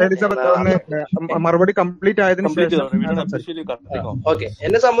 മറുപടി കംപ്ലീറ്റ് ആയതിനു ശേഷം ഓക്കെ,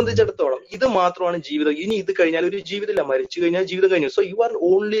 എന്നെ സംബന്ധിച്ചിടത്തോളം ഇത് മാത്രമാണ് ജീവിതം. ഇനി ഇത് കഴിഞ്ഞാൽ ഒരു ജീവിതമില്ല, മരിച്ചു കഴിഞ്ഞാൽ ജീവിതം കഴിഞ്ഞു. So you are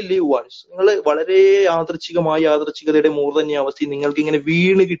only live once. നിങ്ങൾ വളരെ യാദൃച്ഛികതയുടെ മൂർധന്യാവസ്ഥയിൽ നിങ്ങൾക്ക് ഇങ്ങനെ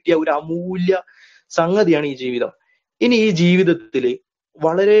വീണ് കിട്ടിയ ഒരു അമൂല്യ സംഗതിയാണ് ഈ ജീവിതം. ഇനി ഈ ജീവിതത്തിൽ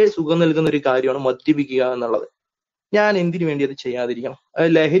വളരെ സുഖം നൽകുന്ന ഒരു കാര്യമാണ് മദ്യപിക്കുക എന്നുള്ളത്. ഞാൻ എന്തിനു വേണ്ടി അത് ചെയ്യാതിരിക്കണം?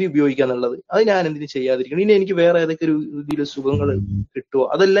 ലഹരി ഉപയോഗിക്കുക എന്നുള്ളത് അത് ഞാൻ എന്തിനു ചെയ്യാതിരിക്കണം? ഇനി എനിക്ക് വേറെ ഏതൊക്കെ ഒരു രീതിയിൽ സുഖങ്ങൾ കിട്ടുമോ?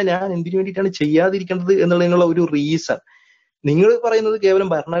 അതെല്ലാം ഞാൻ എന്തിനു വേണ്ടിയിട്ടാണ് ചെയ്യാതിരിക്കേണ്ടത് എന്നുള്ളതിനുള്ള ഒരു റീസൺ. നിങ്ങൾ പറയുന്നത് കേവലം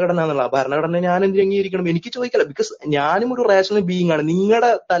ഭരണഘടന എന്നുള്ള ഭരണഘടന ഞാൻ എന്തിനു അംഗീകരിക്കണം? എനിക്ക് ചോദിക്കല. ബിക്കോസ് ഞാനും ഒരു റേഷണൽ ബീയിങ് ആണ്. നിങ്ങളുടെ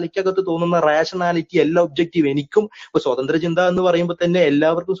തലയ്ക്കകത്ത് തോന്നുന്ന റേഷണാലിറ്റി എല്ലാ ഒബ്ജക്റ്റീവ് എനിക്കും. ഇപ്പൊ സ്വതന്ത്ര ചിന്ത എന്ന് പറയുമ്പോൾ തന്നെ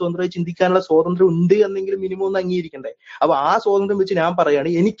എല്ലാവർക്കും സ്വതന്ത്രമായി ചിന്തിക്കാനുള്ള സ്വാതന്ത്ര്യം ഉണ്ട് എന്നെങ്കിലും മിനിമം ഒന്ന് അംഗീകരിക്കണ്ടേ? അപ്പൊ ആ സ്വാതന്ത്ര്യം വെച്ച് ഞാൻ പറയുകയാണ്,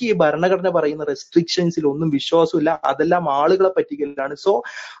 എനിക്ക് ഈ ഭരണഘടന പറയുന്ന റെസ്ട്രിക്ഷൻസിൽ ഒന്നും വിശ്വാസമില്ല. അതെല്ലാം ആളുകളെ പറ്റിക്കലാണ്. സോ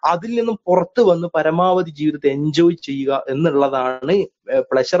അതിൽ നിന്നും പുറത്തു വന്ന് പരമാവധി ജീവിതത്തെ എൻജോയ് ചെയ്യുക എന്നുള്ളതാണ്,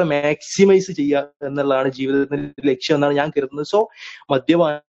 പ്ലഷർ മാക്സിമൈസ് ചെയ്യുക എന്നുള്ളതാണ് ജീവിതത്തിന്റെ ലക്ഷ്യം എന്നാണ് ഞാൻ കരുതുന്നത്. സോ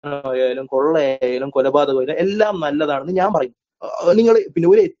മദ്യപാനമായാലും കൊള്ളയായാലും കൊലപാതകമായാലും എല്ലാം നല്ലതാണെന്ന് ഞാൻ പറയും. നിങ്ങൾ പിന്നെ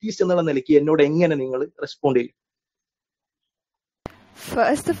ഒരു എത്തീസ്റ്റ് എന്നുള്ള നിലയ്ക്ക് എന്നോട് എങ്ങനെ നിങ്ങൾ റെസ്പോണ്ട് ചെയ്യും?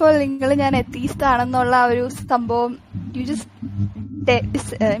 ഫസ്റ്റ് ഓഫ് ഓൾ, ഞാൻ എത്തീസ്റ്റ് ആണെന്നുള്ള ഒരു സംഭവം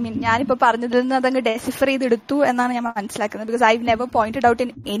ഞാനിപ്പോ പറഞ്ഞതിൽ നിന്ന് അതങ്ങ് ഡെസിഫർ ചെയ്തെടുത്തു എന്നാണ് ഞാൻ മനസ്സിലാക്കുന്നത്. Because I never pointed out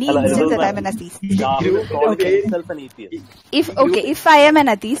in any instance that I am an atheist. If I am an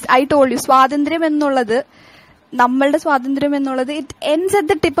atheist, I told you, സ്വാതന്ത്ര്യം എന്നുള്ളത്, നമ്മളുടെ സ്വാതന്ത്ര്യം എന്നുള്ളത് it ends at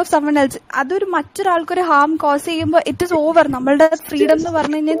the tip of someone else. അതൊരു മറ്റൊരാൾക്കൊരു ഹാം കോസ് ചെയ്യുമ്പോൾ it is over. നമ്മളുടെ freedom എന്ന്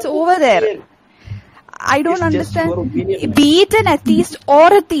പറഞ്ഞു കഴിഞ്ഞാൽ it's over there. I don't understand. Be it an atheist or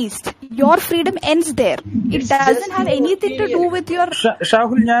a theist, your freedom ends there. It doesn't have anything to do with your.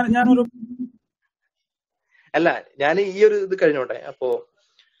 Shahul, ഞാനൊരു അല്ല, ഞാൻ ഈ ഒരു ഇത് കഴിഞ്ഞോട്ടെ. അപ്പോ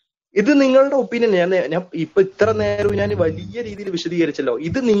ഇത് നിങ്ങളുടെ ഒപ്പീനിയൻ. ഞാൻ ഇപ്പൊ ഇത്ര നേരം ഞാൻ വലിയ രീതിയിൽ വിശദീകരിച്ചല്ലോ.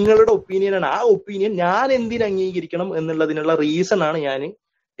 ഇത് നിങ്ങളുടെ ഒപ്പീനിയൻ ആണ്. ആ ഒപ്പീനിയൻ ഞാൻ എന്തിനു അംഗീകരിക്കണം എന്നുള്ളതിനുള്ള റീസൺ ആണ് ഞാൻ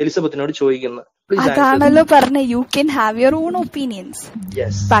എലിസബത്തിനോട് ചോദിക്കുന്നത്. അതാണല്ലോ പറഞ്ഞ, you can have your own opinions.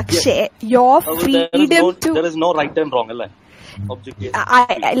 പക്ഷേ your freedom to. There is no right and wrong, അല്ലേ? Objective.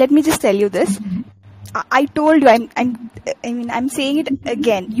 Let me just tell you this. I told you, I'm saying it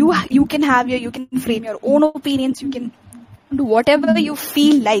again. You can frame your own opinions. You can do whatever you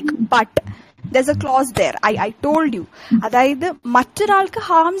feel like, but there's a clause there. I told you. അതായത് മറ്റൊരാൾക്ക്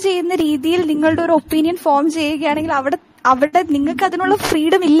Ham ചെയ്യുന്ന രീതിയിൽ നിങ്ങളുടെ ഒരു opinion form ചെയ്യുകയാണെങ്കിൽ അവിടെ അവിടെ നിങ്ങൾക്ക് അതിനുള്ള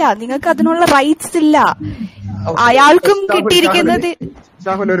ഫ്രീഡം ഇല്ല, നിങ്ങൾക്ക് അതിനുള്ള റൈറ്റ്സ് ഇല്ല. അയാൾക്കും കിട്ടിയിരിക്കുന്നത്.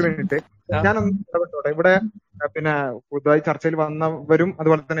 ഷാഹുൽ ഒരു മിനിറ്റ്, ഞാനൊന്ന് ഇടപെട്ടോട്ടെ. ഇവിടെ പിന്നെ പുതുതായി ചർച്ചയിൽ വന്നവരും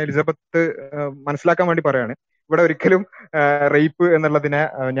അതുപോലെ തന്നെ എലിസബത്ത് മനസ്സിലാക്കാൻ വേണ്ടി പറയാണ്, ഇവിടെ ഒരിക്കലും റേപ്പ് എന്നുള്ളതിനെ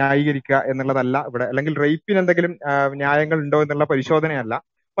ന്യായീകരിക്കുക എന്നുള്ളതല്ല ഇവിടെ, അല്ലെങ്കിൽ റേപ്പിന് എന്തെങ്കിലും ന്യായങ്ങൾ ഉണ്ടോ എന്നുള്ള പരിശോധനയല്ല,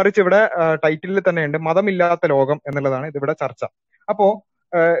 മറിച്ച് ഇവിടെ ടൈറ്റിലിൽ തന്നെയുണ്ട് മതമില്ലാത്ത ലോകം എന്നുള്ളതാണ് ഇതിവിടെ ചർച്ച. അപ്പോ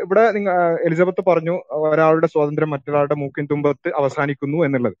ഇവിടെ എലിസബത്ത് പറഞ്ഞു ഒരാളുടെ സ്വാതന്ത്ര്യം മറ്റൊരാളുടെ മൂക്കിൻ തുമ്പത്ത് അവസാനിക്കുന്നു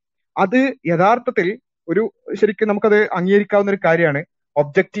എന്നുള്ളത്. അത് യഥാർത്ഥത്തിൽ ഒരു ശരിക്കും നമുക്കത് അംഗീകരിക്കാവുന്ന ഒരു കാര്യമാണ്.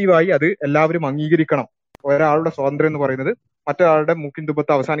 ഒബ്ജക്റ്റീവായി അത് എല്ലാവരും അംഗീകരിക്കണം. ഒരാളുടെ സ്വാതന്ത്ര്യം എന്ന് പറയുന്നത് മറ്റൊരാളുടെ മൂക്കിൻ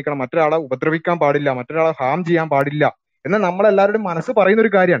തുമ്പത്ത് അവസാനിക്കണം, മറ്റൊരാളെ ഉപദ്രവിക്കാൻ പാടില്ല, മറ്റൊരാളെ ഹാം ചെയ്യാൻ പാടില്ല എന്ന് നമ്മളെല്ലാവരുടെയും മനസ്സ് പറയുന്ന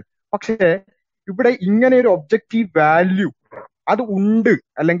ഒരു കാര്യമാണ്. പക്ഷേ ഇവിടെ ഇങ്ങനെ ഒരു ഒബ്ജക്റ്റീവ് വാല്യൂ അത് ഉണ്ട്,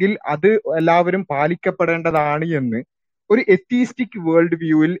 അല്ലെങ്കിൽ അത് എല്ലാവരും പാലിക്കപ്പെടേണ്ടതാണ് എന്ന് ഒരു എത്തീസ്റ്റിക് വേൾഡ്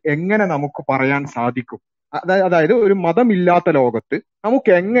വ്യൂവിൽ എങ്ങനെ നമുക്ക് പറയാൻ സാധിക്കും? അതായത് ഒരു മതമില്ലാത്ത ലോകത്ത്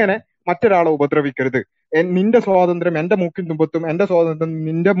നമുക്ക് എങ്ങനെ മറ്റൊരാളെ ഉപദ്രവിക്കരുത്, നിന്റെ സ്വാതന്ത്ര്യം എന്റെ മൂക്കിൻ തുമ്പത്തും എന്റെ സ്വാതന്ത്ര്യം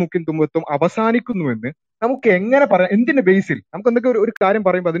നിന്റെ മൂക്കിൻ തുമ്പത്തും അവസാനിക്കുന്നുവെന്ന് നമുക്ക് എങ്ങനെ പറയാം? എന്തിന്റെ ബേസിൽ? നമുക്ക് എന്തൊക്കെ ഒരു കാര്യം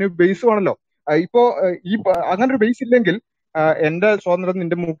പറയുമ്പോൾ അതിന് ബേസ് വേണമല്ലോ. ഇപ്പോ അങ്ങനെ ഒരു ബേസ് ഇല്ലെങ്കിൽ എന്റെ സ്വാതന്ത്ര്യം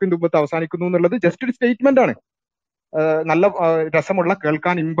നിന്റെ മൂക്കിൻ തുമ്പത്ത് അവസാനിക്കുന്നു എന്നുള്ളത് ജസ്റ്റ് ഒരു സ്റ്റേറ്റ്മെന്റ് ആണ്. നല്ല രസമുള്ള,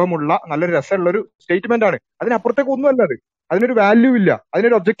 കേൾക്കാൻ ഇമ്പമുള്ള, നല്ലൊരു രസമുള്ള ഒരു സ്റ്റേറ്റ്മെന്റ് ആണ്. അതിനപ്പുറത്തേക്ക് ഒന്നുമല്ല അത്. അതിനൊരു വാല്യൂ ഇല്ല,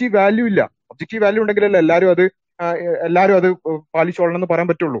 അതിനൊരു ഒബ്ജക്റ്റീവ് വാല്യൂ ഇല്ല. ഒബ്ജക്റ്റീവ് വാല്യൂ ഉണ്ടെങ്കിലല്ലേ എല്ലാവരും അത് പാലിച്ചോളണം എന്ന് പറയാൻ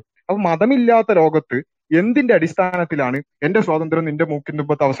പറ്റുള്ളൂ. അപ്പൊ മതമില്ലാത്ത ലോകത്ത് എന്തിന്റെ അടിസ്ഥാനത്തിലാണ് എന്റെ സ്വാതന്ത്ര്യം നിന്റെ മൂക്കിൻ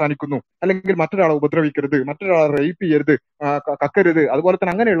തുമ്പത്ത് അവസാനിക്കുന്നു, അല്ലെങ്കിൽ മറ്റൊരാളെ ഉപദ്രവിക്കരുത്, മറ്റൊരാളെ റേപ്പ് ചെയ്യരുത്, കക്കരുത്, അതുപോലെ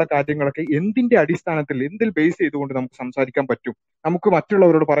തന്നെ അങ്ങനെയുള്ള കാര്യങ്ങളൊക്കെ എന്തിന്റെ അടിസ്ഥാനത്തിൽ, എന്തിൽ ബേസ് ചെയ്തുകൊണ്ട് നമുക്ക് സംസാരിക്കാൻ പറ്റും? നമുക്ക്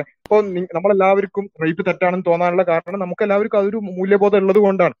മറ്റുള്ളവരോട് പറയാം. ഇപ്പൊ നമ്മളെല്ലാവർക്കും റേപ്പ് തെറ്റാണെന്ന് തോന്നാനുള്ള കാരണം നമുക്ക് എല്ലാവർക്കും അതൊരു മൂല്യബോധം ഉള്ളത്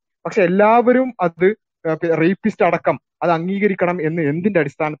കൊണ്ടാണ്. പക്ഷെ എല്ലാവരും അത് റേപ്പിസ്റ്റ് അടക്കം അത് അംഗീകരിക്കണം എന്ന് എന്തിന്റെ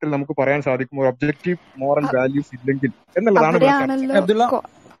അടിസ്ഥാനത്തിൽ നമുക്ക് പറയാൻ സാധിക്കും? ഒരു ഒബ്ജക്റ്റീവ് മോറൽ വാല്യൂസ് ഇല്ലെങ്കിൽ എന്നുള്ളതാണ്. അബ്ദുള്ള,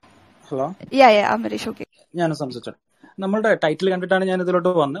 ഹലോ, ഞാൻ സംസാരിച്ചത് നമ്മളുടെ ടൈറ്റിൽ കണ്ടിട്ടാണ് ഞാൻ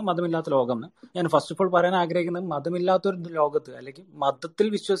ഇതിലോട്ട് വന്ന് മതമില്ലാത്ത ലോകം എന്ന്. ഞാൻ ഫസ്റ്റ് ഓഫ് ഓൾ പറയാൻ ആഗ്രഹിക്കുന്നത് മതമില്ലാത്തൊരു ലോകത്ത് അല്ലെങ്കിൽ മതത്തിൽ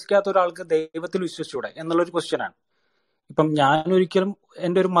വിശ്വസിക്കാത്ത ഒരാൾക്ക് ദൈവത്തിൽ വിശ്വസിച്ചൂടെ എന്നുള്ളൊരു ക്വസ്റ്റ്യൻ ആണ്. ഇപ്പം ഞാൻ ഒരിക്കലും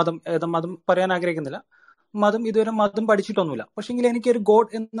എൻ്റെ ഒരു മതം പറയാൻ ആഗ്രഹിക്കുന്നില്ല. ഇതുവരെ മതം പഠിച്ചിട്ടൊന്നുമില്ല. പക്ഷെങ്കിൽ എനിക്കൊരു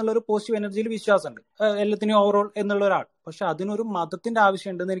ഗോഡ് എന്നുള്ള ഒരു പോസിറ്റീവ് എനർജിയിൽ വിശ്വാസമുണ്ട്, എല്ലാത്തിനും ഓവറോൾ എന്നുള്ള ഒരാൾ. പക്ഷെ അതിനൊരു മതത്തിന്റെ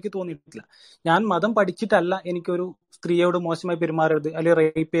ആവശ്യം ഉണ്ടെന്ന് എനിക്ക് തോന്നിയിട്ടില്ല. ഞാൻ മതം പഠിച്ചിട്ടല്ല എനിക്കൊരു സ്ത്രീയോട് മോശമായി പെരുമാറരുത്, അല്ലെങ്കിൽ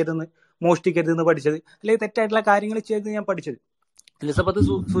റേപ്പ് ചെയ്തെന്ന്, മോഷ്ടിക്കരുതെന്ന് പഠിച്ചത്, അല്ലെങ്കിൽ തെറ്റായിട്ടുള്ള കാര്യങ്ങൾ ചെയ്ത് ഞാൻ പഠിച്ചത്. എലിസബത്ത്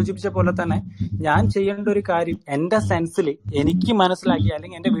സൂചിപ്പിച്ച പോലെ തന്നെ ഞാൻ ചെയ്യേണ്ട ഒരു കാര്യം എന്റെ സെൻസിൽ എനിക്ക് മനസ്സിലാക്കി,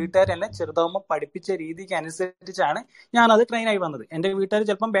 അല്ലെങ്കിൽ എന്റെ വീട്ടുകാർ എന്നെ ചെറുതാവുമ്പോൾ പഠിപ്പിച്ച രീതിക്ക് അനുസരിച്ചാണ് ഞാൻ അത് ട്രെയിൻ ആയി വന്നത്. എന്റെ വീട്ടുകാർ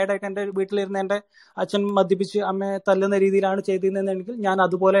ചിലപ്പം ബാഡായിട്ട് എന്റെ വീട്ടിലിരുന്ന് എന്റെ അച്ഛൻ മദ്യപിച്ച് അമ്മയെ തല്ലുന്ന രീതിയിലാണ് ചെയ്തിരുന്നതെങ്കിൽ ഞാൻ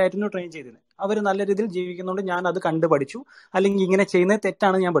അതുപോലെ ആയിരുന്നു ട്രെയിൻ ചെയ്തിരുന്നത്. അവർ നല്ല രീതിയിൽ ജീവിക്കുന്നുണ്ട്, ഞാൻ അത് കണ്ടു പഠിച്ചു. അല്ലെങ്കിൽ ഇങ്ങനെ ചെയ്യുന്നത്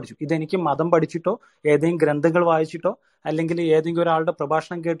തെറ്റാണ് ഞാൻ പഠിച്ചു. ഇതെനിക്ക് മതം പഠിച്ചിട്ടോ ഏതെങ്കിലും ഗ്രന്ഥങ്ങൾ വായിച്ചിട്ടോ അല്ലെങ്കിൽ ഏതെങ്കിലും ഒരാളുടെ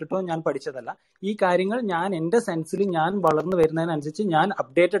പ്രഭാഷണം കേട്ടിട്ടോ ഞാൻ പഠിച്ചതല്ല. ഈ കാര്യങ്ങൾ ഞാൻ എന്റെ സെൻസിൽ ഞാൻ വളർന്നു വരുന്നതിനനുസരിച്ച് ഞാൻ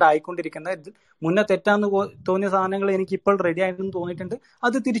അപ്ഡേറ്റഡ് ആയിക്കൊണ്ടിരിക്കുന്ന മുന്നേ തെറ്റാന്ന് തോന്നിയ സാധനങ്ങൾ എനിക്ക് ഇപ്പോൾ റെഡി ആയിട്ടെന്ന് തോന്നിയിട്ടുണ്ട്,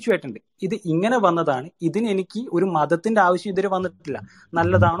 അത് തിരിച്ചുപോയിട്ടുണ്ട്. ഇത് ഇങ്ങനെ വന്നതാണ്. ഇതിന് എനിക്ക് ഒരു മതത്തിന്റെ ആവശ്യം ഇതുവരെ വന്നിട്ടില്ല.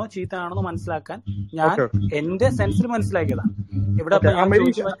 നല്ലതാണോ ചീത്തയാണോ എന്ന് മനസ്സിലാക്കാൻ ഞാൻ എന്റെ സെൻസിൽ മനസ്സിലാക്കിയതാണ്. ഇവിടെ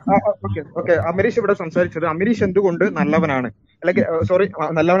അമരീഷ് ഇവിടെ സംസാരിച്ചത് അമരീഷ് എന്തുകൊണ്ട് നല്ലവനാണ്, അല്ലെങ്കിൽ സോറി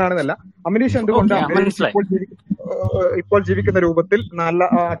നല്ലവനാണെന്നല്ല, അമരീഷ് എന്തുകൊണ്ട് ഇപ്പോൾ ജീവിക്കുന്ന രൂപത്തിൽ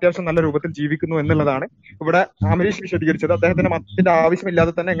അത്യാവശ്യം നല്ല രൂപത്തിൽ ജീവിക്കുന്നു എന്നുള്ളതാണ് ഇവിടെ അമരീഷ് വിശദീകരിച്ചത്. അദ്ദേഹത്തിന് മതത്തിന്റെ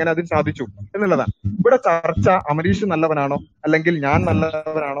ആവശ്യമില്ലാതെ തന്നെ എങ്ങനെ അതിന് സാധിച്ചു എന്നുള്ളതാണ് ഇവിടെ ചർച്ച. അമരീഷ് നല്ലവനാണോ, അല്ലെങ്കിൽ ഞാൻ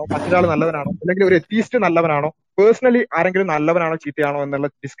നല്ലവനാണോ, മറ്റൊരാൾ നല്ലവനാണോ, അല്ലെങ്കിൽ ഒരു എത്തീസ്റ്റ് നല്ലവനാണോ, പേഴ്സണലി ആരെങ്കിലും നല്ലവനാണോ ചീത്തയാണോ എന്നുള്ള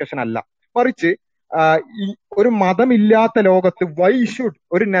ഡിസ്കഷൻ അല്ല. മറിച്ച് ഒരു മതമില്ലാത്ത ലോകത്ത് വൈ ഷുഡ്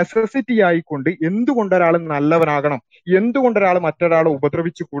ഒരു നെസസിറ്റി ആയിക്കൊണ്ട് എന്തുകൊണ്ട് ഒരാൾ നല്ലവനാകണം, എന്തുകൊണ്ട് ഒരാൾ മറ്റൊരാളെ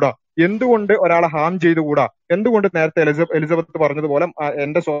ഉപദ്രവിച്ചുകൂടാ, എന്തുകൊണ്ട് ഒരാളെ ഹാം ചെയ്തുകൂടാ, എന്തുകൊണ്ട് നേരത്തെ എലിസബത്ത് പറഞ്ഞതുപോലെ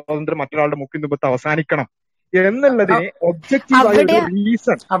എന്റെ സ്വാതന്ത്ര്യം മറ്റൊരാളുടെ മുക്കിൻ തുമ്പത്ത് അവസാനിക്കണം എന്നുള്ളതിന് ഒബ്ജക്റ്റീവായ ഒരു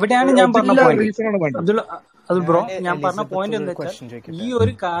റീസൺ, അവിടെയാണ് ഞാൻ പറഞ്ഞ പോയിന്റ്. അത് ബ്രോ, ഞാൻ പറഞ്ഞ പോയിന്റ് എന്താ വെച്ചാൽ ഈ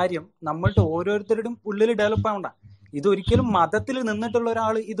ഒരു കാര്യം നമ്മളുടെ ഓരോരുത്തരുടെയും ഉള്ളിൽ ഡെവലപ്പ് ആവണ്ട. ഇതൊരിക്കലും മതത്തിൽ നിന്നിട്ടുള്ള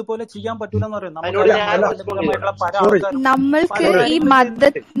ഒരാൾ ഇതുപോലെ ചെയ്യാൻ പറ്റൂല എന്ന് പറയും. നമ്മൾക്ക് ഈ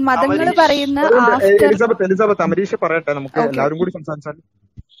മതങ്ങൾ പറയുന്ന എലിസബത്ത് അമരീഷ് പറയട്ടെ, നമുക്ക് എല്ലാവരും കൂടി സംസാരിച്ചാൽ.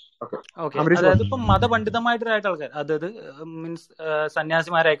 അതായത് ഇപ്പൊ മതപണ്ഡിതമായിട്ടായിട്ട് ആൾക്കാർ, അതായത് മീൻസ്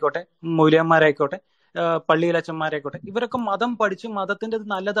സന്യാസിമാരായിക്കോട്ടെ, മൂല്യന്മാരായിക്കോട്ടെ, പള്ളിയിലച്ചന്മാരായിക്കോട്ടെ, ഇവരൊക്കെ മതം പഠിച്ച് മതത്തിന്റെ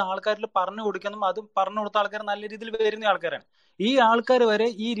നല്ലത് ആൾക്കാരിൽ പറഞ്ഞു കൊടുക്കണം. അത് പറഞ്ഞു കൊടുത്ത ആൾക്കാർ നല്ല രീതിയിൽ വരുന്ന ആൾക്കാരാണ്. ഈ ആൾക്കാർ വരെ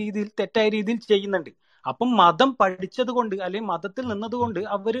ഈ രീതിയിൽ തെറ്റായ രീതിയിൽ ചെയ്യുന്നുണ്ട്. അപ്പം മതം പഠിച്ചത് കൊണ്ട് അല്ലെങ്കിൽ മതത്തിൽ നിന്നതുകൊണ്ട്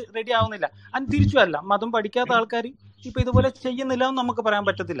അവർ റെഡി ആവുന്നില്ല. അത് തിരിച്ചുമല്ല, മതം പഠിക്കാത്ത ആൾക്കാർ ഇപ്പൊ ഇതുപോലെ ചെയ്യുന്നില്ല എന്ന് നമുക്ക് പറയാൻ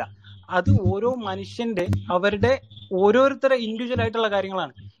പറ്റത്തില്ല. അത് ഓരോ മനുഷ്യന്റെ അവരുടെ ഓരോരുത്തരുടെ ഇൻഡിവിജ്വൽ ആയിട്ടുള്ള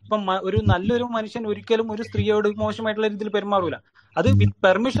കാര്യങ്ങളാണ്. ഇപ്പം ഒരു നല്ലൊരു മനുഷ്യൻ ഒരിക്കലും ഒരു സ്ത്രീയോട് മോശമായിട്ടുള്ള രീതിയിൽ പെരുമാറൂല. അത് വിത്ത്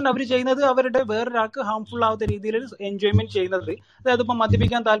പെർമിഷൻ അവർ ചെയ്യുന്നത് അവരുടെ വേറൊരാൾക്ക് ഹാംഫുൾ ആവാത്ത രീതിയിൽ എൻജോയ്മെന്റ് ചെയ്യുന്നത്. അതായത് ഇപ്പം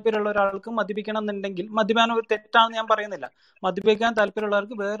മദ്യപിക്കാൻ താല്പര്യമുള്ള ഒരാൾക്ക് മദ്യപിക്കണം എന്നുണ്ടെങ്കിൽ മദ്യപാനം ഒരു തെറ്റാണെന്ന് ഞാൻ പറയുന്നില്ല. മദ്യപിക്കാൻ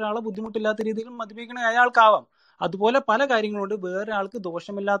താല്പര്യമുള്ളവർക്ക് വേറൊരാളെ ബുദ്ധിമുട്ടില്ലാത്ത രീതിയിൽ മദ്യപിക്കണ അയാൾക്കാവാം. അതുപോലെ പല കാര്യങ്ങളുണ്ട് വേറെ ആൾക്ക്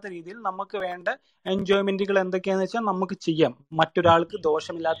ദോഷമില്ലാത്ത രീതിയിൽ നമുക്ക് വേണ്ട എൻജോയ്മെന്റുകൾ എന്തൊക്കെയാന്ന് വെച്ചാൽ നമുക്ക് ചെയ്യാം മറ്റൊരാൾക്ക്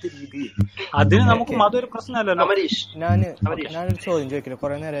ദോഷമില്ലാത്ത രീതിയിൽ. അതിന് നമുക്ക് അതൊരു പ്രശ്നമല്ലല്ലോ. ഞാനൊരു ചോദ്യം ചോദിക്കില്ല,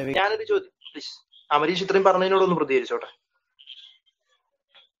 കുറെ നേരം ഞാനൊരു ചോദ്യം പ്ലീസ്. അമരീഷ് ഇത്രയും പറഞ്ഞതിനോടൊന്ന് പ്രതികരിച്ചോട്ടെ.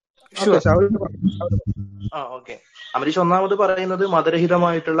 ഓക്കെ. അമരീഷ് ഒന്നാമത് പറയുന്നത്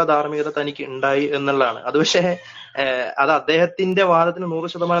മതരഹിതമായിട്ടുള്ള ധാർമ്മികത തനിക്ക് ഉണ്ടായി എന്നുള്ളതാണ്. അത് പക്ഷേ അത് അദ്ദേഹത്തിന്റെ വാദത്തിന്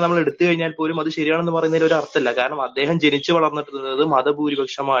 100% നമ്മൾ എടുത്തു കഴിഞ്ഞാൽ പോലും അത് ശരിയാണെന്ന് പറയുന്നതിൽ ഒരു അർത്ഥമില്ല. കാരണം അദ്ദേഹം ജനിച്ചു വളർന്നിട്ടുള്ളത്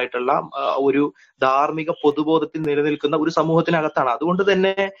മതഭൂരിപക്ഷമായിട്ടുള്ള ഒരു ധാർമ്മിക പൊതുബോധത്തിൽ നിലനിൽക്കുന്ന ഒരു സമൂഹത്തിനകത്താണ്. അതുകൊണ്ട്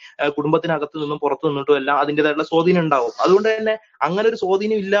തന്നെ കുടുംബത്തിനകത്ത് നിന്നും പുറത്തു നിന്നിട്ടും എല്ലാം അതിൻ്റെതായിട്ടുള്ള സ്വാധീനം ഉണ്ടാവും. അതുകൊണ്ട് തന്നെ അങ്ങനെ ഒരു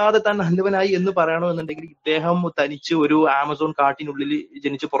സ്വാധീനം ഇല്ലാതെ താൻ നല്ലവനായി എന്ന് പറയണമെന്നുണ്ടെങ്കിൽ ഇദ്ദേഹം തനിച്ച് ഒരു ആമസോൺ കാട്ടിനുള്ളിൽ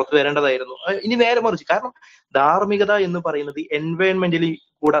ജനിച്ച് പുറത്തു വരേണ്ടതായിരുന്നു. ഇനി നേരെ മറിച്ച്, കാരണം ധാർമ്മികത എന്ന് പറയുന്നത് എൻവയോൺമെന്റലി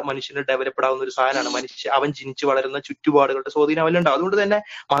കൂടെ മനുഷ്യന് ഡെവലപ്ഡ് ആവുന്ന ഒരു സാധനമാണ്. അവൻ ജനിച്ചു വളരുന്ന ചുറ്റുപാടുകളുടെ സ്വാധീനം അവനുണ്ടാവും. അതുകൊണ്ട് തന്നെ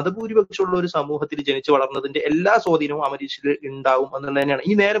മതഭൂരിപക്ഷമുള്ള ഒരു സമൂഹത്തിൽ ജനിച്ചു വളർന്നതിന്റെ എല്ലാ സ്വാധീനവും അമരീഷിൽ ഉണ്ടാവും എന്നുള്ളത് തന്നെയാണ്.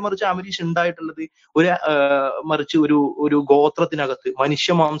 ഇനി നേരെ മറിച്ച് അമരീഷ് ഉണ്ടായിട്ടുള്ളത് മറിച്ച് ഒരു ഗോത്രത്തിനകത്ത്,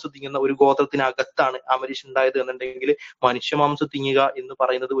 മനുഷ്യമാംസം തിങ്ങുന്ന ഒരു ഗോത്രത്തിനകത്താണ് അമരീഷ് ഉണ്ടായത് എന്നുണ്ടെങ്കിൽ മനുഷ്യമാംസം തിങ്ങുക എന്ന്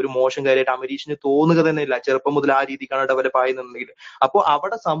പറയുന്നത് ഒരു മോശം കാര്യമായിട്ട് അമരീഷിന് തോന്നുക തന്നെ ഇല്ല. ചെറുപ്പം മുതൽ ആ രീതിക്കാണ് ഡെവലപ്പ് ആയെന്നുണ്ടെങ്കിൽ. അപ്പോൾ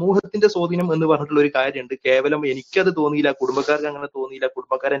അവിടെ സമൂഹത്തിന്റെ സ്വാധീനം എന്ന് പറഞ്ഞിട്ടുള്ള ഒരു കാര്യമുണ്ട്. കേവലം എനിക്കത് തോന്നിയില്ല, കുടുംബക്കാർക്ക് അങ്ങനെ തോന്നിയില്ല,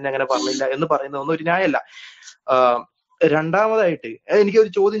 കുടുംബക്കാർ എന്നെ അങ്ങനെ പറഞ്ഞില്ല എന്ന് പറയുന്നതൊന്നും ഒരു ന്യായമല്ല. രണ്ടാമതായിട്ട്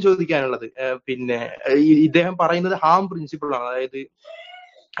എനിക്കൊരു ചോദ്യം ചോദിക്കാനുള്ളത്, പിന്നെ ഇദ്ദേഹം പറയുന്നത് ഹാം പ്രിൻസിപ്പിൾ ആണ്. അതായത്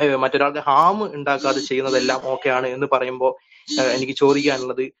മറ്റൊരാൾക്ക് ഹാം ഉണ്ടാക്കാതെ ചെയ്യുന്നതെല്ലാം ഓക്കെ ആണ് എന്ന് പറയുമ്പോൾ എനിക്ക്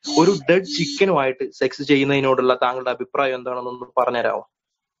ചോദിക്കാനുള്ളത്, ഒരു ഡെഡ് ചിക്കനുമായിട്ട് സെക്സ് ചെയ്യുന്നതിനോടുള്ള താങ്കളുടെ അഭിപ്രായം എന്താണെന്നൊന്ന് പറഞ്ഞുതരാമോ?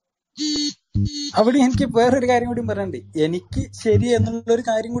 അവിടെ എനിക്ക് വേറൊരു കാര്യം കൂടി പറയണ്ടേ. എനിക്ക് ശരി എന്നുള്ളൊരു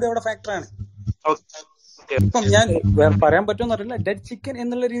കാര്യം കൂടി അവിടെ ഫാക്ടറാണ്. ഇപ്പം ഞാൻ പറയാൻ പറ്റുമെന്ന് അറിയില്ല, ഡെഡ് ചിക്കൻ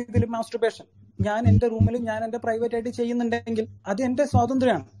എന്നുള്ള രീതിയിൽ മാസ്റ്റർബേഷൻ ഞാൻ എന്റെ റൂമിൽ ഞാൻ എന്റെ പ്രൈവറ്റ് ആയിട്ട് ചെയ്യുന്നുണ്ടെങ്കിൽ അത് എന്റെ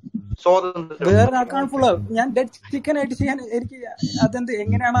സ്വാതന്ത്ര്യമാണ്. വേറെ ആൾക്കാണ് ഫുൾ ആവും. ഞാൻ ഡെഡ് ചിക്കൻ ആയിട്ട് ചെയ്യാൻ എനിക്ക് അതെന്ത്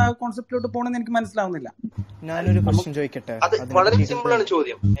എങ്ങനെയാണ് ആ കോൺസെപ്റ്റിലോട്ട് പോകണമെന്ന് എനിക്ക് മനസ്സിലാവുന്നില്ല. ഞാനൊരു ക്വസ്റ്റ്യൻ ചോദിക്കട്ടെ. അത് വളരെ സിമ്പിൾ ആണ്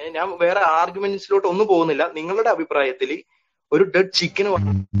ചോദ്യം. ഞാൻ വേറെ ആർഗ്യുമെന്റ്സിലോട്ട് ഒന്നും പോകുന്നില്ല. നിങ്ങളുടെ അഭിപ്രായത്തിൽ ഒരു ഡെഡ് ചിക്കന്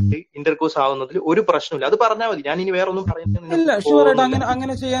ഇന്റർകോഴ്സ് ആവുന്നതിൽ ഒരു പ്രശ്നമില്ല, അത് പറഞ്ഞാൽ മതി. ഞാൻ ഇനി വേറെ ഒന്നും പറയുന്നില്ല. ഷുവറായിട്ട്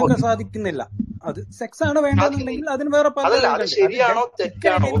അങ്ങനെ ചെയ്യാൻ സാധിക്കുന്നില്ല. അത് സെക്സ് ആണ് വേണ്ടതെന്നുണ്ടെങ്കിൽ അതിന് വേറെ അതല്ല, അത് ശരിയാണോ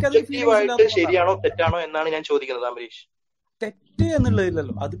തെറ്റാണോ, ഒബ്ജക്റ്റീവായിട്ട് ശരിയാണോ തെറ്റാണോ എന്നാണ് ഞാൻ ചോദിക്കുന്നത് അമരീഷ്. തെറ്റ്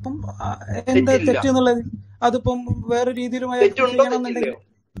എന്നുള്ളതില്ലല്ലോ. അതിപ്പം എന്താ തെറ്റ് എന്നുള്ളത്? അതിപ്പം വേറെ രീതിയിലുമായി ചെയ്യണമെന്നുണ്ടെങ്കിൽ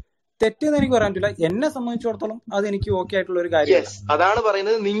തെറ്റെന്ന് എനിക്ക് പറയാൻ പറ്റില്ല. എന്നെ സംബന്ധിച്ചിടത്തോളം അത് എനിക്ക് ഓക്കെ ആയിട്ടുള്ള ഒരു കാര്യമാണ്. അതാണ്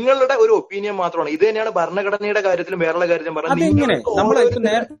പറയുന്നത്, നിങ്ങളുടെ ഒരു ഒപ്പീനിയൻ മാത്രമാണ്. ഇത് തന്നെയാണ് ഭരണഘടനയുടെ കാര്യത്തിലും വേറെ കാര്യത്തിലും പറയുന്നത്. അതെങ്ങനെ നമ്മൾ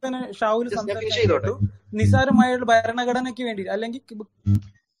നേരത്തെ തന്നെ ഷാവുൽ സംസാരിച്ചു നിസാരമായുള്ള ഭരണഘടനയ്ക്ക് വേണ്ടി അല്ലെങ്കിൽ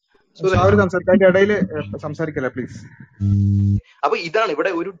സംസാരിക്കല്ലേ പ്ലീസ്. അപ്പൊ ഇതാണ് ഇവിടെ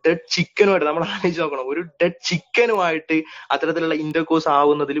ഒരു ഡെഡ് ചിക്കനുമായിട്ട് നമ്മൾ ആലോചിച്ച് നോക്കണം. ഒരു ഡെഡ് ചിക്കനുമായിട്ട് അത്തരത്തിലുള്ള ഇന്റർകോഴ്സ്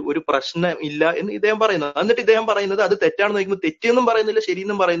ആവുന്നതിൽ ഒരു പ്രശ്നം ഇല്ല എന്ന് ഇദ്ദേഹം പറയുന്നത്. എന്നിട്ട് ഇദ്ദേഹം പറയുന്നത് അത് തെറ്റാണെന്ന് നോക്കുമ്പോൾ തെറ്റെന്നും പറയുന്നില്ല,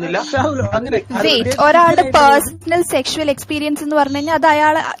 ശരിയെന്നും പറയുന്നില്ല. ഒരാളുടെ പേഴ്സണൽ സെക്ഷുവൽ എക്സ്പീരിയൻസ് എന്ന് പറഞ്ഞു കഴിഞ്ഞാൽ അത്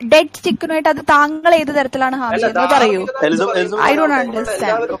അയാളെ ഡെഡ് ചിക്കനുമായിട്ട് അത് താങ്കൾ ഏത് തരത്തിലാണ് ഹാം ചെയ്യുന്നത് പറയൂ. I don't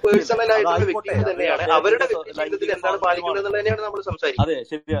understand. പേഴ്സണൽ ആയിട്ടുള്ള വ്യക്തികൾ തന്നെയാണ്, അവരുടെ ജീവിതത്തിൽ എന്താണ് പാലിക്കുന്നത് എന്നുള്ളത് തന്നെയാണ് നമ്മൾ സംസാരിക്കുന്നത്. അതെ,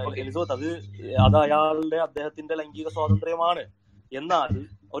 ശരിയാണ് എലിസബത്ത്. അത് അയാളുടെ അദ്ദേഹത്തിന്റെ ലൈംഗിക സ്വാതന്ത്ര്യമാണ്. എന്നാൽ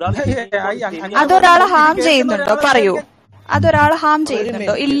അതൊരാളെ ഹാം ചെയ്യുന്നുണ്ടോ പറയൂ. അതൊരാളെ ഹാം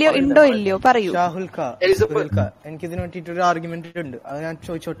ചെയ്യുന്നുണ്ടോ ഇല്ലയോ പറയൂ. ഷാഹുൽ ഖാ, എനിക്ക് ഇതിന് വേണ്ടിട്ട് ഒരു ആർഗ്യുമെന്റ് ഉണ്ട്, അത് ഞാൻ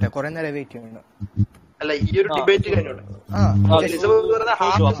ചോദിച്ചോട്ടെ. കുറെ നേരം വെയിറ്റ് ചെയ്യുന്നു.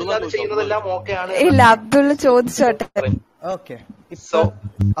 ഇല്ല, അബ്ദുള്ള ചോദിച്ചോട്ടെ. ഓക്കെ, ഇപ്പൊ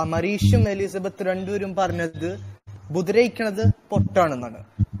അമരീഷും എലിസബത്ത് രണ്ടുപേരും പറഞ്ഞത് ബുദ്രയിക്കണത് പൊട്ടാണെന്നാണ്.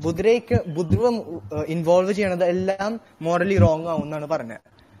 ബുദ്രം ഇൻവോൾവ് ചെയ്യണത് എല്ലാം മോറലി റോങ് ആവും എന്നാണ് പറഞ്ഞത്.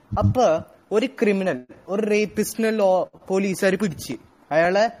 അപ്പൊ ഒരു ക്രിമിനൽ, ഒരു റേപ്പിസ്റ്റിനെ പോലീസുകാർ പിടിച്ച്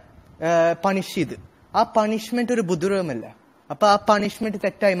അയാളെ പണിഷ് ചെയ്ത്, ആ പണിഷ്മെന്റ് ഒരു ബുദ്രമല്ല. അപ്പൊ ആ പണിഷ്മെന്റ്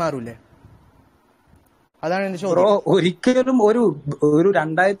തെറ്റായി മാറൂലേ? അതാണ് എന്റെ ചോദ്യം. ഒരിക്കലും ഒരു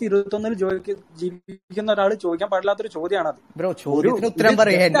 2021 ജീവിക്കുന്ന ഒരാൾ ചോദിക്കാൻ പാടില്ലാത്തൊരു ചോദ്യമാണത്. ബ്രോ, ചോദ്യത്തിന് ഉത്തരം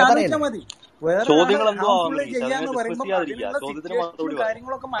മതി.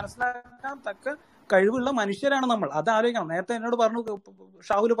 കാര്യങ്ങളൊക്കെ മനസ്സിലാക്കാൻ തക്ക കഴിവുള്ള മനുഷ്യരാണ് നമ്മൾ. അത് ആലോചിക്കണം. നേരത്തെ എന്നോട് പറഞ്ഞു,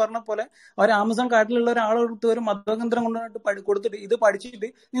 ഷാഹുൽ പറഞ്ഞ പോലെ ഒരു ആമസോൺ കാട്ടിലുള്ള ഒരാളെടുത്ത് ഒരു മതകേന്ദ്രം കൊണ്ടുവന്നിട്ട് കൊടുത്തിട്ട് ഇത് പഠിച്ചിട്ട്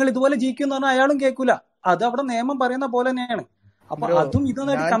നിങ്ങൾ ഇതുപോലെ ജീവിക്കും പറഞ്ഞാൽ അയാളും കേൾക്കൂല. അത് അവിടെ നിയമം പറയുന്ന പോലെ തന്നെയാണ്. അപ്പൊ അതും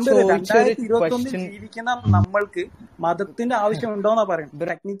ഇതൊന്നും കമ്പയർ 2021 ജീവിക്കുന്ന നമ്മൾക്ക് മതത്തിന്റെ ആവശ്യം ഉണ്ടോന്നാ പറയുന്നത്.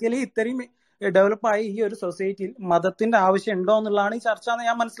 ടെക്നിക്കലി ഇത്രയും ഡെവലപ്പായി ഈ ഒരു സൊസൈറ്റിയിൽ മതത്തിന്റെ ആവശ്യം ഉണ്ടോ എന്നുള്ളതാണ് ഈ ചർച്ച എന്ന്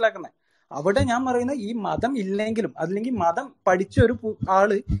ഞാൻ മനസ്സിലാക്കുന്നത്. അവിടെ ഞാൻ പറയുന്നത് ഈ മതം ഇല്ലെങ്കിലും അല്ലെങ്കിൽ മതം പഠിച്ച ഒരു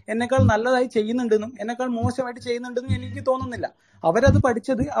ആള് എന്നെക്കാൾ നല്ലതായി ചെയ്യുന്നുണ്ടെന്നും എന്നെക്കാൾ മോശമായിട്ട് ചെയ്യുന്നുണ്ടെന്നും എനിക്ക് തോന്നുന്നില്ല. അവരത്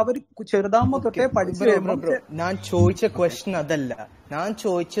പഠിച്ചത് അവർ ചെറുതാകുമ്പോ തൊട്ടേ പഠിച്ചു. ഞാൻ ചോദിച്ച ക്വസ്റ്റ്യൻ അതല്ല. ഞാൻ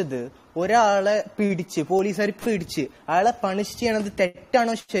ചോദിച്ചത് ഒരാളെ പോലീസുകാർ പിടിച്ച് അയാളെ പണിഷ് ചെയ്യണത്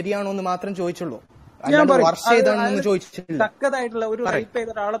തെറ്റാണോ ശരിയാണോ എന്ന് മാത്രം ചോദിച്ചുള്ളൂ. തക്കതായിട്ടുള്ള ഒരു റേപ്പ് ചെയ്ത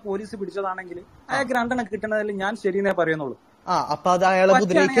ഒരാളെ പോലീസ് പിടിച്ചതാണെങ്കിൽ അയാൾക്ക് 2 എണ്ണം കിട്ടണതിൽ ഞാൻ ശരിയെന്നേ പറയുന്നുള്ളൂ. അപ്പൊ അത് അയാളെ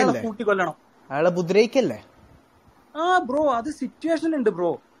കൂട്ടിക്കൊല്ലണം. അയാളെ ബുദ്രയിക്കല്ലേ? ബ്രോ അത് സിറ്റുവേഷൻ ഉണ്ട്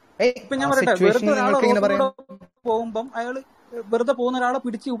ബ്രോ. ഇപ്പൊ ഞാൻ പറയട്ടെ, വെറുതെ ഒരാളെ പോകുമ്പം അയാള് വെറുതെ പോകുന്ന ഒരാളെ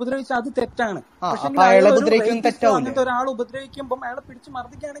പിടിച്ച് ഉപദ്രവിച്ചാൽ അത് തെറ്റാണ്. പക്ഷെ അങ്ങനത്തെ ഒരാളെ ഉപദ്രവിക്കുമ്പോൾ അയാളെ പിടിച്ച്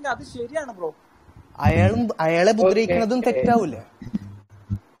മർദ്ദിക്കുകയാണെങ്കിൽ അത് ശരിയാണ് ബ്രോ. അയാളെ ഉപദ്രവിക്കുന്നതും തെറ്റാവൂലേ?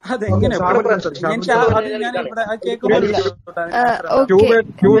 അതെങ്ങനെ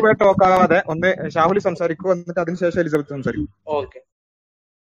ടോക്കാതെ ഒന്ന് ഷാഹുൽ സംസാരിക്കൂ, എന്നിട്ട് അതിനുശേഷം എലിസബത്ത് സംസാരിക്കും.